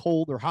passive,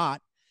 cold, or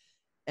hot.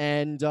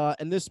 And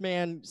this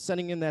man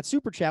sending in that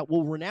super chat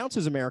will renounce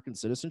his American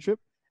citizenship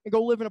and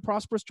go live in a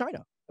prosperous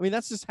China. I mean,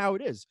 that's just how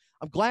it is.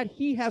 I'm glad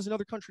he has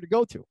another country to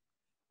go to.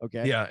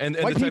 Okay. Yeah, and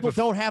white people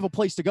don't have a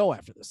place to go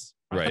after this.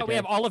 Right. I thought we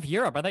have all of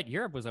Europe. I thought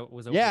Europe was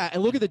yeah,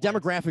 and look at the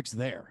demographics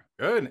there.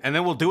 Good. And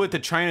then we'll do it to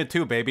China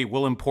too, baby.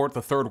 We'll import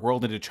the third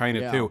world into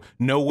China too.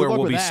 Nowhere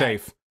will be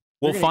safe.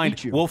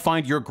 We'll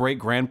find your great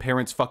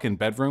grandparents' fucking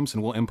bedrooms,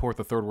 and we'll import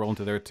the third world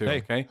into there too. Hey,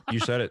 okay, you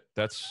said it.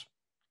 That's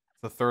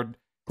the third.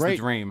 Great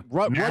dream.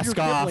 Mask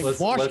off.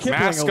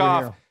 Mask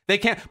off. They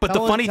can't. But the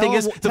funny thing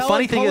is,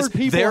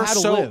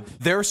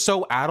 they're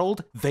so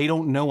addled, they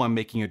don't know I'm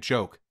making a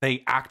joke.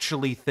 They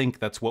actually think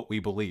that's what we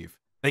believe.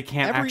 They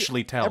can't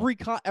actually tell.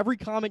 Every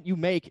comment you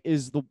make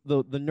is the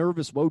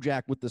nervous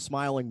Wojak with the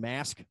smiling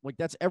mask. Like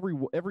that's every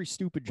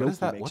stupid joke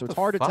you make. So it's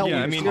hard to tell.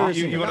 Yeah, I mean,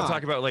 you want to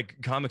talk about like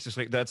comics? It's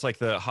like that's like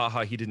the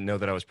haha. He didn't know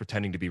that I was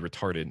pretending to be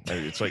retarded. I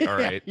mean, it's like all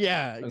right.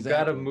 Yeah, exactly. I've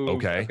got to move.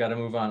 Okay, I've got to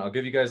move on. I'll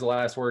give you guys the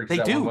last word. They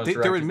do.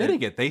 They're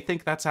admitting it. They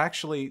think that's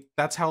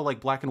how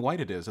like black and white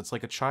it is. It's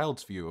like a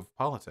child's view of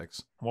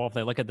politics. Well, if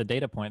they look at the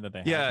data point that they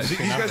have. Yeah, these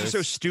guys are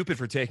so stupid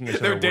for taking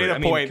it. Their data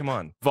point. Come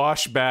on.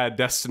 Vaush bad,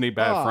 Destiny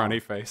bad,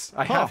 frowny face.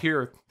 I have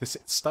here this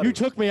study. You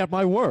took me at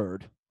my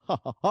word. Ha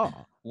ha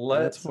ha.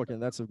 No.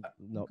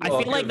 I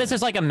feel like this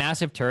is like a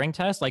massive Turing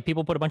test. Like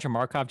people put a bunch of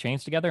Markov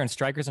chains together, and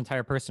Stryker's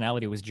entire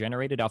personality was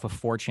generated off of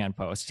 4chan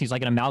posts. He's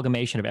like an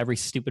amalgamation of every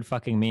stupid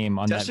fucking meme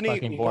on Destiny, that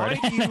fucking board.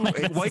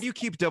 Why do you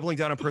keep doubling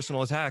down on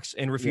personal attacks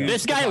and refuse?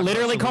 This guy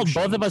literally called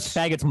both of us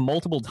faggots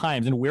multiple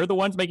times, and we're the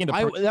ones making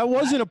the. That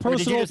wasn't a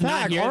personal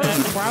attack. Aren't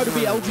you proud to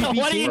be LGBT?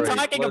 What are you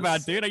talking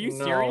about, dude? Are you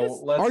serious?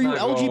 Are you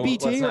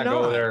LGBT or not?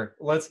 Go there.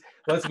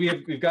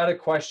 We've got a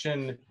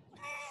question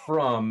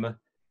from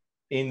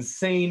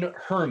Insane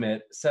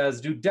Hermit.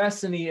 Says, do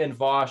Destiny and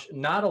Vaush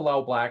not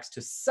allow blacks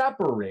to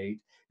separate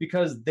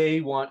because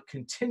they want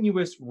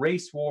continuous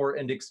race war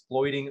and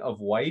exploiting of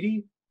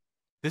whitey?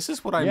 This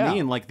is what I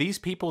mean. Like, these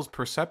people's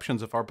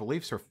perceptions of our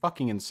beliefs are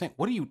fucking insane.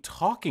 What are you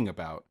talking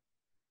about?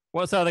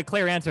 Well, so the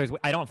clear answer is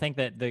I don't think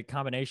that the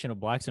combination of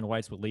blacks and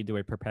whites would lead to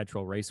a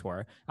perpetual race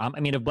war.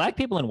 I mean, if black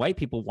people and white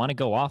people want to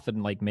go off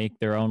and like make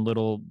their own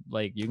little,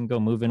 like you can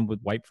go move in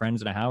with white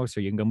friends in a house,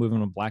 or you can go move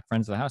in with black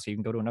friends in a house, or you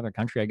can go to another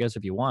country, I guess,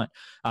 if you want.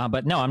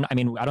 But no, I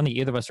don't think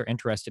either of us are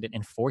interested in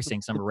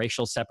enforcing some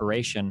racial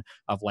separation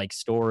of like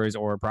stores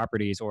or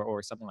properties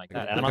or something like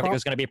that. I don't think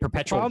there's going to be a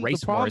perpetual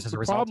race wars as a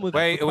result.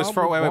 Wait,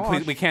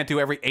 please, we can't do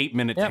every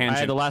 8-minute tangent. I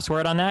had the last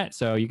word on that,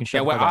 so you can share.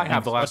 Yeah, well, I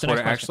have the last word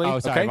actually. Oh,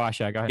 sorry, okay. Vaush,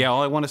 go ahead. Yeah,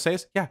 all I want to say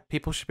is,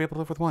 people should be able to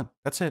live with one.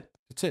 That's it.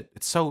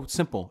 It's so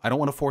simple. I don't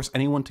want to force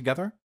anyone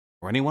together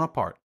or anyone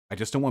apart. I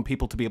just don't want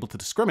people to be able to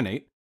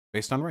discriminate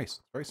based on race.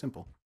 It's very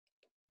simple.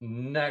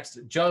 Next,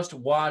 just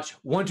watch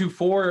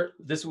 124.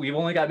 We've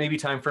only got maybe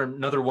time for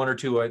another one or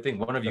two. I think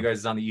one of you guys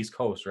is on the East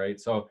Coast, right?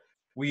 So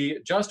we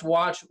just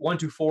watch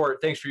 124.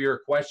 Thanks for your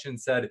question.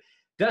 Said,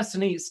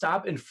 Destiny,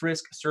 stop and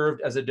frisk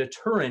served as a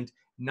deterrent,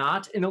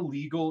 not an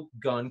illegal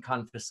gun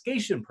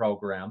confiscation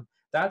program.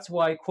 That's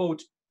why,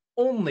 quote,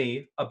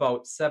 only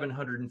about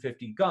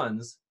 750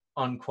 guns,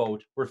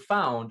 unquote, were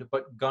found,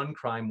 but gun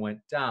crime went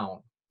down.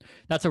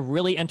 That's a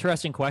really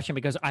interesting question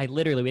because we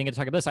didn't get to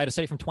talk about this. I had a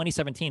study from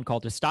 2017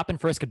 called "To Stop and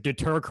Frisk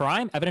Deter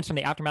Crime: Evidence from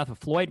the Aftermath of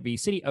Floyd v.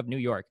 City of New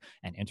York."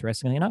 And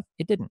interestingly enough,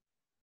 it didn't.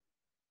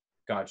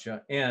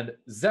 Gotcha. And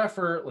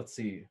Zephyr, let's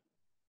see.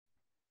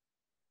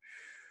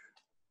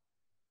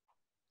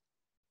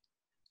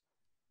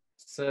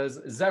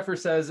 Zephyr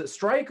says,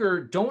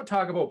 Stryker, don't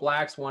talk about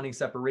blacks wanting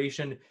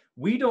separation.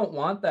 We don't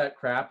want that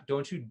crap.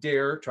 Don't you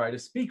dare try to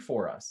speak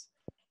for us.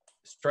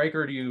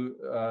 Stryker, do you?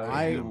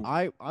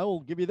 I will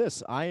give you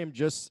this. I am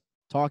just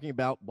talking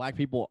about black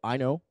people I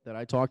know that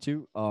I talk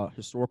to,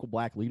 historical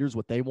black leaders,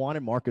 what they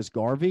wanted. Marcus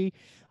Garvey.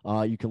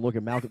 You can look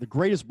at Malcolm, the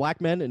greatest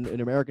black men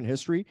in American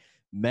history.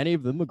 Many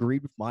of them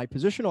agreed with my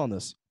position on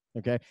this.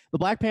 Okay, the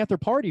Black Panther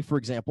Party, for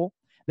example.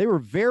 They were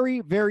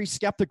very, very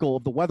skeptical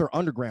of the Weather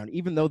Underground,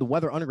 even though the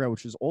Weather Underground,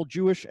 which is all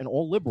Jewish and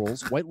all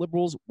liberals, white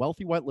liberals,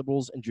 wealthy white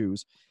liberals, and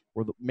Jews,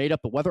 made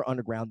up the Weather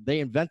Underground. They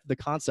invented the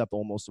concept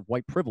almost of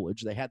white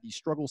privilege. They had these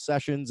struggle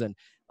sessions and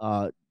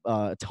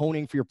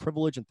atoning for your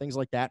privilege and things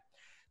like that.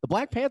 The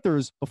Black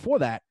Panthers, before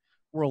that,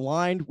 were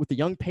aligned with the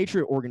Young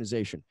Patriot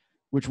Organization,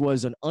 which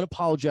was an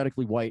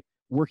unapologetically white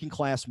working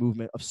class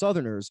movement of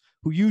Southerners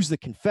who used the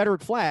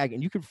Confederate flag.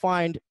 And you can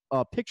find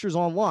pictures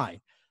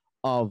online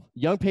of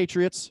Young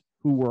Patriots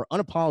who were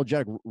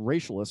unapologetic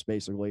racialists,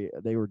 basically.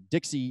 They were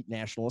Dixie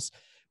nationalists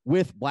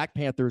with Black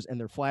Panthers, and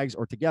their flags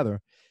are together.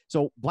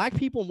 So black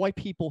people and white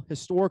people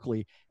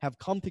historically have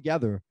come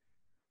together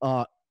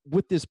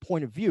with this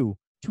point of view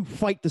to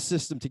fight the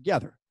system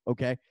together,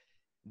 okay?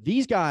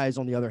 These guys,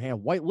 on the other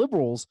hand, white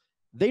liberals,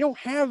 they don't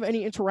have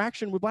any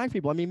interaction with black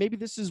people. I mean, maybe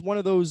this is one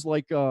of those,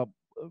 like,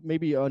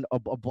 maybe a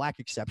black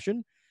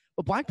exception,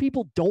 but black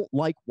people don't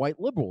like white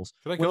liberals.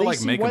 Should I go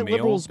like make a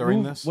meal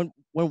during this?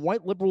 When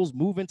white liberals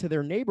move into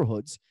their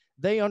neighborhoods,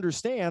 they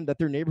understand that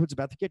their neighborhood's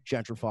about to get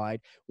gentrified.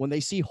 When they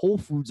see Whole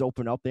Foods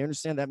open up, they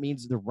understand that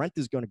means the rent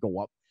is going to go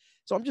up.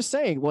 So I'm just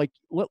saying, like,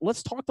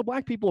 let's talk to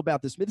black people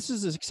about this. This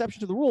is an exception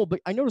to the rule, but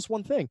I noticed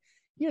one thing.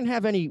 He didn't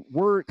have any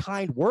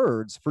kind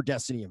words for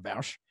Destiny and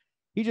Vaush.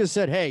 He just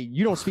said, hey,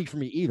 you don't speak for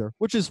me either,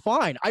 which is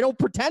fine. I don't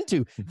pretend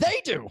to.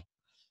 They do.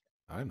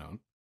 I know.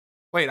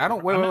 Wait, I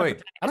don't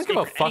give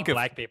a fuck if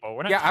black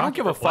people. I don't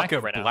give a fuck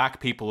if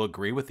black people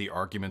agree with the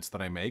arguments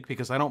that I make,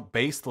 because I don't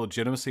base the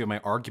legitimacy of my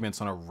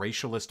arguments on a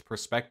racialist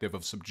perspective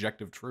of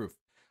subjective truth.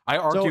 I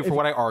argue for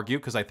what I argue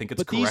because I think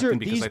it's correct and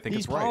because I think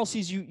it's right. These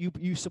policies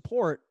you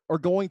support are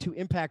going to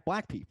impact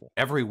black people.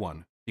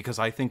 Everyone. because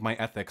I think my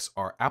ethics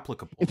are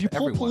applicable. If you to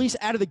pull everyone. police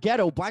out of the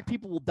ghetto, black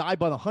people will die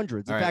by the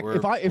hundreds. In All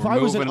right, fact, if I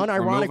was an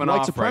unironic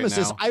white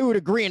supremacist, now. I would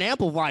agree and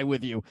amplify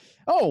with you.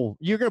 Oh,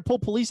 you're going to pull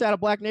police out of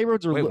black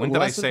neighborhoods, or Wait, when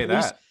did I say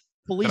that?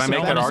 Police did I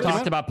make that argument?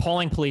 Talked about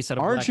pulling police out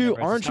of aren't black you?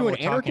 neighborhoods. Aren't you an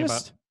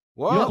anarchist?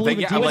 Whoa,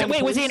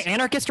 wait, was he an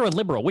anarchist or a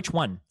liberal? Which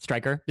one,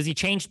 Stryker? Does he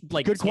change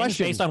like good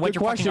question based on what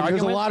you're fucking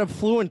arguing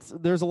with?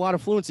 There's a lot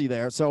of fluency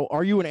there. So,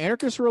 are you an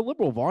anarchist or a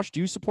liberal, Vaush? Do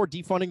you support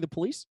defunding the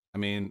police? I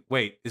mean,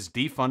 wait, is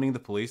defunding the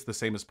police the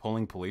same as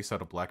pulling police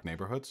out of black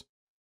neighborhoods?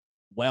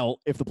 Well,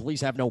 if the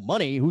police have no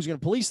money, who's going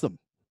to police them?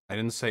 I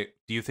didn't say.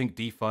 Do you think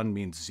defund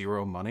means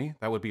zero money?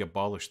 That would be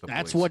abolish the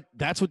police.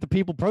 That's what the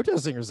people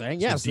protesting are saying.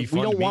 Yes, we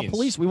don't want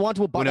police. We want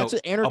to abolish. That's an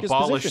anarchist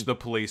abolish position. the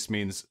police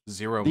means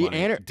zero money.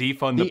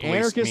 Defund the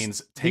police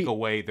means take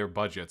away their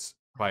budgets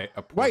by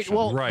a portion.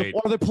 Right.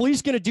 Well, are the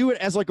police going to do it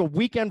as like a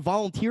weekend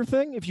volunteer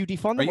thing? If you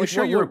defund them, are you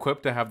sure you're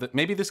equipped to have that?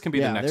 Maybe this can be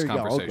the next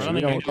conversation. I don't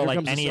think you know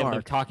like any of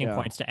the talking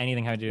points to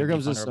anything how to do. Here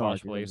comes the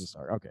abolish police.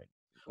 Okay.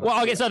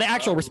 Well, okay, so the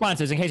actual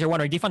response is, in case you're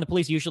wondering, defund the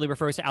police usually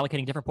refers to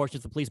allocating different portions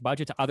of the police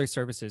budget to other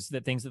services,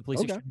 things that the police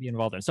shouldn't be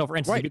involved in. So, for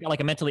instance, if you've got like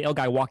a mentally ill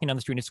guy walking down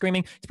the street and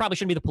screaming, it probably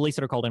shouldn't be the police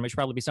that are called in. It should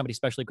probably be somebody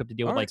specially equipped to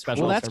deal with like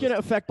special. Well, that's going to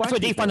affect black people.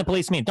 That's what defund the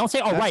police means. Don't say,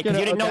 "Oh, right," because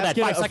you didn't know that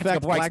 5 seconds ago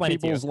before I explained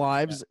it to you. People's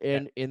lives,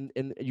 and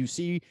you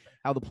see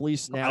how the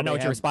police now. I know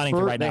what you're responding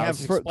to right now. I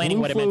was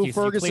explaining what it meant. You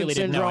clearly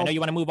didn't know. I know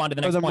you want to move on to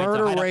the next point. The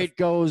murder rate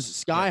goes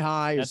sky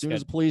high as soon as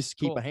the police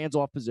keep a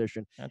hands-off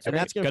position, and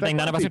that's going to. Good thing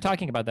none of us are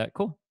talking about that.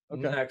 Cool.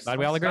 Okay. Next, glad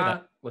we all agree on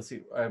that. Let's see.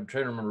 I'm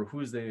trying to remember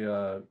who's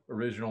the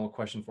original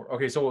question for.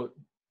 Okay, so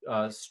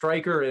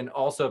Stryker and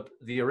Allsup,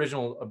 the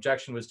original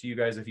objection was to you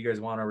guys. If you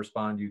guys want to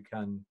respond, you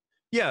can.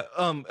 Yeah,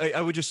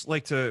 I would just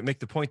like to make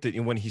the point that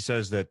when he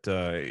says that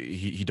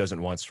he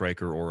doesn't want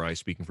Stryker or I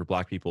speaking for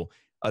black people,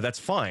 that's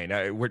fine.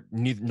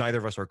 Neither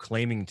of us are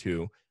claiming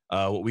to.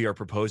 What we are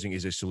proposing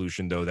is a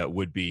solution, though,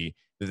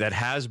 that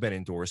has been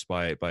endorsed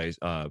by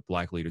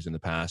black leaders in the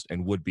past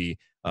and would be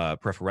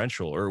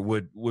preferential or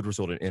would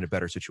result in a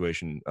better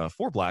situation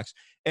for blacks.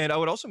 And I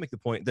would also make the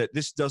point that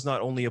this does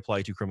not only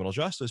apply to criminal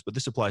justice, but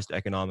this applies to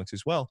economics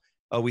as well.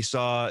 We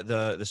saw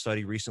the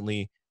study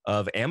recently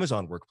of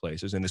Amazon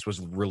workplaces, and this was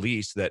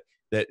released that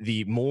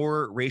the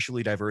more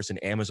racially diverse an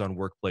Amazon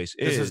workplace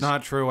is. This is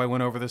not true. I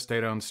went over this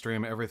data on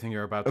stream. Everything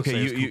you're about to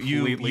say is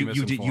completely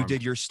misinformed. You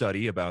did your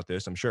study about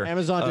this, I'm sure.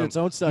 Amazon did its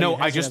own study. No,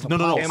 I just wait.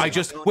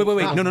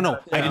 No.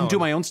 I didn't do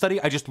my own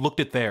study. I just looked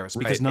at theirs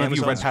because none of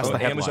you read past the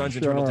headline. Amazon's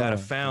internal data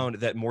found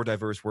that more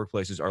diverse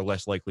workplaces are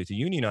less likely to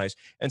unionize.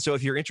 And so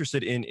if you're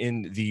interested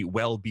in the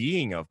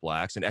well-being of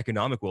blacks and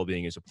economic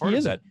well-being as a part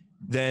of that,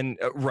 then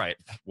right.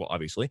 Well,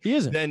 obviously he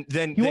isn't.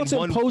 Then he wants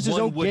to impose his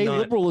own gay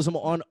liberalism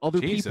on other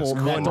people.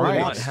 One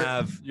would not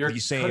have the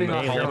same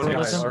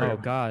liberalism. Oh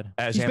God,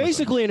 he's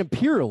basically an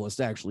imperialist.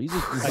 Actually,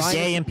 he's a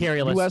gay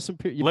imperialist.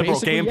 Liberal,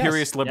 gay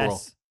imperialist liberal.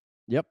 Yes.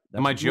 Yep.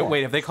 Am I Jew?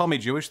 Wait, have they called me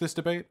Jewish this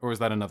debate, or is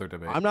that another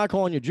debate? I'm not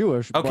calling you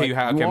Jewish. Okay, you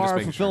have. Okay, you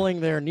are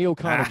fulfilling their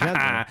neocon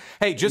agenda.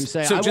 Hey, just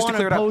say, so I just to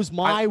clear it up, impose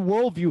my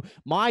worldview,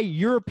 my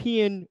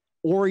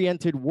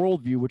European-oriented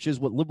worldview, which is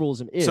what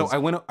liberalism is. So I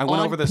went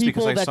over this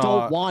because I saw people that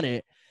don't want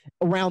it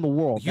around the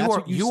world. That's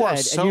what you said,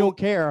 so, and you don't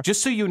care.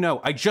 Just so you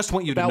know, I just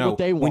want you to know, what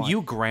they want. when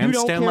you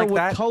grandstand like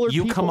that,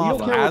 you come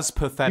off as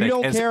pathetic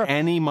as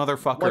any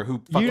motherfucker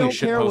who fucking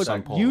shitposts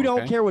on polls. You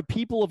don't care what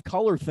people of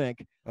color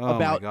think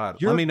about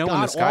your Let me know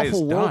when this guy is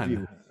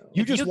done.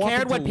 If you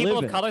cared what people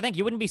of color think,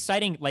 you wouldn't be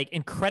citing like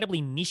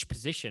incredibly niche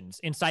positions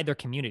inside their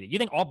community. You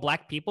think all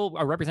black people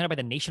are represented by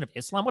the Nation of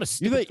Islam? What a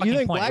stupid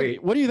fucking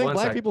point. What do you think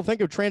black people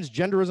think of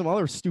transgenderism?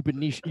 Other stupid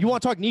niche. You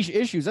want to talk niche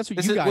issues? That's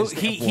what you guys.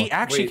 He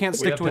actually can't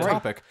stick to a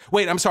topic.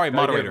 Wait, I'm sorry,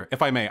 moderator,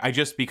 if I may. I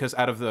just because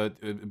out of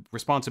the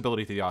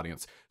responsibility to the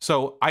audience.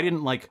 So I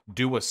didn't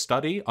do a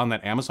study on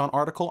that Amazon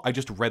article. I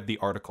just read the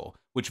article,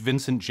 which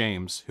Vincent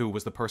James, who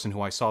was the person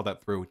who I saw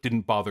that through,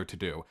 didn't bother to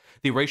do.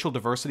 The racial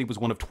diversity was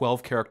one of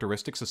 12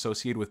 characteristics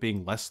associated with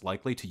being less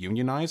likely to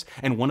unionize,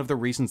 and one of the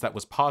reasons that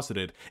was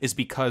posited is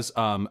because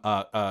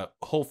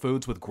Whole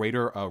Foods with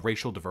greater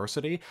racial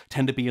diversity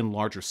tend to be in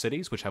larger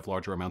cities, which have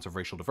larger amounts of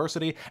racial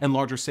diversity, and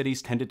larger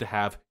cities tended to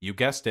have, you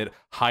guessed it,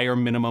 higher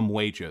minimum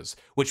wages,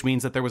 which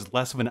means that there was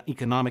less of an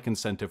economic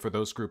incentive for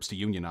those groups to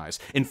unionize.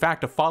 In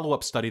fact, a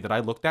follow-up study that I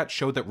looked at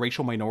showed that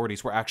racial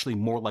minorities were actually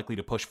more likely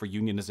to push for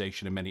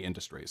unionization in many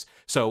industries.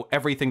 So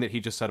everything that he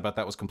just said about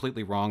that was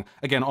completely wrong.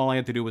 Again, all I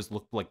had to do was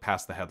look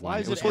past the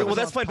headline. Well,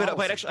 that's fine, but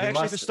I actually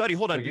have a study.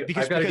 Hold on,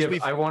 because there are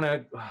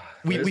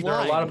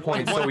a lot of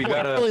points, so we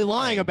gotta really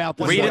lying about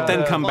this. Read it,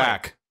 then come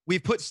back.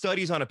 We've put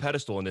studies on a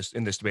pedestal in this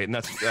debate, and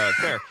that's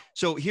fair.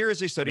 So here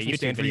is a study from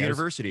Stanford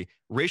University: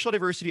 Racial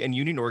Diversity and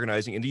Union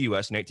Organizing in the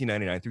U.S.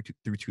 1999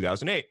 through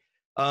 2008.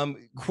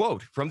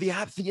 Quote from the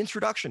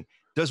introduction: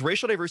 Does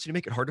racial diversity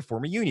make it hard to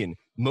form a union?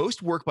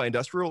 Most work by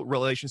industrial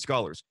relations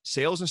scholars: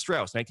 Sales and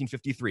Strauss,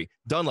 1953;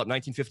 Dunlop,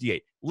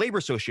 1958;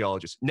 labor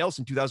sociologists: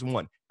 Nelson,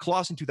 2001;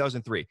 Clausen,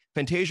 2003;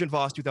 Fantasia and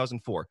Vaush,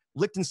 2004;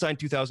 Lichtenstein,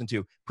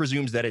 2002,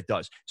 presumes that it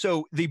does.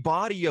 So the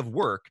body of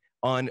work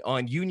on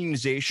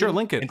unionization, sure,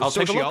 link it. and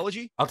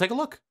sociology. I'll take a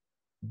look.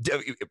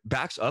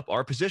 backs up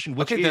our position,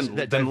 which Okay, is then-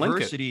 that then link it.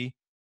 diversity.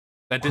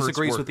 That hurts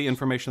disagrees with workers. the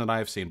information that I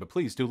have seen, but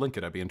please do link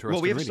it. I'd be interested.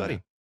 Well, we have in a reading study.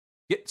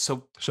 it. Yeah,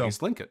 so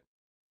please link it.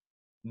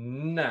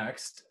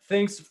 Next,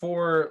 thanks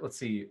for, let's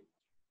see.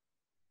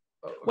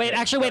 Wait,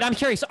 actually, wait. I'm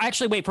curious.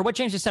 Actually, wait. For what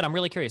James just said, I'm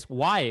really curious.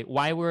 Why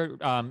were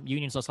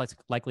unions less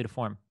likely to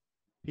form?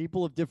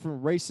 People of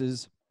different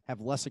races have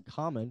less in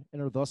common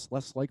and are thus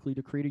less likely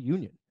to create a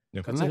union.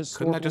 Yeah. Couldn't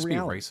that just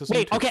reality. be racism?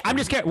 Wait, to okay, I'm explain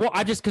just curious. Well,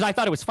 I just because I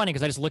thought it was funny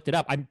because I just looked it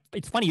up.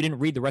 It's funny you didn't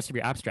read the rest of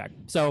your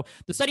abstract. So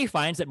the study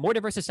finds that more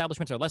diverse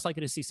establishments are less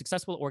likely to see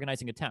successful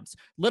organizing attempts.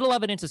 Little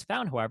evidence is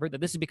found, however,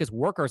 that this is because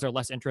workers are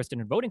less interested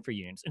in voting for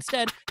unions.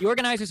 Instead, the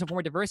organizers of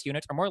more diverse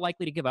units are more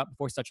likely to give up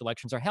before such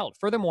elections are held.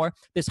 Furthermore,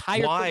 this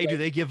higher Why do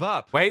they give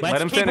up? Wait, Let's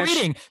let him keep finish.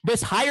 reading.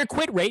 This higher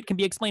quit rate can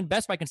be explained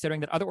best by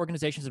considering that other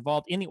organizations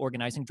involved in the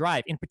organizing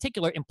drive. In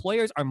particular,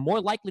 employers are more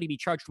likely to be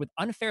charged with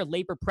unfair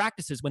labor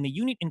practices when the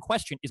unit in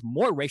question is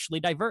more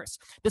racially diverse.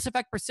 This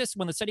effect persists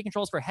when the study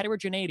controls for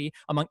heterogeneity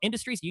among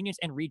industries, unions,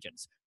 and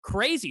regions.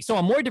 Crazy. So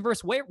a more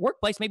diverse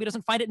workplace maybe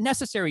doesn't find it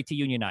necessary to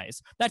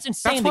unionize. That's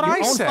insane. That's what that I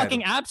your own said.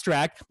 fucking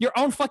abstract,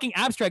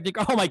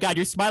 oh my God,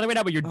 you're smiling right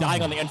now, but you're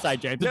dying on the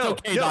inside, James. It's No,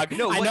 okay, no, dog.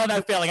 no, I what- know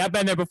that feeling. I've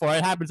been there before.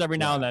 It happens every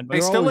now and then. But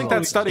Hey, still link that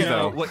always- study, You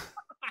know, though.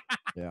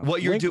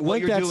 what you're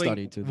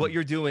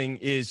What doing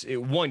is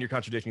one, you're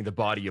contradicting the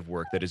body of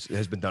work that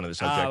has been done on the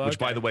subject, which,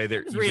 by the way,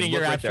 there Just you can reading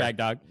look your right there. abstract,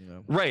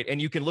 dog. Right,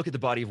 and you can look at the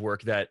body of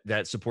work that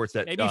supports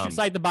that. Maybe you should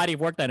cite the body of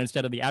work then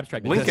instead of the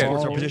abstract. Link that it.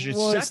 supports our Well, position.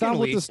 well, it's not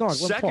with the snark.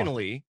 Let him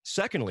talk.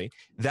 Secondly,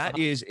 that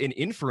is an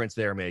inference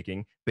they're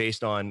making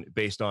based on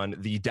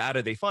the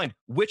data they find,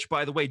 which,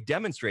 by the way,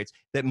 demonstrates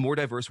that more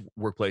diverse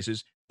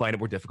workplaces find it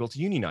more difficult to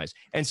unionize.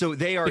 And so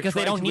they are Because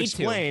they trying don't to need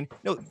to. explain.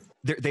 No,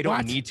 they don't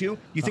What? need to.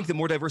 You think that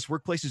more diverse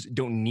workplaces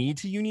don't need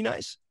to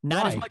unionize?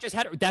 Not as Why? much as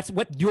that's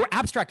what your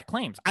abstract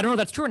claims. I don't know if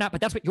that's true or not,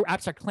 but that's what your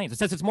abstract claims. It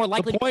says it's more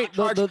likely point- to be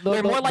charged.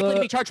 They're more likely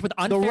to be charged with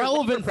The unfair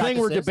relevant labor thing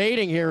we're practices.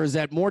 debating here is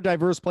that more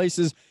diverse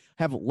places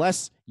have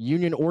less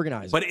union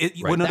organizing. But Right.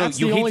 well, no, That's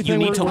you the only you thing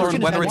need to we're-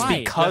 learn whether it's why.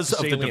 because That's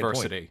of the the salient point.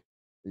 diversity.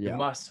 yeah.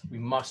 We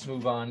must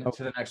move on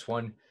to the next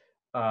one.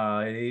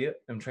 I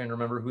am trying to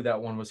remember who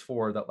that one was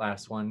for, that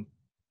last one.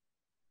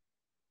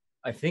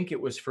 I think it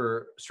was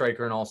for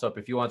Stryker and Allsup.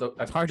 If you want the,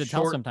 It's hard to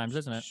tell sometimes,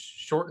 isn't it?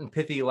 Short and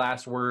pithy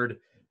last word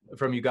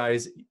from you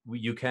guys,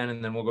 you can,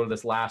 and then we'll go to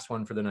this last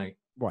one for the night.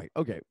 Right.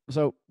 Okay.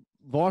 So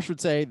Vaush would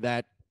say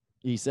that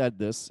he said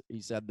this. He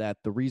said that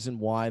the reason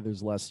why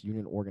there's less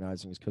union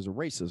organizing is because of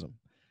racism.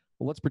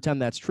 Well, let's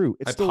pretend that's true.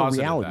 It's I still a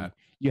posited reality. that.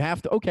 You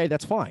have to. Okay,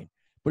 that's fine.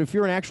 But if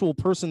you're an actual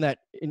person that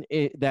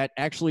that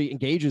actually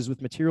engages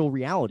with material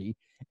reality,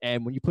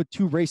 and when you put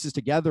two races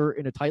together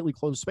in a tightly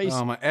closed space,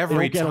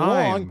 Every get time.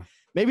 along.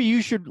 maybe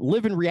you should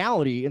live in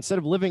reality instead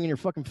of living in your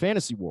fucking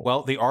fantasy world.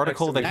 Well, the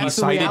article that he That's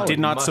the cited reality. did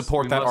not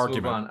support that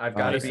argument. I've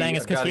got to He's saying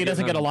it's because he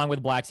doesn't get along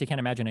with blacks. He can't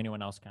imagine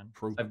anyone else can.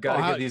 I've got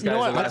to Well, give these you guys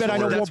know a what? I last bet I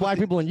know word. more black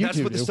people than you That's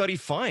two what the do. study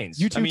finds.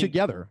 You two I mean,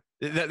 together.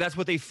 That's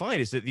what they find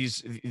is that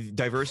these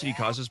diversity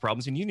causes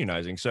problems in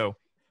unionizing. So,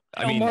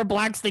 I No mean, more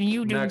blacks than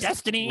you do, Next,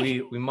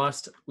 Destiny.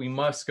 we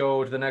must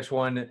go to the next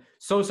one.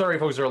 So sorry,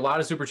 folks. There are a lot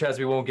of super chats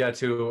we won't get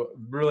to.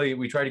 Really,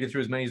 we tried to get through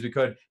as many as we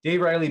could.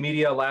 Dave Riley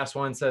Media, last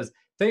one, says,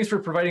 thanks for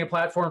providing a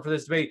platform for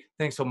this debate.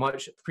 Thanks so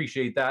much.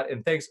 Appreciate that.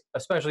 And thanks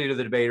especially to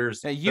the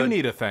debaters. Hey, you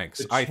need a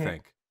thanks, I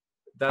think.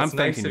 That's I'm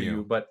nice thanking of you.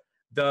 you. But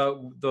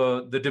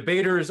the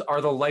debaters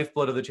are the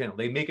lifeblood of the channel.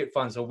 They make it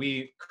fun. So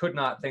we could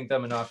not thank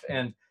them enough.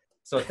 And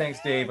so thanks,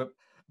 Dave.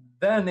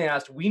 Then they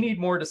asked, we need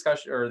more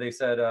discussion, or they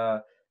said,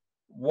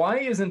 why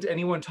isn't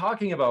anyone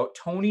talking about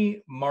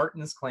Tony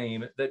Martin's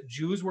claim that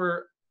Jews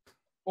were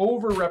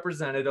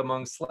overrepresented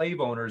among slave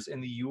owners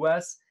in the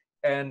U.S.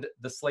 and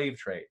the slave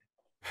trade?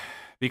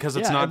 Because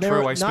it's Yeah, not and they're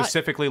true. I not-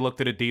 specifically looked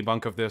at a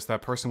debunk of this.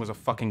 That person was a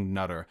fucking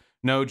nutter.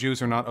 No,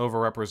 Jews are not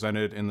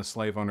overrepresented in the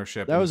slave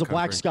ownership. That in was this a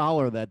black country.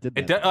 scholar that did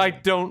It that. I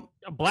don't.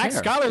 Black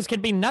Fair. scholars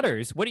can be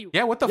nutters. What do you?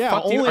 Yeah, what the Yeah,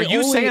 fuck? Are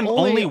you saying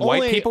only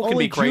white people can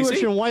only be crazy?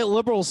 Jewish and white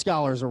liberal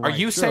scholars are right. Are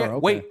you Sure, saying? okay.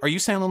 Wait, are you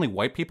saying only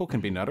white people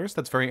can be nutters?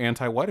 That's very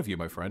anti-white of you,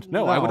 my friend.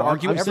 No, I No, would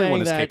argue I'm everyone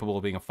saying is that- capable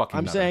of being a fucking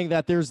I'm nutter. saying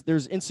that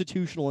there's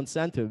institutional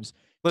incentives.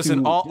 Listen,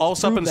 to Allsup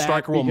disprove and that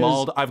Stryker will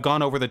because- mauld. I've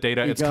gone over the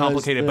data. It's because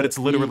complicated, but the- it's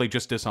literally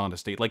just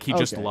dishonesty. Like he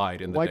just Okay.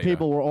 lied in the White data.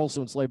 people were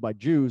also enslaved by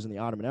Jews in the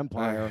Ottoman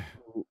Empire,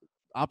 who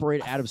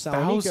operated out of Salonika.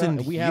 1,000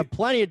 And we have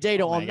plenty of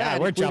data Oh my on God,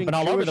 that. we're including jumping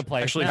all over Jewish- the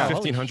place. actually, now. Holy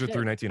 1500 shit.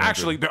 through 1900.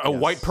 Actually, a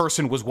white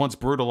person was once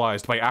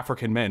brutalized by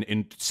African men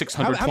in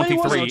How many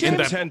was 623 it, in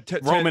James? the 10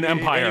 Roman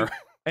Empire.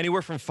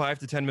 Anywhere from 5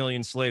 to 10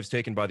 million slaves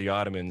taken by the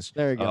Ottomans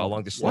There you go. along the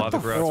What the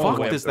Slavic route. fuck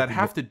all does that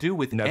have to do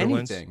with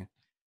Netherlands? anything?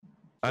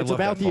 I It's love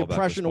about that the fallback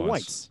oppression of response.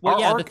 whites. Well, Our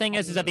yeah, the arc- thing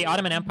is that the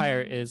Ottoman Empire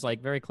is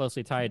like very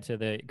closely tied to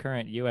the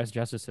current U.S.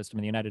 justice system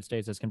in the United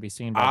States, as can be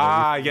seen by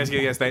Ah, the yes.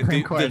 Supreme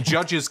The Court.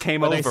 judges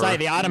came Well, they over. say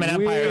the Ottoman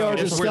We Empire. are we're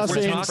discussing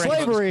talking about this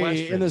slavery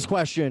question. in this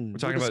question. We're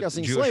talking about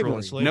discussing Jewish rule slavery.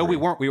 and slavery. No, we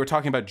weren't. We were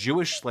talking about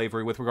Jewish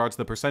slavery with regards to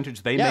the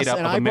percentage they Yes, made up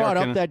and of I brought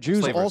American up that Jews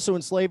slavers, also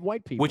enslaved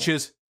white people. which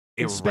is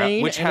in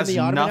Spain, which and has in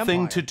the Ottoman nothing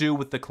Empire. to do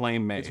with the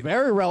claim made. It's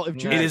very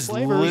relevant. It is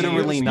slavers,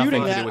 literally nothing to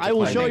do with I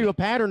will the show claim you made. a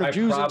pattern of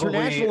Jews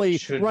internationally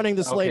running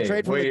the slave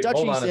trade from the Dutch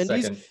East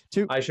Indies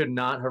to. I should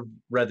not have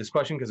read this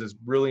question because it's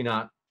really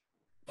not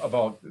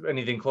about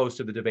anything close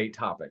to the debate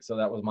topic. So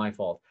that was my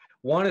fault.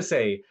 Want to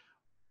say,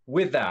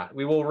 with that,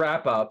 we will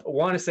wrap up.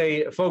 Want to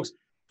say, folks,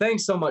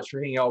 thanks so much for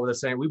hanging out with us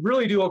tonight. We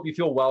really do hope you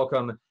feel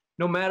welcome,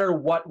 no matter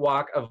what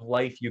walk of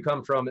life you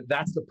come from.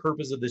 That's the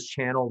purpose of this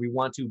channel. We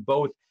want to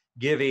both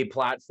give a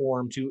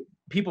platform to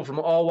people from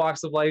all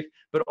walks of life,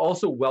 but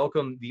also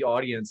welcome the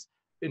audience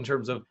in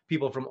terms of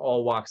people from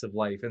all walks of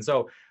life. And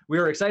so we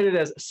are excited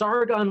as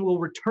Sargon will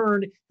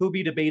return. He'll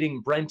be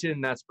debating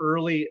Brenton. That's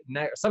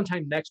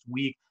sometime next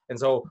week. And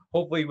so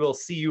hopefully we'll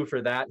see you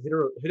for that.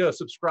 Hit a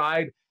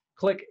subscribe,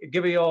 click,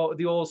 give the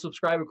old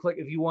subscribe or click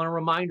if you want a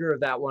reminder of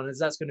that one, as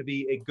that's going to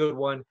be a good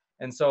one.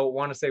 And so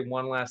want to say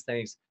one last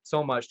thanks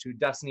so much to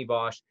Destiny,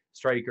 Vaush,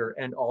 Striker,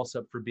 and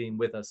Allsup for being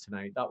with us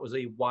tonight. That was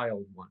a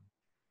wild one.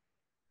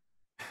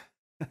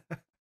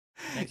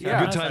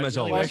 Yeah, good time as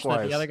always.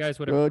 The other guys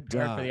would have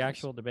prepared for the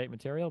actual debate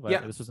material, but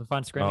this was a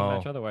fun screaming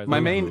match otherwise. My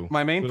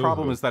main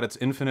problem is that it's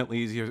infinitely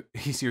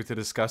easier to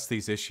discuss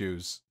these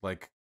issues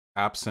like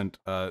absent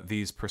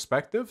these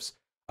perspectives.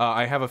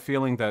 I have a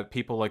feeling that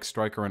people like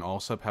Striker and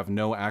Allsup have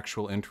no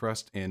actual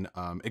interest in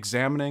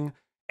examining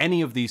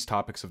any of these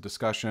topics of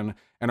discussion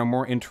and are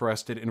more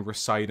interested in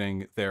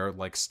reciting their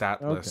like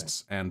stat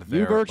lists and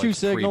their virtue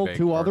signal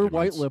to other arguments.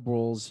 white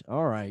liberals.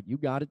 All right, you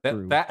got it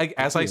through.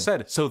 As I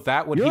said, so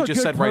that what he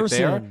just said right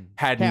there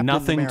had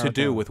nothing to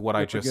do with what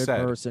I just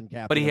said.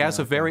 But he has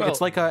a very, it's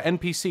like an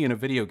NPC in a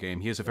video game.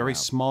 He has a very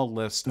small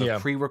list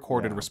of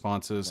pre-recorded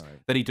responses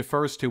that he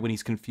defers to when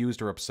he's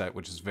confused or upset,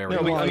 which is very.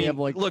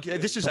 Look,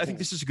 this is I think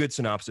this is a good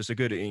synopsis, a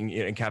good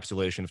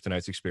encapsulation of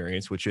tonight's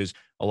experience, which is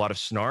a lot of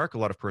snark, a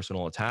lot of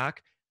personal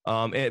attack.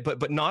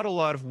 But not a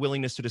lot of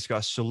willingness to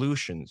discuss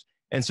solutions.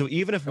 And so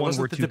even if one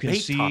were to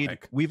concede,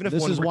 even if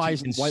one were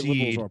to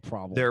concede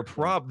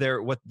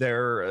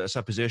their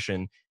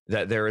supposition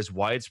that there is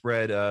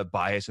widespread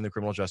bias in the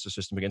criminal justice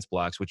system against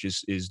blacks, which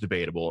is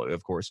debatable,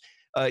 of course,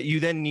 you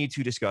then need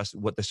to discuss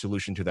what the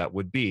solution to that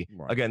would be.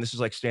 Right. Again, this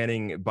is like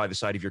standing by the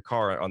side of your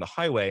car on the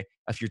highway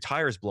if your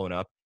tire's blown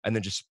up, and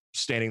then just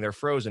standing there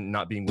frozen,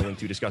 not being willing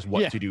to discuss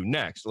what to do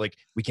next. Like,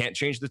 we can't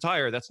change the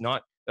tire. That's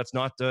not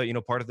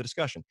part of the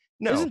discussion.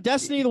 No. Isn't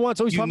Destiny the one that's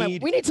always talking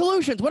about, we need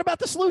solutions? What about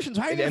the solutions?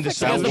 How are you going to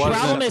fix it? The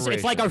problem is,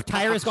 it's like our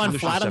tire has gone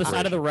flat on the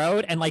side of the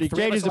road, and like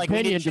three of us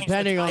opinion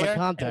depending on the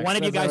context. One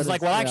of you guys is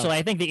like, well, actually,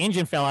 I think the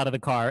engine fell out of the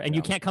car, and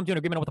you can't come to an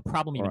agreement on what the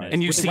problem even is.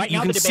 And you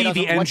can see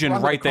the engine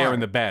right there in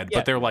the bed,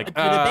 but they're like, the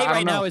debate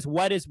right now is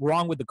what is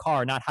wrong with the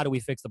car, not how do we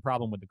fix the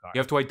problem with the car. You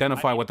have to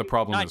identify what the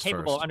problem is first. Not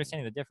capable of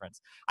understanding the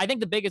difference. I think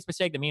the biggest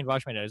mistake that me and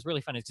Vaush made is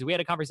really funny because we had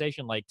a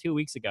conversation like 2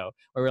 weeks ago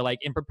where we were like,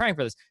 in preparing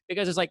for this,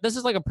 because it's like, this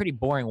is like a pretty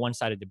boring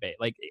one-sided debate.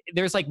 Like,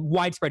 there's like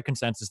widespread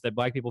consensus that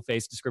black people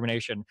face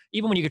discrimination,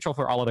 even when you control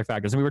for all other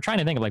factors. And we were trying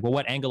to think of like, well,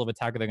 what angle of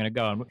attack are they going to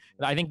go? And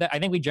I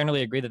think we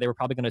generally agree that they were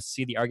probably going to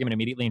see the argument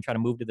immediately and try to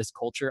move to this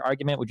culture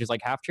argument, which is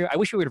like half true. I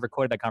wish we would have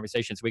recorded that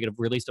conversation so we could have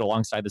released it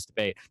alongside this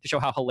debate to show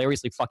how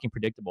hilariously fucking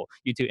predictable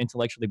you two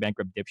intellectually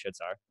bankrupt dipshits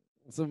are.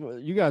 So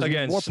you guys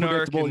are more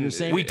predictable. You're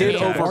saying we did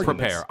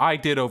over-prepare. I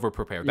did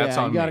over-prepare. That's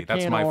on me.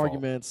 That's my fault.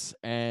 Arguments,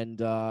 and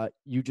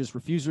you just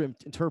refuse to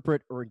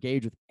interpret or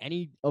engage with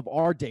any of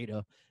our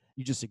data.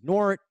 You just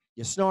ignore it.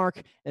 You snark,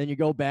 and then you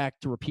go back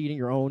to repeating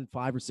your own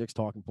 5 or 6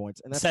 talking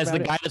points. And that's says the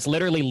guy that's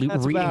literally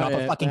reading off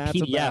a fucking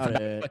PDF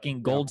about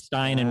fucking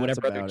Goldstein and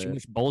whatever other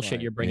Jewish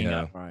bullshit you're bringing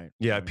up.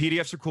 Yeah,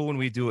 PDFs are cool when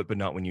we do it, but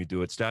not when you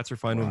do it. Stats are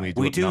fine when we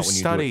do it. We do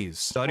studies.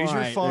 Studies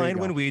are fine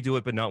when we do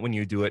it, but not when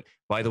you do it.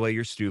 By the way,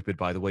 you're stupid.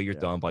 By the way, you're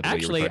dumb. By the way,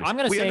 you're retarded. I'm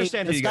going to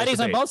say the studies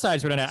on both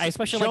sides were done. I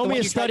especially show me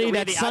a study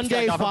that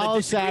Sunday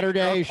follows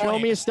Saturday. Show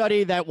me a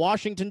study that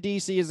Washington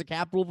D.C. is the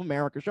capital of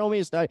America. Show me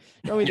a study.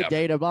 Show me the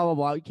data. Blah blah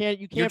blah.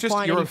 You can't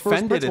find. You're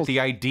offended at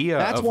the idea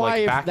of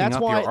like backing up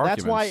your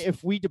arguments. That's why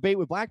if we debate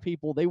with black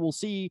people, they will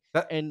see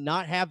and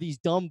not have these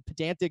dumb,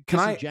 pedantic,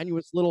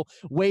 disingenuous little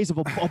ways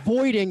of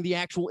avoiding the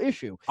actual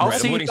issue. I'll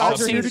cede.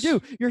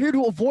 You're here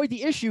to avoid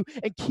the issue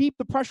and keep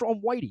the pressure on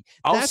whitey.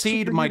 I'll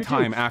cede my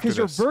time after this.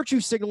 Because you're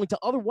virtue signaling to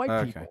other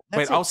white people.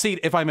 Wait, I'll cede,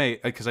 if I may,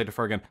 because I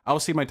defer again. I'll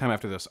cede my time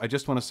after this. I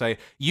just want to say,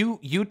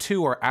 you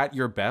two are at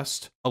your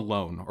best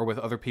alone or with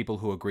other people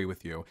who agree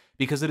with you,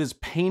 because it is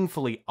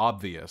painfully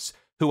obvious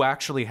who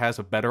actually has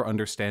a better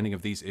understanding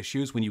of these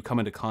issues when you come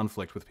into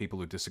conflict with people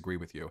who disagree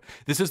with you.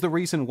 This is the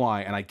reason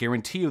why, and I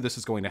guarantee you this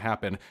is going to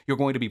happen, you're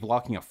going to be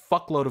blocking a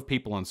fuckload of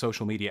people on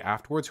social media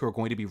afterwards who are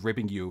going to be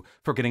ribbing you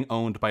for getting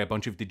owned by a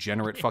bunch of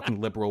degenerate fucking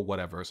liberal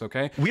whatevers,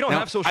 okay? We don't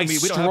have social media.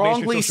 I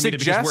strongly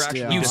suggest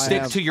you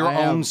stick to your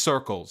own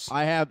circles.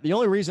 The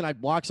only reason I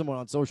block someone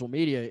on social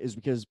media is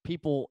because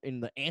people in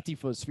the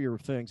Antifa sphere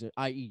of things,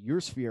 i.e.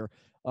 your sphere,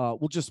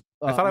 will just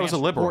I thought I was a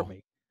liberal.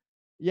 Me.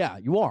 Yeah,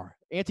 you are.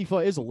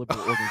 Antifa is a liberal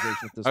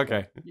organization at this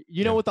point.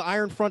 You know what the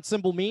Iron Front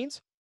symbol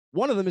means?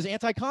 One of them is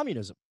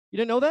anti-communism. You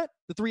didn't know that?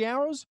 The 3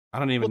 arrows? I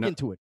don't even Look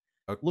into it.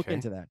 Look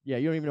into that. Yeah,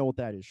 you don't even know what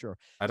that is. Sure.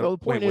 I don't. So the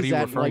point wait, what is are you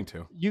that referring like,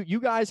 to? you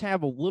guys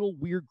have a little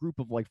weird group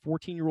of like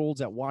 14-year-olds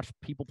that watch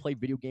people play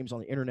video games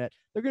on the internet.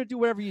 They're gonna do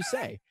whatever you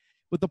say.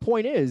 But the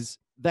point is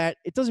that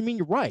it doesn't mean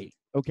you're right.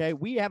 Okay,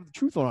 we have the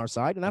truth on our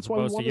side, and that's why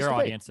we want your this debate.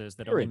 audiences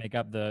that only make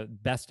up the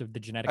best of the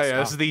genetic Hey, stock.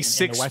 this is the in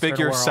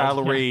six-figure world.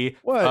 salary.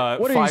 What are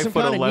you, some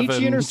kind of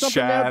Nietzschean or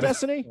something now, Chad.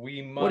 Destiny?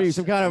 What are you,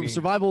 some kind of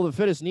survival of the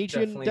fittest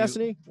Nietzschean,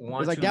 Destiny?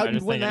 Because I doubt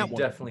you'd win that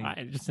one. Definitely.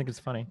 I just think it's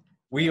funny.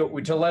 We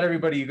to let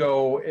everybody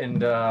go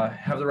and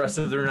have the rest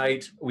of their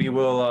night. We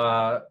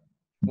will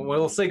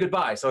we'll say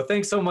goodbye. So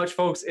thanks so much,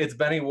 folks. It's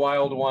been a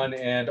wild one,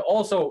 and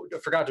also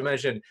forgot to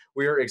mention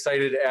we are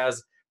excited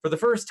as for the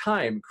first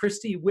time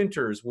Christy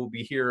Winters will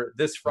be here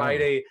this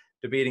Friday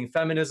debating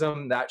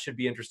feminism. That should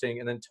be interesting.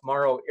 And then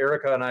tomorrow,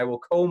 Erica and I will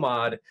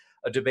co-mod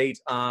a debate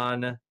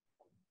on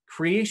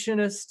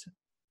creationist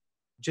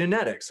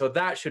genetics. So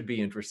that should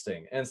be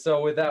interesting. And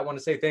so with that, I want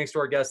to say thanks to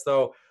our guests,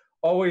 though.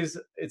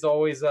 It's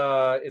always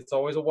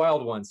a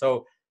wild one.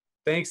 So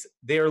thanks.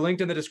 They are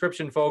linked in the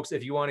description, folks,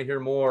 if you want to hear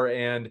more,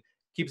 and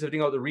keep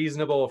sifting out the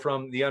reasonable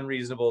from the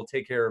unreasonable.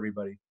 Take care,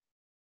 everybody.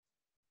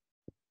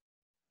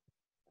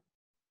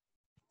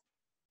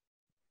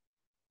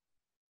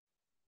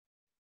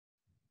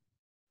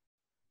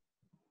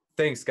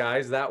 Thanks,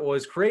 guys. That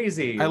was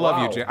crazy. I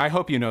love you, James. I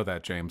hope you know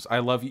that, James. I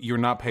love you. You're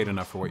not paid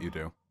enough for what you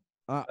do.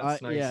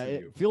 That's nice of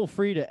you. Feel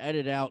free to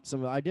edit out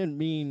some. I didn't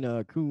mean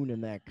Kuhn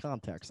in that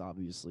context.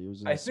 Obviously, it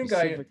was in a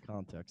specific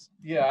context.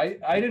 Yeah,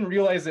 I didn't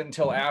realize it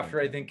until after.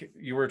 I think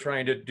you were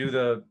trying to do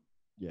the.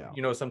 Yeah.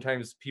 You know,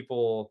 sometimes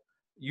people,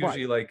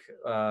 usually like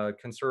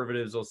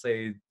conservatives, will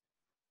say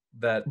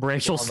that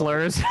racial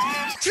slurs.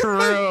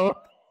 True.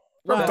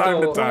 From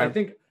time to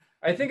time.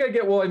 I think I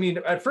get. Well, I mean,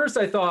 at first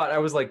I thought I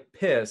was like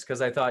pissed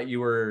because I thought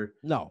you were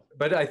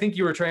but I think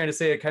you were trying to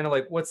say it kind of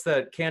like, what's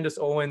that? Candace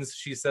Owens.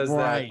 She says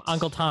that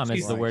Uncle Tom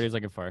is the word he's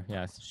looking for.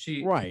 Yes.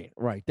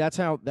 Right. That's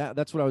how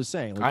that's what I was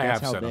saying. Like,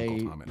 that's how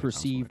they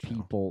perceive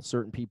people,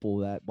 certain people,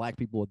 that black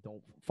people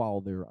don't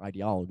follow their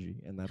ideology,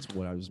 and that's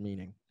what I was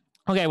meaning.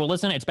 Okay, well,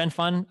 listen, it's been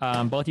fun.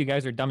 Both you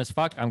guys are dumb as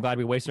fuck. I'm glad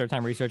we wasted our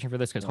time researching for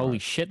this because holy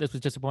shit, this was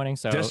disappointing.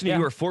 So, Destiny,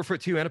 you are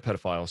 4'2" and a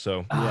pedophile.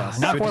 So,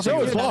 not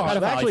 4'2". It sounds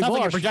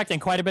like you're projecting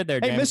quite a bit there,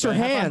 James. Hey, Mr.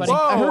 Hands.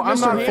 Whoa, I'm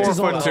not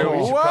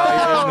 4'2".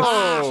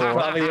 Whoa!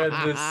 Probably end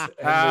this.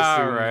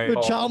 All right.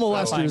 The child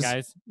molesters,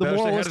 guys. the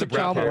moralistic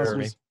child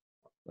molesters.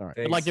 All right.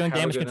 Good luck doing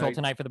damage control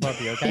tonight for the both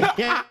of you.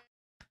 Okay.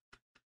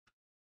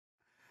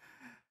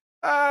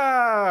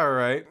 All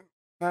right.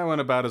 That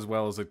went about as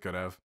well as it could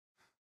have.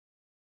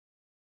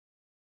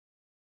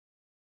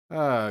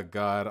 Oh,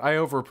 God. I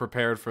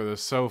over-prepared for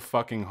this so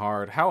fucking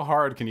hard. How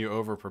hard can you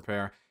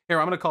over-prepare? Here,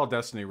 I'm going to call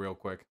Destiny real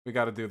quick. We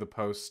got to do the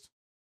post.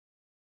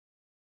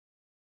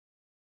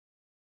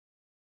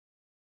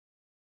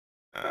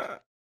 Oh,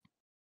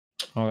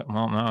 well,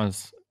 that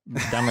was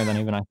dumber than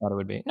even I thought it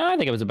would be. No, I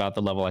think it was about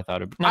the level I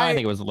thought it would be. No, I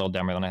think it was a little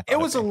dumber than I thought it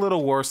was a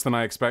little worse than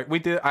I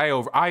expected.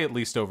 I at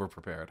least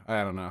over-prepared.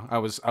 I don't know. I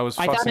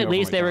thought at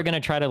least they were going to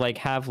try to like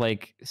have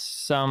like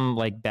some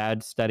like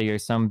bad study or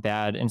some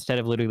bad, instead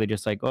of literally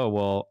just like, oh,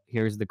 well,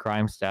 here's the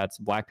crime stats.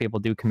 Black people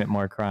do commit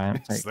more crimes.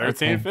 It's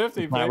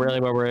 1350. Not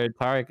really what we're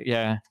targeting.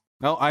 Yeah.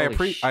 Well, I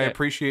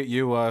appreciate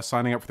you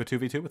signing up for the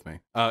 2v2 with me.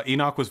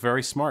 Enoch was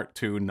very smart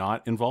to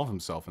not involve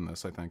himself in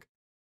this, I think.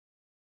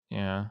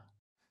 Yeah.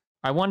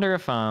 I wonder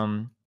if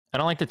I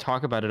don't like to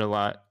talk about it a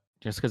lot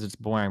just because it's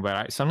boring,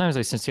 but sometimes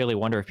I sincerely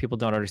wonder if people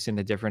don't understand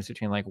the difference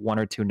between like one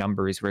or two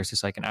numbers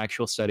versus like an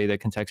actual study that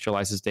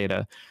contextualizes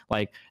data.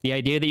 Like the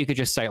idea that you could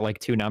just cite like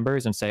two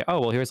numbers and say, oh,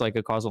 well, here's like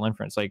a causal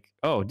inference. Like,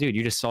 oh, dude,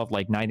 you just solved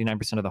like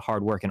 99% of the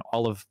hard work in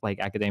all of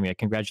like academia.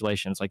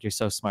 Congratulations. Like, you're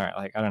so smart.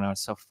 Like, I don't know.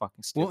 It's so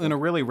fucking stupid. Well, in a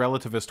really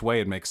relativist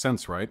way, it makes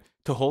sense, right?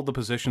 To hold the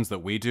positions that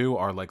we do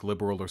are like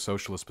liberal or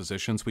socialist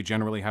positions. We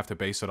generally have to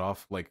base it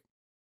off like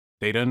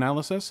data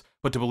analysis,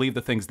 but to believe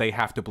the things they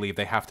have to believe,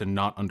 they have to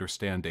not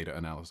understand data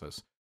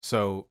analysis.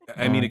 So,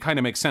 I mean, it kind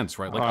of makes sense,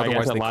 right? Like,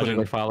 otherwise it they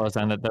logically follows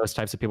then that those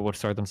types of people would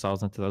sort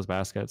themselves into those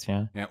baskets,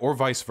 yeah. Yeah, or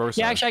vice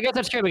versa. Yeah, actually, I guess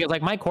that's true because,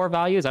 like, my core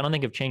values, I don't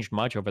think have changed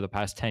much over the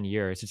past 10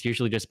 years. It's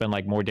usually just been,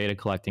 like, more data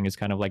collecting is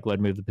kind of, like,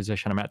 led me to the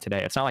position I'm at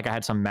today. It's not like I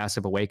had some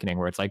massive awakening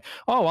where it's like,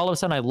 oh, all of a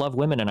sudden I love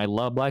women and I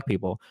love black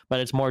people.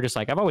 But it's more just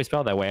like, I've always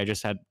felt that way. I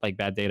just had, like,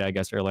 bad data, I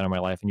guess, early in my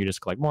life. And you just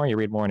collect more, you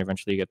read more, and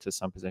eventually you get to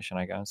some position,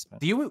 I guess. But...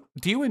 Do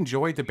you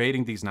enjoy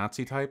debating these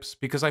Nazi types?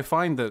 Because I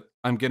find that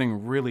I'm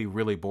getting really,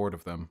 really bored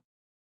of them.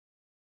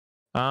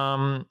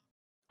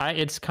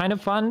 It's kind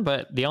of fun,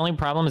 but the only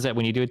problem is that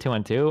when you do it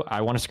 2-on-2,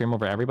 I want to scream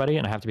over everybody,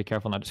 and I have to be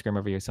careful not to scream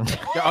over you sometimes.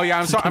 Oh yeah,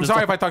 I'm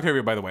sorry if I talked over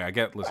you. By the way,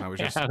 listen, I was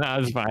just. Yeah,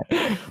 that was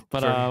fine.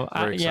 But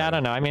I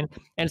don't know. I mean,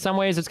 in some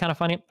ways, it's kind of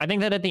funny. I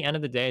think that at the end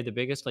of the day, the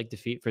biggest like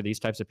defeat for these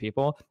types of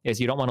people is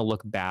you don't want to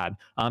look bad.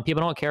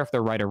 People don't care if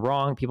they're right or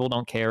wrong. People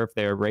don't care if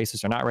they're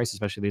racist or not racist,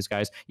 especially these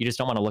guys. You just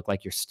don't want to look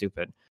like you're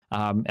stupid.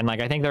 And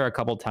like I think there are a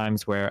couple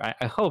times where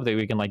I hope that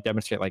we can like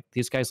demonstrate like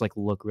these guys like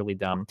look really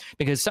dumb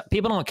because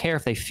people don't care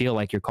if they feel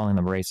like you're calling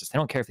them racist. racist. They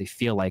don't care if they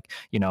feel like,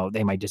 you know,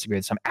 they might disagree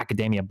with some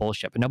academia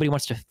bullshit, but nobody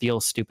wants to feel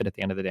stupid at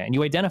the end of the day. And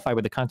you identify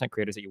with the content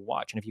creators that you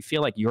watch. And if you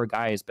feel like your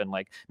guy has been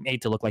like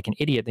made to look like an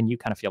idiot, then you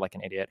kind of feel like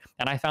an idiot.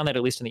 And I found that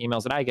at least in the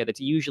emails that I get, that's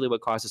usually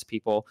what causes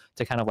people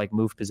to kind of like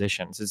move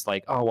positions. It's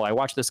like, oh, well, I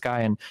watched this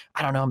guy and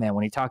I don't know, man,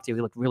 when he talked to you,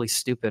 he looked really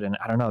stupid. And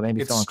I don't know, it made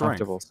me feel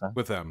uncomfortable. So.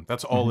 With them.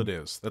 That's all it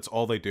is. That's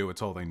all they do.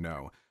 It's all they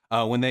know.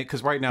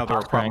 Because right now there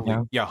are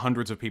probably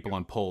hundreds of people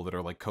on poll that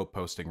are like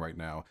co-posting right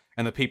now,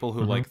 and the people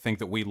who like think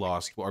that we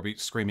lost are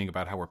screaming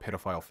about how we're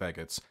pedophile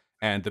faggots,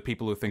 and the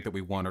people who think that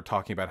we won are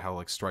talking about how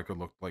like Stryker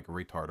looked like a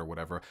retard or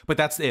whatever. But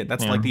that's it.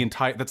 That's like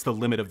that's the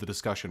limit of the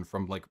discussion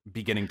from like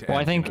beginning to end.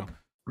 I think. You know?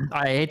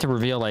 I hate to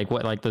reveal like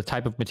what like the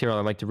type of material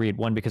I like to read.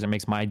 One, because it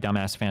makes my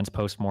dumbass fans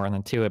post more, and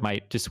then two, it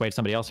might dissuade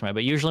somebody else from it.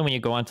 But usually when you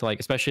go on to like,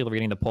 especially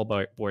reading the poll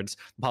boards,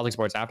 the politics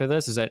boards after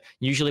this, is that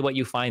usually what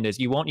you find is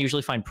you won't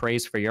usually find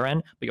praise for your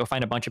end, but you'll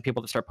find a bunch of people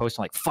that start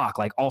posting like, fuck,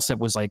 like Allsup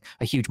was like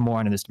a huge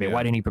moron in this debate.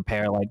 Why didn't he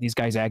prepare? Like these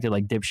guys acted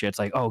like dipshits.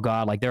 Like, oh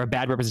God, like they're a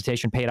bad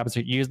representation, paid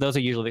opposite. Those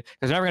are usually, because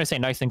they're never going to say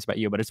nice things about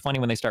you, but it's funny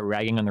when they start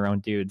ragging on their own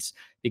dudes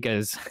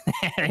because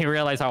they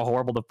realize how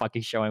horrible the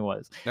fucking showing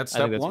was. That's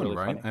step one, really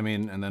right? Funny. I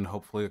mean, and then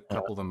hopefully a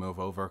couple of them move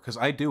over, because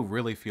I do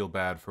really feel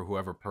bad for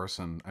whoever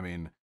person, I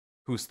mean,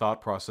 whose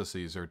thought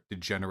processes are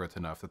degenerate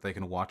enough that they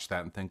can watch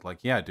that and think like,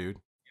 yeah, dude,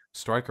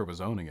 Stryker was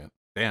owning it.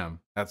 Damn,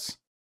 that's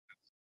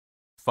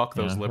fuck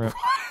those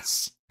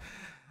liberals.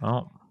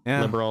 Well,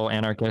 liberal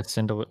anarchists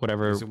into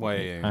whatever.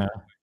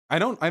 I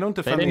don't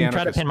defend they didn't the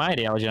try to pin my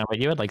ideology on, but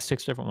you had like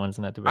 6 different ones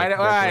in that debate.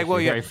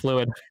 Very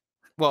fluid.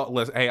 Well,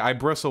 listen, hey, I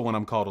bristle when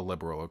I'm called a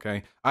liberal,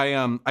 okay?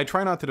 I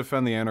try not to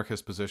defend the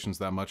anarchist positions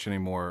that much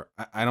anymore.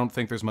 I don't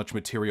think there's much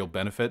material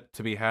benefit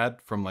to be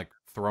had from, like,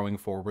 throwing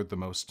forward the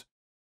most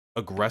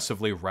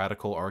aggressively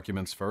radical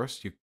arguments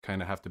first. You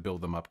kind of have to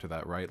build them up to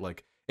that, right?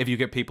 Like, if you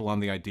get people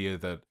on the idea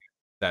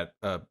that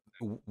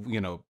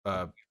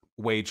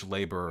wage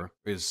labor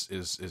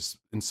is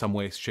in some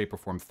way, shape, or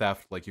form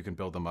theft, like, you can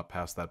build them up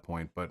past that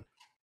point, but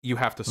you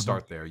have to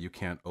start there. You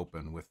can't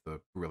open with the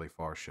really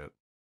far shit.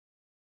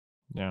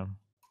 Yeah.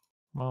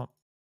 Well.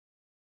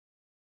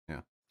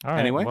 Yeah. All right.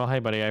 Anyway. Well, hey,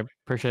 buddy, I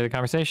appreciate the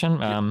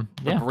conversation. A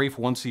brief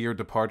once-a-year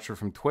departure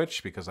from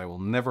Twitch, because I will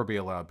never be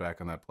allowed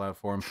back on that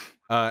platform.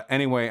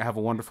 Anyway, have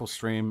a wonderful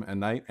stream and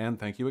night, and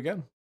thank you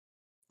again.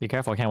 Be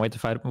careful. I can't wait to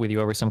fight with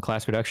you over some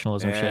class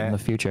reductionism shit in the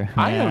future.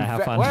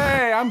 Have fun.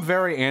 I'm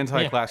very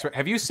anti-class.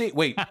 Have you seen...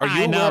 Wait, are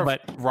you aware of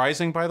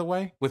Rising, by, the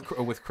way?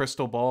 With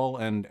Crystal Ball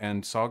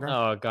and Sagar?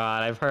 Oh,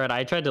 God. I've heard.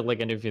 I tried to look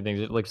into a few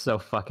things. It looks so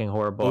fucking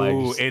horrible.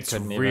 Ooh, it's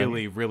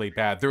really, really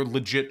bad. They're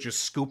legit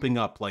just scooping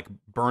up, like,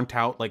 burnt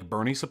out, like,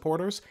 Bernie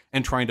supporters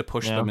and trying to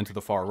push them into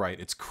the far right.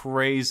 It's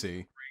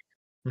crazy.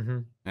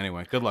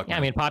 Anyway, good luck. Yeah, man.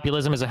 I mean,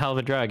 populism is a hell of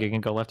a drug. You can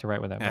go left or right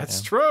with that.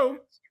 That's true.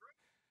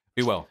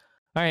 Be well.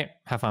 All right.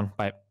 Have fun.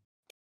 Bye.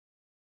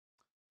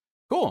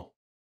 Cool.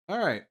 All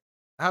right.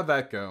 How'd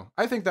that go?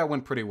 I think that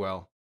went pretty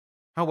well.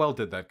 How well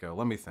did that go?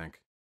 Let me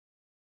think.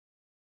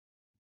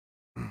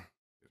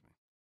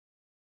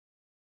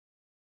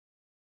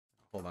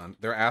 Hold on.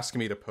 They're asking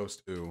me to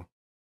post ooh.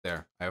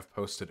 There. I have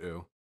posted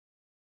ooh.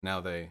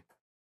 Now they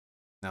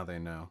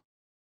know.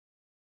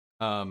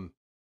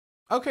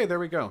 Okay, there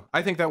we go.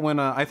 I think that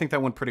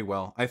went pretty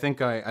well. I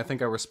think I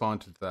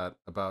responded to that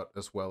about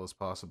as well as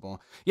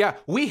possible. Yeah,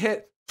 we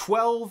hit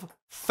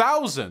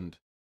 12,000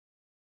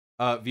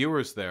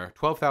 viewers there.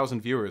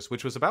 12,000 viewers,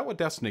 which was about what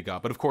Destiny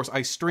got. But of course,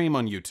 I stream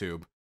on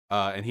YouTube,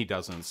 and he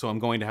doesn't. So I'm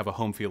going to have a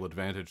home field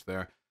advantage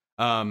there.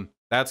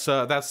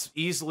 That's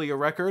easily a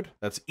record.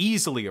 That's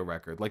easily a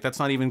record. Like, that's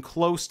not even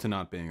close to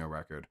not being a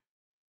record.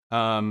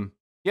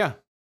 Yeah.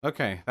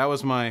 Okay, that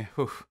was my...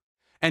 Whew.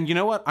 And you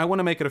know what? I want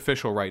to make it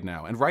official right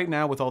now. And right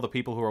now, with all the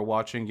people who are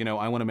watching, you know,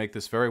 I want to make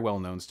this very well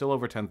known. Still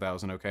over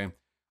 10,000, okay?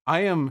 I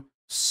am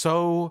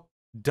so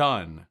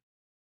done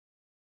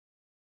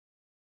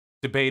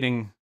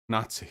debating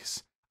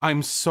Nazis.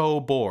 I'm so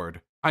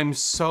bored. I'm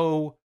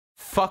so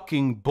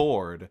fucking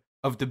bored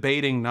of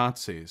debating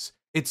Nazis.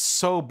 It's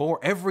so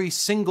boring. Every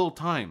single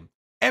time.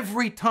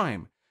 Every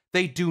time.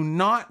 They do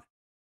not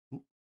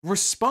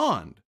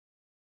respond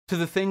to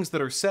the things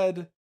that are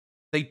said.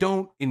 They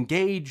don't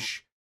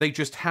engage. They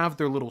just have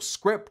their little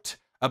script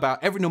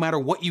about no matter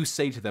what you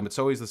say to them, it's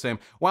always the same.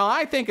 Well,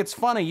 I think it's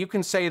funny, you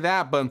can say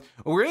that, but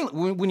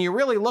when you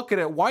really look at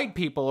it, white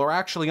people are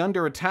actually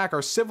under attack,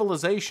 our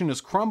civilization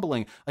is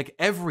crumbling. Like,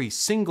 every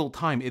single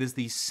time, it is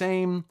the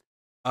same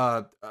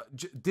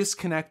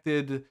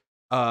disconnected,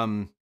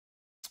 Live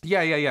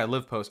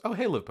Post. Oh,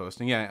 hey, Live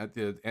Posting, yeah,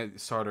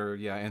 Sartor,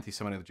 yeah,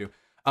 anti-Semitic Jew.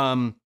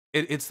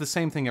 It's the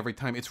same thing every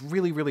time. It's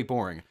really, really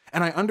boring.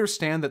 And I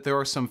understand that there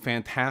are some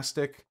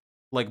fantastic,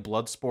 like,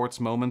 blood sports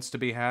moments to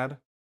be had,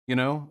 you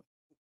know,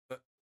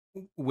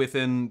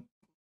 within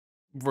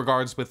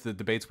regards with the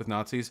debates with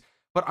Nazis,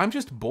 but I'm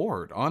just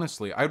bored,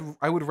 honestly.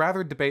 I would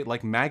rather debate,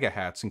 like, MAGA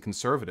hats and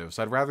conservatives.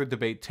 I'd rather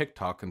debate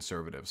TikTok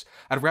conservatives.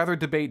 I'd rather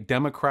debate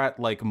Democrat,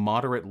 like,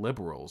 moderate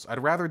liberals.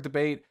 I'd rather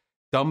debate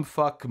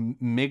dumbfuck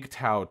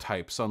MGTOW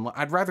types.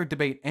 I'd rather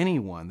debate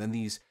anyone than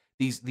these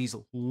these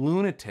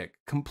lunatic,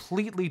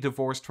 completely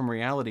divorced from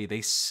reality,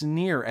 they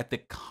sneer at the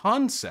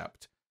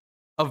concept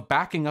of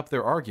backing up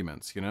their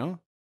arguments, you know?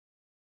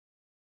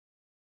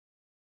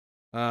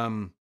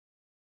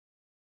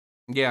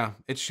 Yeah,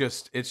 it's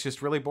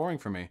just really boring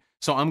for me.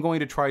 So I'm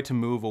going to try to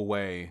move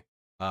away.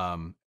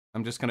 I'm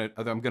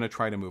gonna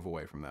try to move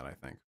away from that, I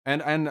think.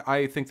 And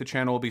I think the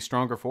channel will be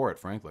stronger for it,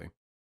 frankly.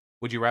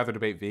 Would you rather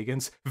debate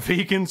vegans?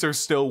 Vegans are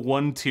still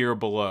one tier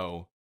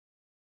below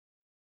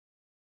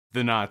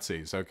the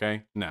Nazis,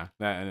 okay? No.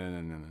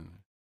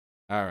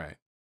 All right.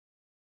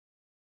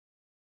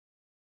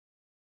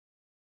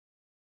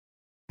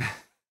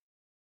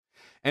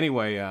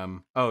 Anyway,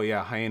 oh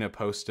yeah, Hyena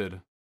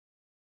posted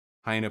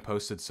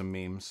some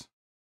memes.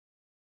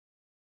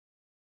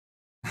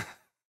 All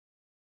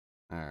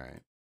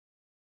right.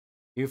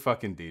 You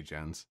fucking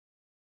degens.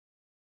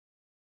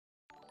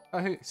 Oh,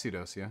 hey,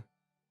 Pseudosia.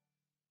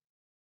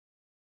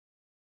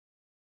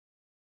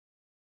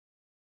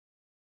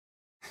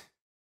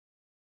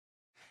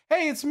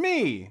 Hey, it's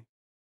me!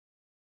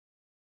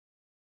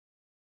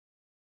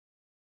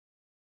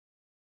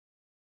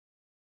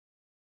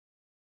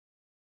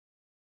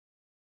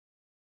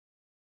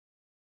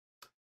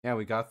 Yeah,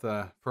 we got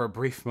for a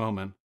brief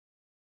moment.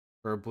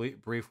 For a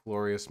brief,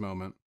 glorious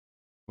moment.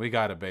 We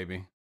got it,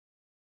 baby.